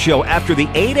Sports Show after the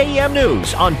 8 a.m.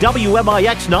 news on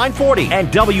WMIX 940 and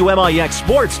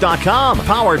WMIXsports.com.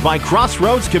 Powered by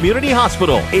Crossroads Community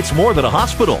Hospital. It's more than a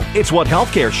hospital. It's what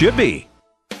healthcare should be.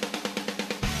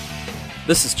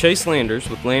 This is Chase Landers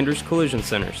with Landers Collision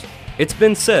Centers. It's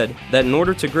been said that in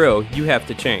order to grow, you have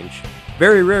to change.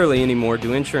 Very rarely anymore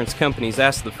do insurance companies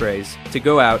ask the phrase to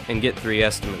go out and get 3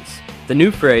 estimates. The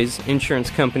new phrase insurance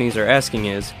companies are asking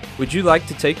is, would you like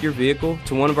to take your vehicle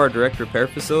to one of our direct repair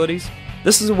facilities?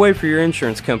 This is a way for your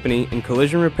insurance company and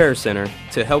collision repair center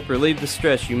to help relieve the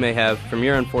stress you may have from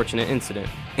your unfortunate incident.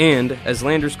 And, as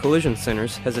Landers Collision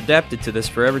Centers has adapted to this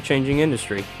forever-changing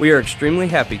industry, we are extremely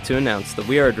happy to announce that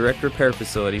we are a direct repair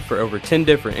facility for over 10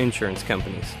 different insurance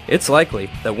companies. It's likely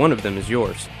that one of them is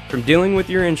yours. From dealing with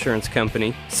your insurance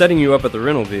company, setting you up with a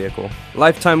rental vehicle,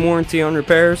 lifetime warranty on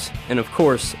repairs, and of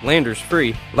course, Landers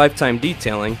Free lifetime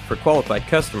detailing for qualified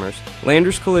customers,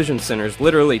 Landers Collision Centers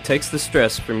literally takes the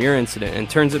stress from your incident and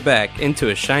turns it back into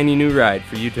a shiny new ride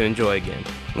for you to enjoy again.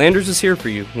 Landers is here for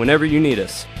you whenever you need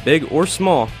us. Big or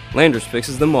small, Landers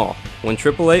fixes them all.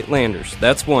 1-888-LANDERS.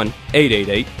 That's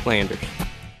 1-888-LANDERS.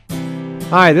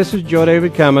 Hi, this is Joe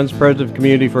David Cummins, President of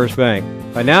Community First Bank.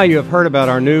 By now you have heard about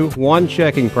our new One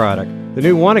Checking product. The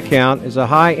new One Account is a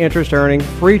high interest earning,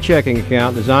 free checking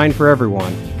account designed for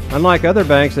everyone. Unlike other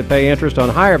banks that pay interest on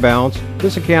higher balance,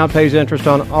 this account pays interest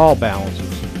on all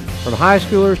balances. From high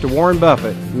schoolers to Warren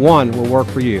Buffett, One will work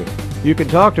for you. You can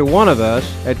talk to one of us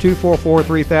at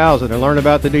 244-3000 and learn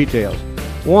about the details.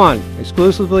 One,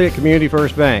 exclusively at Community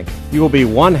First Bank. You will be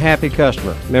one happy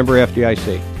customer. Member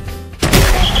FDIC.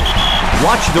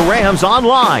 Watch the Rams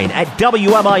online at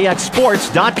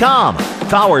WMIXsports.com.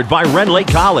 Powered by Ren Lake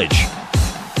College.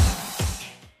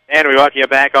 And we welcome you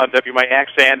back on WMIX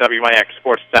and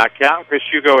WMIXsports.com. Chris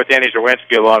Hugo with Danny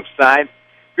Czerwinski alongside.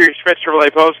 For your Schmidt Chevrolet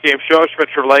postgame show, Schmidt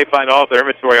Chevrolet, find all of their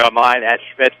inventory online at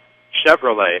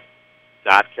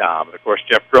SchmidtChevrolet.com. And, of course,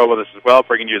 Jeff Crow with us as well,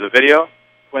 bringing you the video.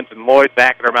 Quentin Lloyd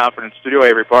back in our Mount Vernon studio.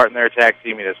 Avery Barton there tag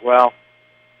teaming as well.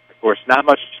 Of course, not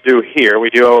much to do here.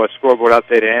 We do owe a scoreboard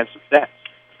update and some stats.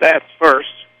 Stats first,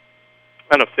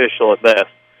 unofficial at best.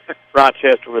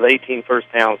 Rochester with 18 first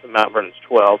downs and Mount Vernon's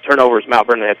 12. Turnovers, Mount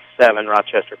Vernon had 7,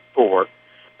 Rochester 4.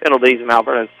 Penalties, Mount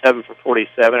Vernon 7 for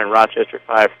 47 and Rochester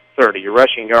 5 for 30. Your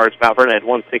rushing yards, Mount Vernon had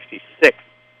 166.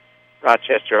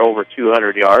 Rochester over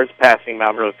 200 yards. Passing,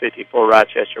 Mount Vernon 54.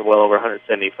 Rochester well over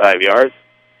 175 yards.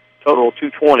 Total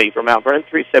 220 for Mount Vernon,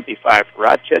 375 for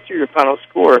Rochester. Your final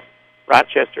score,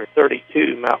 Rochester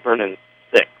 32, Mount Vernon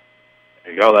 6.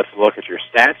 There you go. Let's look at your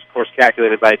stats. Of course,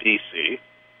 calculated by DC.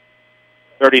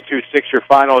 32-6 your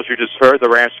final, as you just heard. The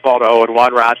Rams fall to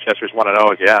 0-1. Rochester's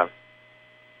 1-0 again.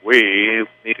 We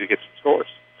need to get some scores.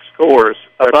 Scores.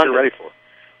 What you're ready for.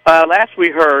 Last we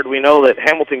heard, we know that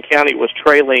Hamilton County was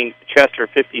trailing Chester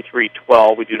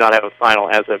 53-12. We do not have a final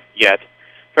as of yet.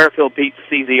 Fairfield beats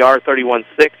CZR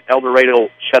 31-6. El Dorado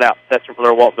shut out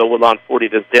Session-Miller, Waltville, Woodlawn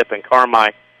 40-zip, and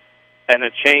Carmi, and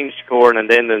a change score and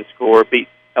an end score, beat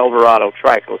El Dorado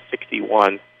Trico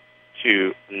 61-0.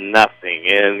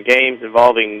 In games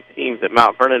involving teams that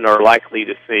Mount Vernon are likely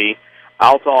to see,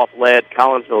 Altoff led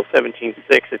Collinsville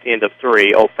 17-6 at the end of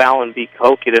 3. O'Fallon beat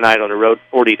Cahokia tonight on the road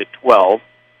 40-12.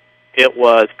 It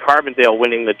was Carbondale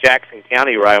winning the Jackson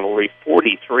County rivalry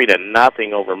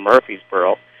 43-0 over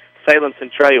Murfreesboro. Salem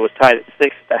Centralia was tied at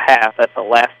 6 at the half. That's the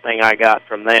last thing I got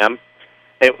from them.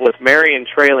 It was Marion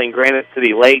trailing Granite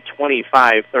City late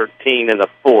 25-13 in the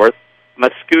fourth.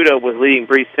 Mascoutah was leading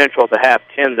Breeze Central at the half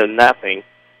 10-0.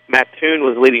 Mattoon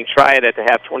was leading Triad at the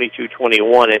half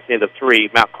 22-21 at the end of 3.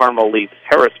 Mount Carmel leads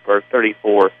Harrisburg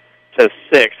 34-6.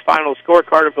 Final score,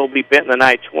 Carterville beat Benton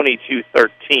tonight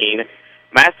 22-13.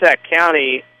 Massac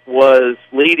County was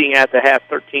leading at the half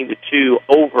 13-2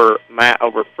 over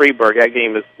Freeburg. That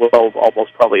game is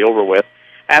almost probably over with.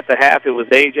 At the half, it was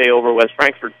AJ over West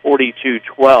Frankfort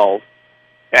 42-12.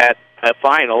 At the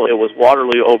final, it was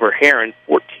Waterloo over Heron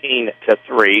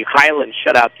 14-3. Highland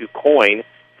shut out DuQuoin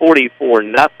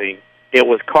 44-0. It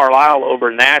was Carlisle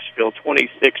over Nashville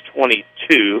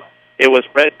 26-22. It was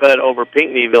Redbud over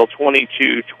Pinckneyville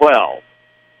 22-12.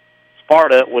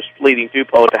 Sparta was leading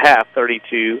Dupo at the half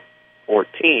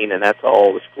 32-14, and that's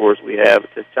all the scores we have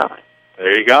at this time.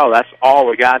 There you go. That's all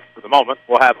we got for the moment.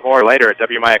 We'll have more later at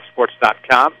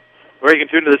WMIXsports.com, where you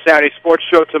can tune to the Saturday Sports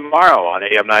Show tomorrow on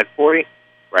AM 940,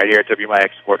 right here at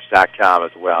WMIXsports.com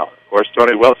as well. Of course,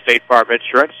 Tony Will, State Farm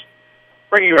Insurance,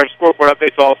 bringing you our scoreboard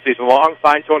updates all season long.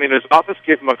 Find Tony in his office,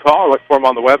 give him a call, or look for him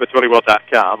on the web at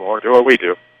TonyWill.com, or do what we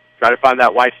do. Try to find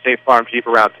that white State Farm Jeep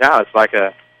around town. It's like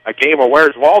a game of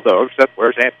Where's Waldo, except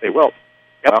Where's Anthony Wilt?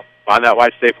 Well, find that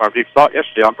white State Farm Jeep. Saw it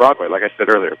yesterday on Broadway, like I said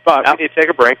earlier. But we need to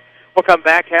take a break. We'll come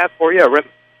back, have for you,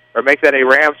 or make that a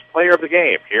Rams player of the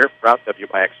game here from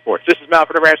WMIX Sports. This is Mount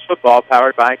Vernon Rams Football,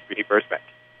 powered by Community First Bank.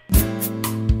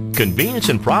 Convenience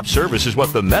and prop service is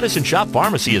what the Medicine Shop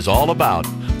Pharmacy is all about.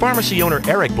 Pharmacy owner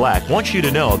Eric Black wants you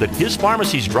to know that his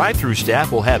pharmacy's drive-thru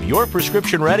staff will have your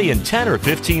prescription ready in 10 or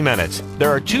 15 minutes. There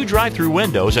are 2 drive-thru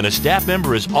windows, and a staff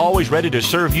member is always ready to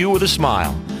serve you with a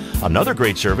smile. Another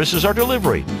great service is our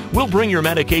delivery. We'll bring your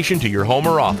medication to your home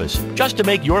or office, just to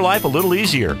make your life a little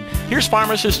easier. Here's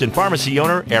pharmacist and pharmacy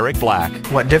owner Eric Black.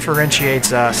 What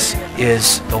differentiates us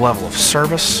is the level of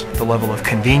service, the level of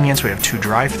convenience. We have 2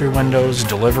 drive-through windows,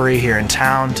 delivery here in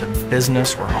town to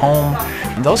business or home.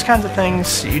 Those kinds of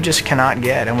things you just cannot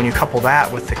get. And when you couple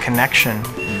that with the connection,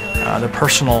 the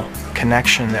personal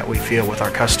connection that we feel with our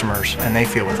customers and they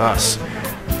feel with us,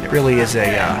 it really is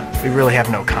we really have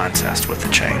no contest with the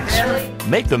chains.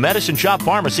 Make the Medicine Shop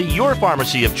Pharmacy your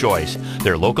pharmacy of choice.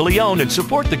 They're locally owned and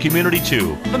support the community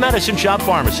too. The Medicine Shop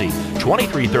Pharmacy,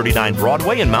 2339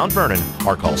 Broadway in Mount Vernon,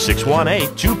 or call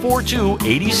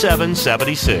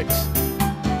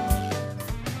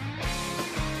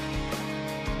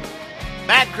 618-242-8776.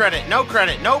 Matt credit, no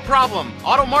problem.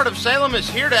 Auto Mart of Salem is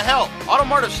here to help. Auto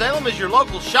Mart of Salem is your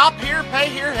local shop here, pay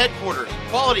here headquarters.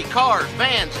 Quality cars,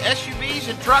 vans, SUVs,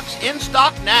 and trucks in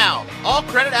stock now. All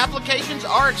credit applications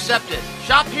are accepted.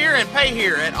 Shop here and pay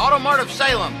here at Auto Mart of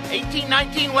Salem,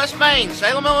 1819 West Main,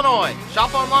 Salem, Illinois.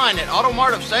 Shop online at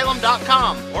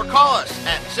automartofsalem.com or call us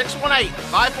at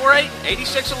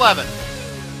 618-548-8611.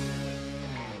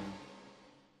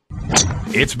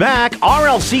 It's back.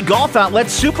 RLC Golf Outlet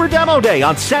Super Demo Day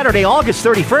on Saturday, August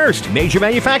 31st. Major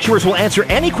manufacturers will answer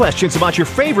any questions about your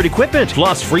favorite equipment,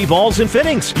 plus free balls and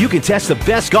fittings. You can test the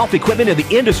best golf equipment in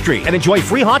the industry and enjoy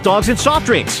free hot dogs and soft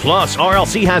drinks. Plus,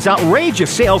 RLC has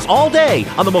outrageous sales all day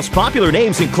on the most popular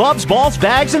names in clubs, balls,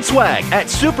 bags, and swag at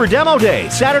Super Demo Day,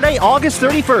 Saturday, August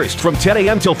 31st from 10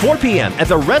 a.m. till 4 p.m. at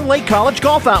the Red Lake College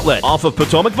Golf Outlet off of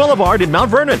Potomac Boulevard in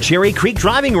Mount Vernon. Cherry Creek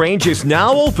Driving Range is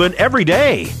now open every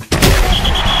day.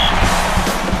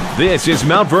 This is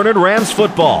Mount Vernon Rams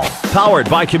Football, powered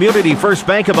by Community First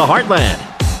Bank of the Heartland.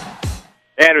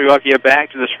 And we welcome you back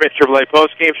to the Schmidt Chevrolet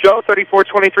postgame show,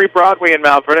 3423 Broadway in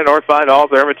Mount Vernon, or find all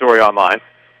their inventory online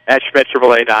at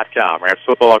schmidtchevrolet.com. Rams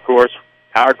Football, of course,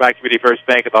 powered by Community First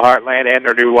Bank of the Heartland and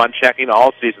their new one checking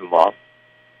all season long.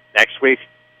 Next week,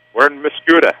 we're in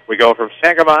Mascoutah. We go from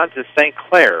Sangamon to St.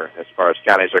 Clair as far as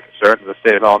counties are concerned in the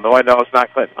state of Illinois. No, it's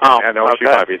not Clinton. Oh, I know what you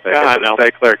okay. might be thinking. Yeah, I know. It's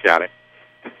St. Clair County.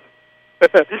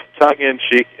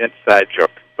 Tongue-in-cheek inside joke.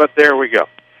 But there we go.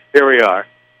 Here we are.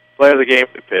 Player of the game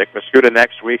to pick. Mascoutah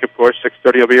next week, of course,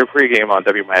 6:30 will be your pregame on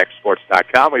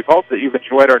WMIXsports.com. We hope that you've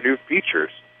enjoyed our new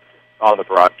features on the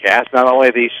broadcast, not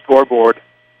only the scoreboard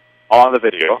on the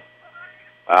video,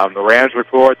 the Rams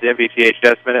report, the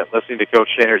MVTHS Minute, listening to Coach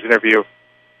Shaner's interview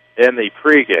in the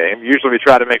pregame. Usually we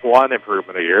try to make one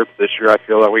improvement a year. This year I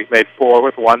feel that we've made 4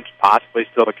 with one possibly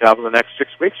still to come in the next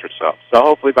 6 weeks or so. So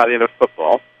hopefully by the end of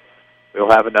football, we'll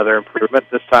have another improvement,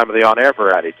 this time of the on-air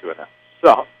variety to announce.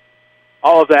 So,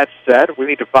 all of that said, we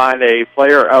need to find a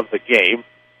player of the game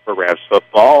for Rams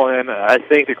football, and I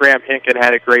think that Graham Hinken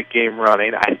had a great game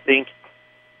running. I think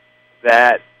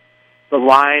that the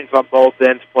lines on both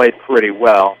ends played pretty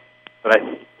well, but I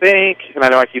think, and I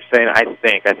know I keep saying I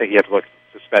think you have to look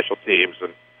to special teams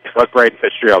and what Braden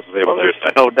Fitzgerald was able to do.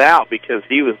 There's no doubt, because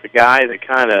he was the guy that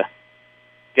kind of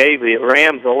gave the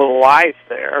Rams a little life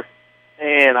there.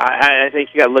 And I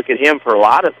think you got to look at him for a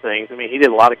lot of things. I mean, he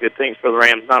did a lot of good things for the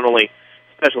Rams, not only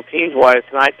special teams-wise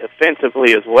tonight,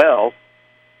 defensively as well.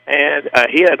 And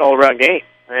he had an all-around game.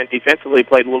 And defensively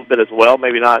played a little bit as well,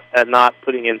 maybe not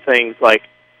putting in things like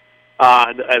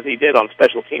as he did on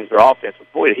special teams or offense.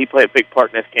 But boy, did he play a big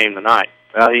part in this game tonight.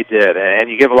 Well, he did. And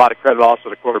you give a lot of credit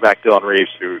also to quarterback Dylan Reeves,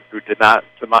 who did not,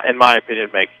 in my opinion,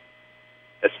 make,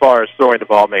 as far as throwing the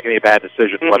ball, make any bad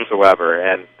decisions whatsoever.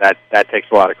 And that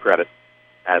takes a lot of credit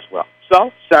as well.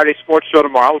 So, Saturday Sports Show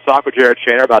tomorrow. We'll talk with Jared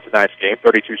Shaner about tonight's game.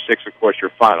 32-6, of course, your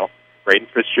final. Braden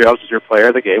Fitzgerald is your player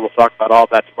of the game. We'll talk about all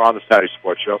that tomorrow on the Saturday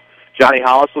Sports Show. Johnny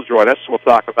Hollis will join us. We'll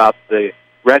talk about the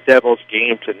Red Devils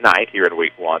game tonight here in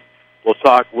Week 1. We'll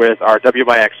talk with our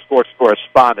WMIX sports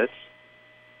correspondents,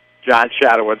 John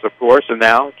Shadowins, of course, and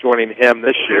now joining him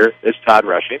this year is Todd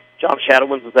Rushing. John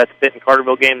Shadowins was at the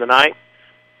Benton-Carterville game tonight.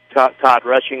 Todd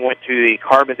Rushing went to the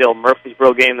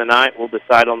Carbondale-Murfreesboro game tonight. We'll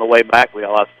decide on the way back. We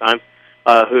got lots of time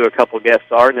who a couple of guests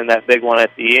are, and then that big one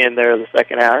at the end there, the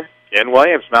second hour. Ken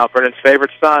Williams, Mount Vernon's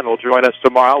favorite son, will join us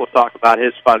tomorrow. We'll talk about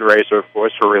his fundraiser, of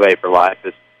course, for Relay for Life.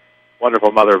 His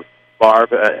wonderful mother,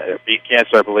 Barb, beat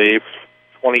cancer, I believe,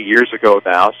 20 years ago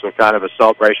now, so kind of a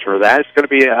celebration for that. It's going to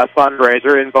be a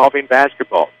fundraiser involving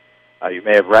basketball. You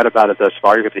may have read about it thus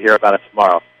far. You'll get to hear about it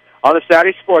tomorrow on the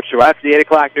Saturday Sports Show after the 8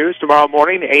 o'clock news tomorrow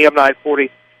morning, AM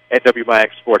 940 at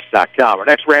WMIXsports.com. Our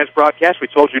next Rams broadcast, we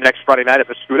told you next Friday night at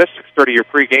Mascoutah, 6:30 your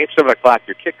pregame, 7 o'clock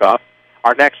your kickoff.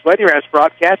 Our next Lady Rams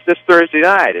broadcast this Thursday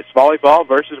night is volleyball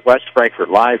versus West Frankfort,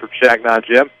 live from Shagnon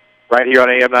Gym, right here on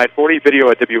AM 940,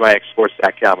 video at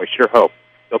WMIXsports.com. We sure hope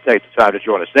you'll take the time to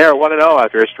join us there. 1-0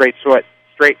 after a straight set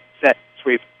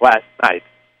sweep last night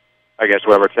against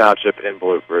Weber Township in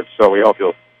Bluebird. So we hope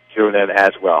you'll tune in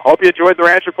as well. Hope you enjoyed the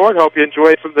Rams Report. Hope you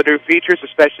enjoyed some of the new features,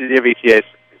 especially the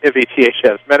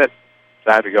MVTHS Minute.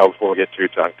 Time to go before we get too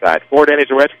tongue-tied. For Danny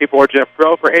Czerwinski, for Jeff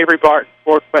Crow, for Avery Barton,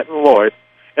 for Quentin Lloyd,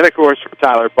 and, of course, for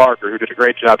Tyler Barker, who did a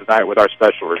great job tonight with our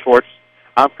special reports.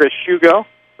 I'm Chris Hugo,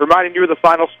 reminding you of the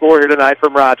final score here tonight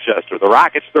from Rochester. The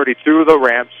Rockets 32, the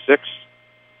Rams 6.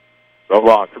 So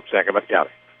long from Sangamon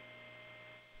County.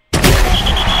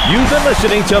 You've been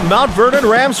listening to Mount Vernon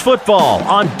Rams Football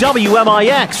on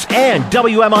WMIX and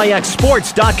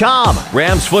WMIXsports.com.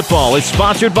 Rams Football is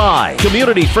sponsored by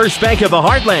Community First Bank of the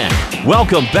Heartland,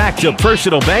 Welcome back to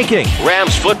Personal Banking.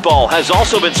 Rams football has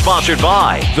also been sponsored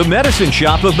by the Medicine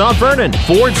Shop of Mount Vernon,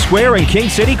 Ford Square and King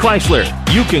City Chrysler.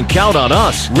 You can count on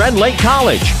us. Red Lake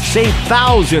College. Save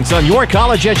thousands on your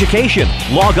college education.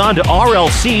 Log on to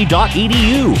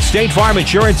rlc.edu. State Farm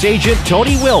Insurance Agent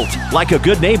Tony Wilt. Like a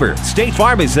good neighbor, State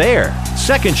Farm is there.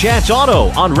 Second Chance Auto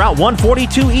on Route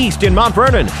 142 East in Mount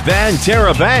Vernon. Van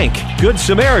Terra Bank. Good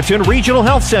Samaritan Regional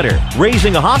Health Center.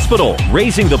 Raising a Hospital.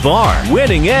 Raising the Bar.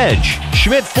 Winning Edge.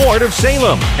 Schmidt Ford of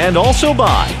Salem. And also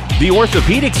by the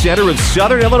Orthopedic Center of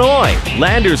Southern Illinois.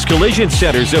 Landers Collision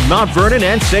Centers of Mount Vernon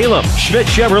and Salem. Schmidt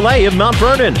Chevrolet of Mount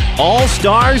Vernon. All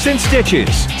Stars and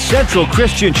Stitches. Central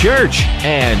Christian Church.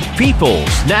 And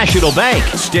People's National Bank.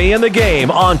 Stay in the game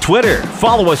on Twitter.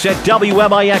 Follow us at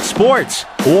WMIX Sports.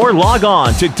 Or log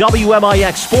on to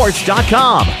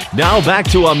WMIXsports.com. Now back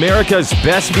to America's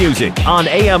best music on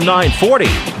AM 940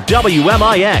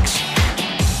 WMIX.